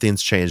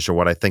nothing's changed to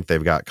what I think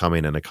they've got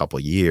coming in a couple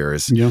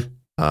years. Yeah.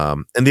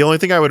 And the only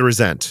thing I would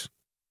resent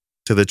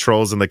to the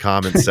trolls in the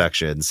comment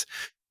sections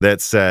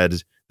that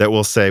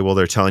will say, well,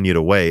 they're telling you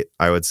to wait,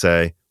 I would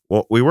say,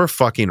 well, we were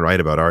fucking right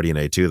about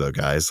RDNA 2, though,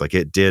 guys.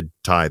 It did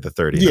tie the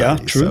 3090.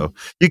 Yeah, true. So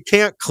you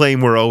can't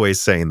claim we're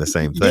always saying the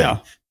same thing. Yeah.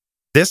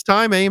 This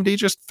time, AMD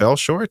just fell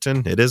short,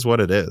 and it is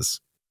what it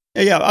is.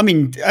 Yeah, I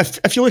mean,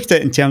 if you look at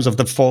it in terms of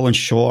the falling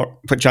short,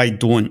 which I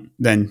don't,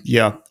 then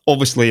yeah,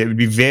 obviously it would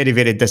be very,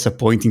 very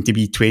disappointing to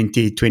be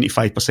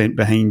 20-25%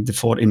 behind the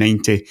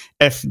 4090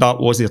 if that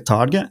was their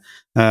target.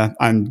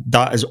 And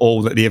that is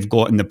all that they've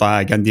got in the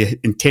bag, and they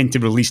intend to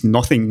release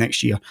nothing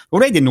next year. We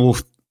already know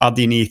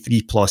RDNA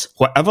 3 Plus,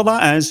 whatever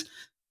that is,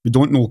 we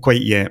don't know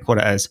quite yet what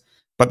it is.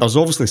 But there's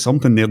obviously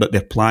something there that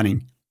they're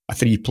planning, a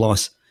 3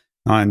 Plus.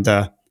 And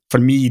for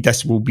me,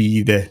 this will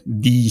be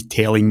the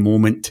telling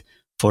moment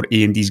for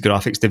AMD's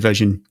graphics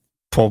division,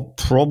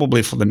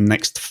 probably for the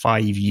next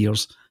 5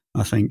 years,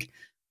 I think.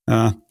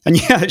 And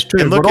yeah, it's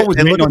true. We're always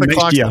waiting on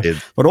next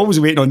year. We're always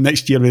waiting on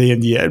next year with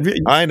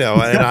AMD. I know,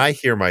 and I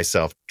hear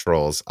myself,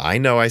 trolls. I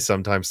know I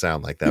sometimes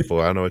sound like that, but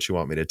I don't know what you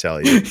want me to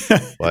tell you.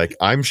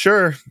 I'm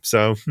sure.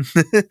 So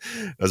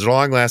I was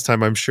wrong last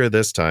time. I'm sure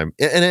this time.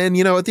 And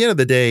at the end of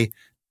the day,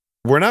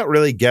 we're not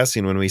really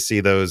guessing when we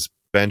see those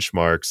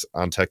benchmarks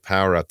on Tech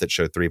Power Up that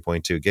show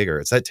 3.2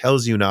 gigahertz. That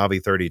tells you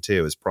Navi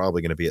 32 is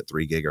probably going to be at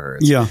 3 gigahertz.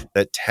 Yeah.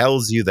 That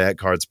tells you that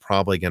card's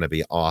probably going to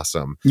be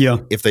awesome. Yeah.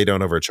 If they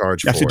don't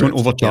overcharge if they don't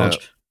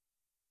overcharge.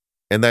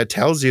 And that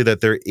tells you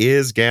that there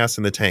is gas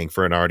in the tank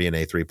for an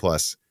RDNA 3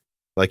 Plus.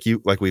 Like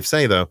we've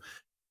say though,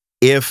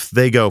 if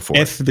they go for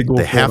it.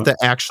 They have to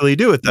actually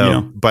do it though.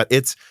 Yeah. But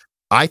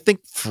I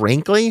think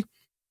frankly,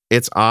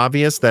 it's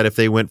obvious that if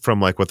they went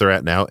from what they're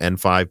at now,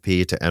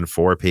 N5P to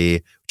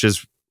N4P, which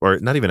is, or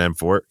not even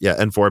N4,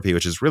 N4P,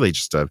 which is really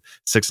just a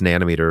 6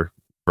 nanometer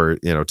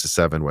to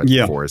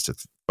 7, 4 is to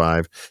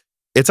 5.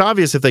 It's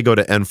obvious if they go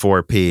to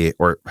N4P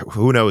or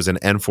who knows, an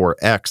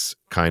N4X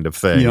kind of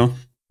thing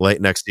late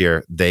next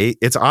year,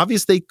 it's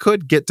obvious they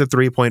could get to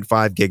 3.5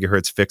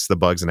 gigahertz, fix the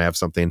bugs, and have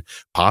something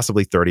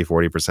possibly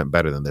 30-40%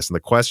 better than this. And the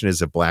question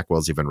is if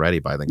Blackwell's even ready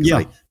by then, because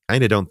I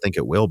kind of don't think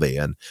it will be.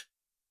 And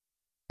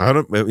I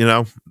don't,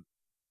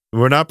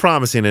 we're not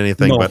promising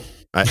anything, but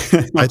I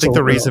think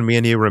the reason me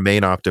and you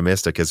remain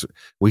optimistic is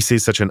we see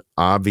such an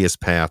obvious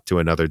path to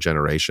another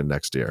generation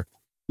next year.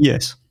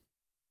 Yes.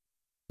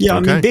 Yeah,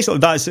 okay. I mean, basically,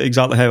 that's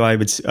exactly how I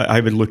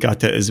would look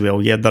at it as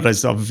well. Yeah, there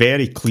is a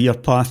very clear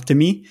path to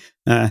me.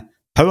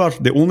 Power,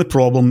 the only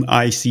problem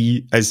I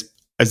see is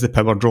the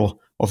power draw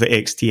of the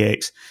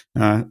XTX,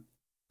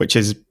 which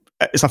it's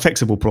a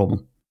fixable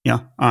problem. Yeah,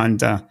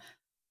 and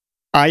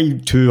I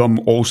too am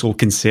also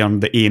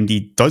concerned that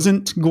AMD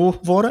doesn't go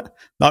for it.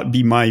 That'd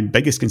be my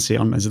biggest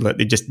concern, is that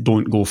they just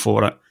don't go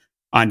for it,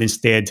 and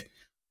instead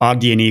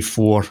RDNA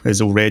 4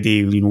 is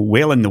already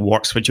well in the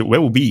works, which it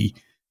will be.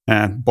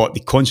 But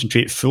they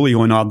concentrate fully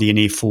on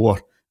RDNA 4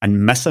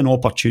 and miss an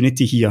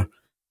opportunity here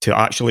to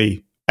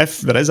actually, if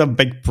there is a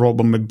big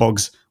problem with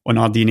bugs on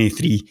RDNA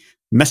 3,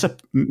 miss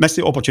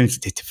the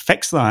opportunity to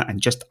fix that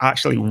and just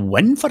actually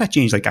win for a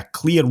change, like a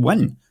clear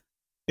win.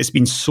 It's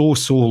been so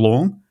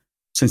long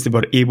since they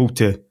were able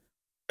to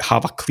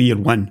have a clear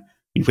win.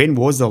 And when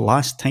was the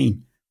last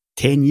time?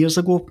 10 years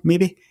ago,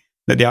 maybe,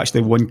 that they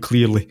actually won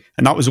clearly.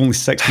 And that was only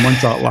 6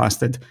 months that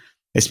lasted.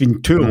 It's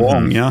been too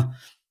long, yeah.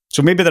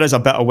 So maybe there is a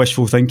bit of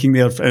wishful thinking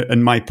there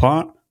in my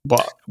part.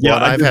 But yeah,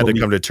 I've had to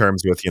come to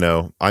terms with,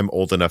 I'm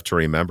old enough to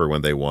remember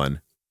when they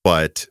won.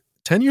 But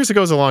 10 years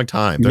ago is a long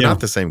time. They're not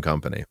the same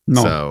company.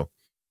 No, so,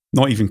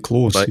 not even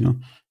close.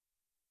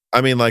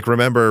 I mean,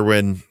 remember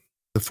when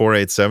the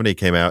 4870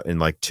 came out in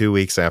like 2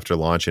 weeks after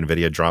launch.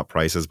 NVIDIA dropped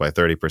prices by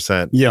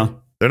 30%. Yeah.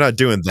 They're not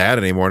doing that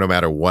anymore, no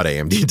matter what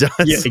AMD does.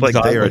 Yeah, Like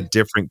exactly. they are a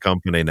different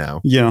company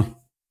now. Yeah.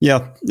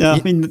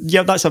 I mean,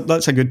 that's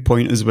a good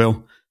point as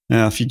well.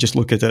 If you just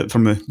look at it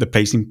from the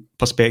pricing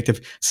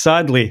perspective.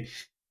 Sadly,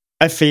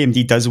 if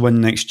AMD does win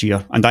next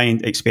year, and I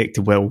expect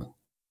it will,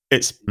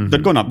 they're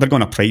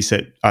gonna price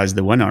it as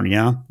the winner,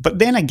 yeah. But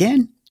then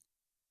again,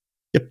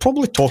 you're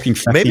probably talking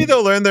 50. Maybe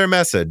they'll learn their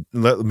message.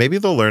 Maybe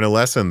they'll learn a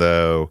lesson,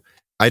 though.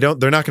 They're not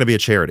going to be a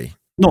charity.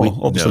 No,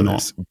 obviously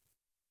not.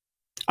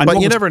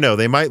 But you never know.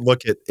 They might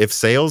look at if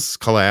sales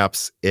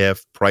collapse,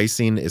 if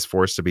pricing is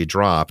forced to be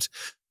dropped,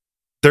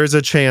 there's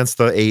a chance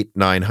the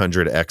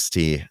 8900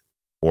 XT,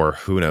 or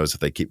who knows if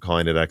they keep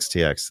calling it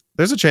XTX,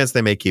 there's a chance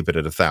they may keep it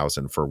at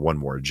 1,000 for one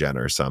more gen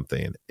or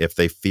something if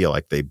they feel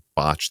like they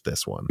botched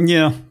this one.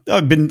 Yeah,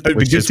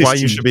 which is why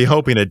you should be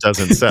hoping it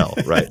doesn't sell,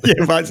 right?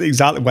 Yeah, that's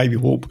exactly why we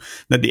hope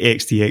that the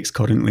XTX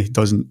currently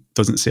doesn't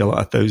sell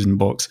at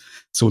 $1,000,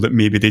 so that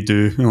maybe they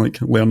do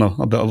learn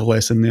a bit of a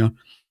lesson there.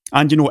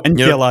 And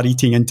Intel are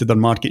eating into their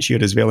market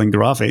share as well in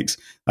graphics,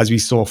 as we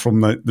saw from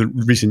the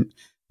recent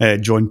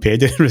John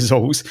Peddy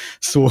results.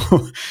 So,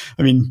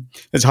 I mean,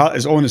 it's hard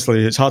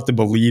to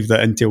believe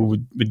that Intel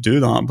would do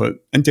that, but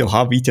Intel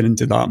have eaten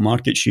into that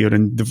market share,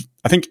 and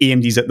I think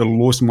AMD's at the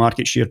lowest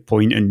market share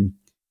point in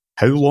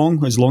how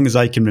long? As long as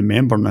I can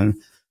remember now.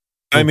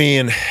 I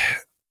mean,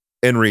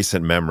 in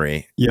recent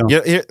memory.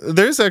 Yeah.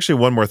 There's actually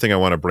one more thing I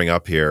want to bring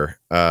up here,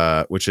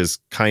 which is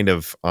kind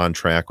of on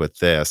track with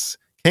this.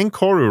 King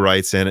Koru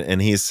writes in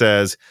and he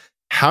says,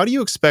 how do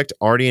you expect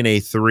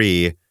RDNA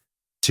 3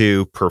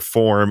 to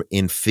perform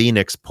in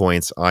Phoenix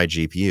Point's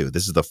iGPU?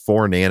 This is the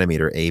 4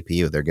 nanometer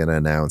APU they're going to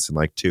announce in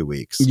like 2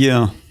 weeks.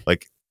 Yeah.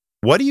 Like,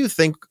 what do you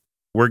think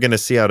we're going to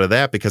see out of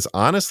that? Because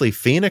honestly,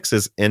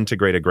 Phoenix's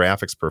integrated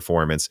graphics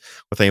performance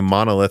with a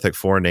monolithic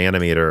 4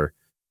 nanometer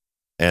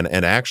and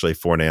actually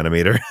 4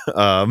 nanometer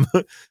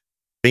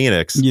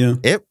Phoenix,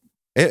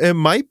 it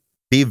might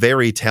be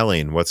very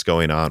telling what's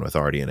going on with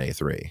RDNA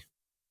 3.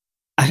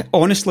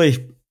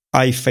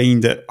 I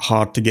find it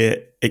hard to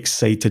get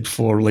excited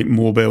for like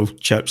mobile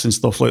chips and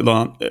stuff like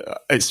that.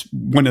 It's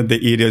one of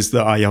the areas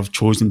that I have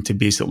chosen to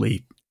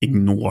basically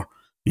ignore.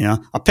 Yeah,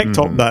 I picked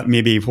up that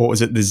maybe, what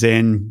was it, the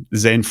Zen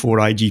 4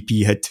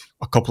 IGP had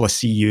a couple of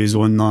CUs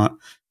on that,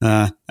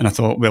 and I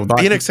thought, well, that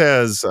Phoenix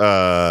has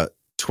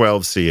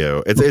 12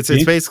 CU.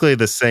 It's basically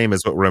the same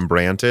as what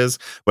Rembrandt is,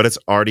 but it's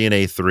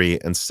RDNA 3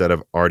 instead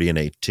of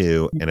RDNA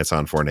 2, and it's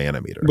on 4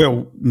 nanometer.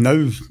 Well,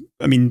 now,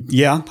 I mean,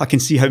 yeah, I can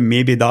see how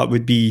maybe that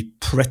would be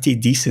pretty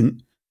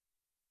decent.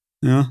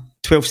 Yeah,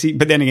 12 C,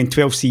 but then again,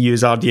 12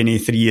 CU's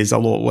RDNA 3 is a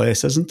lot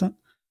less, isn't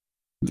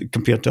it,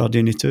 compared to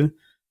RDNA 2?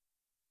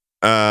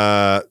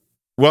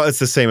 Well, it's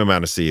the same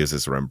amount of CUs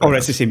as Rembrandt. Oh,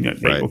 it's the same,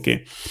 right?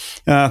 Okay.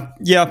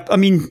 Yeah, I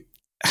mean,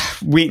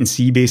 wait and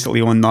see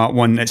basically on that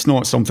one. It's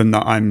not something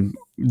that I'm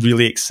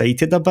really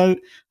excited about.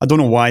 I don't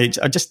know why.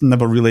 I just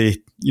never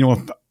really,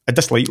 I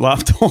dislike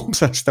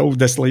laptops. I still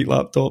dislike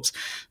laptops.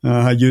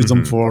 I use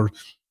them for,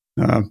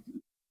 I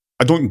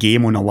don't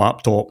game on a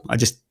laptop. I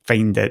just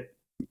find it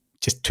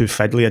just too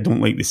fiddly. I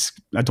don't like this.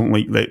 I don't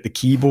like the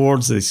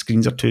keyboards. The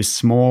screens are too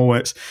small.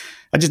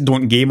 I just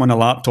don't game on a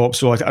laptop.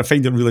 So I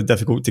find it really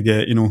difficult to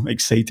get,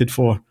 excited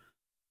for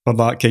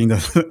that kind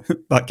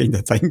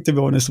of thing, to be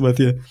honest with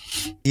you.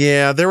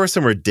 Yeah, there were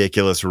some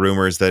ridiculous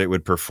rumors that it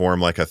would perform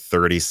like a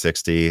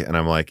 3060, and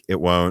I'm like, it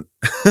won't.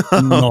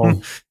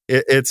 No.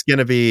 It's going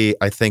to be,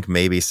 I think,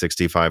 maybe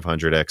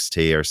 6500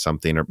 XT or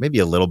something, or maybe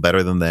a little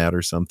better than that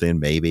or something,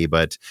 maybe.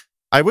 But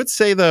I would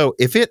say, though,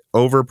 if it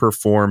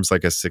overperforms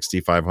like a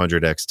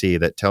 6500 XT,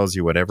 that tells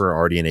you whatever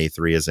RDNA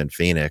 3 is in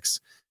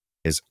Phoenix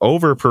is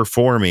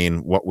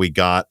overperforming what we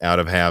got out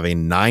of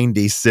having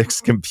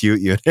 96 compute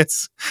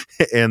units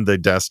in the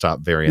desktop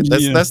variant.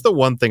 That's the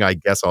one thing I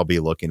guess I'll be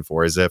looking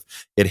for, is if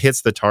it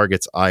hits the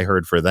targets I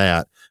heard for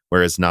that,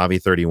 whereas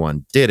Navi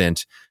 31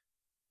 didn't.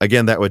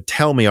 Again, that would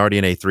tell me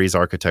RDNA 3's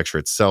architecture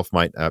itself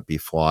might not be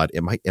flawed.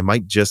 It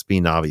might just be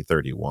Navi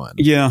 31.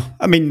 Yeah,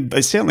 I mean,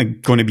 it's certainly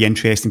going to be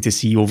interesting to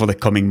see over the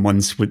coming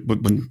months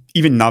when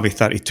even Navi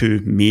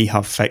 32 may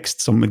have fixed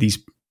some of these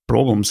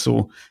problems.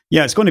 So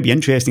yeah, it's going to be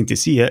interesting to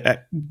see it.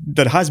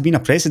 There has been a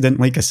precedent,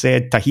 like I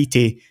said.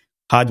 Tahiti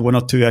had 1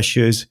 or 2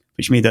 issues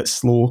which made it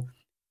slow.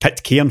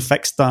 Pitcairn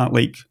fixed that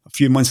like a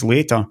few months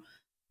later,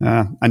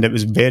 and it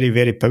was very,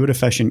 very power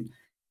efficient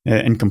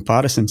in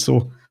comparison.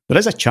 So there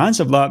is a chance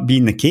of that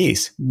being the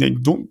case.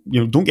 Don't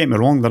get me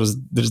wrong. There's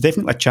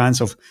definitely a chance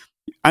of,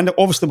 and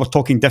obviously we're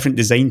talking different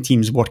design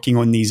teams working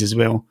on these as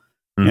well.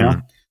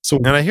 Yeah. So,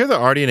 and I hear the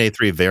RDNA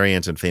 3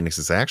 variant in Phoenix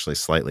is actually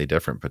slightly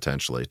different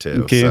potentially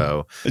too. Okay.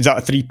 So is that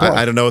a 3-part?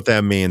 I don't know what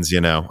that means.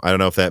 I don't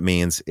know if that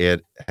means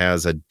it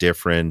has a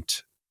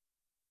different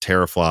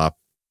teraflop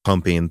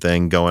pumping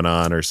thing going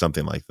on or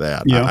something like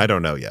that. Yeah. I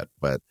don't know yet,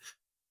 but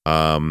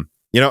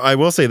I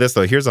will say this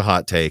though. Here's a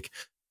hot take.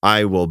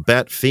 I will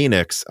bet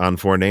Phoenix on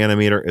 4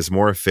 nanometer is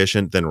more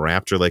efficient than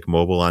Raptor Lake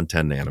Mobile on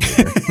 10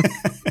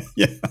 nanometer.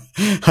 Yeah,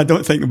 I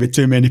don't think there'll be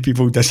too many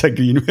people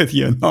disagreeing with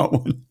you on that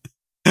one.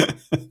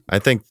 I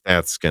think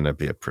that's going to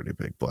be a pretty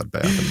big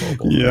bloodbath in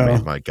mobile. Yeah. I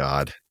mean, my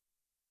God.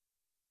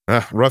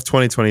 Rough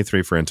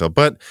 2023 for Intel.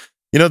 But,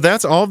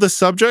 that's all the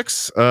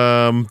subjects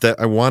that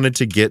I wanted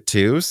to get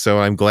to. So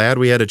I'm glad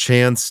we had a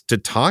chance to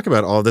talk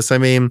about all this. I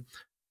mean,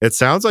 it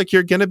sounds like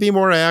you're going to be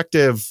more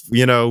active,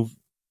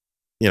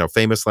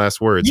 famous last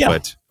words,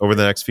 but over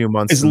the next few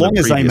months. As long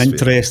as I'm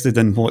interested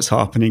in what's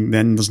happening,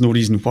 then there's no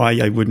reason why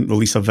I wouldn't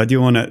release a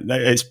video on it.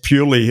 It's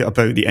purely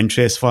about the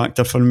interest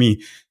factor for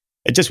me.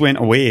 It just went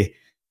away.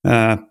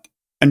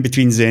 In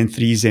between Zen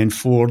 3, Zen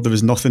 4, there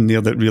was nothing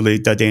there that really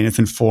did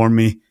anything for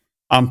me.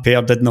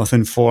 Ampere did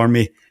nothing for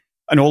me.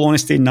 In all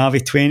honesty,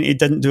 Navi 20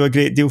 didn't do a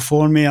great deal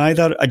for me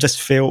either. I just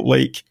felt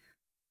like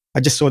I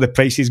just saw the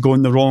prices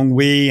going the wrong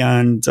way,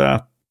 and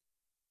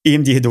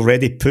AMD had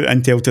already put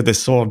Intel to the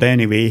sword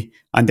anyway,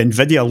 and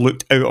NVIDIA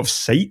looked out of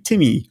sight to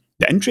me.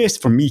 The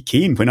interest for me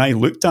came when I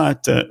looked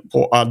at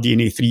what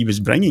RDNA 3 was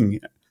bringing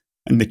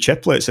and the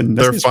chiplets. And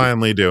they're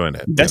finally doing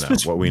it. This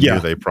was what we knew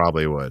they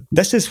probably would.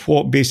 This is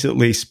what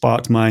basically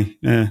sparked my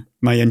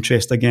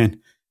interest again.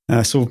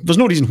 So there's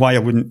no reason why I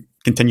wouldn't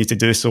continue to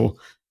do so.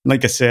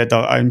 Like I said,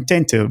 I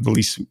intend to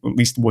release at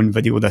least one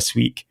video this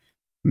week,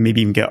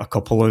 maybe even get a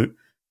couple out,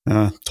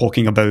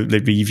 talking about the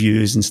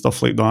reviews and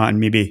stuff like that, and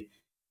maybe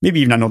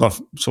even another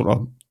sort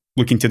of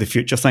looking to the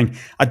future thing.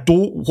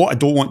 What I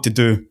don't want to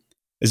do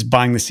is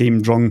bang the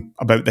same drum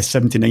about the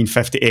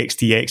 7950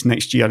 XTX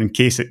next year in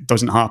case it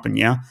doesn't happen,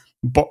 yeah?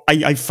 But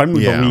I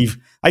firmly believe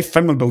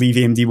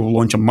AMD will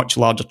launch a much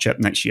larger chip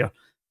next year.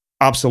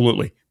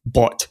 Absolutely.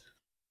 But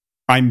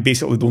I'm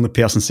basically the only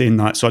person saying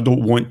that, so I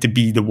don't want to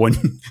be the one.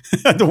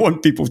 I don't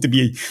want people to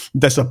be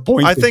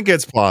disappointed. I think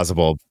it's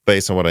plausible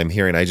based on what I'm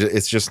hearing.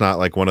 It's just not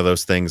like one of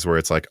those things where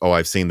it's like, oh,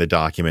 I've seen the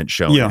document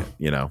showing it,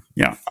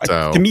 Yeah.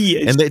 So, to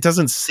me, and it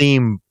doesn't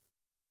seem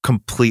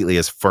completely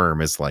as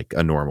firm as like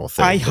a normal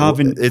thing.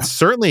 It's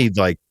certainly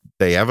like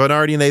they have an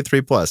RDNA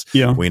 3 Plus.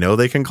 Yeah. We know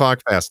they can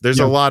clock fast. There's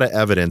a lot of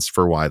evidence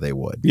for why they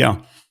would.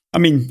 Yeah. I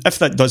mean, if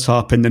that does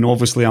happen, then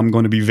obviously I'm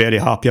going to be very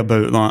happy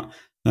about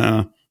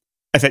that.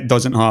 If it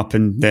doesn't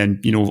happen, then,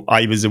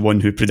 I was the one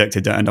who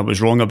predicted it and I was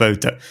wrong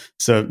about it.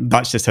 So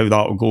that's just how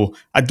that will go.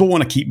 I don't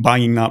want to keep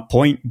banging that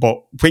point,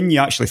 but when you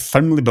actually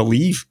firmly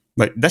believe,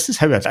 like, this is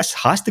how this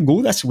has to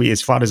go this way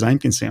as far as I'm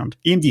concerned.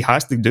 AMD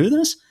has to do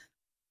this,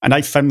 and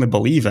I firmly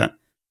believe it.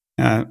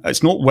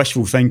 It's not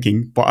wishful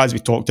thinking, but as we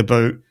talked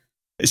about,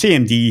 it's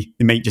AMD,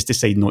 they might just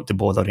decide not to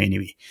bother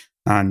anyway.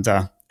 And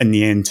in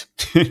the end,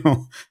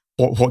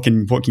 what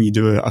can you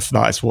do if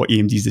that is what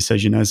AMD's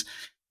decision is?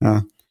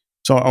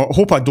 So I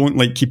hope I don't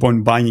keep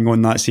on banging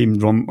on that same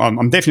drum.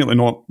 I'm definitely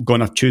not going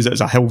to choose it as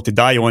a hill to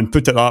die on,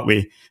 put it that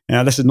way.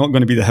 This is not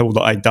going to be the hill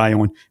that I die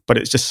on, but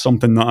it's just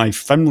something that I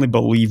firmly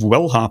believe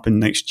will happen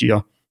next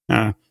year.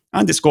 And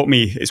it's got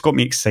me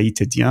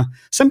excited, yeah.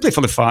 Simply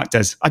for the fact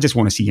is, I just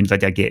want to see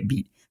NVIDIA get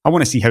beat. I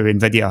want to see how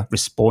NVIDIA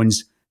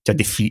responds to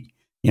defeat,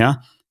 yeah.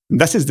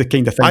 This is the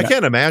kind of thing I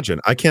can't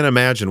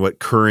imagine what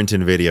current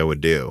NVIDIA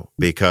would do,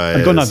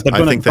 because they're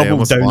I think they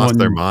almost lost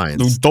their minds.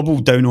 They'll double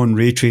down on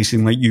ray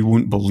tracing like you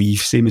won't believe,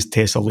 same as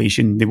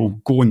tessellation. They will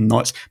go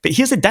nuts. But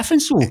here's the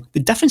difference though.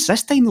 The difference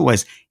this time though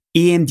is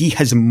AMD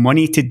has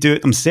money to do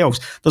it themselves.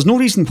 There's no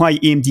reason why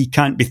AMD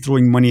can't be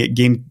throwing money at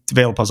game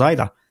developers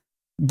either.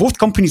 Both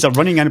companies are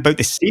running at about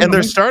the same and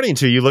they're starting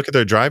to. You look at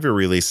their driver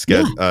release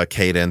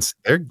cadence,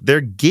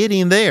 they're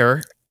getting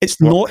there. It's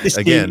not the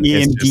same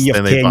AMD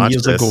of 10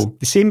 years ago.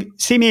 The same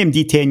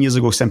AMD 10 years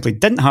ago simply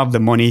didn't have the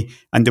money,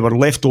 and they were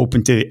left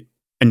open to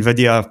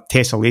NVIDIA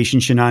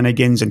tessellation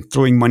shenanigans and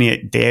throwing money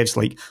at devs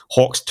like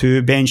Hawks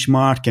 2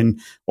 benchmark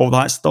and all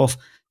that stuff.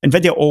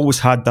 NVIDIA always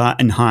had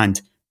that in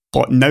hand,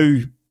 but now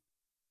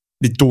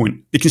they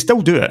don't. They can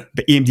still do it,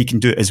 but AMD can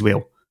do it as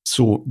well.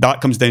 So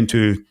that comes down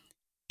to,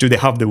 do they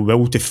have the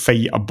will to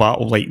fight a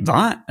battle like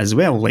that as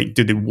well? Like,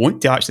 do they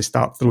want to actually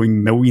start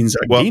throwing millions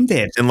at game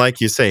devs? And like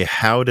you say,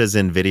 how does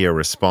NVIDIA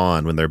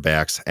respond when their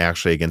back's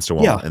actually against a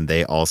wall and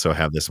they also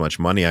have this much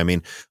money? I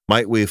mean,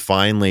 might we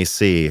finally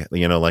see,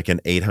 like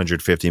an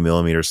 850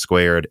 millimeter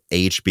squared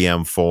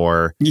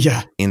HBM4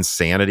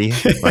 insanity?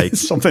 Like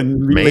something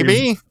really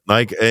maybe?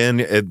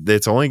 And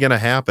it's only going to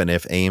happen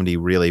if AMD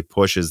really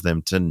pushes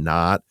them to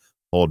not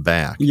hold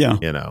back.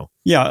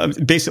 Yeah,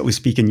 basically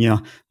speaking,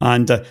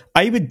 and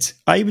I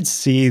would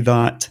say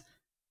that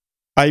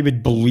I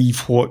would believe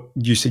what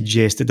you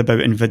suggested about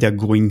NVIDIA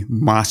going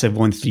massive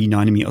on 3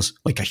 nanometers,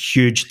 like a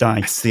huge die.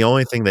 It's the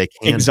only thing they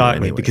can do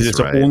anyways, because it's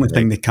the only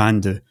thing they can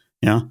do.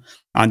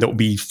 And it'll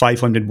be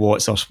 500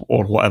 watts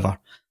or whatever.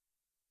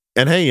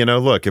 And hey,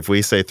 look, if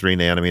we say 3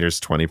 nanometers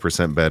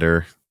 20%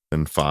 better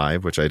than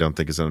 5, which I don't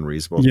think is an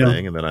unreasonable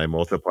thing, and then I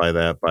multiply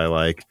that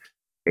by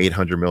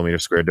 800 millimeter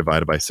squared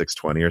divided by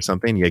 620 or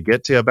something, you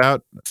get to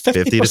about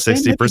 50 to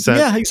 60%.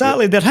 Yeah,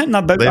 exactly. They're hitting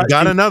about They've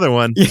got another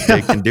one.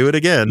 They can do it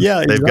again.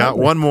 Yeah, They've got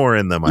one more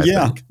in them, I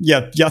think.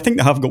 Yeah, I think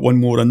they have got one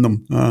more in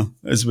them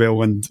as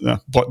well. And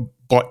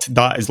but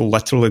that is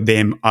literally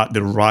them at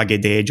the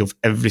ragged edge of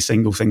every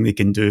single thing they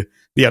can do.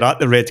 They are at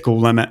the reticle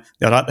limit.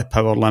 They're at the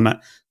power limit.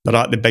 They're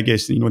at the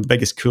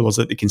biggest coolers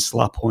that they can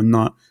slap on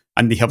that.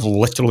 and they have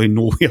literally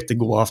nowhere to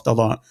go after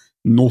that.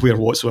 Nowhere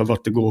whatsoever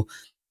to go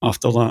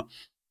after that.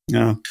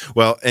 Yeah.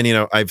 Well,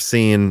 and I've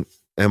seen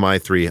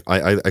MI3.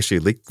 I actually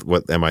leaked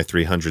what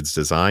MI300's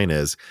design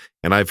is,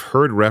 and I've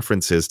heard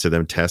references to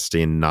them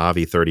testing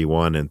Navi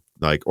 31 and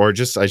or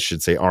just I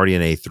should say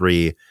RDNA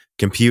 3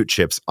 compute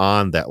chips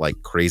on that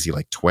crazy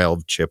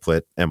 12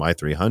 chiplet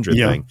MI300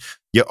 thing.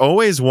 You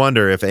always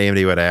wonder if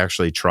AMD would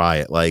actually try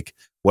it.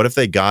 What if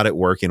they got it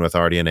working with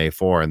RDNA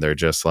 4 and they're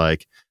just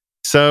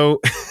so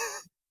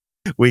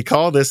we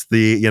call this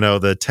the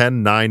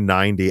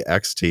 10990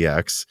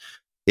 XTX.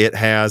 It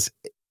has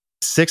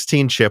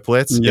 16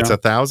 chiplets. It's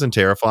 1,000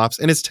 teraflops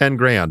and it's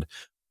 $10,000,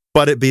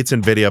 but it beats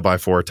NVIDIA by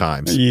 4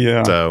 times.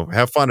 Yeah. So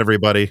have fun,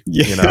 everybody.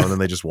 And then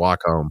they just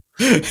walk home.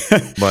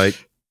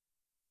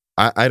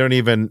 I don't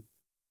even,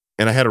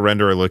 and I had a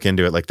renderer look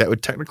into it. That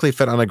would technically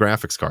fit on a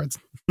graphics cards.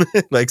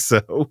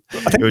 So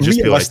it would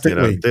just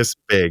be this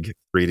big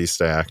 3D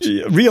stacked.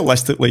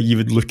 Realistically, you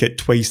would look at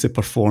twice the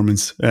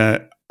performance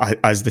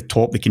as the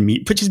top they can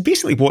meet, which is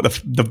basically what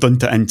they've done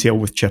to Intel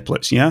with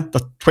chiplets. Yeah,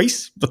 they're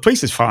twice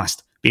as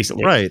fast,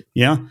 basically. Right.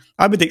 Yeah,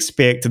 I would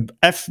expect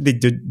if they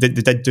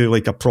did do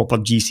a proper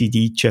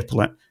GCD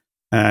chiplet.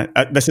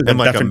 This is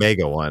a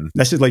mega one.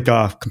 This is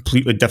a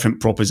completely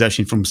different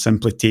proposition from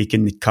simply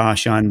taking the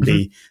cache and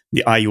the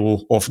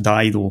I/O off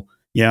die, though.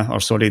 Yeah, or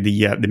sorry,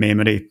 the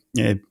memory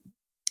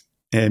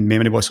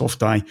memory bus off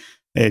die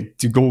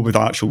to go with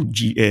actual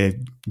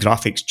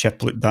graphics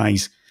chiplet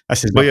dies.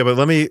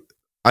 But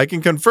I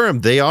can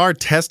confirm they are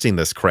testing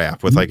this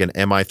crap with an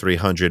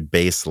MI300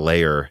 base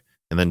layer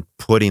and then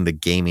putting the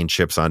gaming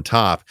chips on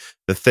top.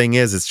 The thing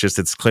is,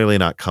 it's clearly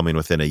not coming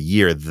within a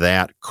year,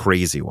 that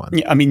crazy one.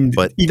 Yeah, I mean,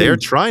 but they're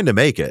trying to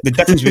make it. The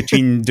difference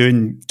between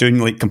doing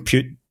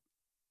compute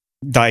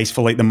dies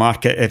for the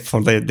market,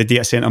 for the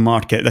data center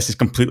market, this is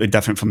completely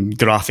different from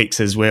graphics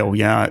as well.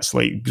 Yeah, it's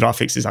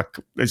graphics is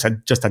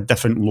just a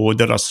different load.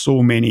 There are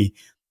so many,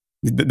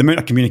 the amount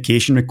of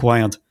communication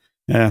required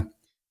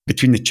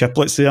between the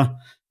chiplets there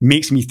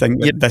makes me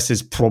think that this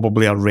is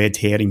probably a red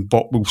herring,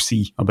 but we'll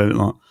see about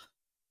that.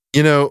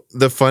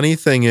 The funny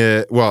thing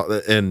is,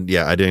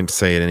 I didn't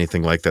say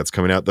anything like that's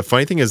coming out. The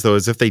funny thing is, though,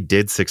 is if they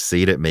did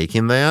succeed at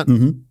making that,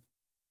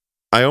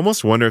 I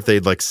almost wonder if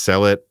they'd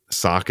sell it,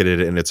 socketed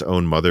it in its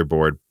own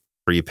motherboard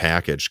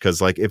pre-packaged.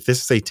 Because if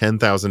this is a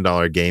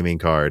 $10,000 gaming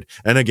card,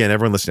 and again,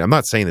 everyone listening, I'm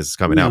not saying this is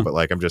coming out,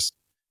 but I'm just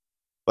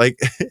I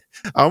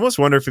almost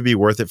wonder if it'd be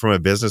worth it from a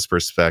business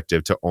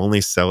perspective to only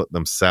sell it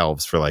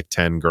themselves for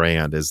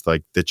 $10,000 is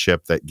the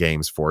chip that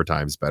games 4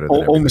 times better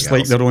than almost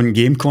everything else. Their own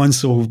game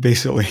console,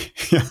 basically.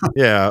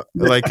 Yeah,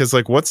 because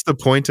what's the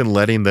point in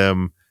letting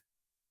them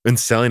in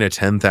selling a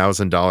 $10,000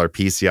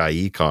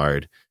 PCIe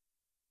card?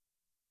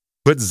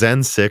 Put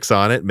Zen 6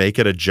 on it, make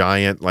it a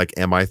giant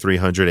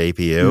MI300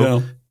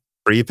 APU,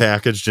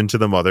 pre-packaged into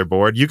the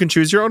motherboard. You can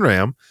choose your own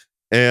RAM.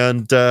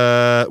 And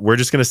we're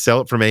just going to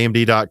sell it from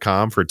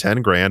AMD.com for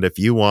 $10,000 if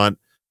you want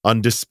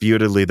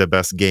undisputedly the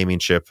best gaming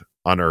chip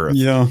on earth.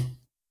 Yeah.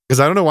 Because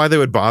I don't know why they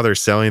would bother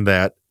selling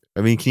that.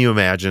 I mean, can you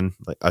imagine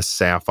a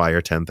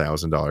Sapphire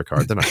 $10,000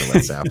 card? They're not going to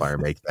let Sapphire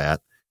make that.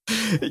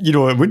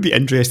 It would be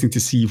interesting to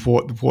see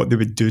what they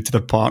would do to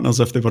their partners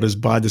if they were as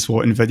bad as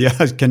what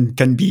NVIDIA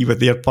can be with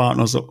their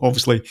partners.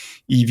 Obviously,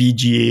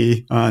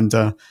 EVGA and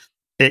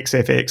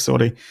XFX,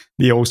 sorry.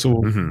 They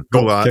also... Who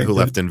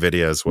left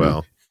NVIDIA as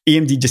well.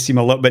 AMD just seem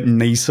a little bit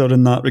nicer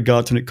in that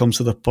regard when it comes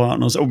to their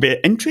partners. It'll be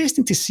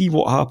interesting to see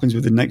what happens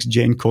with the next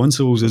gen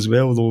consoles as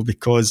well, though,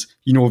 because,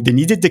 they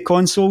needed the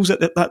consoles at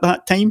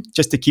that time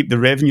just to keep the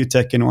revenue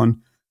ticking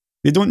on.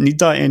 They don't need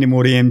that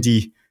anymore,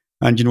 AMD.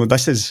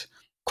 And,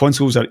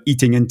 consoles are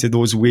eating into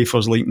those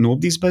wafers like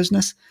nobody's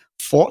business.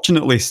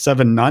 Fortunately,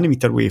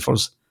 7nm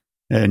wafers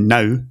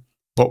now,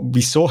 but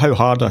we saw how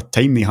hard a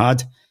time they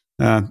had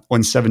on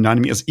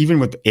 7nm, even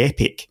with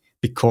Epic,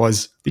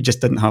 because they just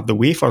didn't have the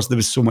wafers. There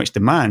was so much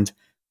demand.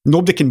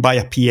 Nobody can buy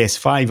a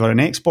PS5 or an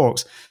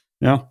Xbox.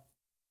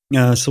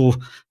 So...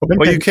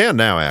 Well, you can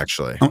now,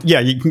 actually.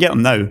 Yeah, you can get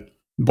them now.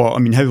 But, I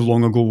mean, how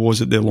long ago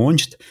was it they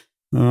launched?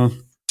 2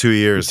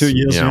 years. 2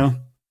 years, yeah.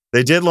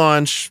 They did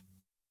launch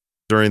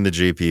during the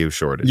GPU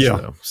shortage,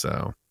 though.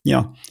 So...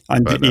 Yeah,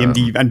 and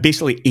AMD, and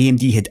basically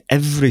AMD had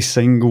every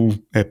single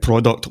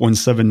product on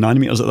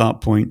 7nm at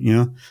that point,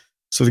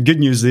 So the good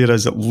news there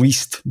is at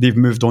least they've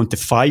moved on to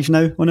 5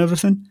 now on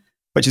everything,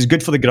 which is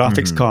good for the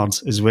graphics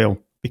cards as well,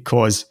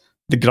 because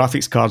the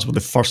graphics cards were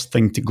the first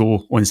thing to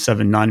go on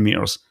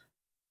 7nm,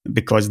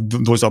 because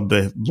those are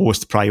the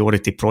lowest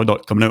priority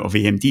product coming out of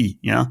AMD,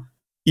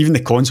 Even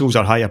the consoles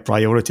are higher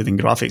priority than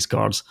graphics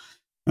cards.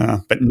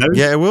 But now...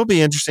 Yeah, it will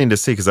be interesting to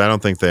see, because I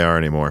don't think they are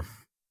anymore.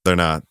 They're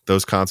not.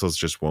 Those consoles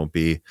just won't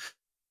be,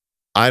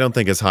 I don't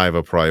think, as high of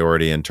a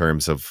priority in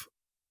terms of,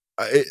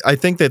 I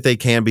think that they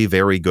can be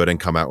very good and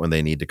come out when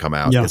they need to come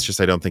out. Yeah. It's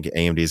just I don't think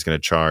AMD is going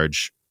to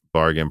charge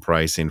bargain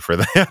pricing for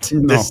that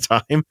this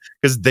time,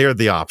 because they're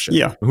the option.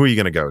 Yeah. Who are you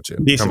going to go to?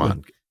 Basically. Come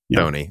on,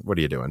 Tony, what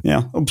are you doing?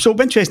 Yeah. So it'll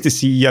be interesting to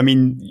see. I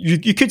mean,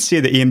 you could say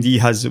that AMD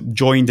has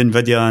joined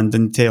NVIDIA and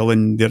Intel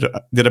in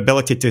their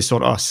ability to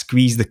sort of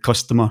squeeze the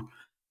customer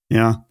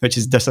Yeah, which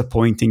is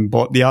disappointing,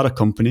 but they are a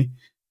company.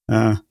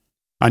 And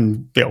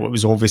it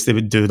was obvious they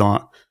would do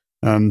that.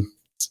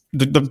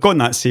 They've gone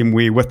that same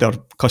way with their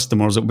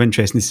customers. It'll be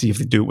interesting to see if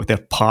they do it with their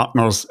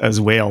partners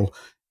as well,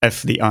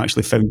 if they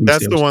actually found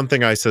themselves. That's the one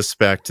thing I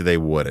suspect they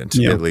wouldn't,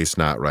 at least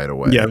not right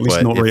away. Yeah, at least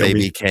but not if right they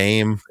away.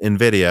 became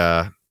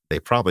NVIDIA, they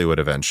probably would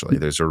eventually.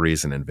 There's a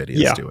reason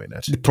NVIDIA is doing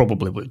it. They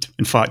probably would.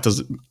 In fact,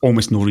 there's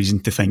almost no reason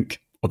to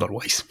think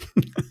otherwise.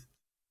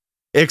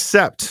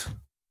 Except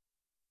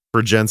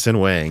for Jensen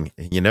Huang.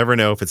 You never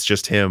know if it's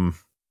just him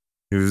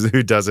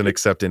who doesn't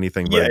accept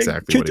anything but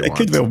exactly what he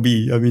wants. It could well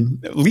be. I mean,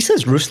 Lisa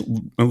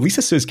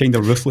Su's kind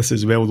of ruthless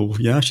as well, though.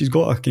 Yeah, she's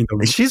got a kind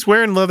of... She's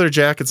wearing leather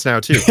jackets now,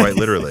 too, quite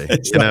literally.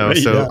 Right?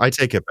 So I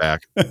take it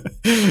back.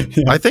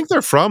 I think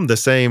they're from the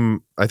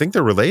same... I think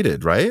they're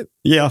related, right?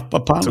 Yeah,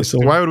 apparently so.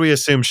 Why would we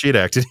assume she'd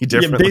act any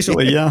differently? Yeah,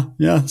 basically,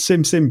 yeah.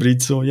 Same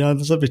breed, so yeah,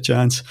 there's every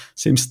chance.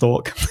 Same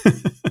stock.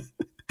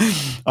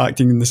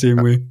 Acting in the same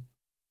way.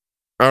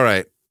 All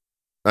right.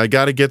 I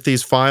got to get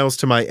these files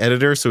to my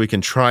editor so we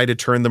can try to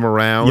turn them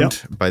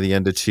around by the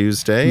end of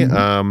Tuesday.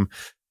 Mm-hmm.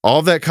 All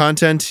of that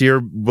content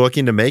you're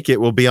looking to make,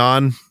 it will be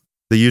on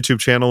the YouTube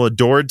channel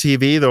Adored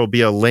TV. There will be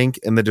a link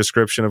in the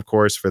description, of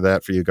course, for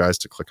that for you guys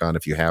to click on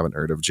if you haven't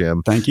heard of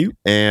Jim. Thank you.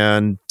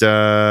 And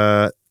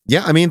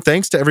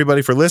thanks to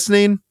everybody for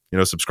listening.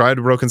 Subscribe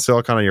to Broken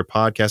Silicon on your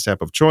podcast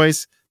app of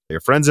choice. Tell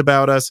your friends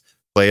about us.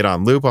 Play it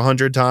on loop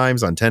 100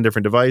 times on 10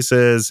 different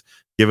devices.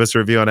 Give us a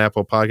review on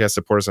Apple Podcasts.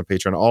 Support us on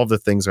Patreon. All of the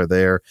things are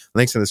there.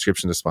 Links in the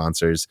description to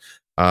sponsors.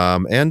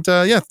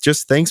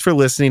 Just thanks for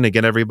listening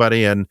again,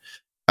 everybody. And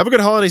have a good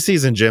holiday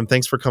season, Jim.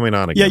 Thanks for coming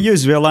on again. Yeah, you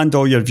as well, and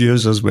all your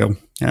viewers as well.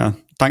 Yeah,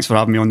 thanks for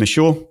having me on the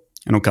show.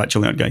 And I'll catch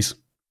you later, guys.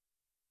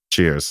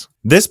 Cheers.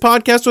 This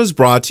podcast was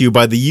brought to you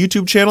by the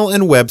YouTube channel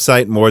and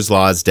website Moore's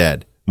Law is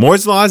Dead.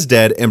 Moore's Law is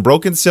Dead and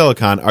Broken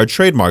Silicon are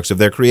trademarks of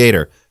their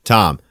creator,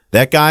 Tom.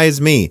 That guy is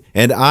me,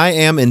 and I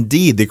am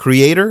indeed the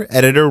creator,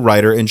 editor,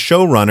 writer, and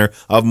showrunner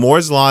of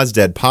Moore's Law is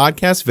Dead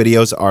podcasts,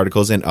 videos,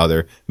 articles, and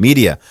other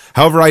media.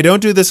 However, I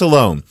don't do this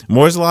alone.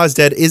 Moore's Law is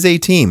Dead is a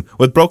team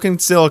with Broken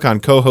Silicon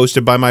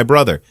co-hosted by my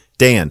brother,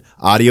 Dan,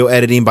 audio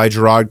editing by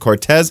Gerard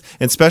Cortez,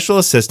 and special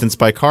assistance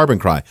by Carbon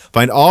Cry.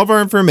 Find all of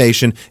our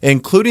information,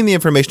 including the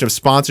information of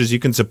sponsors you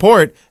can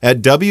support,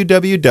 at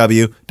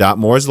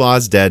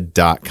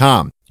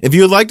www.mooreslawsdead.com. If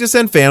you would like to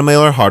send fan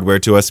mail or hardware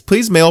to us,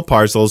 please mail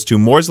parcels to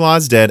Moore's Law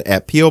is Dead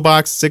at P.O.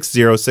 Box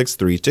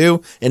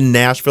 60632 in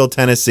Nashville,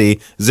 Tennessee,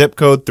 zip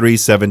code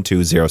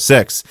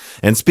 37206.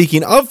 And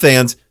speaking of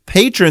fans,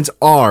 patrons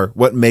are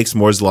what makes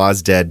Moore's Law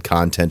is Dead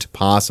content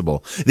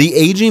possible. The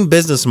aging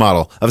business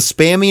model of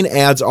spamming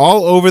ads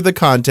all over the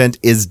content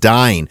is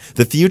dying.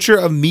 The future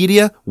of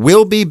media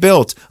will be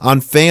built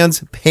on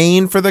fans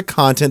paying for the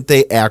content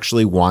they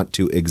actually want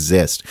to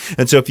exist.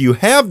 And so if you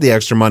have the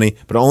extra money,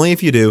 but only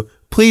if you do,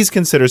 please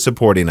consider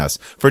supporting us.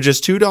 For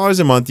just $2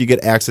 a month, you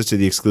get access to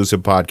the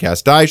exclusive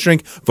podcast Die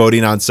Shrink,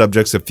 voting on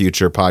subjects of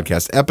future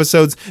podcast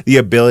episodes, the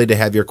ability to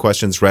have your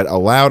questions read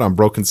aloud on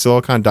Broken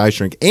Silicon, Die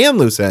Shrink, and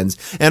Loose Ends,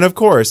 and of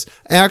course,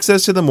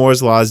 access to the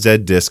Moore's Law is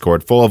Dead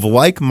Discord full of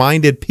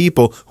like-minded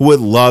people who would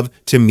love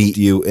to meet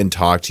you and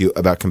talk to you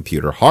about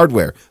computer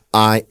hardware.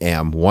 I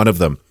am one of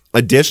them.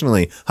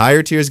 Additionally,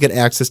 higher tiers get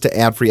access to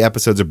ad-free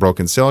episodes of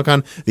Broken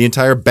Silicon, the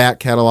entire back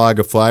catalog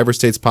of Flyover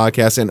States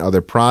podcasts and other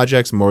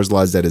projects Moore's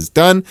Law is Dead has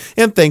done,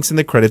 and thanks in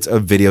the credits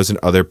of videos and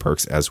other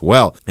perks as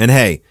well. And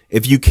hey,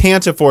 if you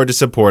can't afford to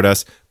support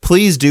us,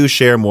 please do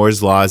share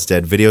Moore's Law is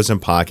Dead videos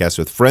and podcasts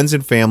with friends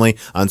and family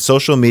on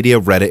social media,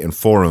 Reddit, and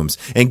forums.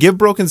 And give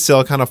Broken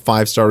Silicon a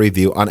 5-star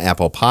review on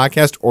Apple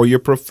Podcast or your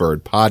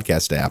preferred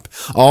podcast app.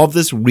 All of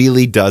this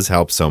really does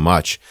help so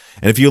much.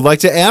 And if you'd like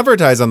to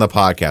advertise on the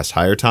podcast,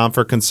 hire Tom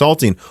for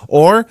consulting,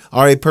 or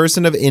are a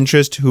person of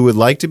interest who would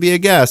like to be a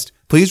guest,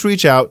 please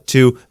reach out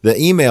to the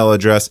email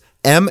address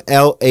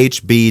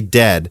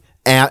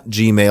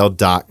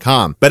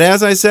mlhbdead@gmail.com. But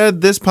as I said,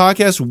 this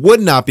podcast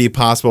would not be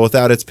possible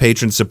without its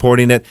patrons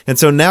supporting it, and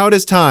so now it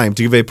is time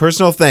to give a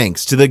personal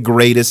thanks to the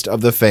greatest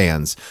of the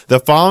fans. The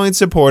following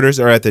supporters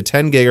are at the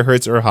 10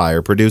 gigahertz or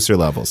higher producer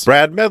levels: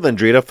 Brad Medlin,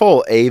 Drita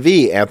Full,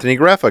 AV, Anthony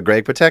Greffa,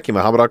 Greg Patecki,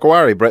 Muhammad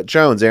Akwari, Brett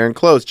Jones, Aaron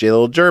Close, J.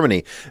 Little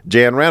Germany,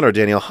 Jan Rauner,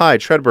 Daniel Hyde,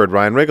 Treadbird,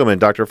 Ryan Riggleman,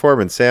 Dr.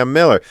 Foreman, Sam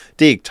Miller,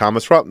 Deke,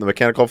 Thomas Rupp, The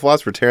Mechanical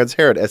Philosopher, Terrence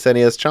Harrod,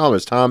 SNES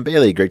Chalmers, Tom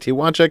Bailey, Greg T.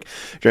 Wanchik,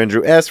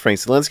 Andrew S., Frank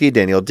Zielinski,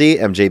 Daniel D.,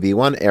 MJB1,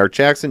 Eric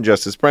Jackson,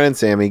 Justice Brennan,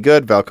 Sammy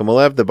Good, Valka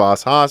Malev, The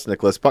Boss Haas,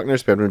 Nicholas Buckner,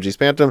 Spectrum G.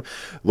 Spantum,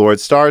 Lord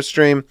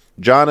Starstream,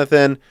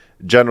 Jonathan,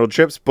 General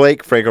Trips,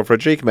 Blake, Franco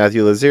Frederic,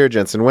 Matthew Lazier,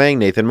 Jensen Wang,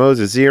 Nathan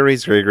Moses,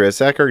 Zeries, Gregory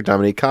Ecker,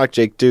 Dominique Koch,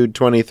 Jake Dude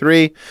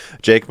 23,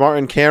 Jake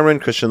Martin, Cameron,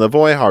 Christian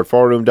Lavoie,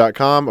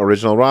 HardForroom.com,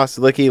 Original Ross,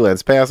 Licky,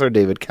 Lance Passler,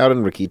 David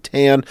Cowden, Ricky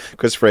Tan,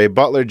 Christopher A.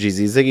 Butler,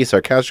 GZ Ziggy,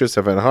 Sarcastro,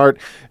 Stefan Hart,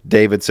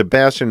 David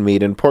Sebastian,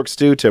 Mead and Pork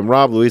Stew, Tim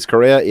Robb, Luis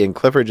Correa, Ian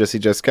Clifford, Jesse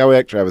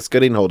Jeskowiak, Travis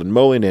Gooding, Holden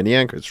Moley, Nanny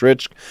Yan, Chris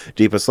Rich,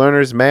 Deepest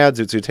Learners, Mad,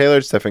 Zutsu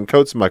Taylor, Stephen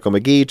Coates, Michael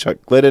McGee, Chuck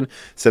Glidden,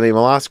 Semi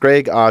Malas,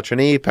 Greg,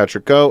 Trini,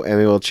 Patrick Go,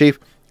 Emmanuel Chief,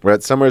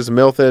 Brett Summers,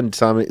 Milton,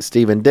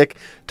 Stephen Dick,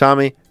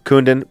 Tommy,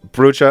 Kunden,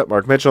 Brucha,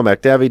 Mark Mitchell,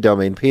 McDavie,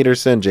 Delmaine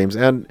Peterson, James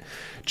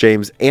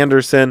James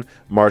Anderson,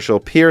 Marshall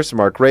Pierce,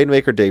 Mark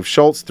Rainmaker, Dave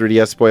Schultz,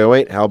 3DS Boy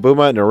 08, Hal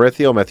Buma,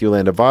 Norithio, Matthew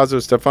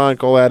Landavazo, Stefan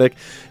Koladik,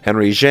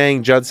 Henry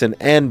Zhang, Judson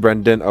N,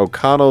 Brendan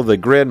O'Connell, The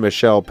Grid,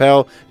 Michelle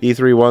Pell,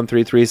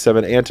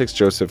 E31337 Antics,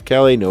 Joseph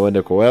Kelly, Noah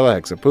Nicoela,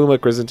 Hexapuma,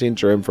 Chrysantine,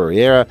 Jerem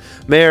Ferreira,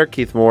 Mayor,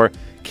 Keith Moore,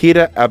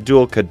 Kita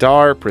Abdul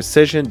Kadar,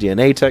 Precision,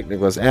 DNA Tech,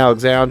 Nicholas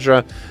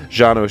Alexandra,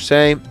 Jean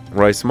O'Shea,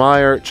 Royce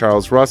Meyer,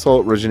 Charles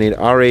Russell, Rajanit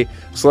Ari,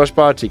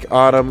 Slushbot, Teak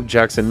Autumn,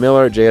 Jackson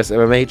Miller,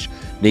 JSMMH,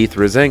 Neith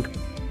Rizink,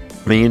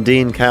 Million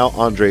Dean, Cal,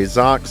 Andre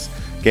Zox,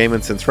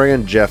 Gaiman Since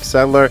Reagan, Jeff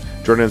Sedler,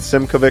 Jordan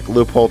Simkovic,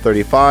 Loophole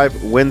 35,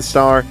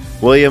 Winstar,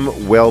 William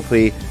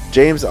Welpy,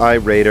 James I.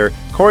 Rader,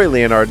 Corey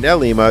Leonard, Nell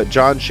Lima,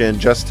 John Shin,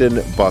 Justin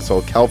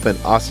Bussell, Kelvin,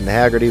 Austin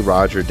Haggerty,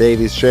 Roger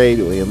Davies, Shade,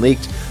 William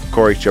Leaked,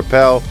 Corey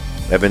Chappelle,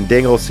 Evan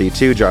Dingle,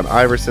 C2, John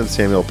Iverson,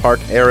 Samuel Park,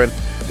 Aaron,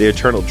 The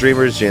Eternal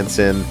Dreamers,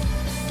 Jansen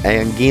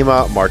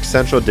Angima, Mark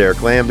Central,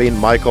 Derek Lambine,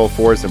 Michael,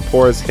 Fours and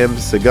Pores, Him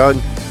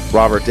Segung,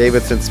 Robert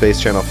Davidson,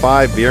 Space Channel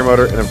 5, Beer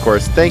Motor, and of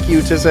course, thank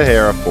you to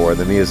Sahara for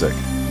the music.